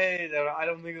 I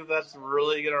don't think that's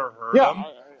really gonna hurt yeah, them,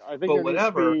 I think but there needs to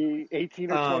whatever. be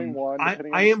 18 or 21,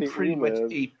 depending I on the am state where pretty you much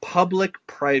live. a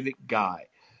public-private guy,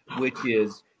 which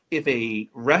is if a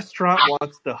restaurant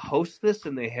wants to host this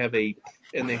and they have a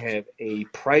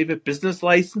private business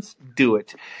license, do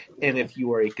it. And if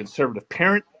you are a conservative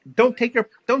parent, don't take your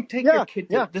kid to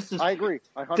Yeah, I agree.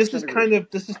 I 100% agree.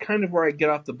 this is kind of where I get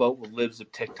off the boat with Libs of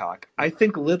TikTok. I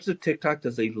think Libs of TikTok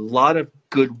does a lot of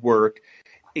good work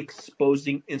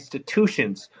exposing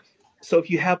institutions. So if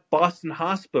you have Boston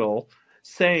Hospital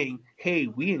saying, hey,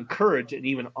 we encourage and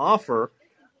even offer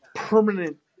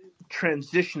permanent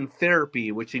transition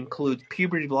therapy, which includes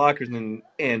puberty blockers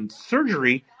and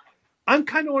surgery, I'm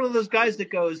kind of one of those guys that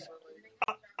goes,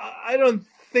 I don't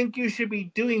think you should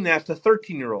be doing that to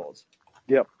 13-year-olds.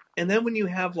 Yep. And then when you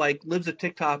have like Libs of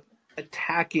TikTok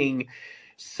attacking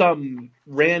some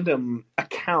random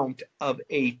account of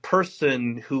a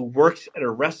person who works at a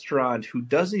restaurant who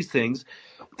does these things,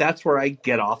 that's where I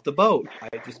get off the boat. I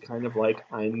just kind of like,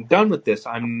 I'm done with this.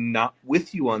 I'm not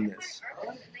with you on this.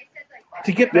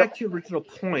 To get back to your original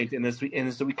point, and as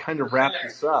we kind of wrap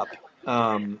this up,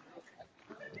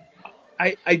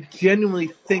 I genuinely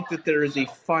think that there is a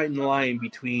fine line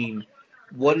between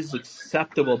what is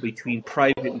acceptable between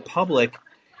private and public.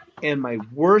 And my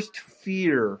worst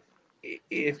fear,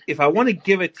 if I want to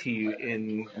give it to you,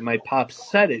 and my pop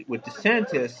said it with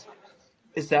DeSantis,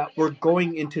 is that we're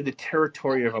going into the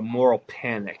territory of a moral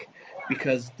panic,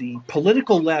 because the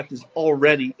political left is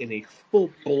already in a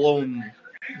full-blown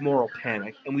moral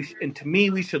panic, and to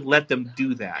me, we should let them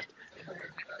do that.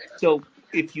 So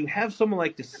if you have someone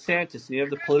like DeSantis and you have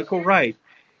the political right,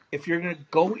 if you're going to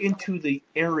go into the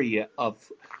area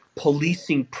of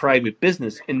policing private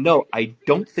business, and no, I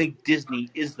don't think Disney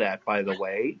is that, by the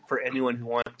way, for anyone who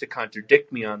wants to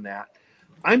contradict me on that.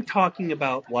 I'm talking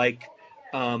about like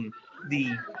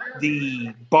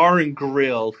the bar and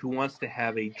grill who wants to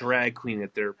have a drag queen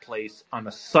at their place on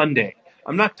a Sunday.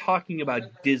 I'm not talking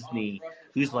about Disney,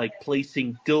 who's like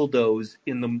placing dildos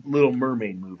in the Little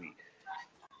Mermaid movie.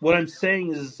 What I'm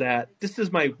saying is that this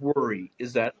is my worry,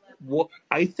 is that what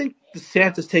I think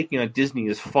DeSantis taking on Disney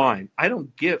is fine. I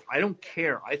don't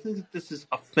care. I think that this is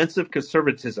offensive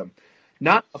conservatism.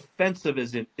 Not offensive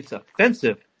as in it's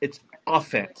offensive, it's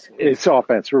offense. It's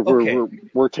offense. Okay.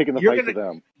 We're taking the fight to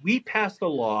them. We passed a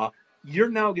law.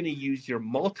 You're now going to use your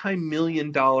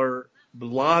multi-million-dollar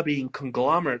lobbying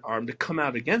conglomerate arm to come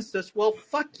out against us. Well,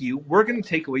 fuck you. We're going to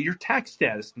take away your tax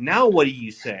status. Now what do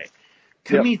you say?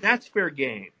 To me, that's fair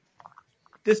game.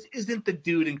 This isn't the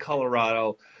dude in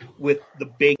Colorado with the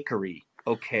bakery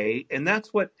okay? And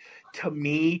that's what, to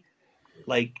me,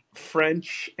 like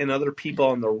French and other people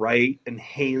on the right and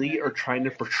Haley are trying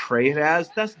to portray it as.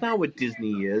 That's not what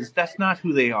Disney is. That's not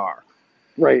who they are.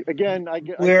 Right. Again, I can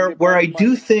get Where back I to my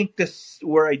do think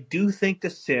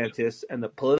DeSantis and the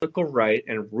political right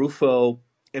and Rufo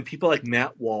and people like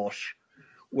Matt Walsh,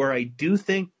 where I do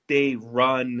think they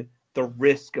run the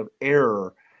risk of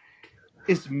error,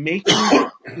 is making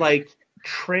like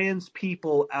trans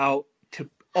people out to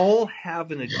all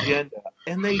have an agenda,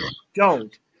 and they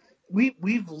don't.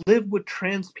 We've lived with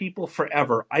trans people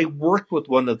forever. I worked with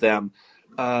one of them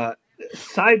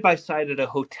side by side at a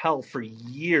hotel for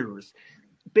years.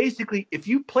 Basically, if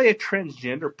you play a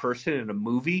transgender person in a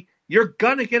movie, you're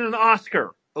gonna get an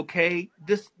Oscar. Okay,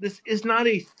 this is not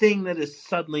a thing that is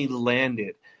suddenly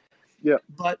landed, yeah.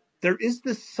 but there is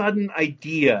this sudden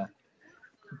idea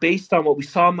based on what we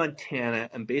saw in Montana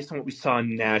and based on what we saw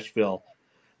in Nashville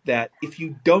that if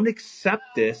you don't accept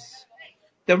this,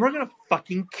 then we're gonna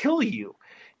fucking kill you.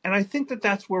 And I think that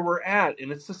that's where we're at,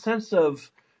 and it's a sense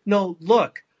of no,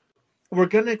 look, we're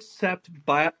going to accept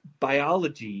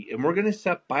biology, and we're going to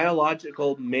accept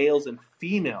biological males and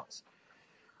females.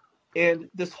 And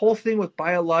this whole thing with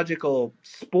biological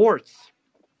sports,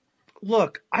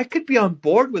 look, I could be on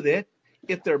board with it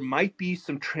if there might be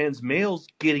some trans males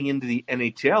getting into the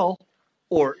NHL,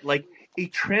 or like a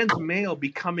trans male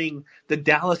becoming the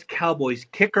Dallas Cowboys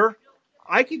kicker.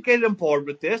 I could get on board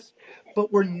with this,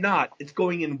 but we're not. It's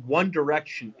going in one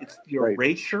direction. It's the Right.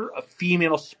 erasure of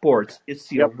female sports. It's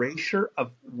the Yep. erasure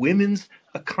of women's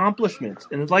accomplishments.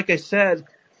 And like I said,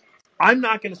 I'm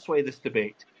not going to sway this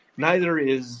debate. Neither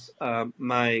is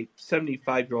my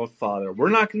 75-year-old father. We're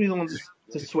not going to be the ones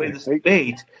to sway this Hey,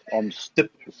 debate. The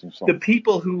just the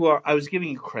people who are, I was giving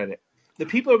you credit. The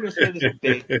people who are going to sway this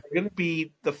debate are going to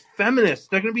be the feminists.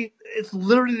 They're going to be, it's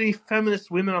literally the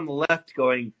feminist women on the left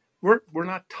going, we're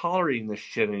not tolerating this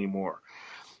shit anymore.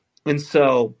 And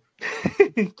so,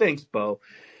 thanks, Bo.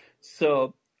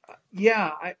 So,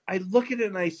 yeah, I look at it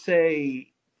and I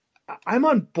say, I'm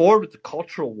on board with the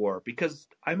cultural war because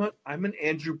I'm an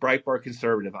Andrew Breitbart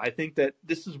conservative. I think that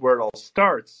this is where it all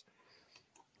starts.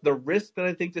 The risk that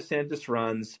I think DeSantis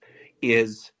runs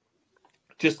is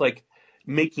just like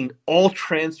making all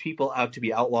trans people out to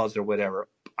be outlaws or whatever.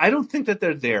 I don't think that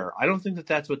they're there. I don't think that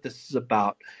that's what this is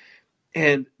about.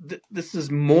 And this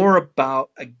is more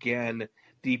about, again,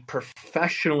 the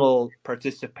professional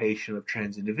participation of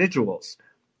trans individuals.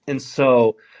 And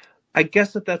so I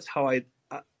guess that's how I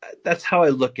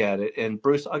look at it. And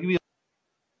Bruce, I'll give you.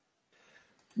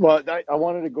 Well, I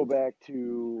wanted to go back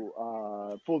to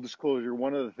full disclosure.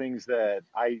 One of the things that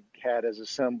I had as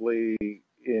assembly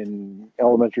in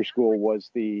elementary school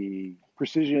was the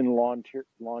precision lawn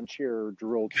chair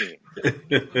drill team,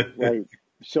 right?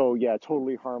 So yeah,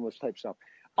 totally harmless type stuff.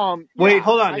 Wait, Yeah,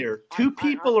 hold on here. Two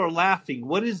people are laughing.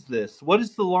 What is this? What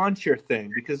is the lawn chair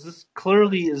thing? Because this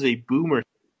clearly is a boomer.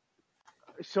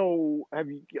 So have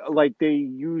you, like, they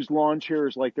use lawn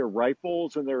chairs like they're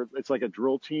rifles, and it's like a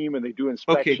drill team, and they do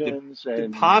Okay, inspections did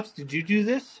and Pops, did you do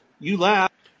this? You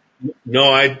laughed.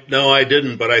 No, I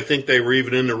didn't, but I think they were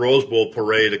even in the Rose Bowl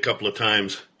parade a couple of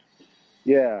times.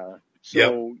 yeah. Yep.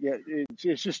 So yeah,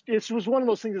 it was one of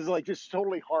those things that's like just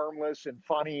totally harmless and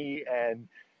funny, and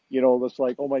it's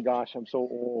like, oh my gosh, I'm so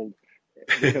old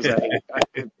because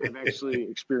I've actually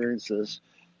experienced this.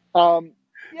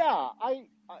 Yeah,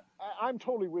 I'm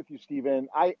totally with you, Stephen.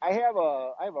 I have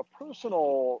a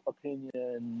personal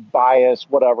opinion, bias,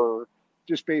 whatever,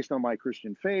 just based on my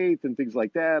Christian faith and things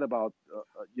like that about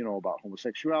about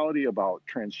homosexuality, about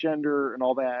transgender, and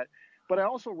all that. But I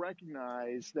also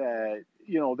recognize that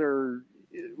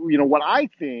what I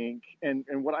think and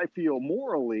what I feel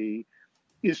morally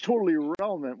is totally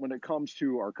irrelevant when it comes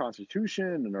to our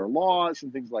Constitution and our laws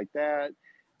and things like that.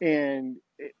 And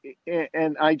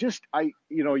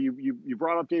you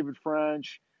brought up David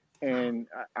French, and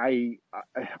I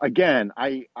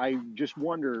just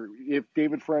wonder, if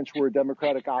David French were a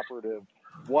Democratic operative,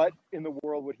 what in the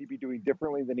world would he be doing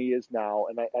differently than he is now?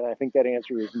 And I think that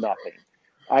answer is nothing.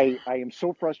 I am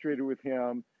so frustrated with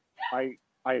him. I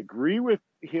agree with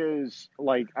his,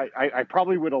 like, I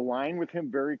probably would align with him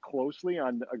very closely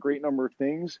on a great number of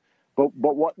things, but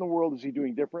what in the world is he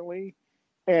doing differently?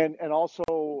 And also,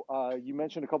 you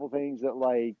mentioned a couple of things that,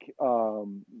 like,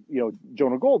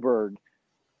 Jonah Goldberg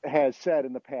has said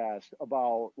in the past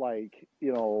about, like,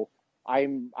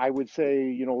 I would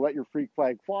say, let your freak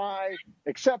flag fly,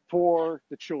 except for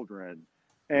the children,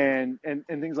 and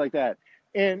things like that.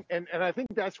 And I think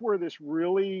that's where this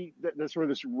really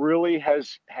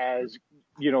has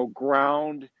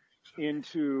ground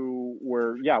into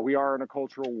where, yeah, we are in a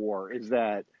cultural war. Is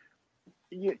that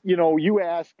you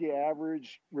ask the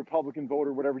average Republican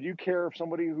voter, whatever, do you care if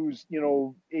somebody who's,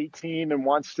 18 and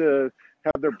wants to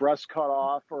have their breast cut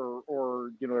off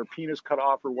or their penis cut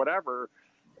off or whatever?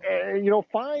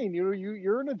 Fine.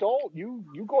 You're an adult. You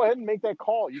go ahead and make that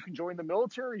call. You can join the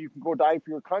military. You can go die for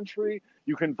your country.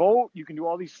 You can vote. You can do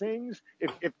all these things.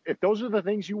 If those are the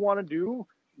things you want to do,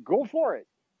 go for it.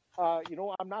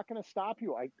 I'm not going to stop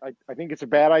you. I think it's a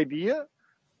bad idea,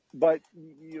 but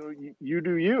you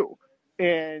do you.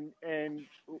 And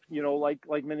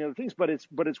like many other things, but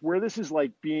it's where this is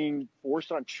like being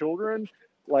forced on children,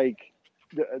 like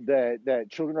that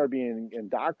children are being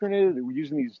indoctrinated. We're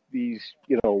using these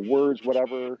words,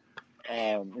 whatever,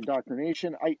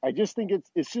 indoctrination. I just think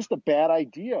it's just a bad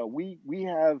idea. We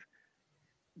have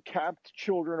kept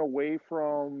children away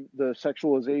from the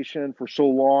sexualization for so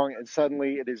long, and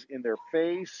suddenly it is in their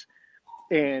face.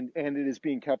 And it is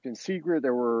being kept in secret.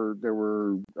 There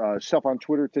were stuff on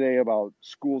Twitter today about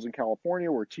schools in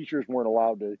California where teachers weren't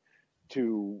allowed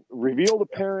to reveal to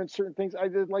parents certain things. I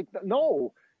did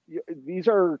no.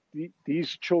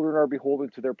 These children are beholden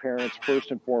to their parents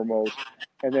first and foremost,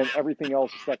 and then everything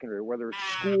else is secondary. Whether it's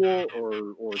school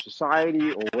or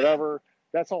society or whatever,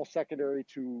 that's all secondary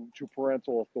to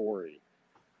parental authority.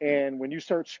 And when you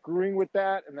start screwing with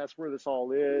that, and that's where this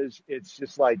all is, it's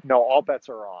just like, no, all bets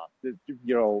are off.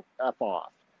 F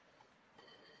off.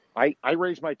 I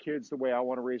raise my kids the way I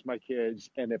want to raise my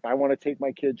kids. And if I want to take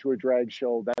my kid to a drag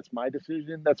show, that's my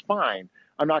decision. That's fine.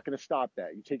 I'm not going to stop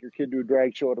that. You take your kid to a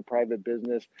drag show at a private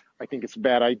business. I think it's a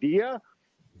bad idea.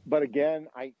 But again,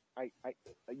 I'm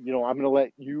going to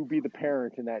let you be the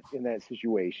parent in that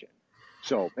situation.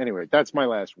 So anyway, that's my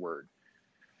last word.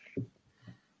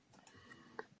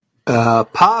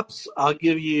 Pops, I'll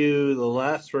give you the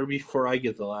last word before I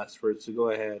get the last word. So go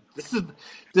ahead. This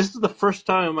is the first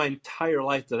time in my entire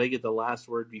life that I get the last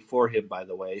word before him, by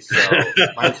the way. So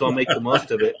might as well make the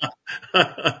most of it.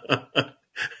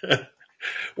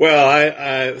 Well,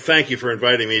 I thank you for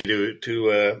inviting me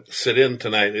to sit in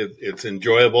tonight. It's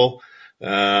enjoyable.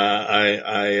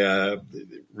 I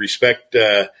respect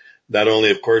not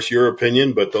only, of course, your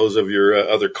opinion, but those of your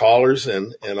other callers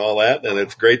and all that. And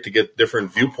it's great to get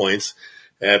different viewpoints.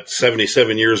 At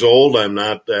 77 years old, I'm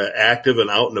not active and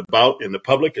out and about in the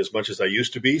public as much as I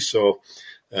used to be. So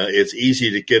it's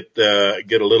easy to get a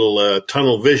little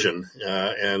tunnel vision.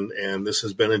 And this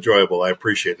has been enjoyable. I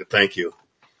appreciate it. Thank you.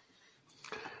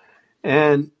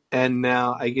 And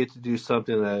now I get to do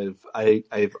something that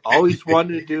I've always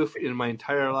wanted to do in my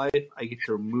entire life. I get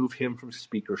to remove him from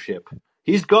speakership.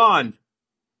 He's gone,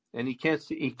 and he can't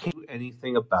do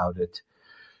anything about it.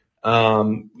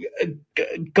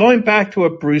 Going back to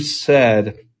what Bruce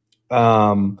said,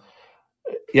 I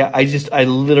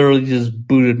literally just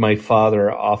booted my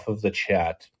father off of the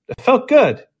chat. It felt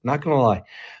good, not gonna lie.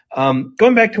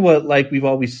 Going back to what we've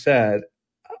always said,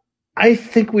 I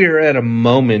think we are at a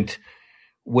moment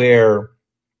where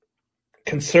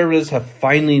conservatives have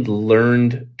finally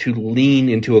learned to lean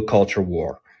into a culture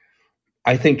war.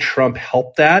 I think Trump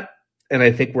helped that, and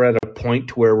I think we're at a point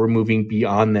to where we're moving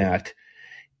beyond that.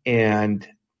 And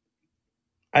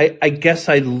I guess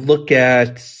I look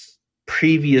at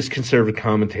previous conservative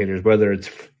commentators, whether it's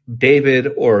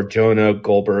David or Jonah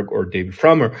Goldberg or David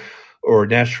Frum or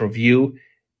National Review.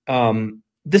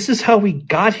 This is how we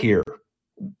got here.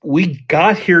 We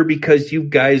got here because you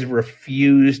guys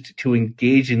refused to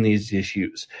engage in these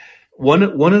issues. One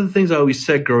of the things I always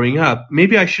said growing up,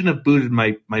 maybe I shouldn't have booted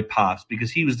my pops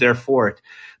because he was there for it.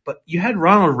 But you had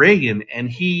Ronald Reagan, and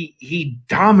he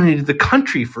dominated the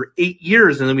country for 8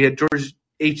 years, and then we had George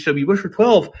H.W. Bush for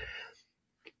 12.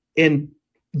 And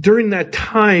during that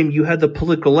time, you had the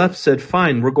political left said,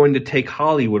 fine, we're going to take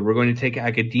Hollywood, we're going to take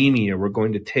academia, we're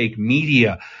going to take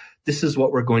media. This is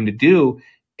what we're going to do.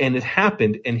 And it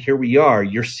happened, and here we are.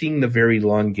 You're seeing the very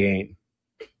long game.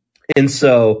 And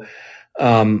so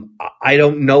I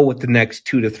don't know what the next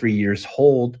 2 to 3 years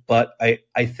hold, but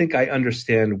I think I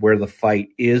understand where the fight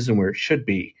is and where it should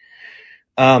be.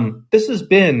 This has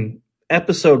been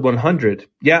episode 100.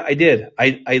 Yeah, I did.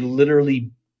 I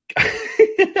literally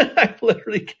I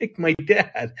literally kicked my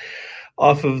dad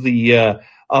off of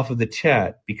the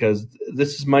chat because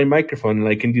this is my microphone and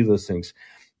I can do those things.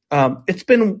 It's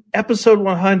been episode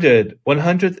 100,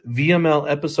 100th VML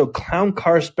episode, Clown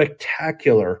Car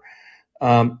Spectacular.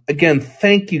 Again,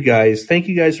 thank you guys. Thank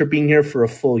you guys for being here for a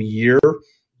full year,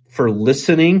 for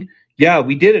listening. Yeah,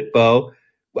 we did it, Bo.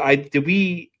 I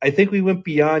think we went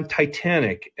beyond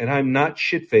Titanic, and I'm not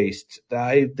shit-faced.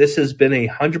 This has been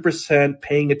 100%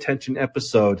 paying attention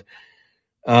episode.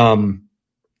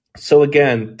 So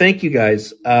again, thank you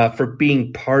guys for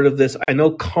being part of this. I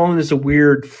know calling is a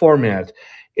weird format,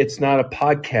 It's not a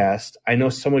podcast. I know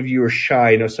some of you are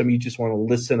shy. I know some of you just want to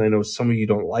listen. I know some of you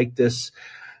don't like this.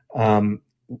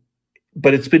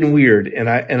 But it's been weird, and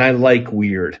I like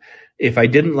weird. If I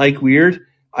didn't like weird,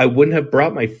 I wouldn't have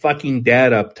brought my fucking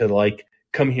dad up to like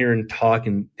come here and talk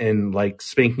and like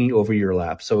spank me over your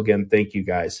lap. So again, thank you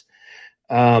guys.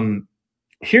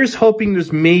 Here's hoping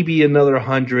there's maybe another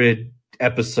 100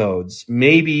 episodes.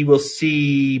 Maybe we'll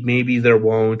see. Maybe there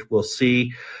won't. We'll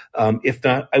see. If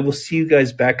not, I will see you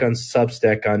guys back on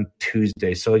Substack on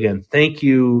Tuesday. So again, thank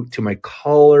you to my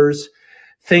callers.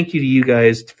 Thank you to you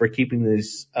guys for keeping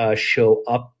this show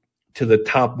up to the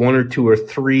top 1 or 2 or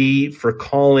 3 for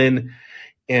call-in.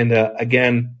 And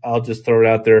again, I'll just throw it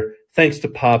out there. Thanks to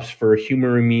Pops for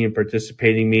humoring me and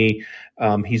participating me.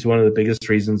 He's one of the biggest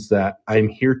reasons that I'm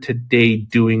here today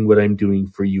doing what I'm doing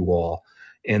for you all.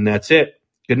 And that's it.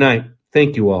 Good night.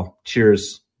 Thank you all.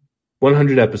 Cheers.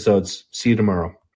 100 episodes. See you tomorrow.